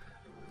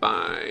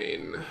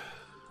 Fine.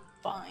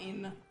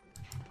 Fine.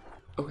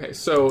 Okay,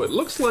 so it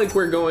looks like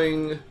we're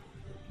going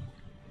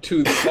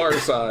to the far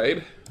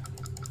side.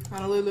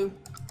 Honolulu.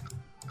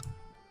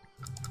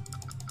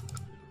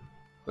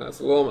 That's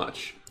a little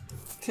much.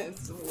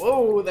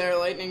 Whoa there,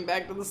 lightning,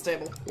 back to the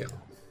stable. Yeah.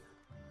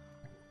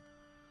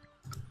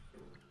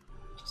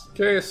 Just in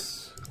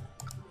case.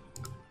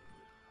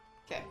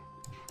 Okay.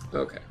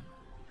 Okay.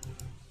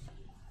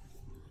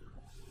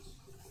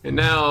 And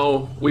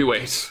now we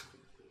wait.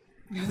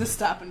 You have to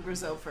stop in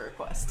Brazil for a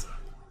quest.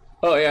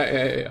 Oh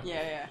yeah.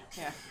 Yeah.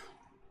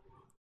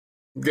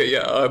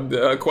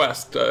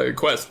 Quest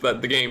that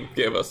the game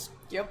gave us.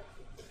 Yep.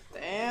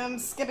 Damn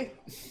Skippy.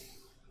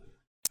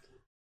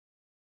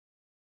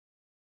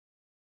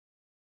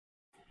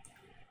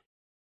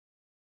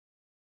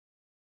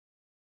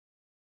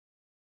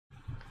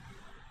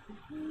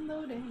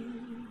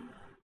 Loading.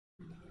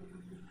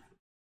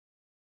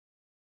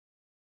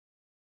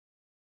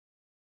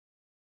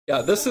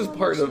 Yeah, this is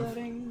part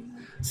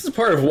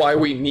of why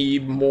we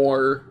need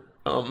more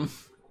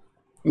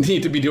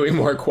need to be doing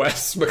more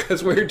quests,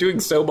 because we're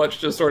doing so much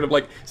just sort of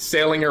like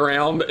sailing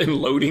around and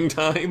loading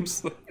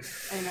times.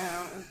 I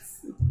know.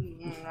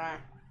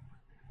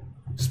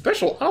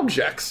 Special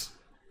objects.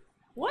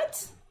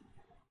 What?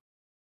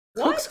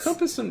 Cook's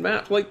compass and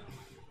map. Like,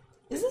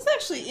 is this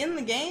actually in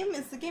the game?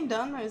 Is the game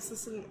done, or is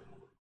this an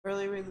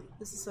early release?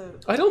 This is a.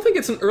 I don't think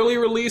it's an early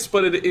release,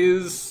 but it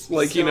is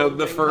like, you know,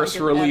 the first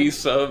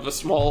release of a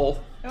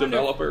small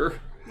developer.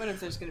 I wonder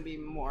if there's going to be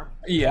more.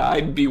 Yeah,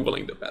 I'd be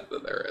willing to bet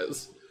that there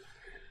is.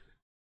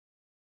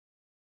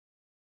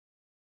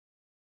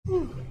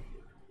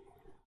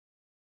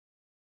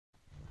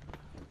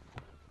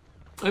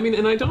 I mean,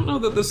 and I don't know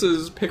that this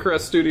is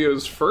Picross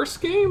Studios'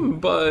 first game,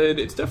 but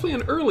it's definitely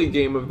an early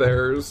game of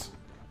theirs.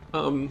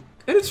 And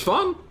it's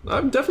fun.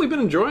 I've definitely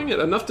been enjoying it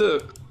enough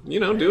to, you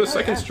know, do a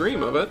second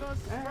stream of it.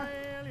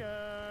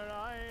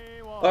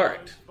 Alright.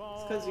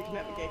 It's because you can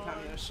have a gay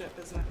communist ship,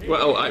 isn't it?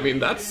 Well, I mean,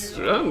 that's...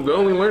 I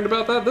only learned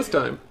about that this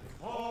time.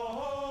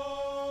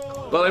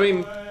 But, I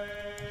mean,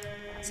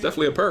 it's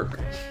definitely a perk.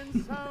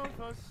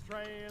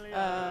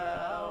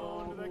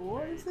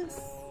 What is this?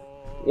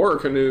 War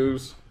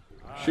canoes.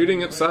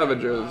 Shooting at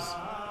savages.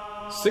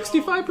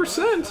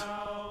 65%!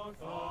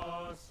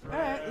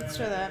 Alright, let's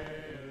try that.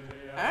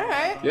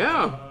 Alright.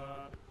 Yeah.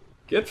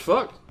 Get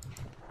fucked.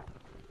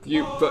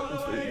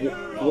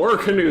 War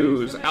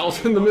canoes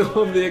out in the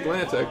middle of the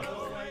Atlantic.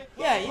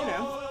 Yeah, you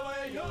know.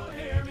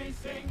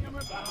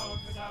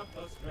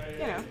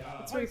 You know,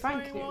 that's where you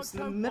find canoes,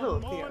 in the middle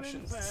of the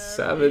ocean.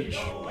 Savage,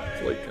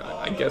 like,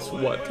 I guess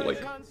what,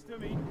 like,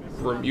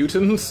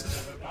 Bermutans?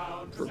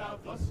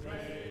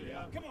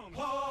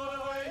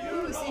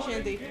 Ooh, sea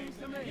shanty.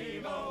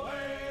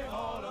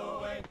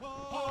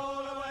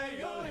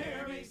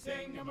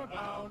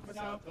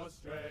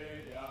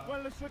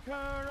 Well, I shook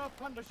her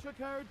up and I shook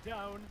her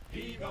down.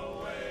 Heave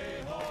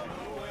away, haul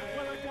away.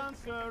 Well, I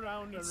danced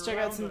around. Let's check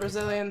out some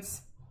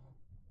Brazilians.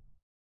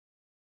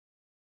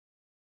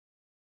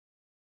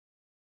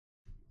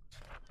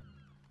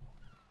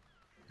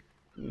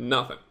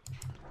 Nothing.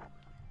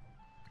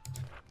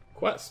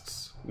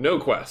 Quests. No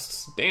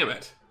quests. Damn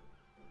it.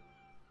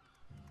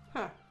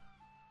 Huh.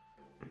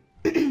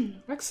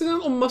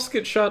 Accidental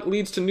musket shot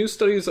leads to new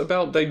studies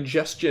about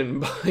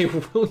digestion by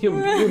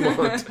William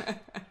Beaumont.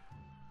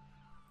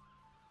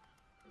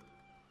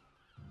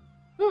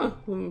 Huh.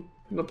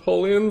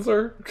 Napoleons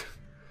are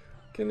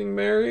getting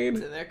married.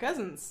 So they're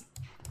cousins.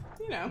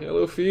 You know.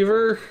 Yellow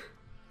fever.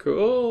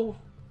 Cool.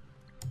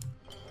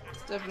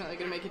 It's definitely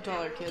gonna make you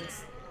taller,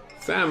 kids.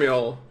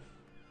 Samuel.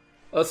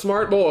 A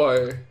smart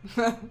boy.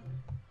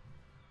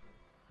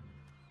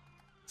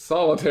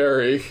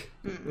 Solitary.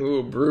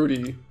 Ooh,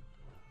 broody.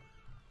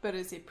 But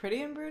is he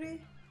pretty and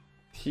broody?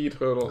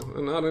 Teetotal.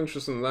 I'm not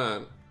interested in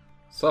that.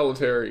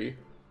 Solitary.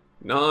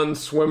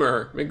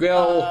 Non-swimmer.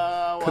 Miguel,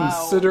 wow.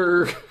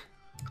 consider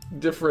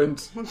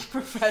different.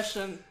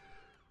 Profession.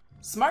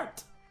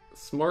 Smart.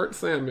 Smart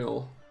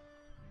Samuel.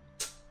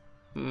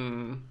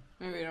 Hmm.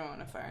 Maybe we don't want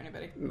to fire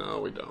anybody.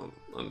 No, we don't,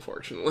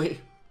 unfortunately.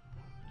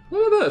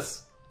 Look at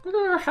this. Look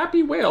at our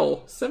happy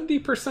whale.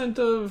 70%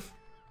 of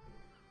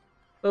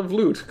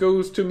loot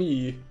goes to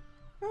me.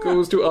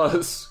 Goes to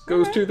us.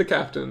 Goes to the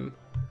captain.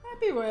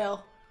 Happy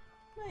whale.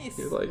 Nice.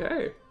 He's like,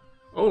 hey,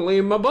 only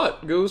my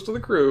butt goes to the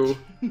crew.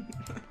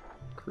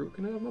 Crew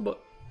can have my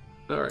butt.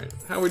 Alright,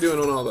 how are we doing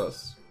on all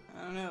this?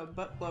 I don't know,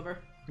 butt blubber.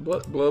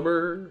 Butt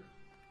blubber.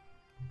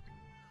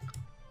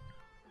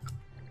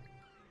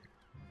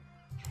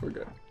 We're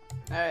good.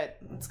 Alright,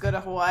 let's go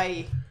to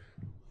Hawaii.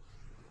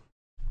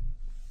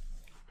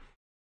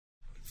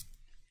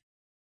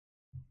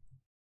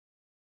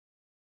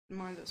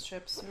 More of those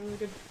chips. Really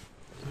good.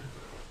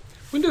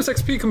 Windows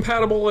XP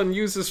compatible and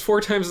uses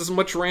 4 times as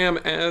much RAM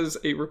as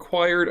a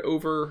required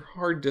over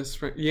hard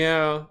disk.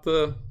 Yeah,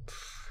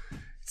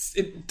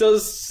 it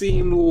does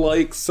seem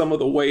like some of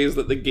the ways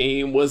that the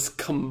game was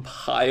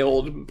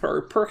compiled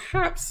are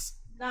perhaps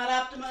not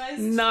optimized.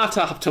 Not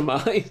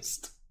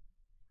optimized.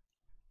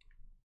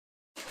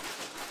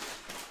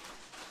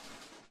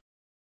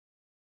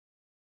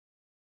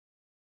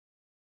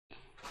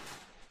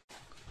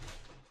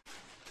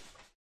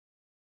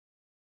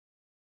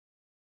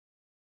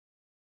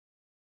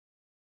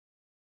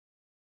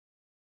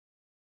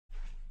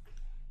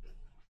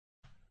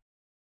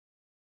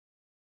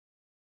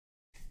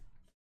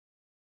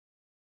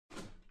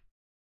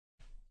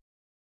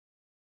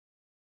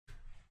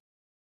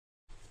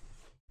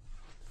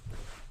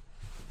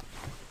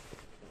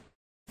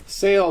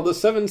 Sail the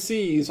 7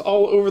 seas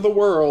all over the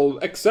world,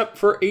 except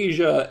for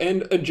Asia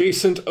and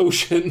adjacent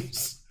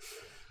oceans.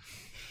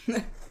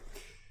 There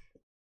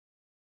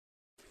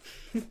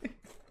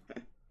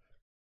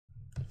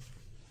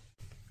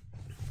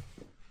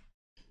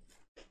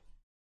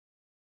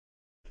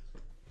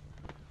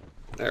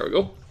we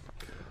go.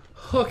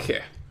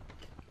 Okay.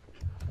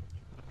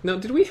 Now,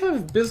 did we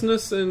have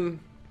business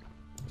in...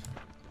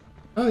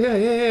 Oh,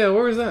 yeah,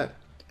 where was that?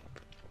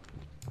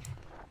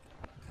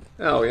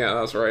 Oh, yeah,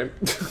 that's right.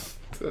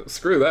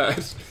 Screw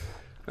that.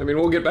 I mean,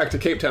 we'll get back to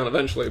Cape Town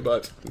eventually,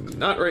 but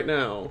not right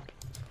now.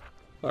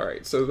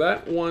 Alright, so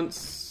that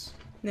wants...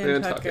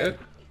 Nantucket.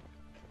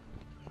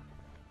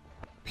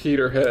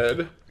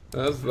 Peterhead.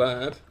 That's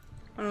that.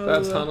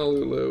 That's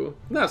Honolulu.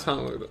 That's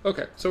Honolulu.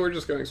 Okay, so we're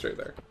just going straight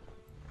there.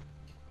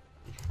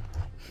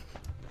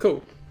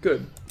 Cool.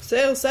 Good.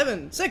 Sail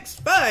 7, 6,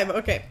 5.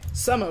 Okay,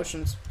 some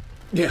oceans.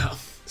 Yeah.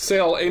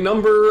 Sail a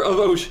number of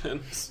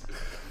oceans.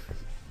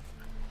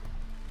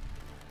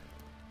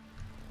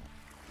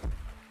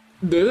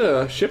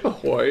 Ship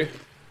ahoy.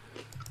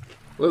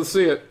 Let's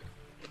see it.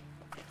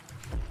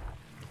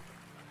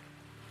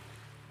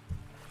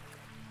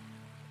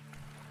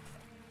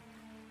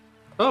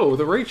 Oh,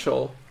 the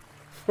Rachel.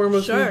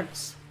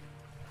 Sharks.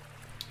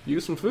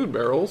 Use some food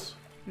barrels.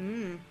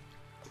 I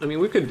mean,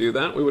 we could do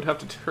that. We would have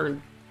to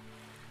turn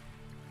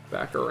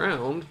back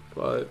around,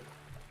 but...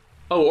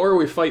 Oh, or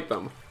we fight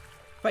them.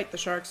 Fight the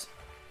sharks.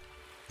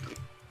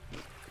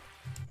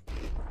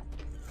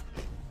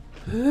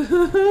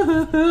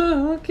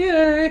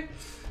 Okay.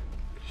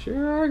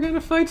 Sure are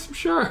gonna fight some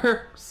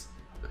sharks.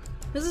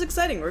 This is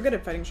exciting. We're good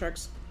at fighting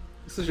sharks.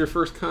 This is your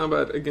first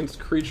combat against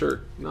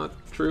creature. Not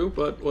true,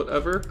 but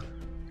whatever.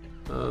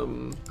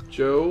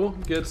 Joe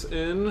gets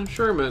in.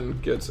 Sherman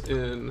gets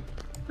in.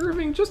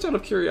 Irving, just out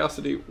of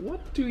curiosity,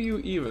 what do you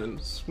even?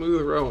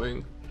 Smooth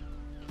rowing.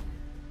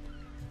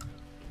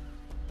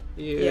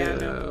 Yeah,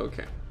 no.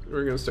 Okay.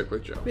 We're gonna stick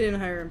with Joe. We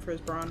didn't hire him for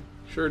his brawn.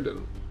 Sure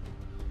didn't.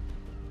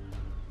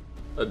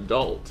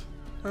 Adult.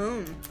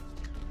 Oh.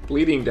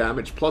 Bleeding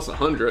damage plus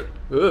 100.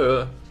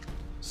 Ugh.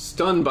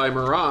 Stunned by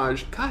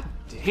Mirage. God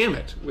damn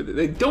it.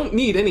 They don't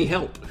need any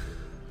help.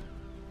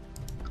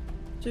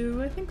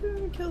 Do I think we're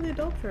gonna kill the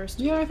adult first?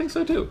 Yeah, I think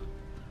so too.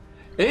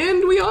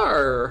 And we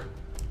are!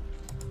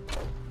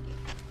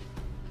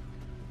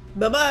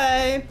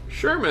 Bye-bye!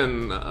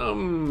 Sherman,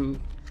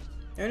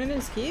 Earning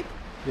his keep?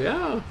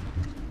 yeah.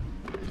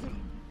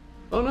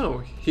 Oh no,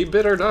 he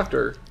bit our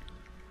doctor.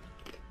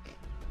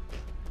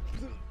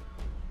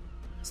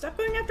 Stop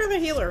going after the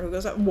healer who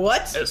goes up.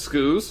 What?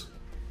 Excuse.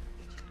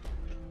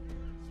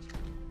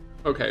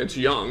 Okay, it's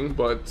young,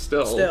 but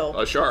still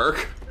a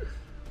shark.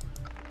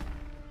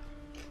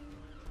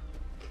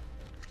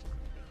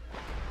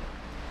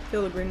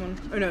 Kill the green one.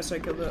 Oh no,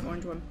 sorry, kill the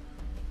orange one.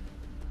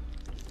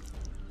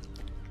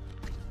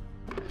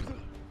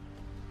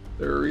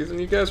 There a reason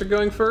you guys are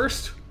going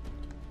first?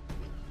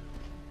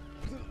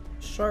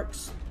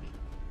 Sharks.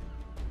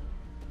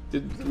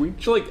 Did we,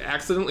 like,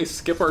 accidentally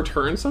skip our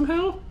turn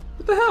somehow?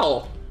 What the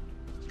hell?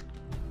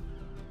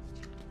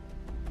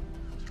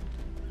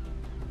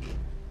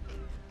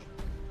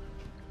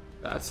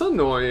 That's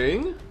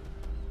annoying.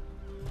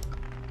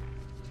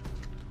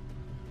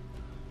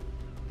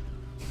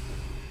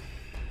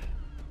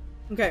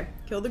 Okay,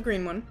 kill the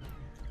green one.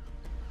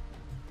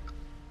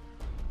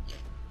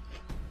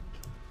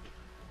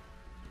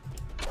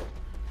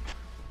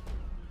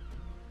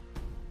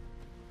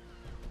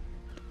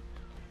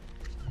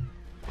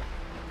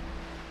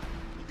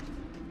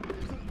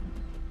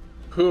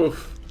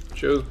 Poof.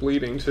 Joe's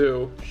bleeding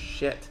too.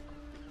 Shit.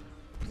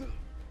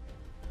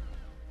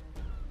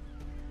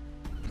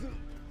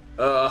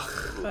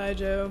 Ugh. Bye,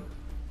 Joe.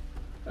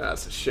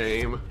 That's a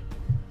shame.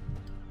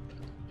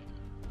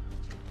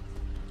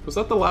 Was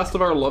that the last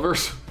of our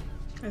lovers?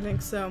 I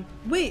think so.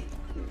 Wait,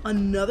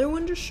 another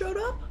one just showed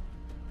up?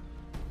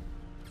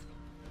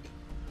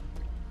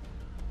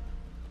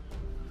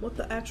 What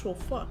the actual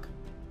fuck?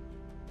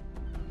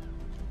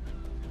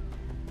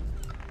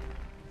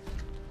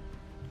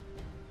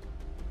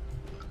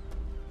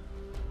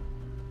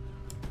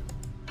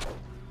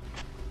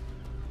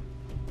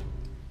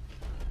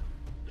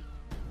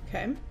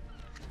 Okay.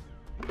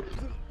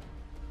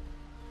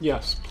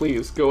 Yes,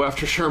 please, go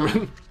after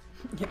Sherman.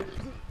 Yeah.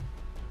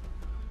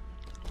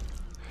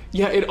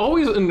 Yeah, it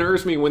always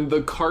unnerves me when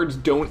the cards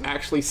don't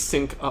actually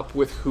sync up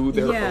with who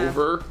they're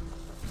over.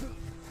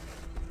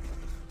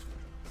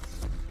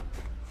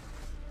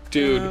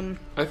 Dude,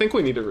 I think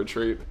we need to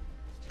retreat.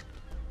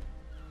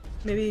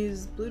 Maybe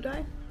he's blue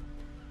die?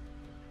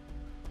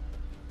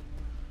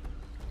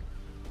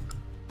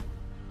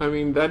 I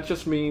mean, that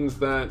just means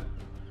that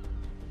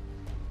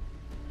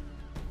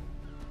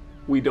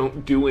we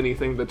don't do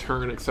anything the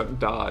turn except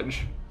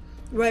dodge.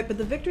 Right, but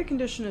the victory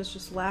condition is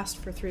just last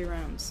for 3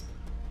 rounds.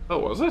 Oh,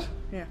 was it?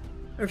 Yeah.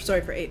 Or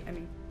sorry, for 8, I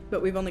mean.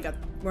 But we've only got...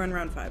 we're on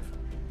round 5.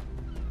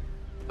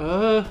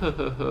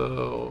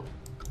 Oh.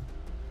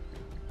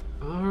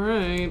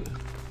 Alright.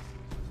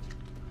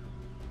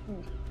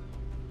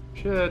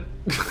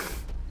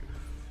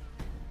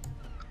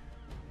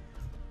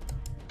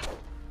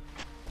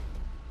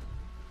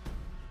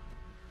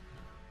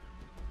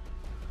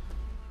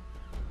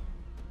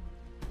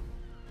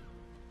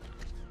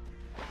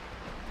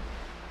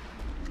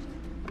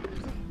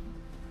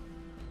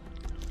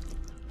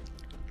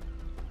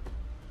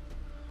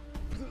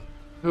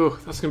 Ooh,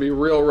 that's gonna be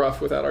real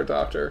rough without our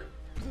doctor.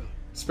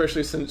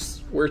 Especially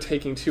since we're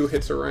taking 2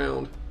 hits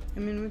around. I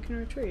mean, we can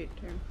retreat.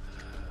 Here.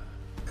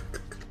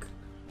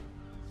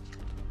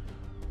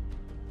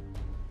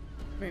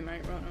 We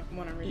might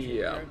want to retreat.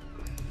 Yeah.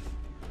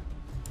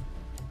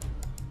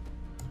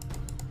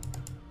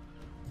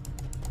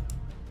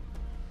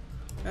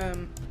 There.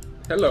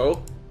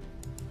 Hello.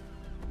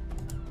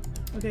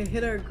 Okay,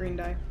 hit our green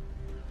die.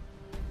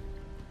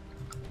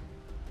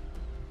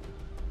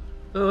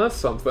 Oh, that's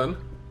something.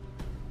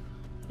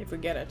 If we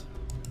get it.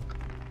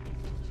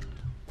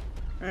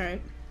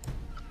 Alright.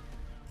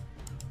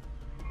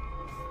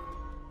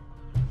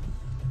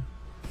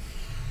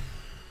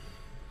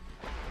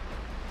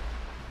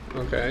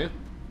 Okay.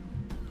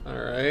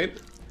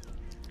 Alright.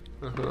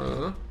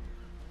 Uh-huh.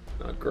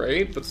 Not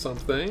great, but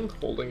something.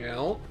 Holding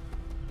out.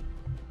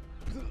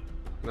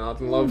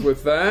 Not in love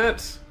with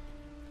that.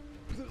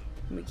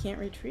 We can't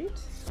retreat?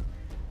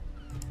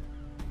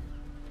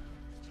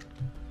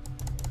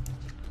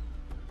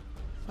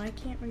 Why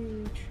can't we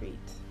retreat?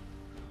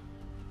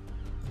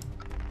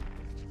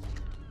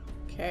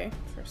 Okay,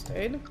 first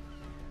aid.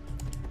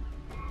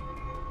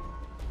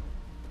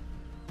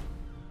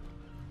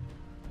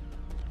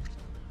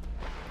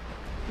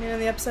 And on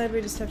the upside,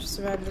 we just have to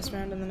survive this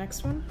round and the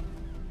next one.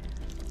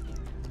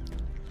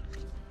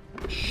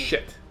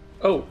 Shit.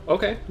 Oh,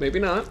 okay. Maybe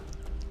not.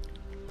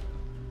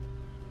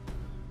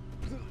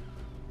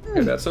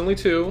 Okay, that's only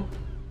 2.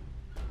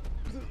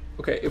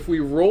 Okay, if we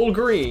roll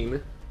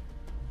green,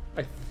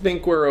 I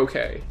think we're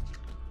okay.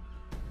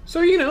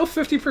 So,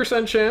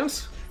 50%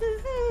 chance.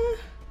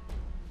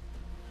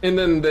 And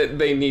then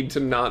they need to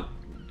not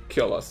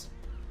kill us.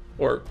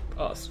 Or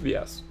us,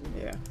 yes.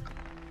 Yeah.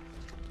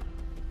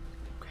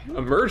 Okay.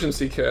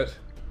 Emergency kit.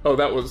 Oh,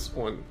 that was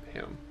on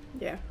him.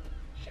 Yeah.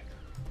 Shit.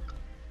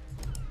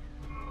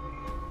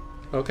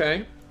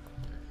 Okay.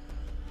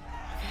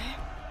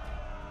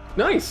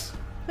 Nice.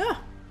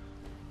 Ah.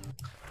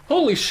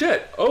 Holy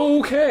shit.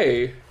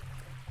 Okay.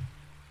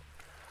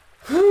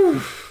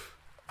 Whew.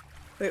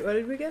 Wait, what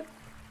did we get?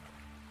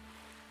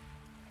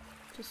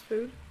 Just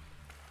food?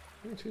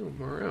 22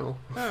 morale.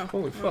 Oh.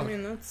 Holy well, fuck. I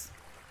mean, that's...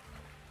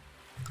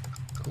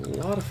 A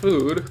lot of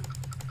food.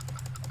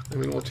 I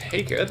mean, we'll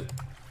take it.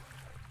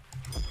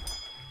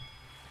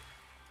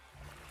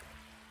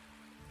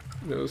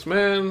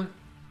 Newsman.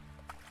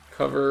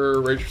 Cover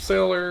Ranger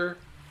Sailor.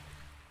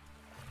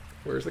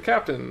 Where's the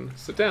captain?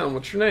 Sit down.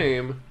 What's your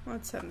name?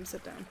 Let's have him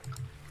sit down.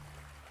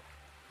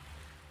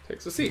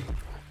 Takes a seat.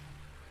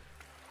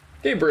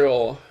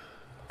 Gabriel.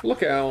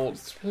 Lookout.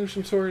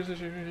 Explosion source.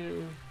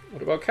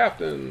 What about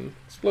captain?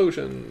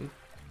 Explosion.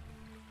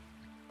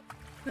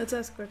 Let's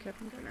ask about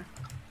Captain Turner.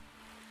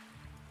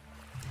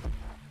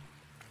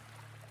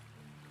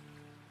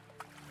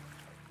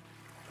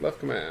 Left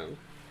command.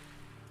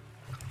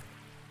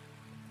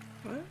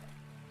 What?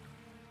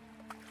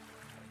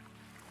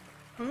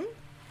 Hmm?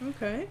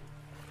 Okay.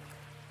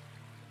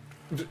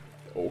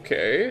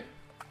 Okay.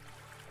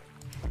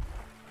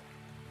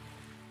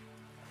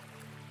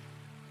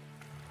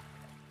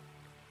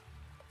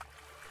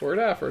 Toward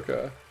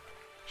Africa.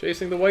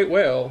 Chasing the white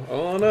whale.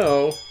 Oh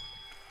no.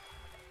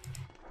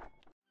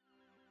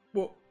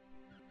 What?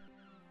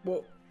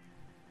 What?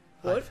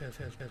 I What?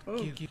 felt Oh.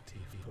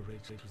 guilty for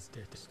Rachel's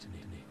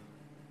destiny.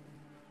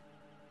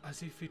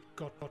 As if it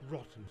got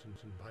rotten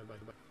by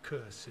my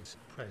cursed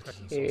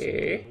presence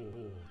Eh? on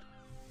board.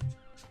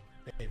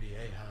 Maybe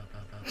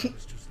Ahab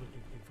was just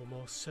looking for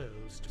more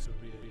souls to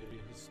rear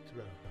his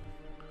throne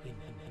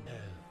in hell.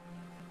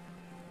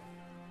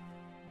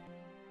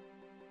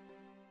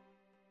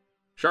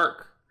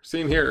 Shark.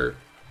 Seen here.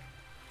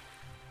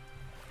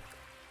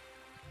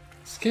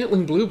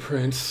 Scantling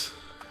blueprints.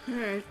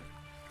 Alright.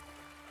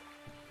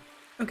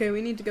 Okay,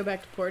 we need to go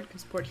back to port,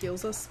 because port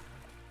heals us.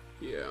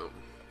 Yeah.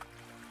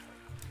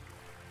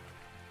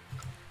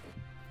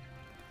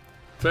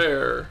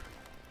 Fair.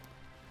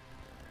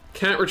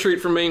 Can't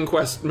retreat from main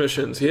quest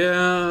missions. Yeah,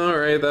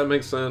 alright, that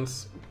makes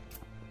sense.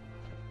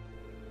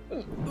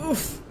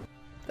 Oof!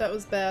 That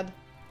was bad.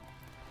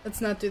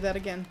 Let's not do that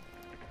again.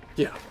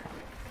 Yeah.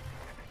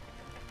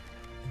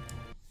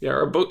 Yeah,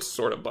 our boat's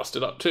sort of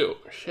busted up too.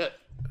 Shit.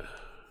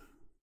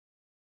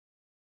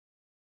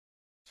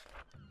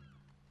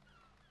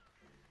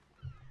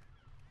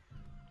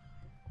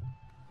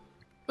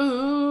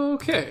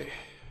 Okay.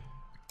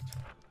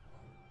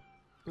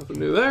 Nothing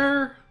new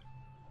there.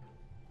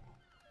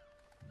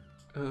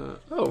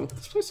 Oh,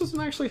 this place doesn't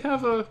actually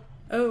have a...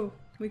 Oh,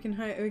 we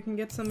can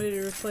get somebody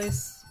to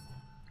replace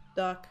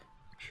Doc.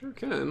 Sure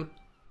can.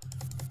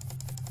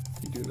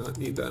 You do not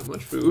need that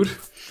much food.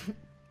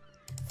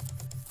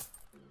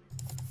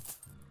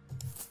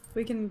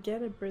 We can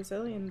get a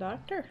Brazilian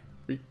doctor.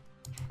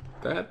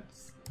 That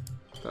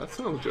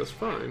sounds just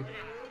fine.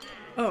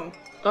 Oh.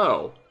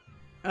 Oh.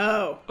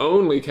 Oh.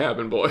 Only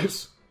cabin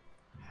boys.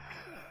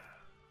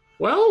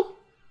 Well?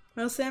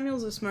 Well,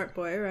 Samuel's a smart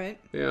boy, right?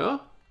 Yeah.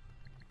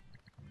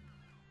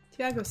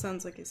 Tiago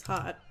sounds like he's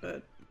hot,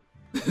 but...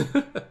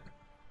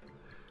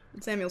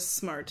 Samuel's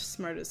smart.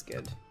 Smart is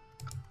good.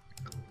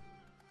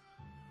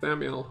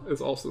 Samuel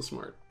is also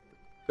smart.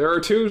 There are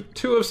two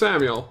of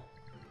Samuel.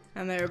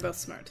 And they are both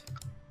smart.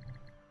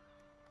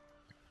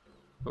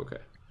 Okay.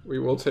 We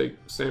will take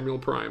Samuel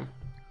Prime.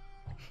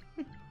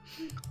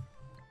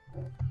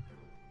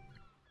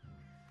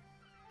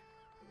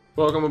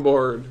 Welcome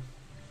aboard.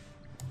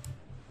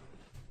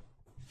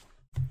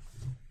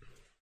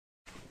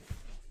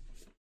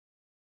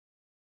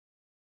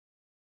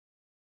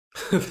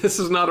 This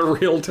is not a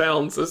real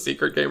town, says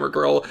Secret Gamer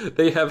Girl.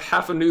 They have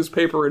half a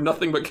newspaper and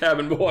nothing but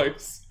cabin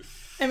boys.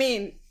 I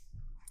mean...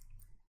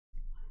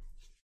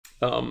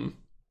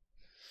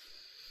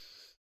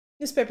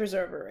 Newspapers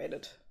are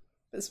overrated,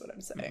 is what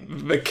I'm saying.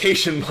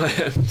 Vacation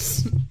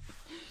plans.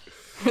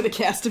 Where the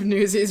cast of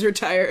Newsies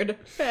retired.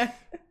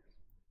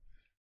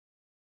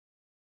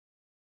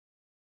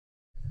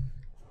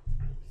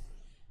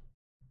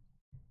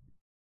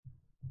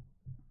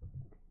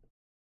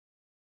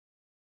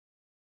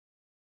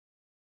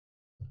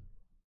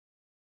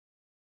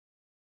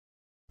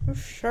 Those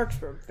sharks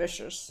were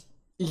vicious.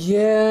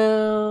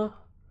 Yeah.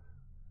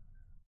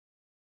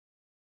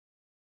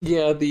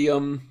 Yeah,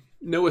 the,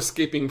 no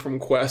escaping from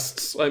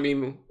quests, I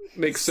mean,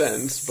 makes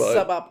sense, but...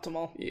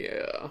 Suboptimal.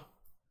 Yeah.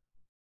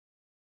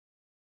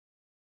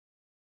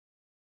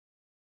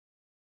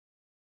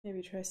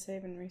 Maybe try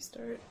save and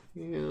restart.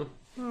 Yeah.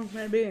 Oh,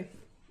 maybe.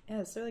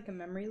 Yeah, is there like a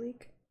memory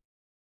leak?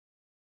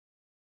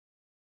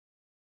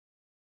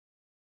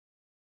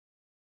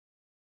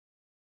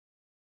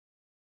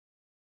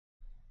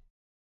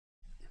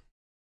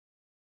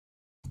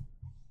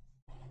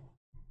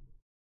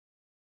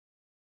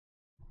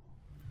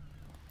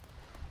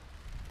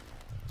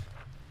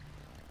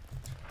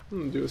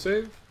 Do a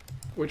save,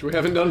 which we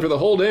haven't done for the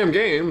whole damn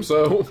game,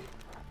 so...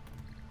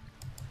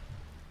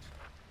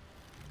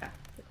 Ah,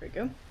 there we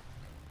go.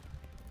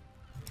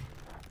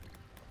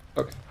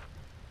 Okay.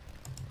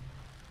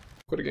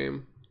 Quit a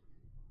game.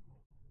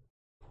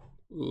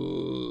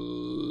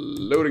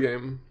 Load a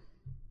game.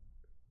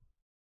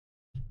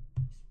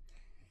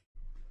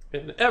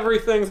 And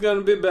everything's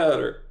gonna be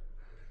better.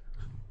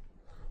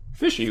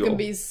 Fish eagle. It's gonna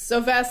be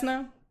so fast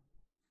now.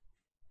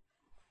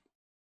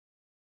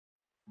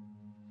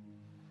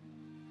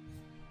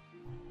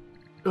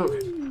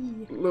 Okay.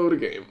 Load a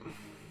game.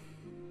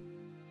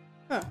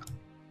 Huh.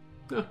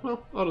 Yeah,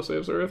 well,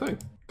 autosaves are a thing.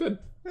 Good.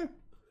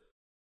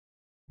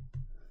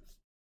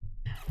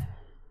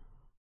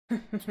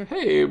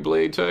 Hey,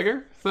 Blade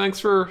Tiger. Thanks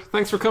for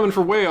coming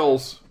for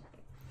whales.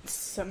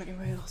 So many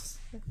whales.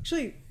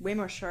 Actually, way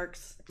more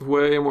sharks.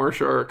 Way more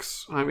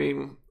sharks. I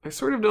mean, I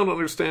sort of don't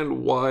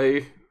understand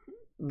why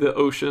the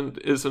ocean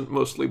isn't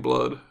mostly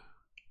blood.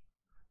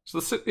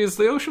 Is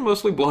the ocean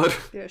mostly blood?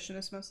 The ocean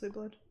is mostly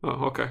blood.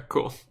 Oh, okay,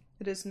 cool.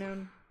 It is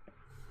known.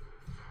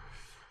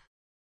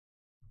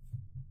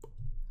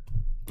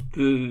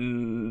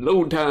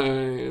 Load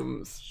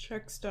times.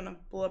 Sharks don't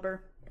have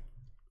blubber.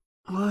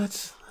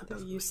 What? They're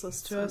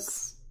useless to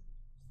us.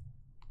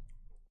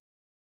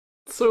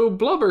 So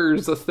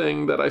blubber's a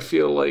thing that I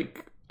feel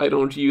like I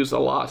don't use a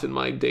lot in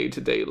my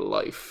day-to-day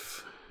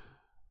life.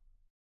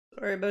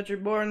 Sorry about your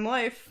boring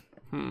life.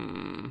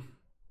 Hmm.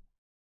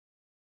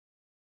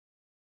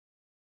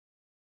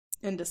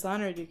 In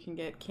Dishonored, you can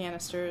get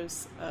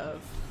canisters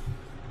of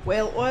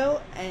whale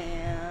oil,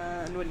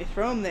 and when you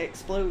throw them, they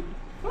explode.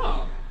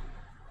 Oh.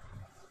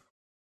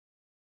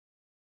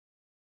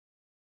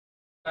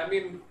 I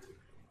mean,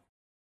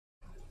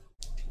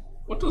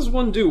 what does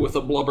one do with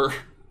a blubber?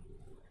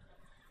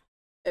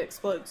 It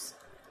explodes.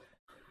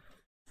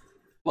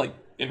 Like,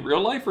 in real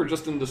life or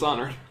just in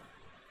Dishonored?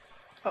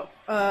 Oh,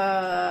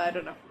 I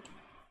don't know.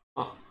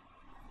 Huh.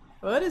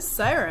 What is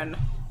Siren?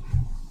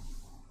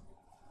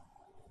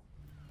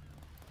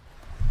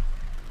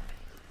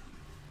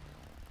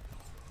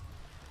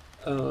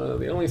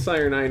 The only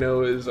siren I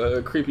know is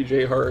a Creepy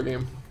J horror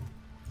game.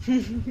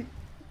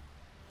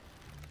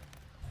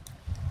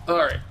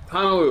 Alright,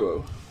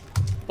 Honolulu.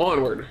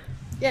 Onward.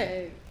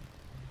 Yay.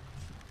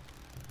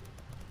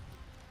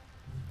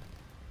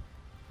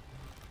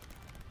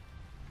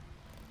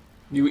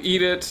 You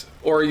eat it,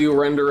 or you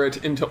render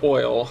it into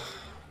oil.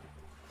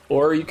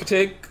 Or you could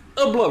take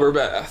a blubber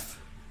bath.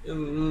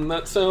 And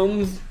that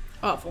sounds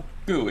Awful.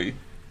 gooey.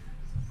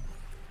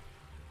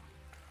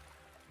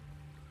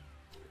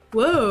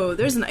 Whoa,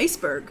 there's an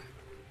iceberg.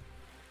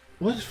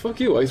 What?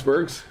 Fuck you,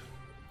 icebergs.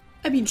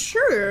 I mean,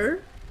 sure.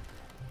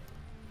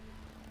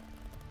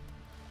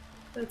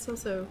 But it's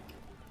also...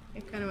 I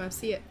kind of want to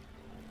see it.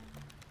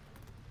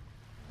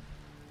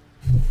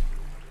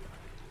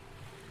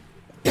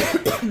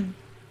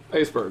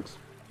 Icebergs.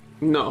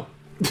 No.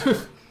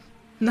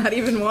 Not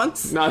even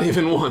once? Not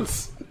even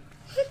once.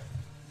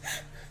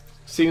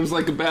 Seems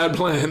like a bad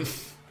plan.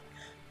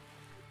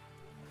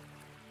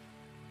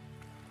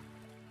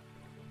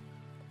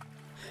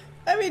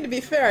 I mean, to be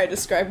fair, I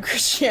describe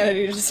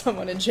Christianity to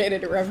someone in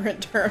jaded,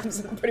 irreverent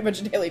terms on pretty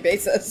much a daily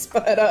basis,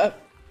 but,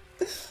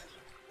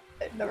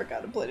 I've never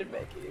contemplated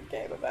making a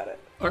game about it.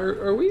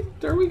 Are we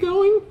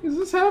going? Is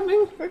this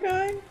happening? We're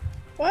going?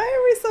 Why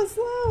are we so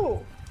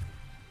slow?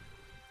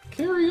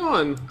 Carry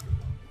on.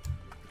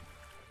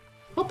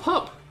 Hop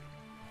hop.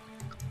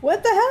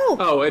 What the hell?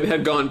 Oh, it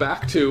had gone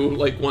back to,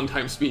 like, 1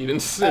 time speed,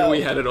 and so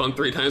we had it on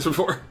 3 times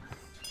before.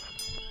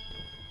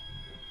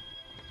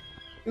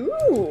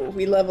 Ooh,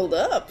 we leveled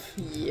up.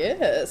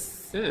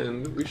 Yes.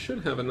 And we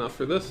should have enough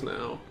for this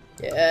now.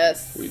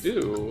 Yes. We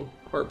do.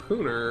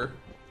 Harpooner.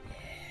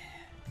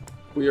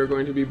 We are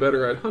going to be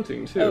better at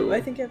hunting, too. Oh,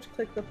 I think you have to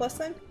click the plus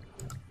sign?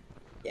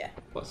 Yeah.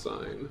 Plus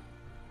sign.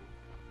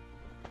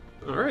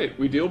 Alright,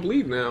 we deal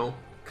bleed now.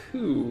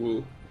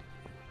 Cool.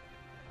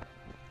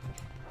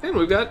 And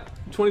we've got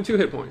 22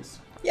 hit points.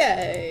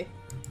 Yay.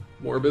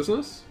 More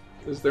business?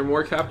 Is there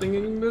more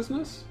captaining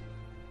business?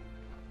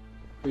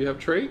 We have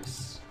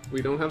traits.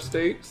 We don't have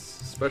states.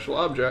 Special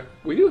object.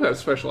 We do have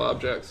special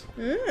objects.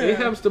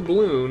 Ahab's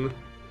doubloon.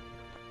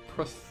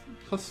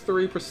 Plus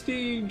 3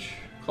 prestige.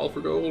 Call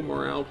for gold.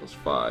 Morale plus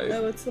 5.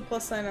 Oh, what's the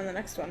plus sign on the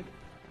next one?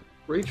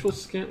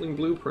 Rachel's Scantling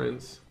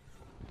blueprints.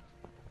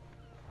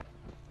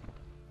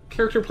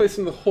 Character placed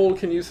in the hold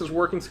can use his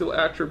working skill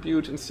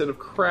attribute instead of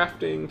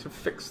crafting to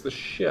fix the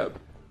ship.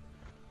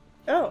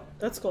 Oh,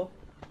 that's cool.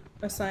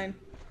 A sign.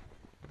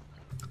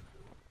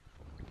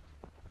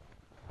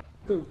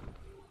 Ooh.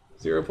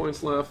 0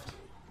 points left.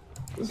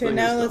 This Okay, thing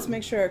now is let's done.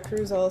 make sure our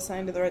crew's all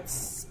assigned to the right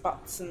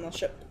spots in the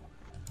ship.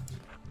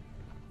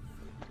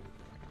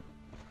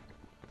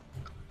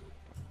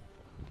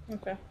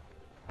 Okay.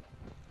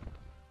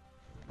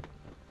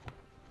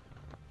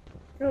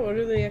 Oh, what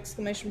are the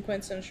exclamation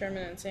points on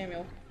Sherman and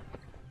Samuel?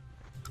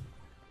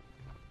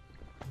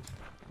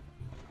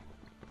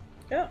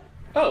 Yeah.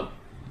 Oh!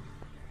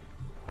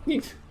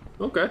 Neat.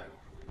 Okay.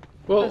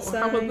 Well, A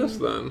how about this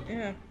sign. then?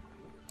 Yeah.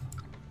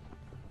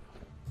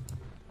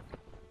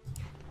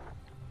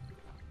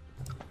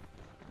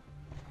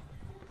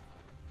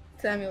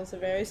 Samuel's a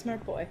very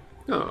smart boy.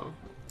 Oh.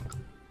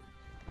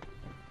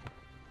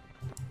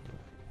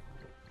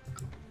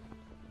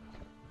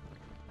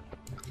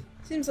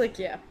 Seems like,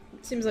 yeah.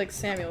 Seems like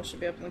Samuel should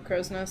be up in the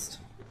crow's nest.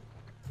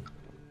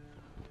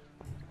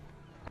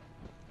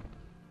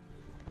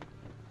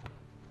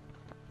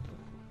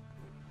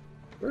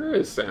 Where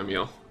is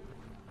Samuel?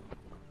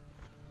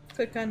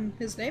 Click on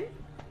his name.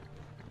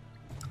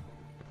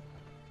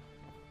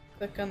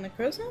 Click on the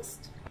crow's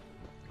nest.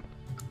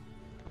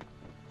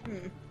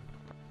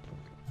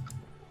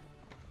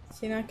 Does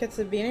he not get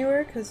to be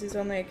anywhere because he's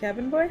only a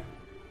cabin boy?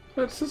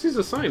 It says he's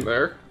assigned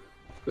there.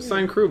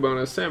 Assigned crew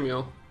bonus,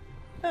 Samuel.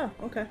 Oh,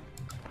 okay.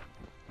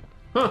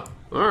 Huh.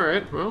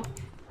 Alright, well.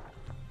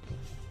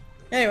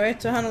 Anyway,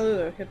 to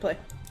Honolulu. Hit play.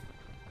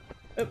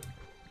 Oh.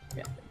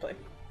 Yeah, hit play.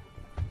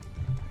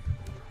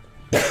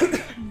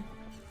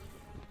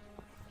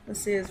 The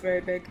sea is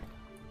very big.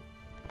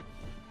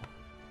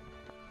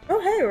 Oh,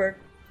 hey, we're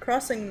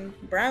crossing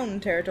brown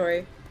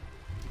territory.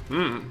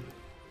 Hmm.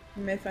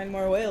 We may find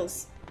more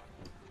whales.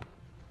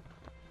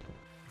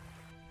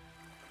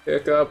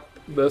 Pick up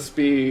the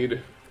speed.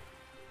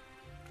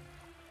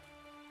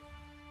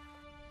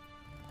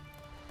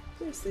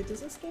 Seriously,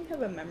 does this game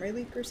have a memory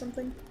leak or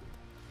something?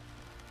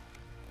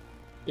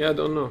 Yeah, I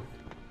don't know.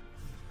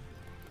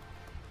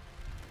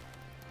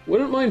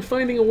 Wouldn't mind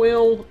finding a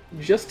whale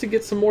just to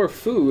get some more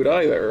food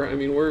either. I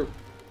mean,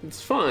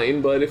 it's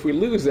fine, but if we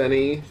lose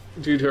any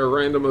due to a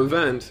random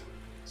event,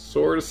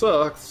 sorta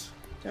sucks.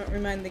 Don't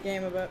remind the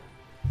game about...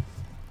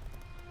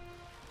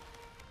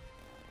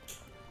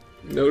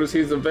 Notice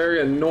he's a very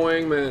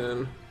annoying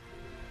man.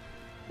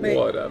 Wait,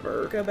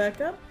 Whatever. Go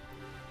back up?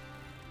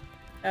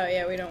 Oh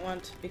yeah, we don't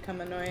want to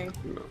become annoying.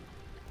 No.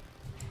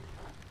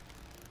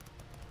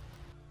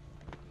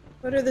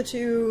 What are the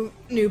 2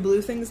 new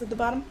blue things at the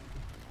bottom?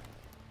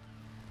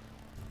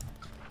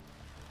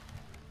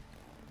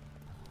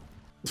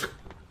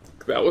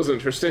 That was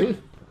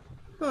interesting.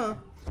 Huh.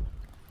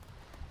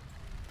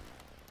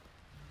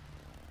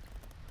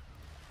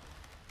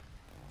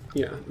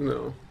 Yeah,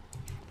 no.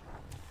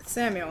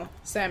 Samuel.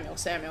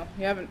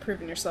 You haven't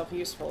proven yourself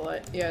useful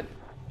yet.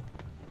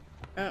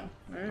 Oh,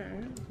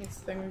 alright. That's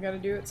the thing we gotta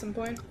do at some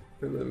point.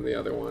 And then the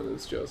other one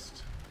is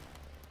just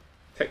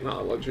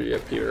technology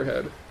at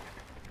Peterhead.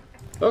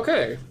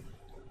 Okay.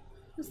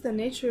 What's the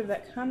nature of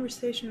that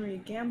conversation where you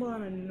gamble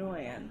on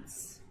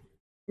annoyance?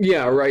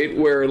 Yeah, right,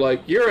 where,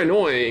 like, you're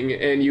annoying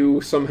and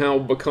you somehow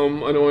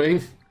become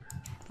annoying.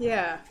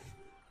 Yeah.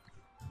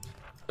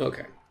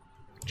 Okay.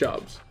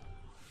 Jobs.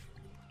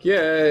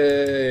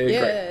 Yay!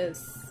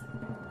 Yes.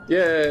 Great.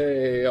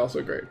 Yay!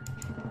 Also great.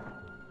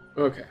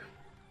 Okay.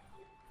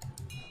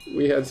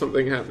 We had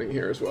something happening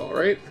here as well,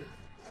 right?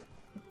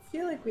 I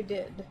feel like we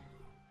did.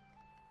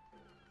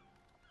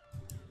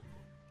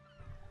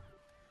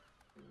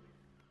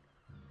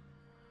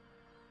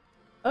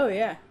 Oh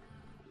yeah.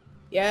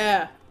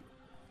 Yeah.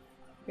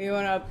 We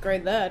want to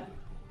upgrade that.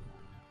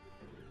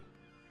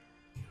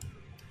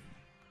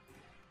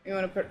 We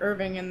want to put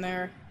Irving in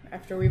there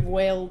after we've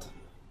whaled.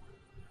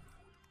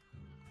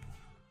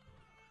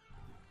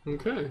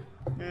 Okay.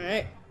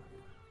 Alright.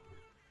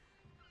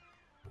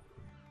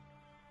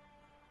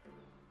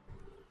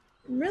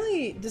 I'm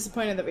really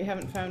disappointed that we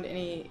haven't found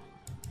any...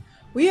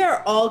 We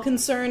are all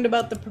concerned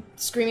about the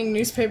screaming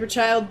newspaper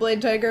child,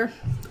 Blade Tiger.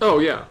 Oh,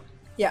 yeah.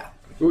 Yeah.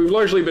 We've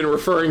largely been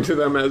referring to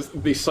them as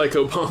the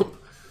Psycho Pump.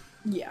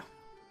 Yeah.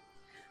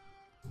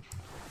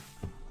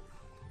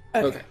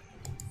 Okay.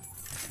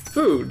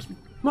 Food,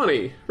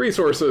 money,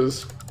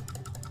 resources.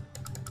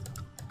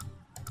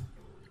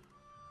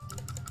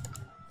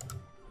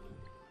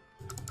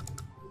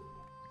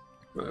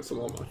 That's a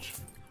little much.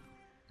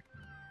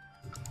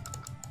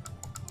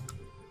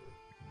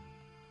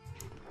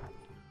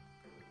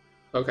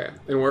 Okay,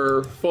 and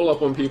we're full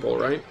up on people,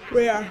 right?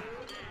 We are.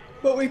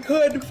 But we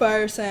could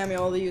fire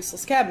Samuel, the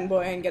useless cabin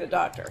boy, and get a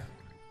doctor.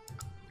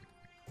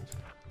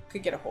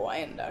 Could get a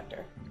Hawaiian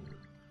doctor.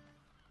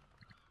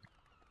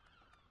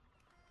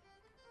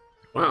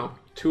 Wow,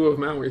 2 of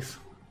Maui's.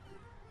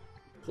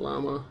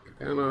 Llama,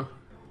 Anna.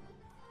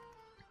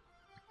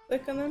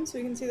 Click on them so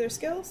we can see their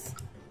skills.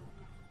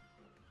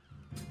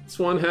 This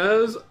one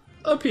has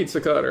a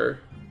pizza cutter.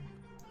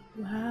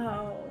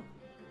 Wow.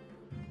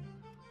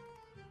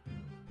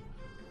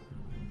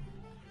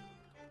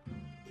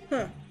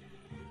 Huh.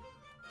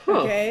 Huh.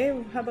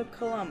 Okay, how about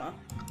Kalama?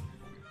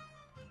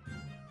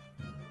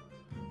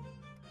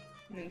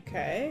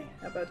 Okay,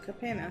 how about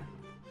Kapena?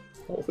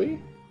 Healthy.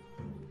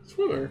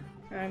 Swimmer.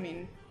 I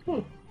mean,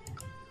 Huh.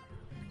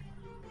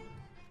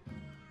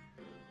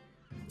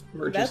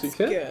 Emergency that's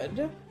kit.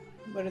 good.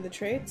 What are the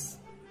traits?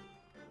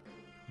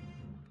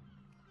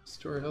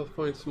 Store health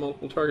points,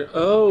 multiple target.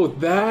 Oh,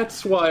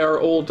 that's why our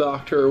old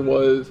doctor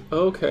was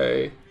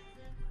okay.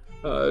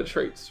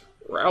 Traits: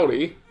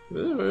 rowdy,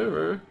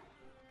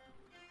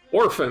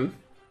 orphan.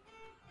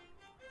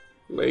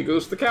 Lay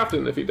goes the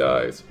captain if he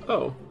dies.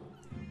 Oh,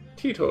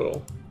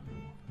 teetotal.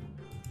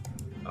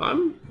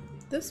 I'm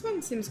This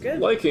one seems good.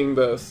 liking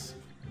this.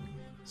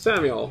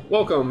 Samuel,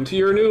 welcome to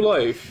your new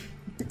life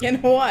In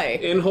Hawaii.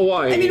 in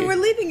Hawaii. I mean, we're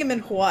leaving him in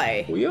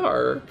Hawaii. we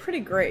are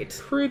Pretty great.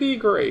 pretty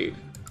great.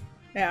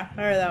 Yeah,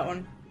 I heard that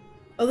one.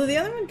 Although the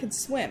other one could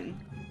swim.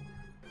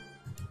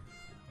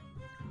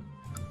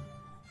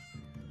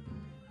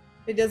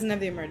 It doesn't have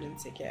the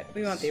emergency kit.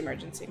 We want the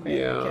emergency kit.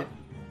 Yeah.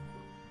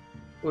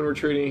 When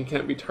retreating, he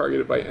can't be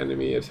targeted by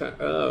enemy attack.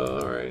 Oh,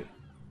 alright.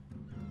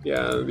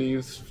 Yeah,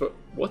 these...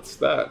 What's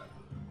that?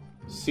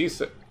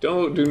 Seasick.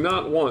 Do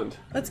not want.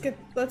 Let's get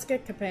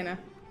Kapena.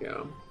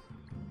 Yeah.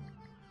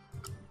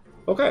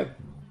 Okay.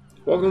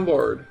 Welcome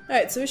aboard.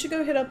 Alright, so we should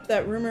go hit up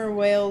that rumor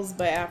Wales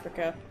by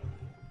Africa.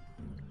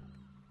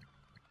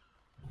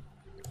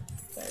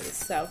 That is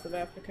south of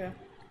Africa.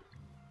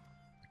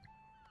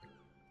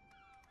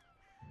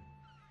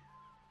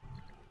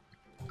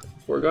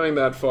 If we're going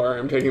that far,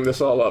 I'm taking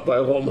this all up by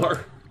a little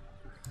more.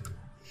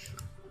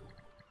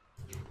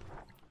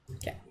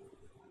 Okay.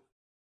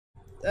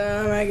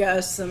 Oh my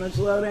gosh, so much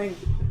loading.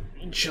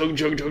 Chug,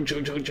 chug, chug,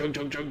 chug, chug, chug,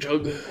 chug, chug,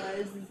 chug. Why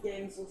is this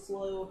game so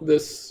slow?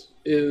 This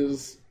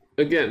is...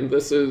 Again,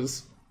 this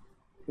is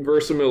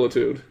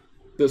verisimilitude.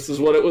 This is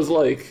what it was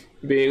like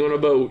being on a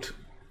boat.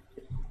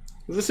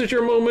 This is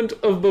your moment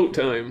of boat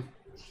time.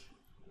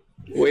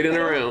 Waiting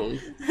around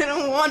I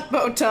don't want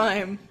boat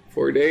time.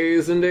 for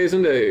days and days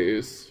and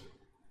days.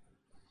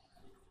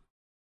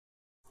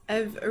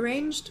 I've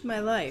arranged my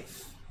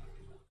life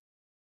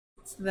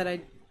so that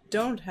I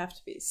don't have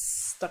to be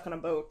stuck on a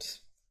boat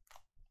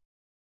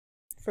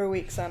for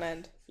weeks on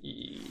end.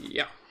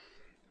 Yeah.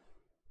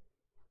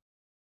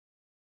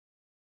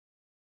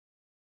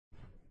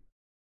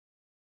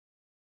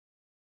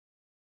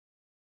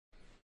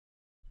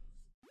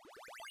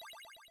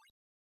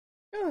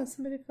 Oh,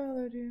 somebody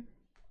followed you.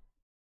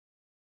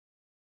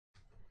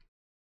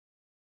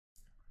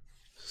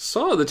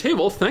 Saw the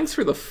table. Thanks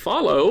for the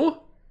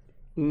follow.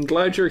 I'm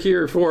glad you're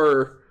here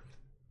for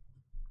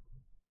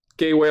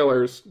gay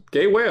whalers,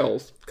 gay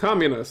whales,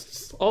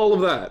 communists, all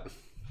of that.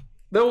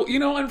 Though, you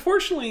know,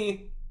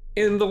 unfortunately,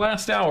 in the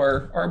last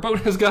hour, our boat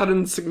has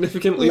gotten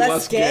significantly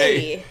less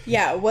gay.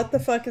 Yeah, what the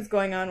fuck is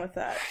going on with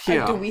that?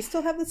 Yeah. Do we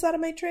still have the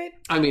sodomite trait?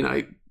 I mean,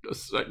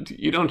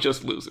 you don't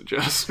just lose it,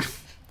 Jess.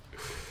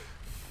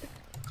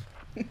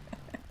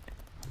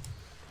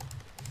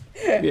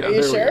 Yeah, Are you there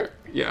we sure? go.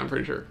 Yeah, I'm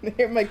pretty sure.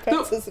 My pet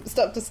No. has some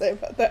stuff to say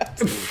about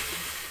that.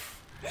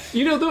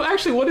 You know, though,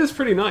 actually, what is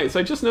pretty nice,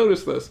 I just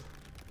noticed this.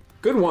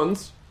 Good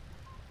ones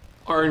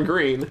are in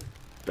green,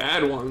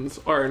 bad ones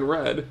are in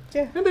red,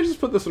 Yeah. and they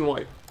just put this in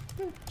white.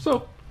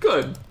 So,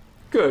 good.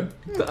 Good.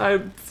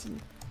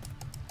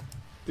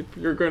 If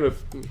you're gonna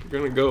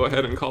go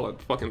ahead and call it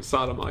fucking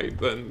sodomite,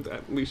 then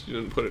at least you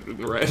didn't put it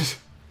in red.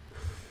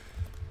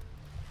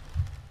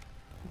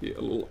 Be a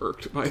little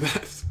irked by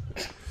that.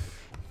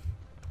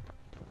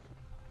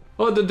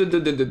 Oh,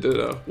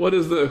 what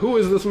is who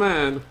is this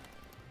man?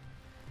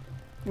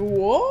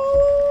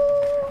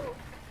 Whoa!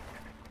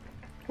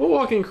 We're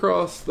walking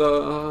across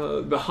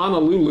the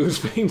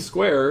Honolulu's main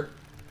square.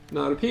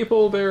 Not a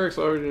people, barracks,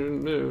 or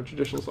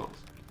traditional songs.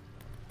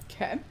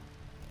 Okay.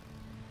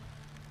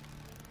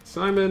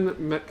 Simon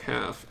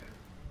Metcalf.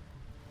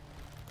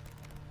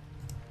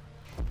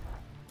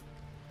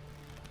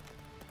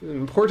 An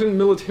important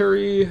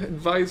military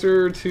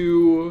advisor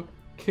to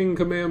King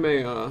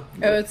Kamehameha.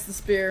 Oh, it's the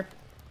spear.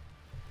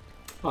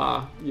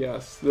 Ah,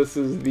 yes, this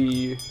is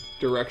the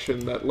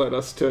direction that led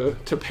us to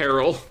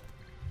peril.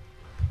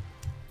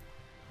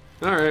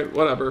 Alright,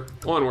 whatever.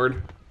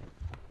 Onward.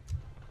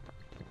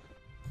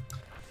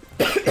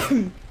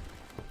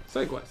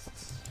 Side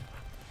quests.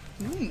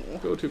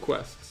 Go to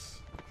quests.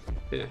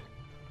 Yeah.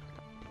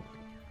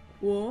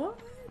 What?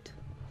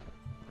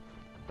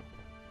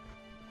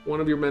 One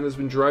of your men has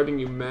been driving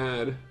you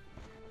mad.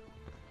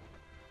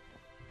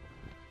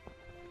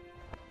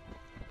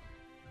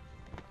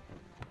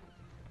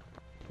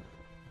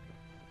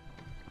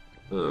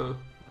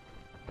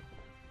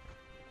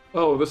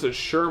 Oh, this is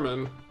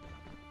Sherman.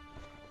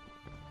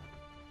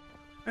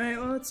 Alright,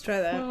 well, let's try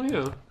that. Oh,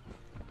 yeah.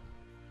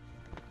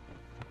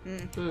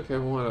 Okay,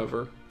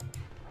 whatever.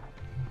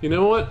 You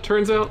know what?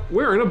 Turns out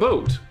we're in a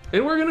boat,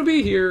 and we're gonna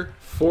be here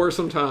for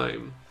some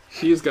time.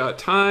 He's got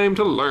time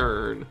to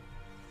learn.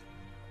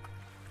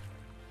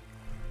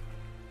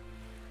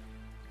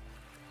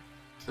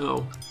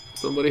 Oh,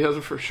 somebody has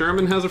a friend.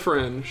 Sherman has a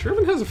friend.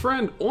 Sherman has a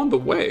friend on the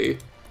way.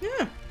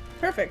 Yeah,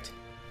 perfect.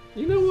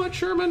 You know what,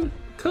 Sherman?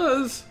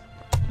 'Cause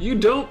you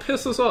don't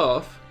piss us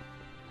off.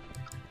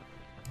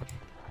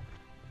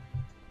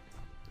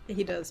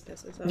 He does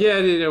piss us off.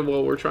 Yeah,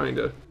 well, we're trying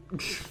to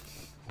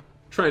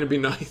be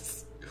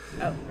nice.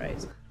 Oh,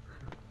 right.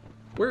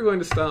 We're going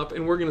to stop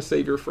and we're going to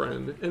save your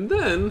friend. And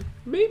then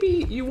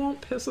maybe you won't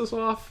piss us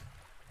off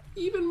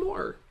even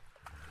more.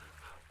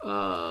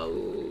 No,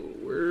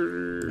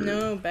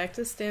 back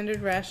to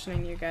standard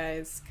rationing, you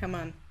guys. Come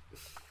on.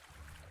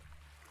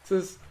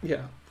 This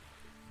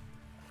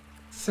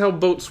is how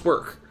boats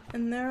work.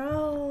 And they're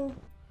all,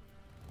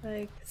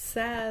 like,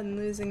 sad and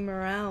losing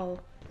morale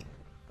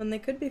when they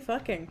could be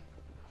fucking.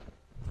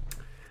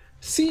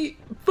 See,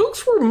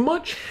 folks were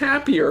much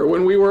happier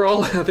when we were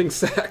all having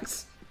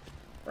sex.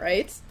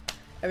 Right?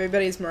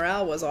 Everybody's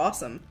morale was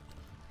awesome.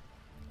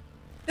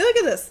 Hey, look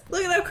at this!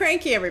 Look at how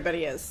cranky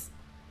everybody is.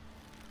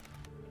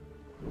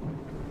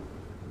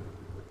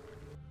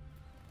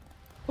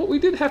 But we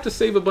did have to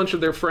save a bunch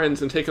of their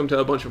friends and take them to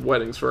a bunch of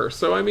weddings first,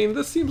 so I mean,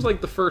 this seems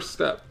like the first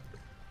step.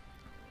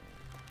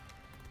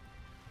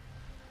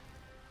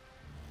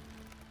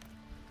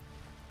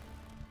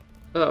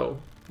 Oh,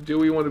 do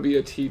we want to be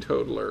a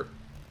teetotaler?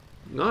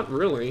 Not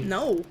really.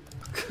 No.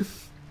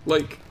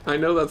 Like, I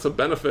know that's a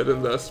benefit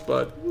in this,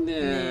 but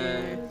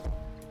nah.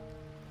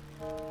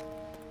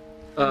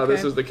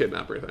 This is the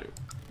kidnapper thing.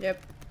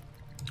 Yep.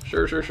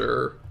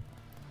 Sure.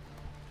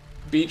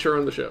 Beach or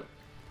on the ship?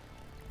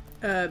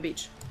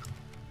 Beach.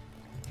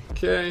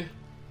 Okay.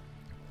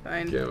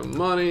 Fine. Give him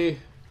money.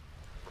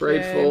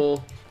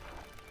 Grateful.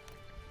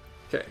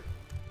 Okay.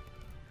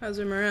 How's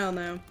your morale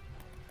now?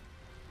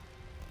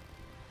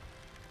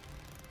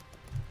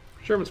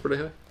 Sherman's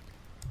pretty high.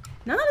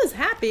 Not as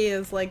happy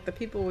as, like, the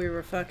people we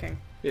were fucking.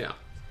 Yeah.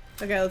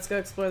 Okay, let's go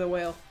explore the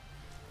whale.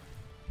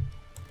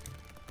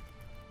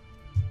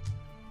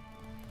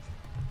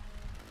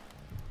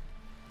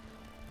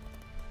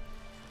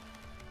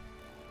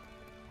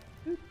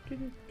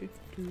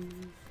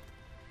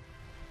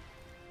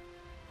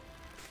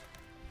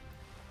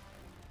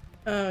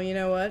 Oh, you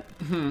know what?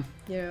 You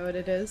know what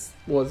it is?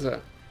 What's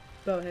that?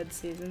 Bowhead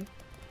season.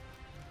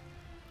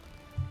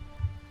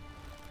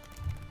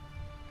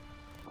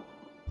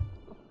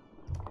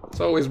 It's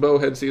always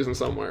bowhead season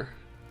somewhere.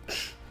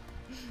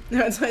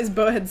 No, it's always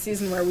bowhead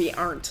season where we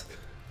aren't.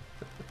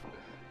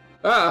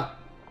 Ah!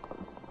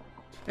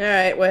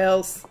 Alright,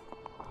 whales.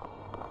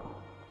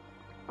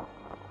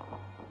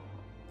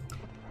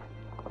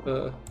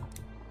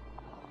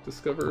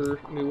 Discover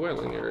new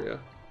whaling area.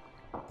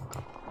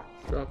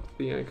 Drop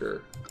the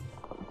anchor.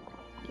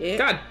 Yeah.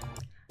 God!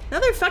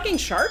 Another fucking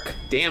shark?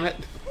 Damn it!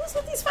 What's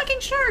with these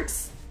fucking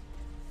sharks?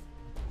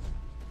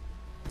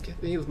 Get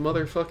these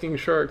motherfucking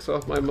sharks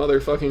off my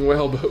motherfucking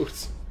whale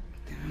boats.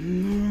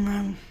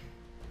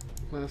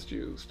 Last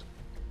used.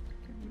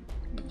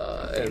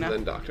 And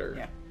then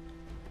doctor.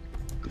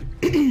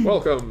 Yeah.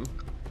 Welcome.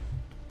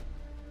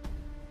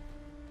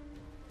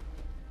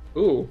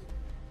 Ooh.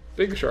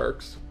 Big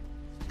sharks.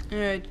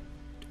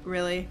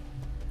 Really?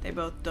 They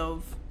both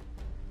dove.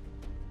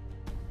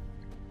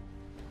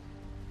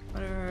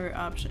 What are our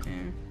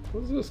options?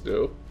 What does this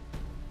do?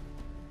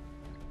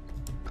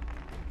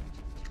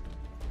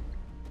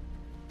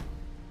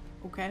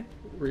 Okay.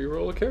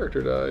 Reroll a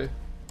character die.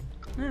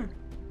 Hmm.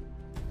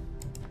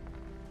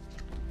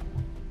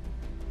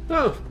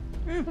 Oh.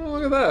 Oh,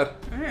 look at that.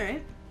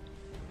 Alright.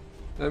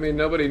 I mean,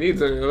 nobody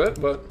needs any of it,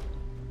 but...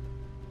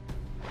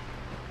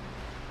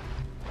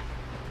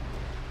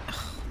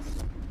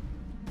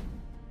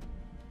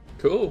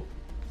 Cool.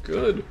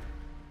 Good.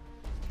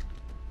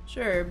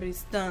 Sure, but he's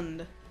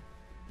stunned.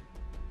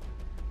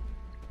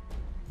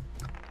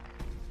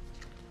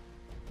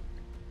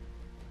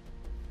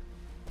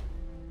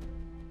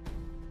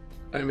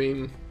 I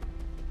mean,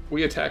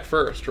 we attack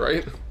first,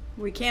 right?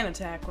 We can't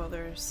attack while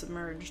they're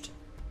submerged.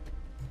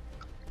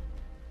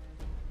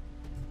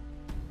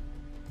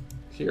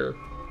 Here.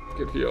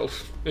 Get healed.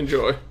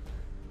 Enjoy.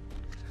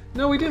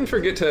 No, we didn't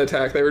forget to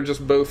attack. They were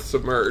just both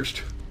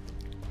submerged.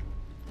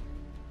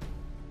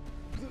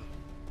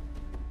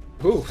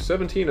 Ooh,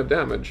 17 of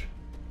damage.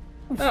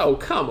 Oh,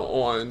 come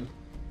on.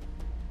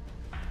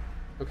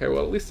 Okay,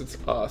 well, at least it's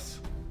us.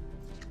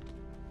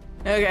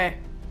 Okay.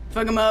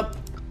 Fuck him up.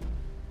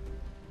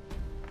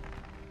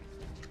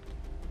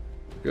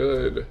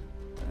 Good.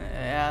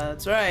 Yeah,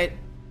 that's right.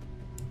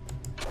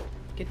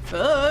 Get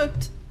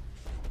fucked.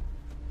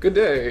 Good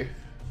day.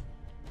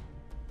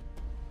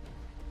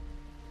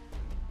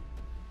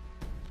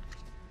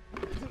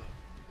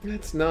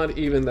 It's not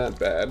even that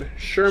bad.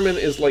 Sherman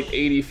is like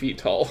 80 feet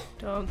tall.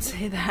 Don't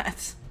say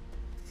that.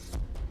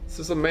 This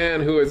is a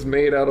man who is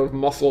made out of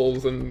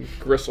muscles and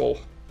gristle.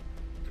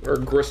 Or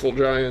gristle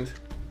giant.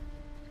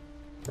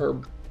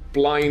 Or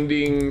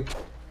blinding,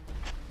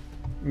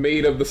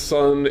 made of the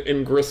sun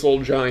and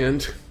gristle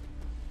giant.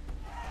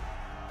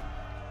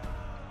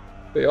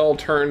 They all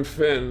turn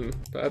Finn.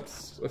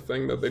 That's a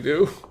thing that they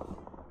do.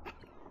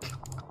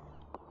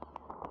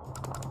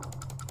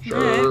 Sure.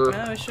 Alright,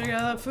 well, we sure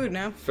got that food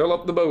now. Fill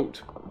up the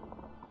boat.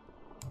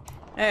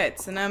 Alright,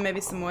 so now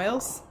maybe some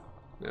whales?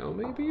 Now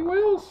maybe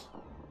whales?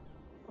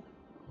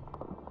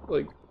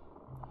 Like...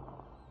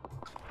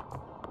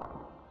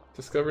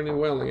 Discover new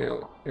whaling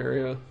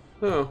area.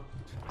 Oh.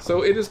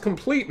 So it is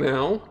complete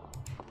now.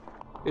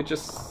 It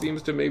just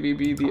seems to maybe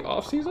be the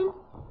off-season?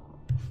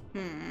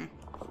 Are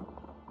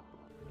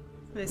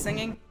they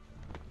singing?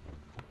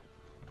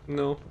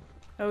 No.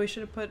 Oh, we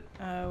should have put,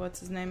 what's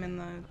his name in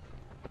the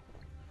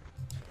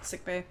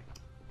sick bay.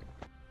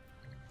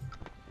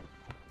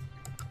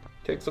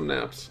 Take some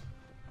naps.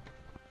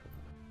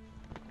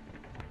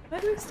 Why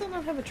do we still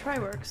not have a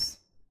Triworks?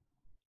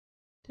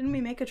 Didn't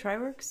we make a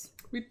Triworks?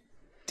 We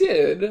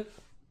did.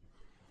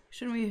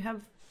 Shouldn't we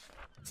have...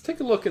 Let's take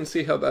a look and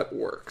see how that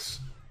works.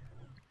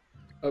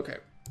 Okay.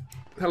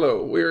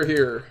 Hello, we're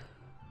here.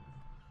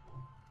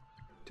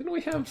 Didn't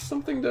we have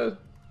something to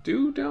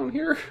do down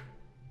here?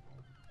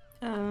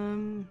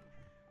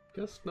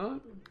 Guess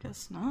not.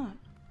 Guess not.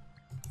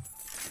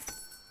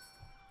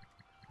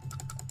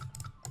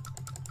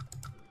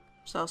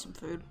 Sell some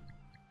food.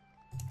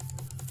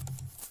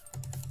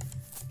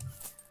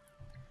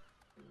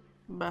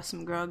 Buy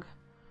some grog.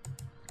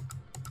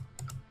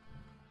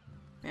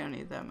 We don't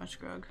need that much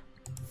grog.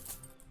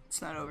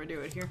 Let's not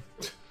overdo it here.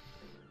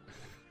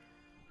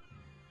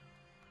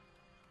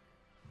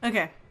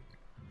 Okay.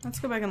 Let's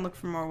go back and look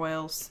for more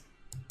whales.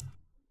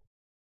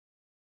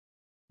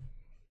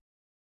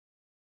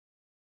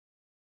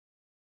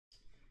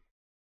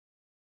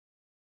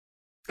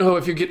 Oh,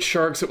 if you get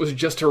sharks, it was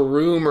just a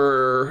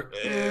rumor.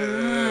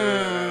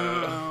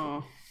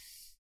 Oh.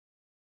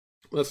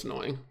 That's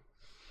annoying.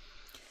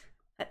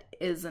 That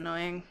is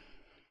annoying.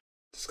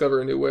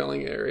 Discover a new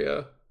whaling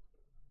area.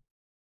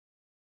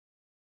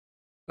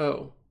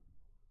 Oh.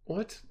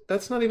 What?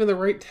 That's not even the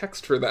right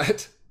text for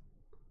that.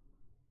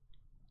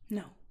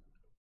 No.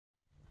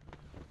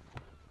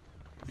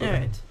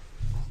 Alright.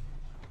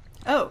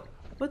 Oh,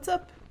 what's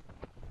up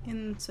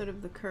in sort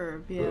of the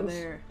curve? Yeah, This?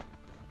 there.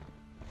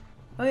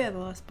 Oh yeah, the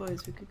Lost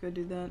Boys. We could go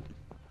do that.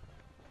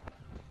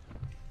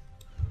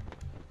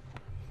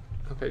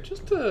 Okay,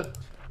 just to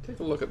take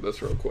a look at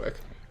this real quick.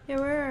 Yeah,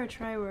 where are our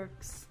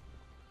Triworks?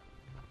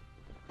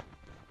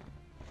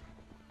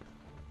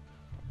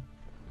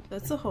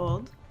 That's a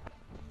hold.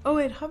 Oh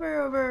wait,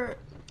 hover over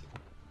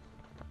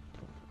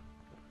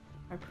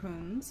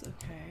Harpoons,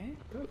 okay.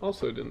 That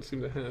also didn't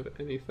seem to have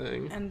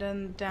anything. And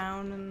then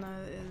down in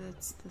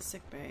it's the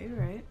sick bay,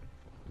 right?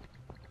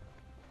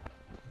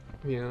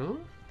 Yeah?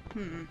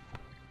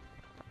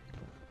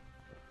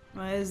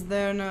 Why is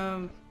there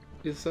no...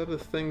 Is that a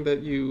thing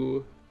that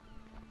you...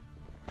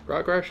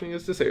 Grog rationing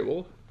is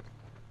disabled.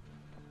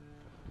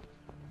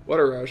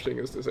 Water rationing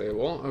is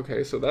disabled.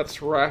 Okay, so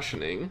that's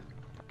rationing.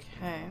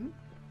 Okay.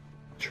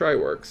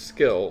 Triworks,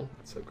 skill.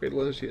 Let's upgrade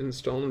lens to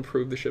install and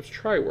improve the ship's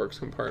Triworks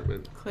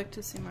compartment. Click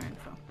to see more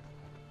info.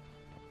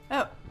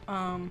 Oh,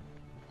 Can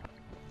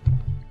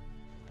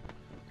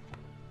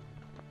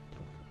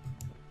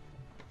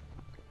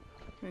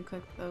we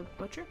click the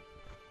butcher?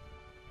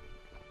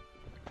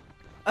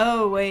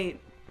 Oh, wait.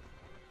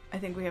 I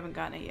think we haven't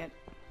gotten it yet.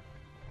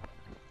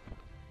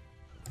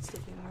 Still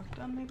being worked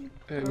on, maybe?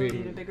 I Or we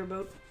mean- need a bigger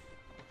boat?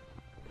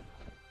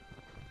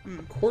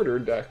 Quarter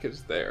deck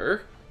is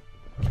there.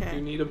 Okay.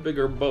 You need a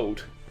bigger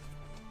boat.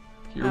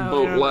 Your Oh, we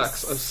boat don't have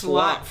lacks a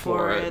slot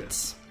for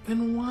it.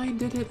 Then why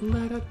did it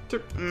let it...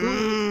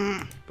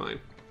 Fine.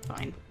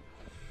 Fine.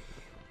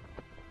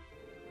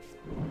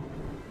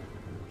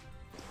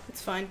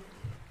 It's fine.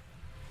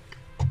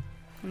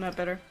 I'm not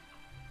better.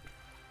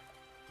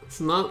 It's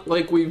not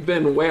like we've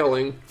been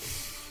whaling.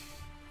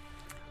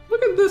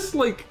 Look at this,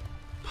 like,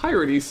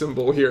 piratey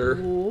symbol here.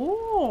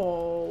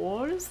 Whoa,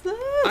 what is this?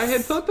 I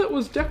had thought that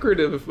was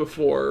decorative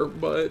before,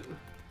 but...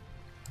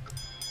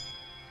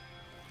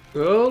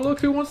 Oh, look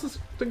who wants us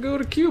to go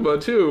to Cuba,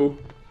 too.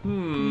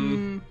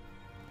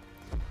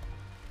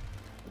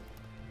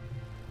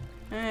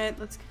 Alright,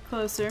 let's get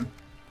closer.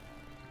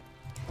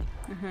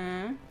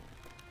 I'm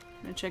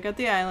gonna check out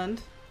the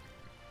island.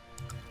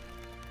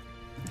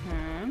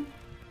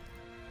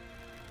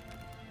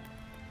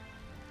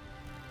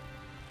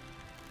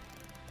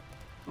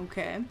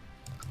 Okay.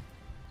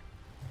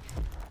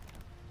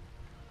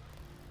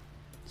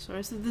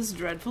 Source of this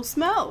dreadful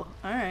smell.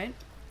 Alright.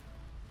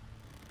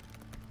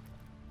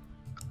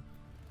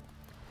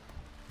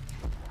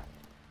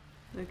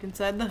 Look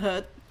inside the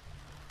hut.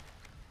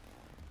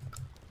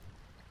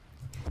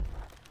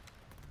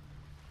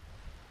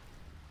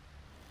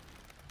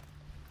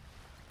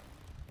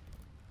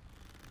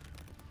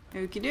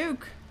 Okie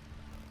doke.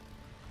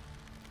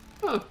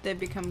 Huh. They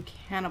become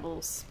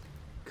cannibals.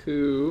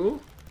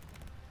 Cool.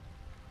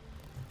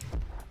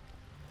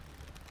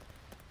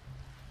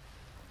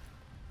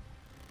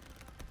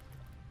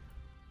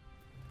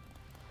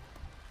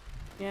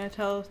 Yeah,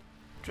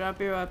 drop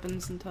your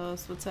weapons and tell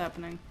us what's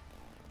happening.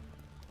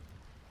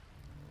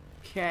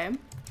 Okay.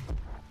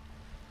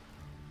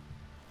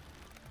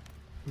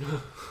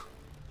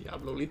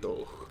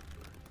 Diablolito.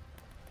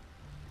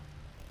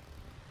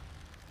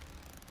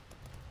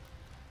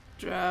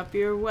 Drop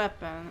your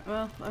weapon.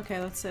 Well, okay,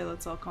 let's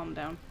all calm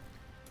down.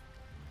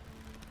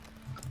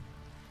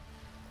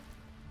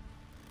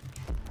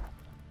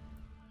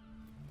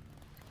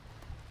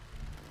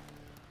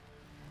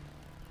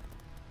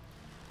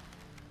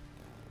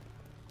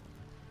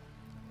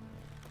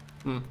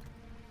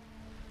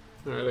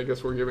 Alright, I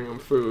guess we're giving them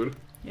food.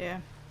 Yeah.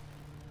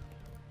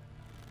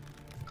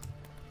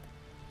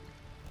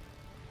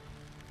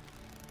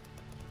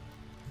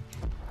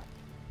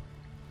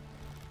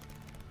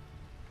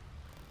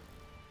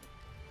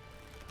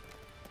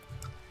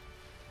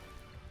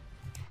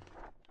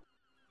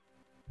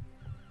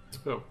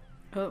 Oh.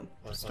 Oh,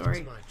 Was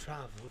story. my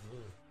travel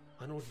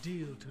an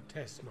ordeal to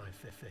test my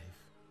faith?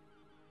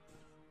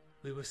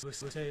 We were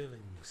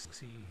sailing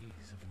seas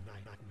of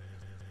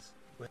nightmares,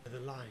 where the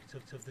light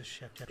of the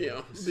shepherd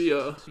Yeah, was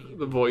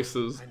the voice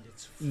is and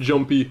its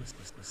jumpy.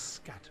 was the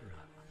scatterer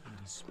and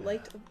despair.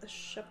 Light of the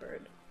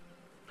shepherd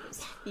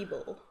is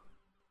feeble.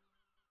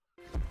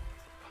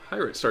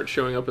 Pirates start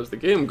showing up as the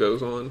game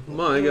goes on.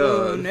 My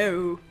Oh god.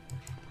 no.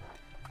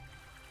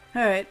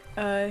 Alright,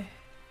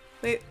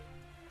 wait.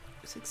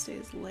 6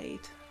 days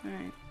late.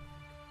 Alright.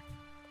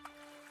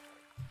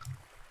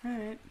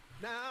 Alright.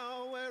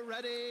 Now we're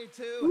ready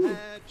to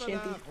head for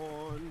shanty. the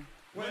horn.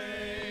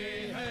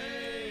 Way,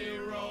 hey,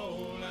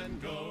 roll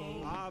and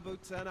go. Our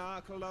boots and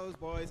our clothes,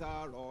 boys,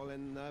 are all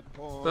in the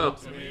port. Oh.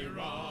 We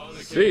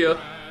rollicking See ya.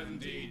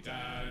 randy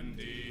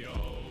dandy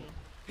oh.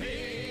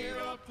 Heave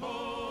a pull,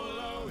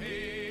 oh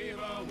heave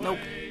away. Nope.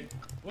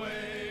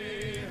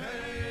 Way,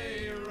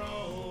 hey,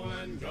 roll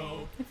and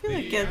go. I feel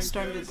like Ged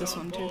started this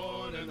one too.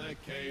 Board and the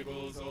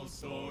cables all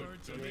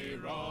stored to be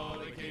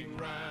rollicking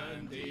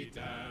randy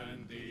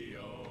dandy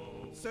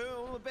oh. Soon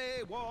we'll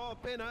be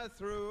warping her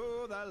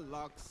through the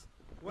locks.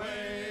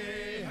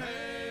 Way,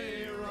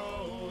 hey,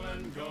 roll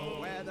and go.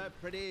 Where the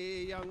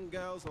pretty young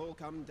girls all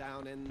come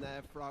down in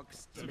their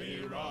frocks. To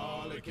be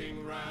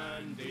rollicking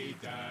randy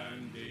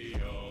dandy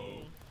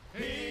oh.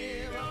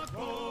 Heave a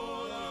pull,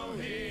 oh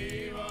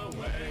heave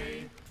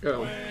away.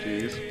 Oh,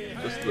 jeez.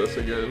 Just this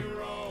again.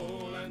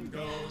 Roll and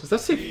go. Does that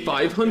say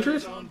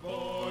 500?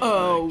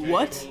 Oh,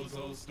 what?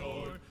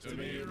 To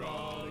be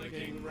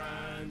rollicking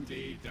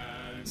randy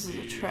This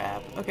dandy. is a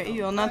trap. Okay,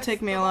 you will not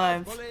take me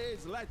alive.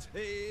 Bullies, let's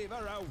heave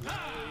her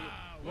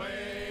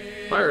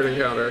away. Pirate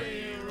encounter.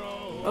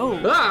 Oh.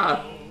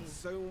 Ah!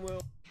 Soon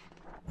we'll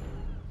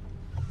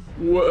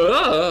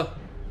Whoa!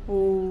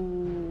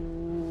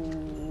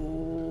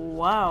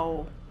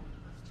 Wow.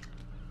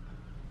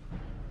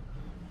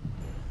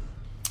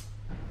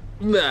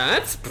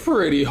 That's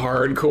pretty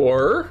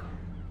hardcore.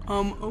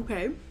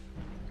 Okay.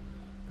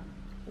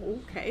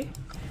 Okay.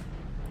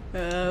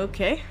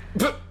 Okay.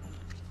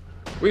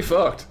 We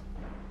fucked.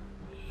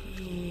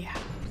 Yeah.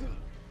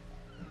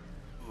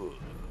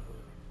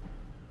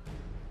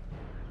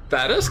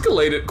 That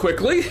escalated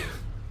quickly.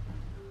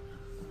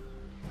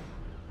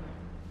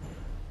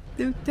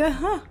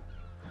 Huh.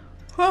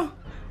 Oh,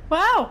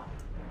 wow.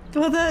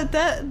 Well,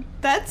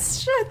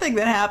 that's sure thing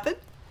that happened.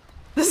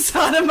 The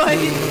sodomite.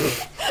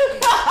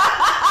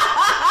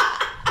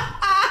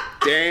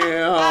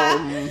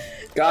 Damn.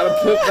 Gotta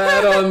put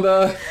that on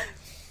the...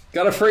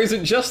 Gotta phrase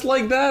it just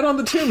like that on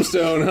the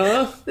tombstone,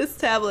 huh? This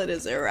tablet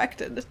is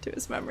erected to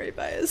his memory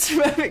by his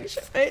surviving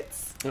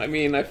shipmates. I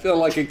mean, I feel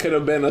like it could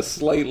have been a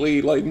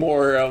slightly, like,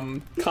 more,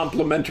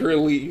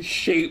 complementarily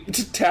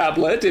shaped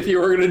tablet if you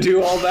were gonna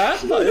do all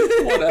that, but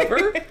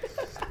whatever.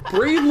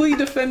 Bravely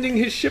defending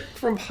his ship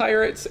from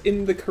pirates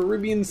in the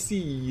Caribbean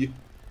Sea.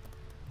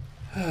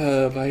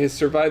 By his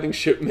surviving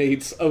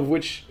shipmates, of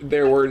which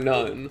there were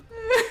none.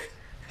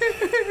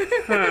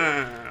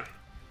 Huh.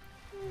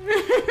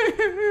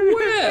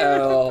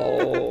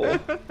 Well...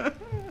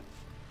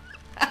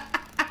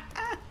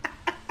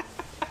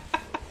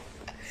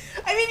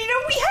 I mean,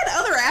 we had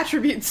other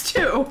attributes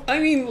too. I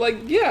mean, like,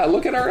 yeah,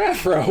 look at our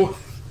afro.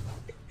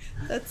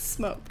 That's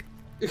smoke.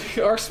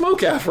 Our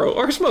smoke afro.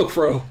 Our smoke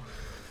fro.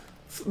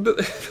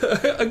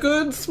 A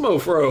good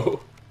smofro.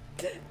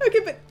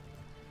 Okay,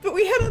 but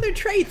we had other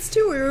traits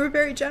too. We were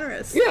very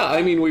generous. Yeah,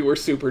 I mean, we were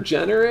super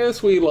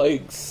generous. We,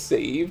 like,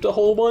 saved a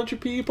whole bunch of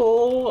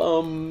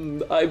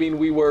people. I mean,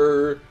 we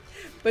were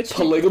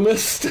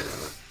polygamist.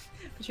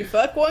 But you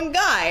fuck one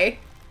guy.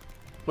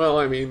 Well,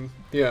 I mean,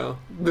 yeah.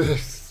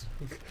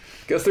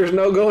 Guess there's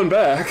no going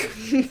back.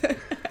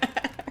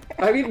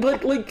 I mean,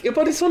 but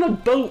it's on a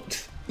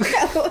boat.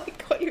 Yeah,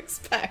 like, what do you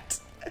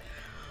expect?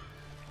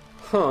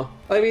 Huh.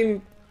 I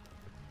mean,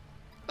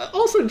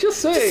 also, just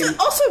saying.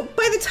 Also,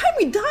 by the time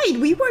we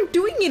died, we weren't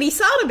doing any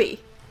sodomy.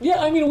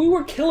 Yeah, I mean, we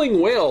were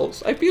killing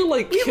whales. I feel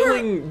like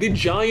killing the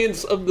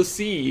giants of the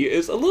sea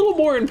is a little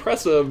more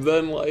impressive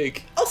than,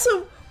 like...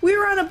 Also, we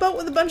were on a boat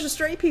with a bunch of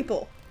straight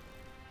people.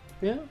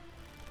 Yeah.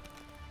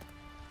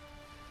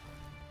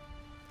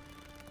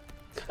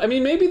 I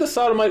mean, maybe the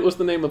Sodomite was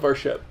the name of our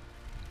ship.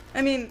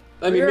 I mean,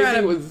 maybe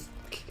it was...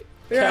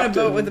 We were on a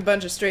boat with a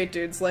bunch of straight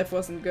dudes. Life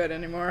wasn't good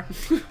anymore.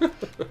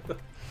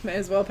 May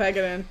as well pack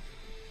it in.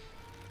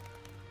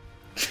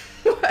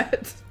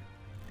 What?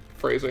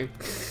 Phrasing.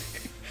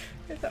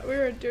 I thought we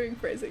weren't doing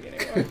phrasing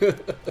anymore.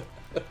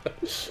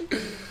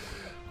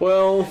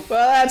 Well,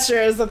 that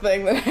sure is the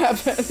thing that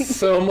happened.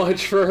 So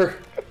much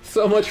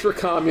for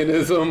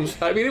communism.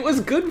 I mean, it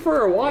was good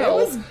for a while.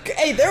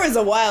 There was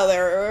a while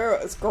there where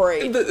it was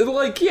great.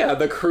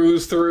 The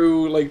cruise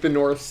through, like, the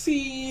North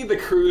Sea, the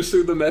cruise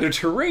through the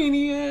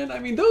Mediterranean. I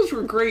mean, those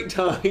were great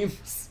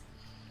times.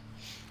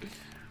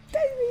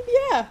 I mean,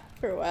 yeah.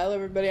 For a while,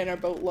 everybody on our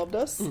boat loved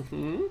us.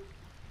 Mm-hmm.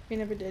 We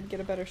never did get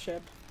a better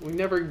ship. We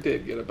never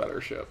did get a better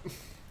ship.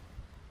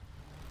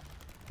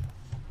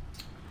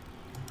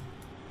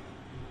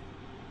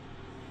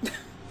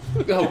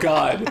 Oh,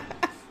 God.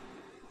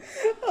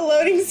 A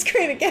loading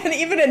screen again,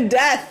 even in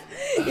death.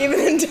 Even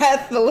in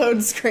death, the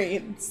load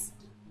screens.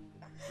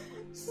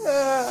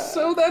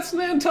 So that's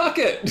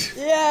Nantucket.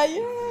 Yeah,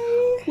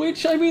 yay.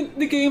 Which, I mean,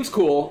 the game's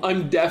cool. I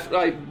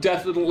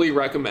definitely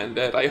recommend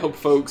it. I hope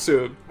folks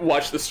who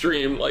watch the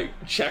stream, like,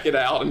 check it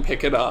out and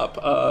pick it up.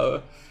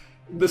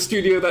 The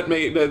studio that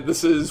made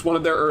this is one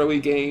of their early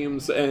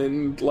games,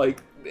 and,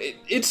 like,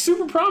 it's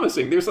super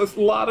promising. There's a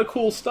lot of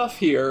cool stuff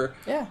here.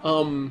 Yeah.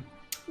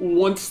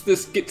 Once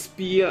this gets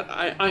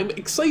I'm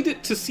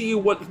excited to see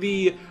what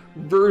the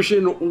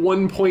version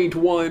 1.1,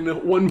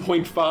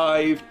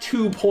 1.5,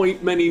 2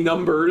 point many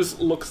numbers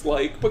looks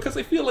like, because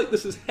I feel like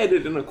this is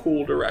headed in a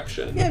cool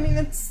direction. Yeah, I mean,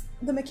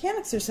 the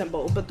mechanics are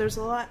simple, but there's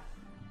a lot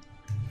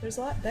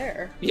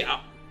there.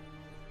 Yeah.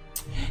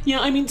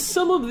 Yeah, I mean,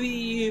 some of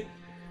the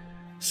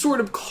sort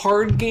of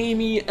card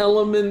gamey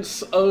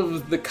elements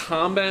of the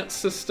combat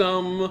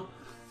system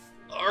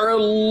are a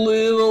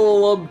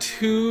little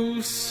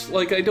obtuse.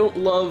 Like, I don't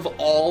love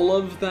all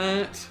of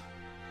that.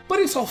 But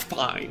it's all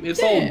fine.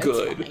 It's all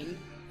good. It's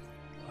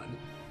fine.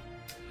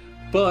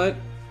 But...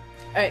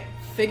 Alright,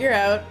 figure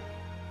out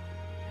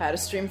how to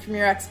stream from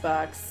your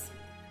Xbox.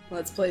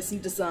 Let's play some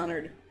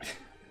Dishonored.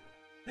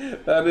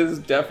 That is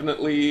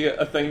definitely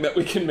a thing that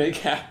we can make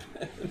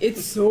happen.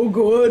 It's so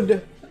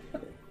good.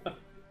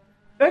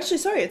 Actually,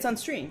 sorry, it's on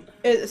Steam.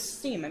 It's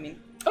Steam, I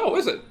mean. Oh,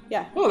 is it?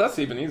 Yeah. Oh, that's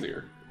even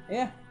easier.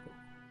 Yeah.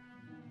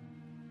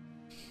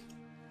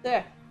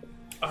 There.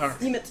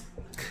 Steam it.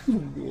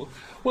 Cool.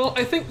 Well,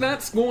 I think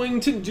that's going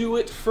to do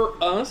it for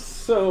us,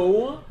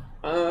 so...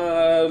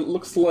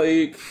 looks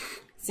like...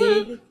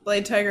 See,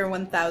 Blade Tiger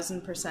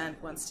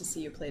 1000% wants to see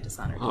you play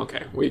Dishonored.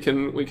 Okay, we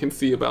can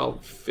see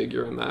about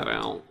figuring that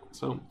out.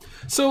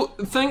 So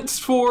thanks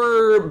for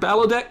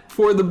Balladec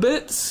for the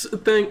bits.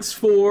 Thanks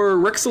for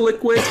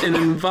Rexaliquid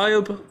and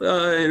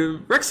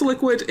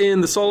Rexaliquid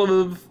and the Soul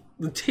of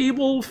the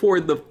Table for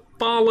the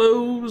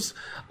follows.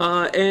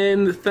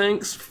 And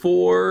thanks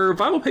for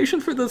Vital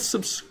Patient for the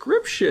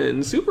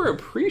subscription. Super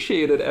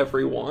appreciated,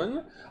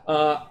 everyone.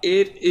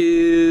 It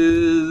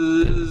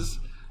is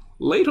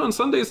late on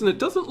Sundays, and it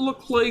doesn't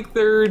look like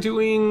they're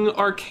doing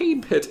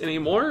Arcade Pit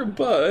anymore,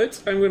 but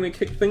I'm going to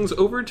kick things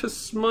over to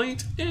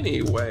Smite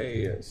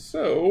anyway.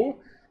 So,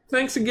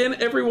 thanks again,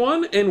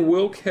 everyone, and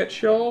we'll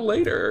catch y'all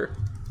later.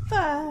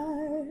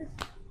 Bye.